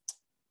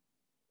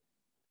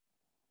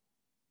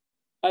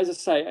I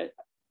say,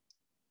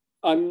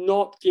 I'm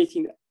not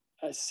getting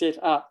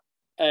set up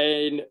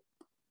a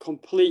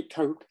complete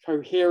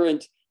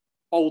coherent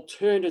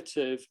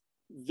alternative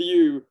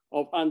view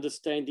of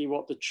understanding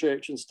what the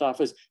church and stuff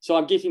is. So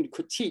I'm getting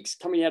critiques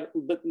coming out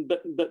bit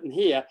and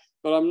here,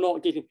 but I'm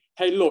not getting,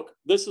 hey, look,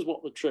 this is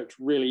what the church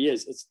really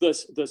is. It's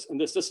this,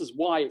 and this. This is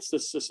why it's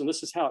this, and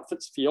this is how it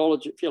fits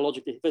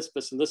theologically,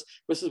 this, and this.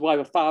 This is why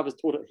the fathers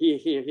taught it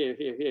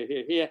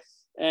here.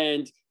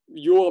 And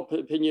your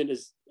opinion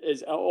is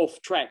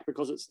off track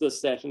because it's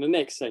this, that, and the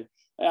next thing.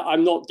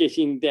 I'm not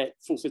getting that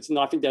full sense, and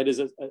I think that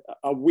is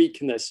a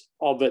weakness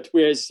of it.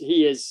 Whereas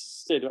he has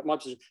said at my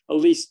position, at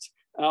least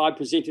I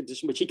presented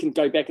this, which he can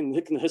go back and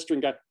look in the history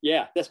and go,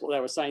 yeah, that's what they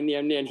were saying there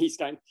and there. And he's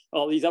going,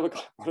 oh, these other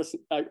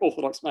Protestant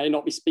Orthodox may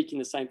not be speaking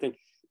the same thing,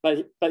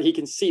 but he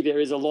can see there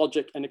is a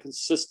logic and a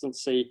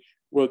consistency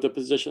with the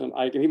position.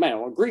 He may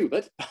not agree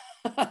with it,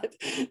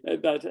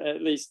 but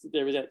at least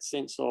there is that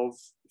sense of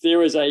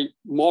there is a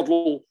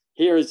model.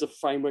 Here is the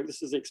framework.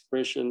 This is the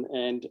expression,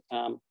 and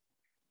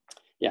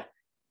yeah,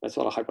 that's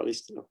what I hope at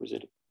least I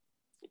presented.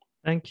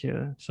 Thank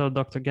you. So,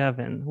 Dr.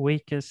 Gavin,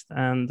 weakest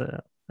and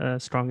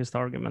strongest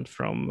argument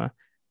from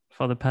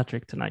Father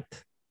Patrick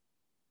tonight.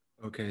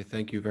 Okay,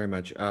 thank you very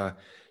much.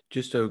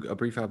 Just a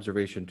brief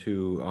observation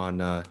too on,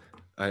 I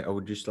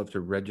would just love to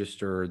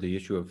register the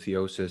issue of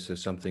theosis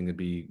as something that'd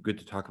be good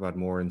to talk about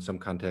more in some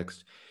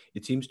context.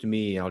 It seems to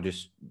me, I'll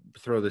just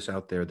throw this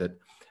out there, that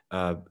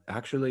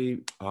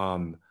actually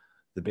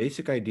the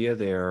basic idea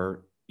there,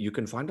 you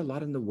can find a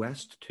lot in the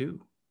West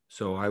too.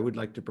 So I would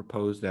like to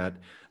propose that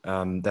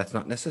that's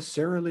not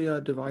necessarily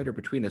a divider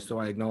between us, though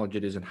I acknowledge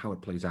it is and how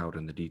it plays out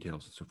in the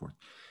details and so forth.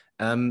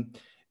 And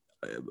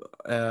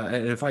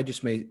if I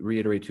just may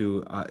reiterate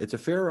too, it's a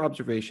fair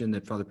observation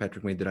that Father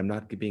Patrick made that I'm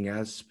not being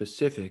as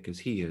specific as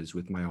he is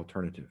with my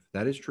alternative.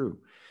 That is true.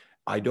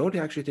 I don't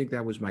actually think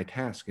that was my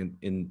task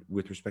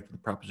with respect to the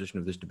proposition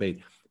of this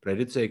debate, but I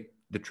did say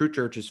the true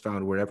church is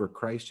found wherever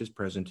Christ is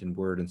present in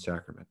word and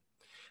sacrament.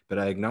 But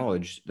I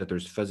acknowledge that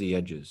there's fuzzy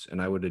edges,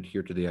 and I would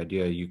adhere to the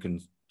idea you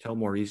can tell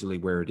more easily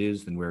where it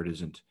is than where it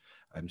isn't.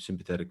 I'm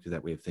sympathetic to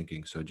that way of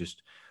thinking, so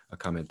just a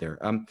comment there.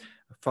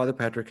 Father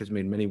Patrick has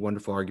made many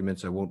wonderful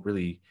arguments. I won't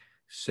really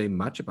say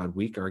much about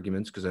weak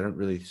arguments because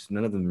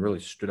none of them really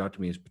stood out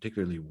to me as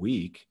particularly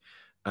weak.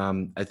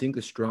 I think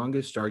the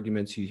strongest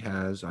arguments he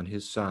has on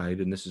his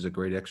side, and this is a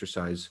great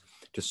exercise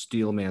to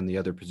steelman the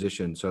other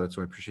position, so that's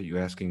why I appreciate you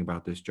asking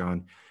about this,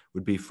 John,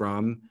 would be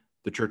from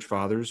the church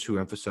fathers who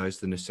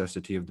emphasized the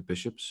necessity of the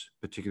bishops,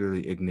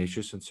 particularly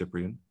Ignatius and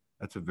Cyprian.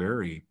 That's a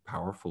very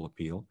powerful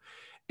appeal.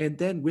 And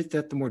then with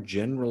that, the more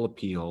general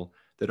appeal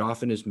that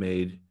often is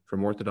made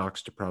from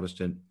Orthodox to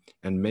Protestant,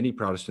 and many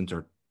Protestants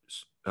are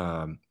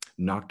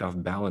knocked off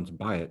balance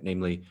by it,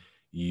 namely,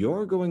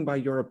 you're going by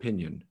your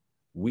opinion.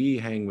 We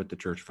hang with the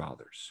church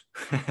fathers.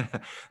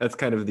 That's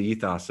kind of the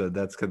ethos,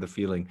 that's kind of the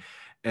feeling.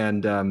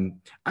 And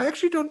I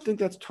actually don't think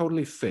that's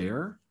totally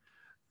fair.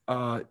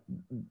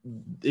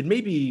 There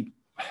may be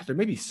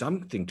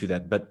something to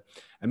that, but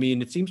I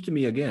mean, it seems to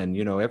me, again,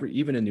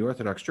 even in the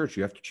Orthodox Church,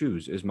 you have to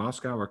choose, is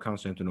Moscow or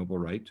Constantinople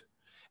right?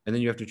 And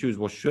then you have to choose,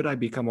 well, should I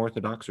become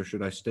Orthodox or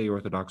should I stay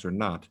Orthodox or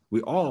not?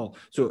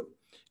 So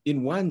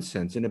in one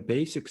sense, in a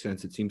basic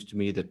sense, it seems to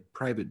me that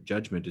private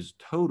judgment is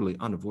totally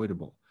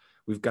unavoidable.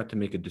 We've got to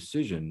make a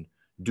decision.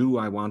 Do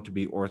I want to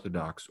be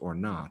Orthodox or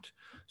not?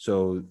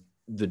 So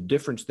the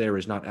difference there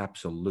is not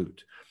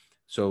absolute.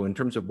 So in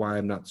terms of why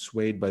I'm not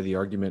swayed by the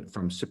argument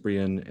from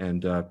Cyprian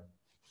and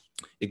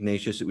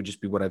Ignatius, it would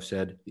just be what I've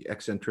said, the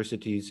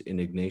eccentricities in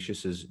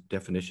Ignatius's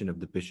definition of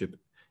the bishop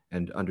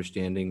and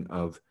understanding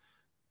of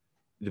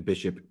the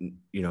bishop,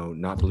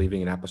 not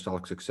believing in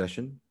apostolic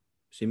succession,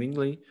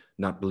 seemingly,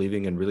 not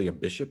believing in really a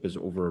bishop is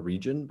over a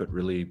region, but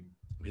really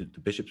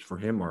the bishops for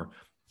him are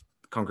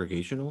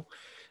congregational.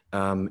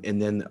 And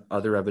then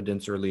other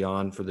evidence early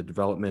on for the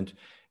development.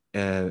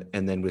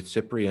 And then with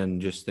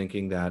Cyprian, just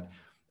thinking that,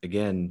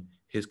 again,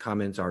 his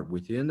comments are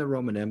within the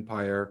Roman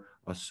Empire,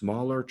 a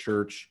smaller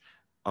church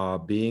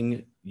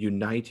being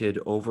united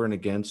over and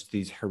against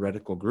these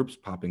heretical groups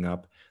popping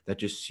up, that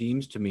just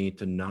seems to me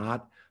to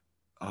not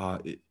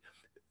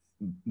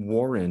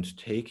warrant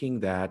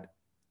taking that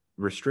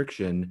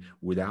restriction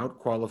without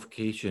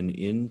qualification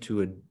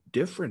into a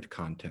different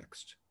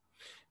context.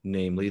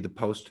 namely the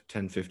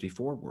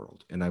post-1054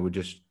 world. And I would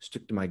just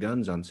stick to my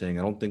guns on saying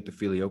I don't think the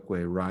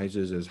Filioque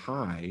rises as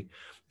high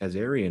as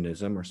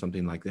Arianism or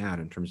something like that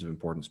in terms of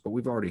importance, but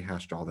we've already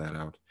hashed all that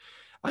out.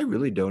 I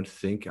really don't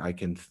think I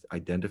can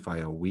identify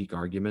a weak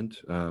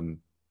argument.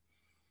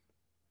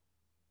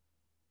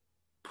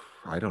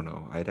 I don't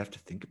know. I'd have to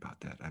think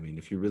about that. I mean,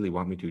 if you really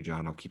want me to,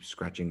 John, I'll keep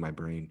scratching my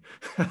brain.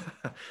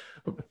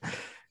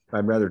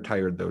 I'm rather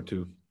tired though,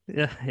 too.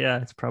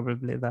 Yeah, it's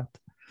probably that.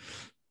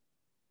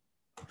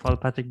 Father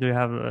Patrick, do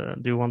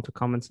you want to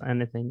comment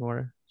anything,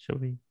 or should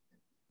we?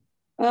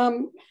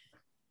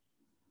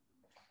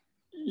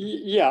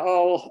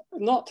 Yeah,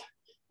 not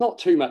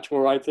too much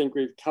more. I think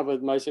we've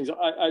covered most things.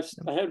 I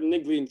have a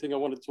niggling thing I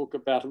want to talk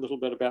about a little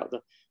bit about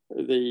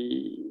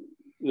the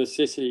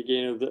necessity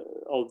again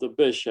of the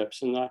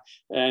bishops,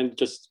 and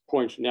just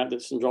pointing out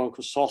that St. John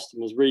Chrysostom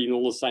was reading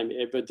all the same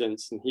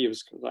evidence, and he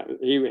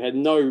had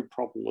no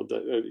problem with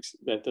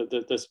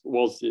that this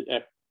was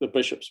the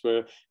bishops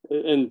were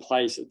in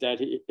place, that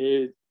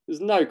there's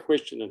no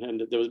question in him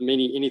that there was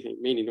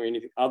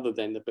anything other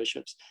than the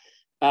bishops.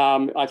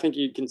 I think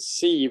you can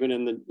see even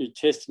in the New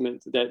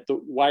Testament that the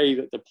way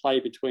that the play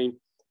between,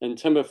 in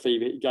Timothy,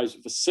 he goes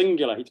with a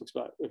singular. He talks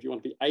about if you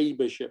want to be a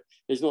bishop.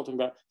 He's not talking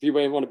about if you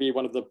want to be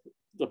one of the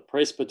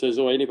presbyters,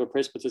 or any of the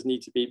presbyters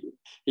need to be.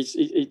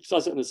 He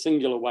does it in a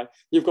singular way.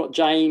 You've got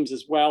James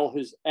as well,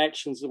 whose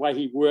actions, the way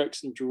he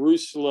works in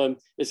Jerusalem,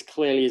 is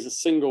clearly as a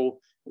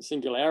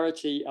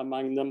singularity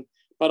among them.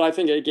 But I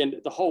think,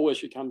 again, the whole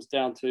issue comes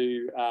down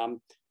to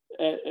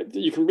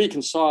you can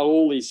reconcile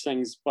all these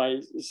things by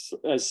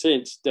a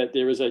sense that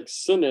there is a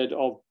synod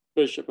of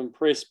bishop and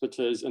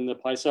presbyters in the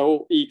place, so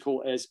all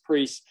equal as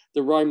priests.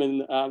 The Roman,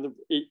 the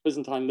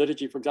Byzantine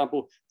liturgy, for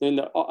example, then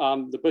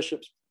the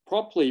bishops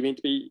properly meant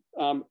to be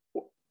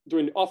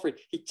doing the offering.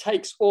 He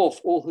takes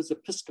off all his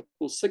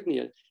episcopal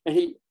signia and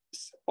he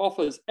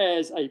offers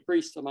as a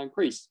priest among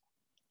priests,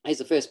 as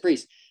the first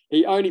priest.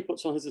 He only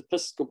puts on his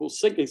episcopal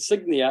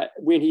signia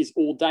when he's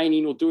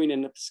ordaining or doing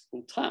an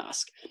episcopal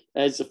task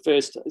as the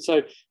first.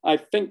 So I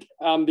think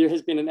there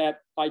has been an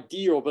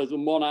idea of the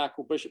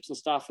monarchical bishops and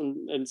stuff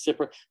and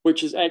separate,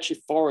 which is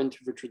actually foreign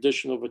to the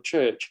tradition of a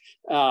church.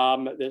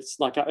 That's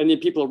like, and then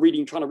people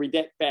are trying to read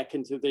that back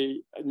into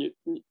the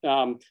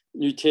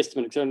New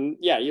Testament. So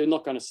yeah, you're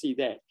not going to see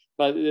that.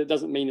 But it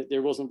doesn't mean that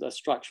there wasn't a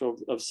structure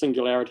of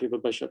singularity of a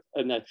bishop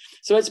in that.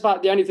 So that's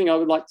about the only thing I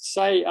would like to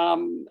say.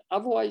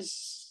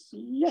 Otherwise,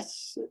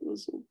 yes, it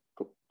was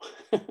cool.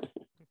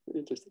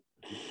 Interesting.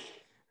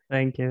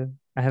 Thank you.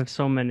 I have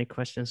so many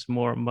questions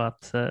more,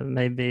 but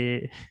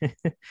maybe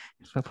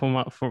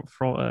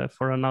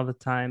for another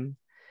time.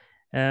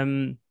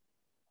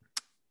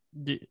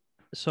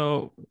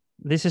 So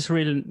this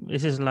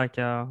is like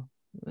a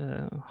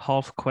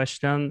half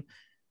question.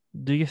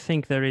 Do you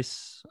think there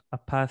is a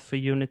path for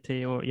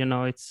unity, or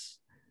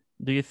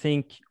do you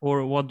think,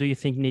 or what do you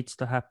think needs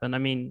to happen? I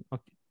mean,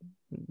 okay,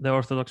 the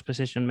Orthodox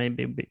position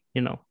maybe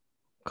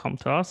come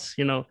to us,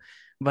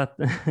 but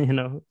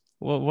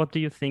what do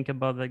you think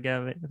about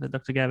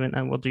Dr. Gavin,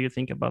 and what do you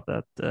think about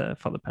that,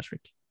 Father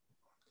Patrick?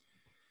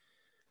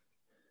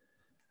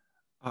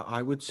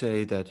 I would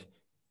say that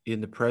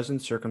in the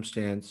present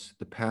circumstance,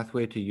 the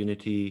pathway to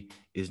unity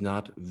is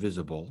not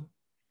visible.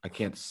 I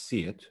can't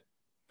see it.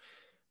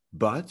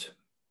 But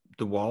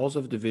the walls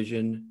of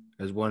division,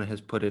 as one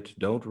has put it,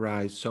 don't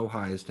rise so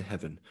high as to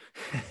heaven.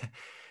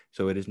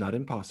 So it is not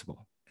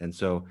impossible. And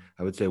so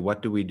I would say,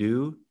 what do we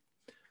do?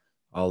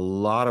 A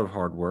lot of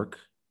hard work,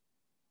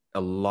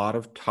 a lot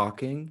of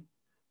talking,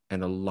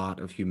 and a lot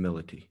of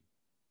humility.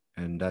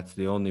 And that's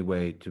the only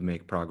way to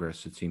make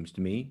progress, it seems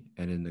to me.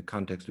 And in the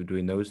context of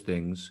doing those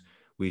things,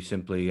 we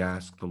simply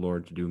ask the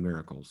Lord to do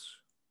miracles.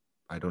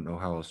 I don't know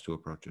how else to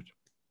approach it.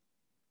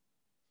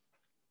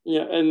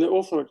 Yeah, and the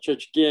Orthodox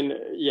Church, again,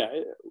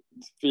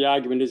 the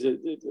argument is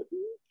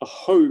a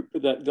hope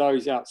that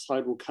those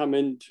outside will come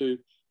into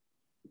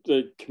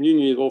the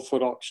community of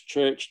Orthodox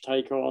Church,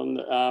 take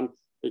on,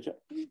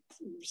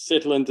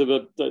 settle into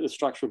the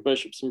structure of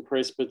bishops and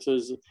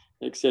presbyters,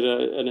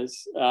 etc.,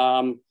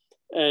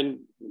 and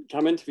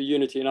come into the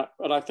unity.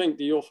 But I think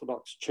the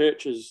Orthodox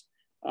churches,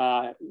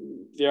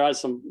 there are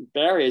some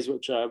barriers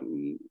which are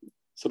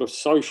sort of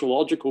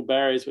sociological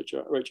barriers, which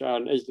are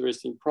an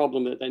interesting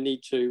problem that they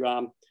need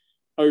to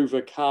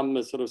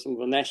overcome, sort of some of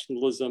the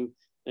nationalism,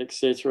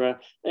 etc.,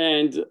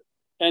 and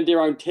their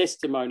own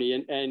testimony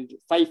and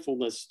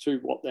faithfulness to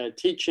what they're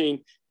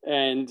teaching,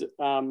 and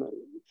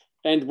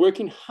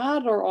working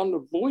harder on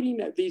avoiding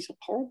these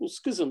horrible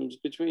schisms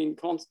between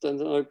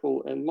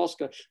Constantinople and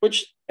Moscow,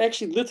 which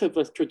actually littered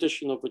the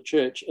tradition of the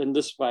church in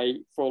this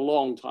way for a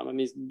long time. I mean,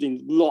 there's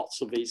been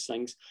lots of these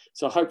things,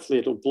 so hopefully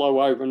it'll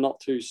blow over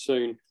not too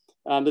soon.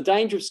 The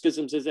danger of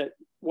schisms is that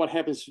what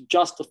happens to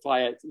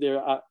justify it, there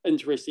are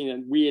interesting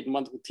and weird and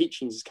wonderful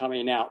teachings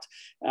coming out,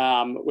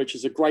 which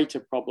is a greater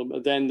problem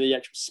than the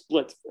actual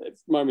split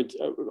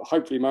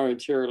hopefully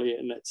momentarily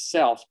in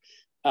itself.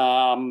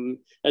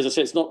 As I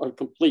said, it's not a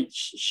complete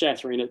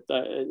shattering.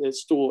 It's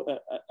still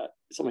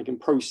something in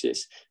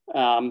process.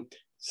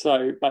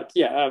 But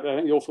yeah, I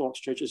think the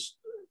Orthodox Church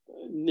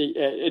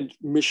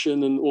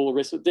mission and all the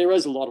rest of it. There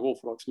is a lot of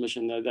Orthodox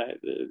mission, though.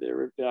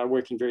 They are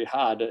working very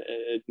hard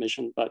at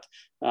mission, but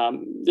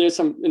there's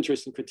some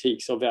interesting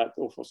critiques of that.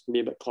 Orthodox can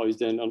be a bit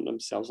closed in on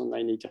themselves and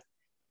they need to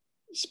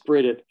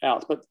spread it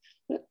out. But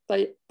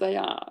they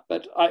are.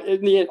 But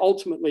in the end,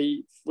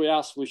 ultimately,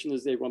 our solution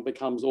is that everyone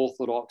becomes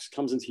Orthodox,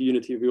 comes into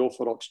unity of the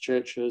Orthodox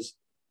churches,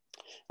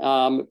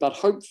 but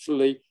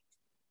hopefully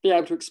be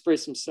able to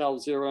express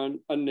themselves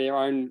in their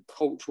own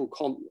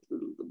cultural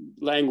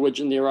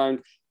language and their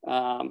own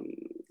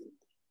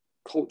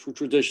cultural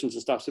traditions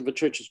and stuff. So the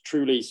church is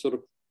truly sort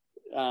of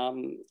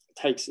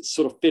takes it,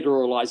 sort of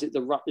federalize it.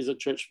 There's a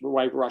church the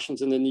way of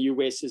Russians, and then the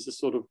US is a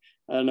sort of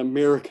an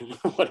American,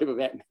 whatever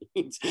that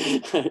means,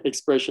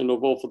 expression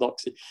of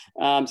orthodoxy.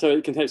 So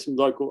it can have some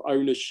local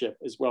ownership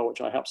as well,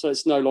 which I help. So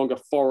it's no longer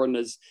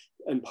foreigners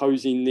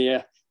imposing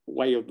their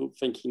way of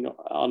thinking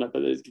on it,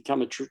 but it's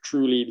become a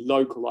truly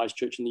localized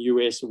church in the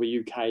US or the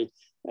UK,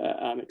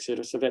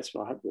 etc. So that's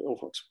what I hope the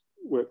Orthodox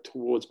work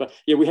towards. But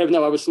yeah, we have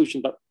no other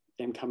solution but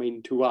them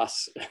coming to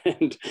us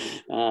and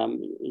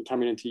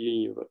coming into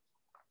union with it.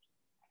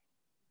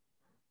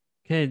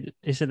 Okay,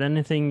 is it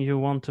anything you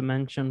want to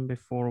mention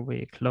before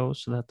we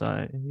close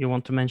that you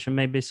want to mention?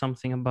 Maybe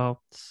something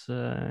about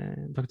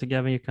Dr.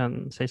 Gavin, you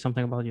can say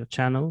something about your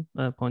channel,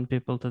 point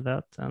people to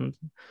that, and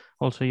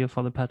also you,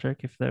 Father Patrick,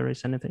 if there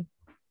is anything.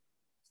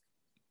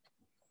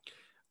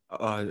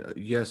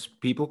 Yes,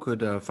 people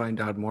could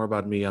find out more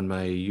about me on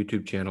my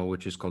YouTube channel,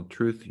 which is called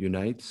Truth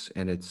Unites,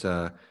 and it's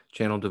a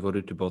channel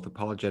devoted to both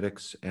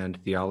apologetics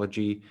and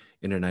theology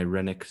in an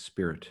irenic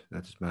spirit.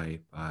 That's my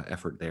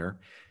effort there.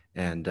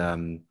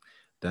 And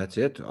that's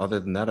it. Other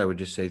than that, I would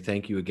just say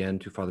thank you again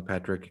to Father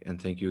Patrick,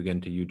 and thank you again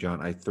to you,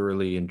 John. I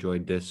thoroughly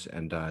enjoyed this,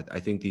 and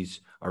I think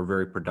these are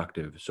very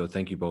productive. So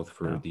thank you both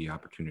for the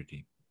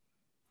opportunity.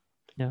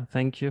 Yeah,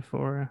 thank you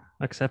for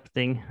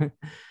accepting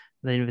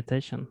the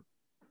invitation.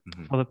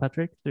 Mm-hmm. Father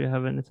Patrick, do you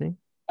have anything?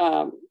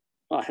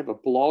 I have a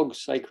blog,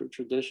 Sacred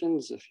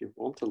Traditions, if you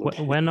want to look.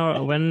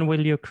 When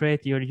will you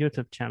create your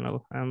YouTube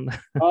channel? I'm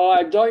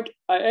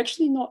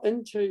actually not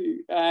into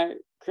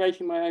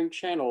creating my own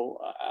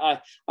channel.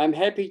 I'm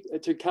happy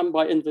to come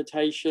by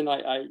invitation.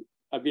 I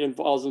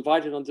was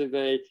invited onto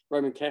the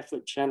Roman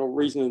Catholic channel,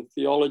 Reason and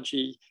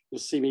Theology. You'll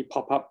see me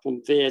pop up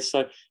from there.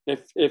 So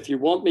if you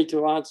want me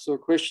to answer a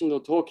question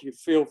or talk, you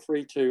feel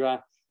free to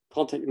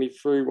contact me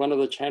through one of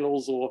the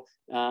channels, or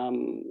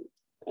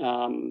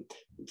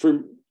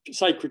through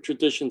Sacred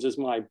Traditions is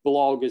my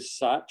blog as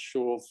such,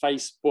 or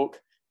Facebook.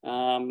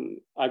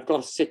 I've got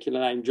a secular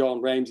name,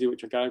 John Ramsey,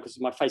 which I go because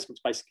my Facebook's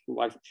basically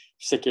my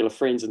secular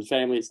friends and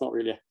family. It's not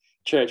really a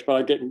church, but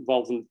I get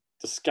involved in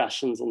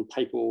discussions on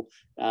papal,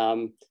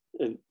 the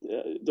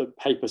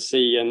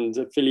papacy and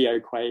the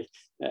filioque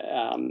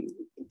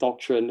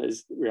doctrine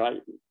is where I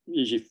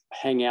usually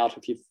hang out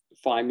if you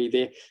find me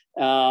there.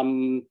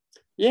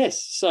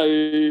 Yes,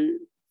 so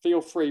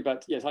feel free,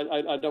 but yes,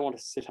 I don't want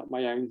to set up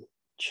my own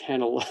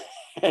channel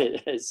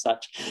as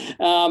such.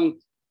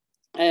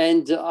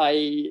 And I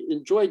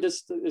enjoyed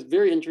this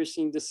very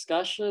interesting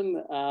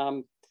discussion.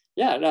 I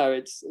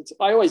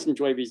always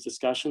enjoy these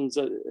discussions.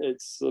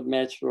 It's a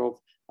matter of,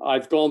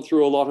 I've gone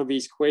through a lot of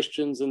these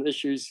questions and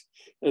issues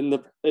in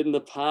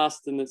the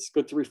past, and it's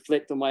good to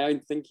reflect on my own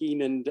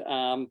thinking and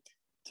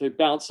to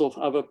bounce off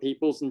other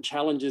people's and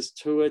challenges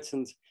to it,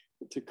 and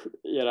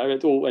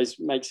it always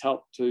makes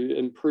help to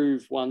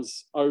improve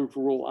one's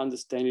overall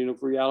understanding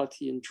of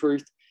reality and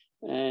truth.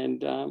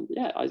 And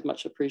I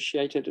much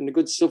appreciate it in a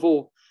good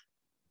civil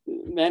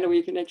manner where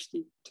you can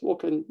actually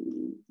talk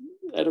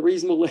at a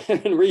reasonable level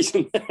and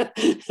reason.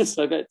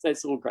 So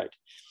that's all great.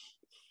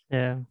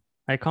 Yeah,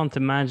 I can't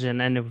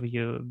imagine any of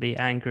you be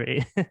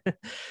angry.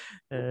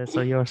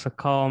 So you're so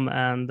calm,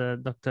 and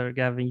Dr.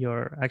 Gavin,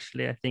 you're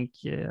actually, I think,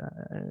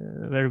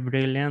 very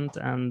brilliant,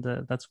 and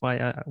that's why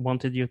I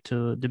wanted you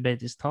to debate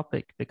this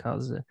topic,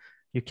 because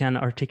you can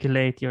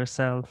articulate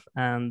yourself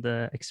and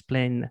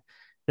explain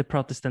the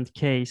Protestant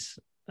case.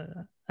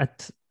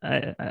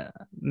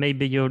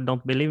 Maybe you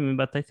don't believe me,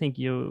 but I think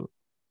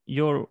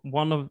you're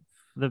one of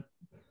the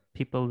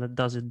people that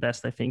does it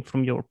best, I think,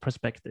 from your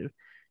perspective.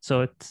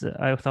 So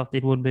I thought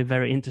it would be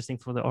very interesting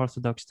for the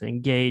Orthodox to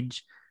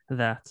engage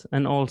that.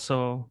 And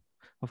also,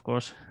 of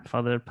course,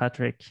 Father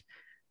Patrick,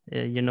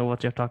 you know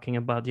what you're talking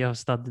about. You have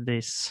studied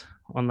this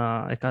on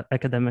an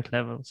academic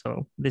level.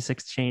 So this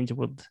exchange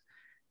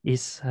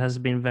has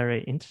been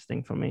very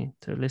interesting for me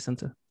to listen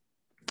to.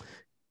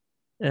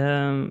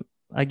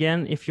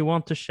 Again, if you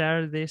want to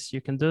share this,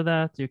 you can do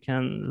that. You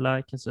can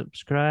like and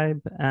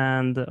subscribe.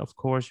 And of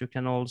course, you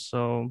can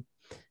also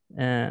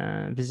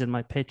visit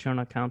my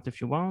Patreon account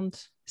if you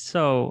want.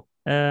 So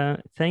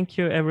thank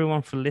you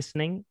everyone for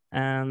listening,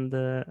 and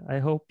I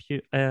hope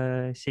you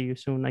see you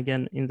soon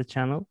again in the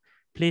channel.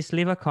 Please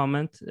leave a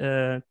comment.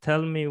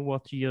 Tell me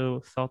what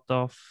you thought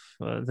of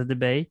the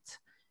debate,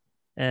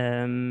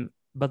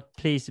 but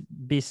please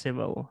be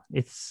civil.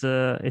 I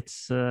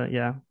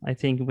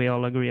think we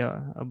all agree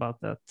about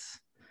that.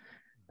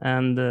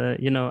 And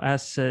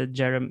as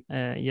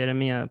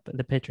Jeremiah,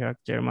 the patriarch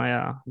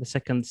Jeremiah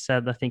II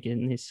said, I think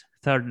in his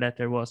third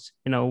letter was,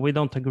 we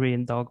don't agree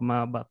in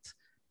dogma, but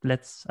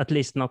let's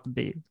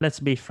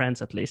be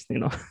friends at least,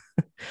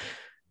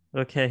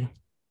 Okay.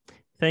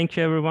 Thank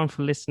you everyone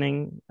for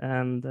listening,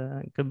 and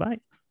goodbye.